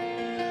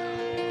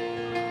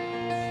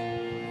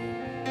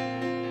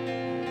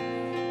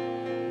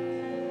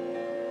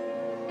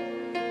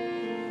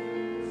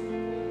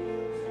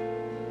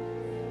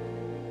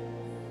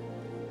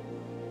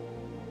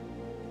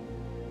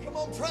 Come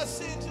on,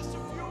 press in just a few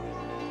more.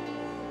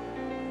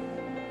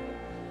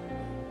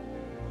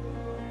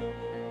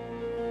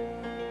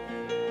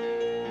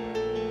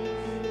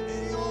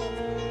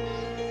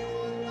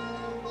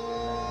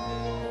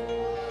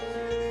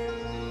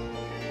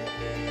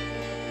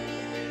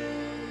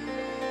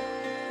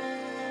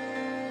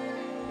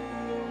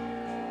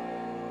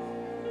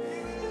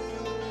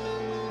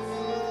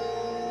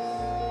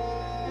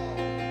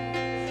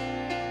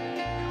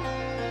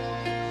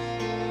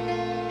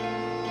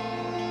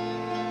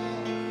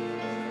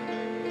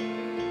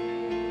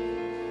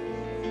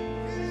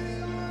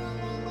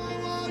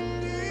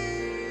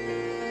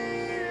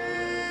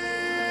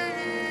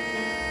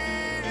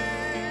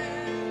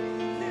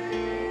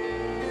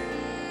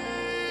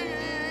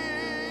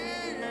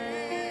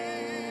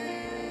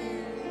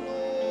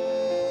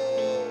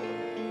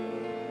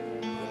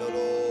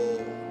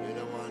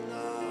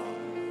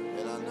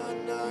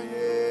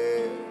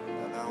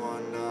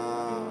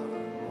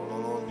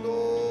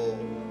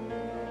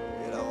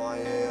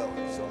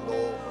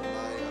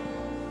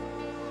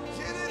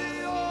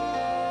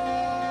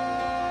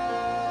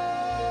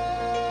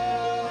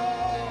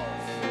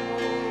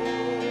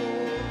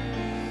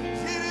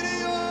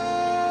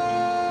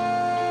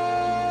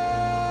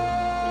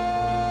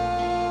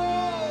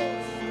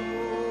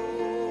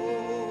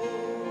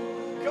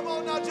 Come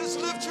on now,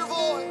 just lift your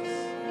voice.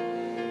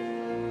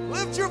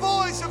 Lift your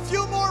voice a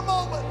few more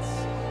moments.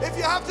 If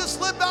you have to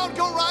slip out,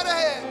 go right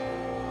ahead.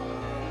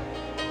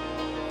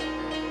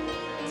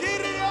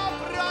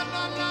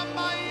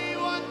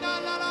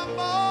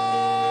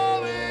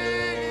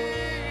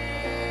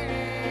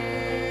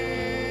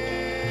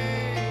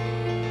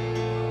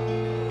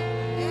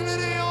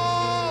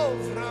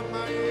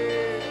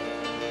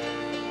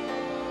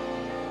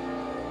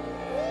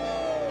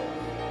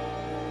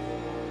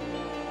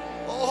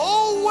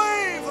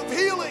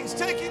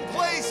 Taking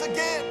place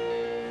again.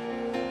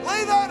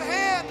 Lay that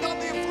hand on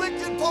the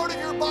afflicted part of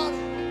your body.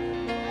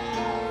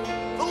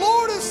 The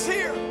Lord is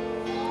here.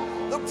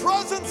 The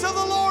presence of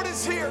the Lord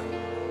is here.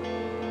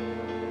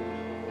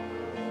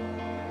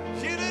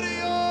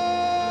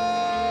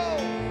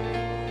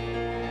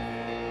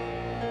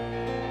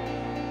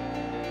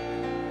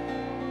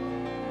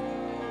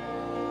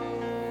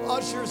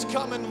 Ushers,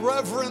 come and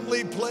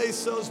reverently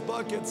place those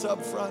buckets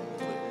up front,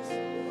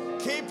 please.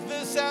 keep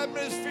this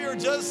atmosphere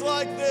just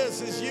like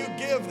this as you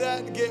give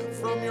that gift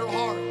from your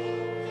heart.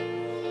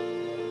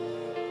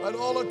 Right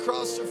all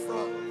across the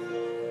front.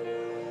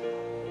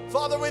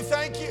 Father, we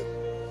thank you.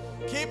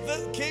 Keep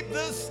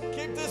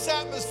this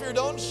atmosphere.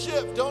 Don't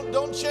shift.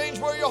 Don't change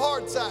where your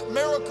heart's at.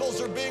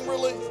 Miracles are being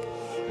released.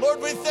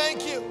 Lord, we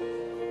thank you.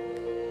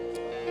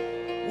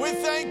 We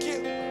thank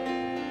you.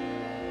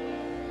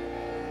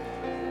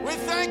 We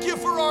thank you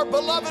for our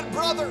beloved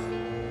brother.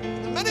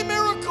 The many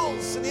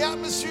miracles in the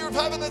atmosphere of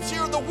heaven that's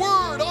here. The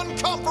word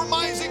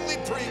uncompromisingly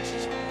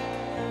preached.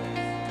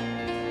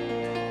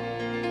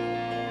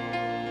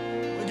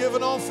 We give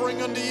an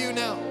offering unto you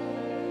now.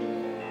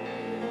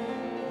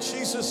 In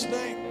Jesus'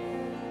 name.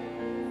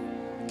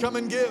 Come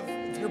and give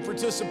if you're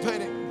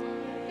participating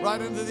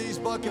right into these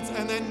buckets,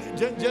 and then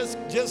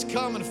just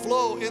come and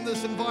flow in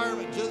this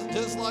environment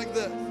just like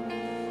this.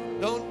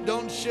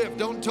 Don't shift.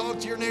 Don't talk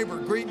to your neighbor.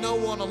 Greet no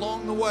one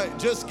along the way.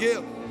 Just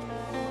give.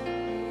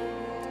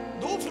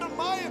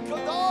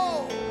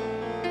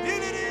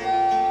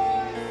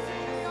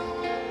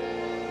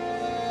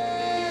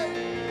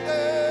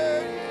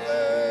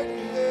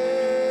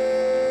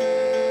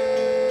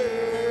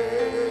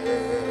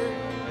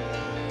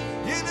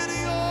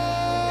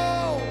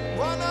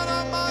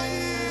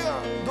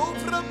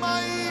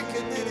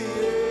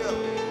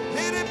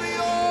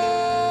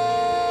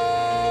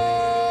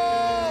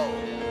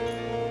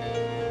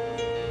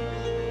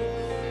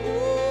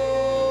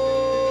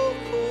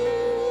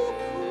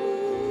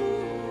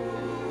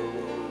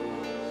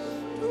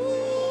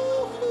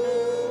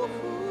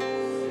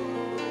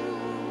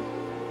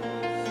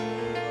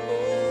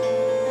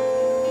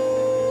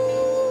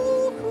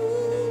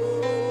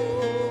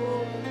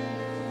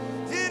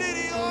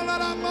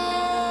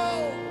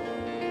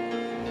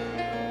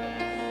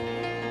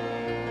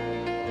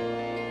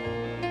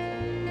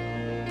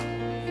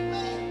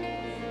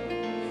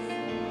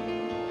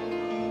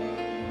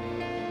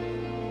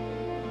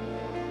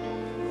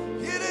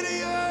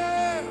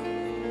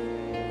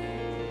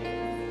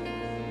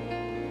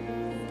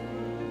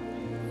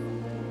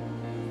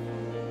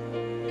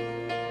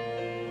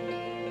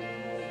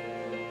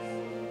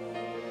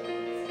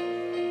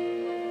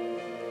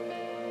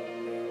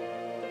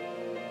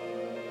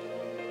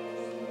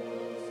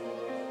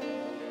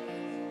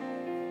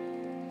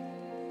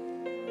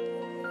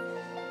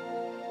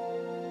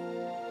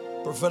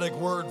 Prophetic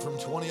word from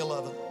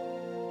 2011.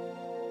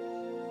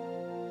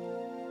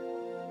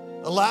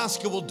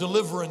 Alaska will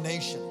deliver a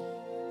nation.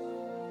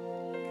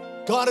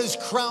 God is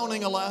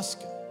crowning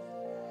Alaska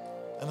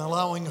and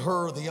allowing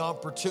her the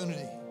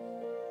opportunity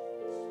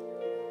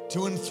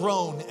to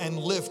enthrone and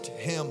lift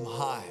him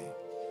high,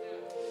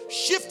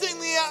 shifting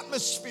the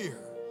atmosphere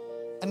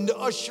and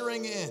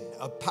ushering in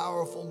a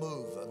powerful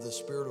move of the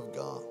Spirit of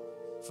God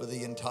for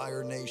the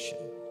entire nation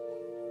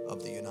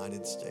of the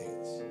United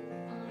States.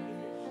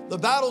 The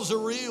battles are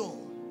real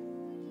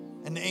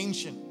and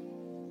ancient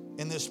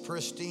in this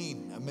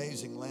pristine,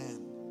 amazing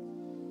land.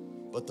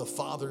 But the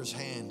Father's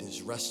hand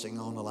is resting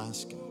on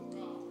Alaska.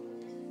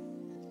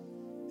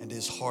 And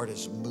his heart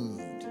is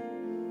moved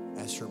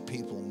as her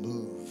people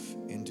move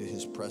into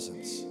his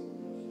presence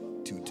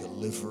to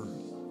deliver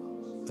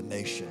the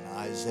nation.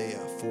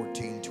 Isaiah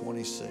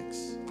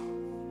 14:26.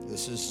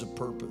 This is the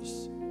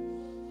purpose.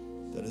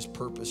 That is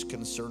purpose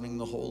concerning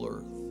the whole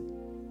earth.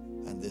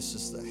 And this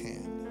is the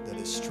hand that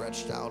is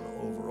stretched out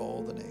over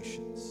all the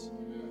nations.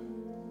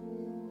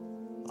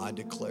 I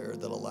declare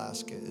that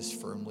Alaska is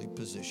firmly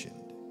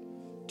positioned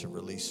to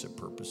release the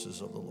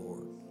purposes of the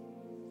Lord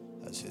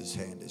as his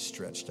hand is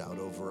stretched out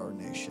over our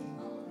nation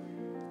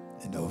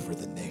and over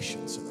the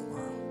nations of the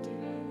world.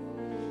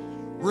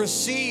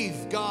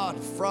 Receive God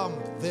from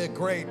the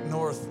great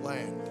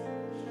Northland.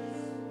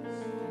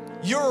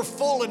 Your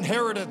full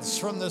inheritance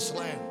from this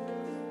land.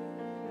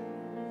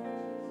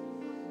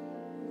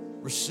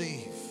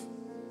 Receive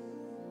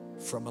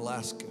from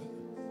Alaska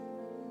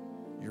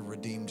your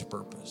redeemed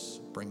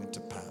purpose. Bring it to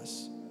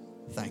pass.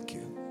 Thank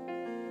you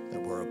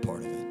that we're a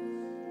part of it.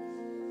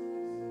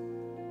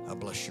 I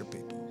bless your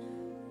people.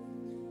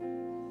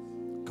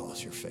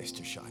 Cause your face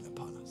to shine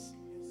upon us.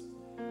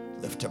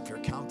 Lift up your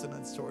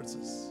countenance towards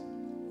us.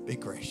 Be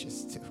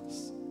gracious to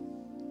us.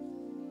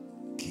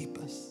 Keep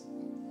us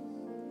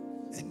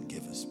and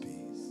give us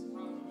peace.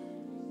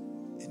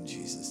 In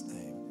Jesus'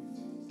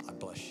 name, I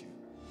bless you.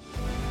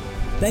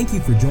 Thank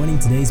you for joining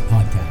today's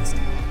podcast.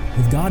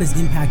 If God is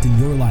impacting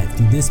your life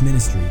through this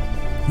ministry,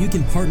 you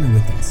can partner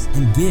with us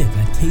and give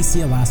at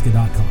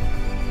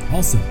kcalaska.com.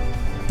 Also,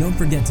 don't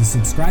forget to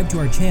subscribe to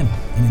our channel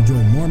and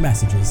enjoy more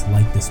messages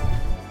like this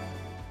one.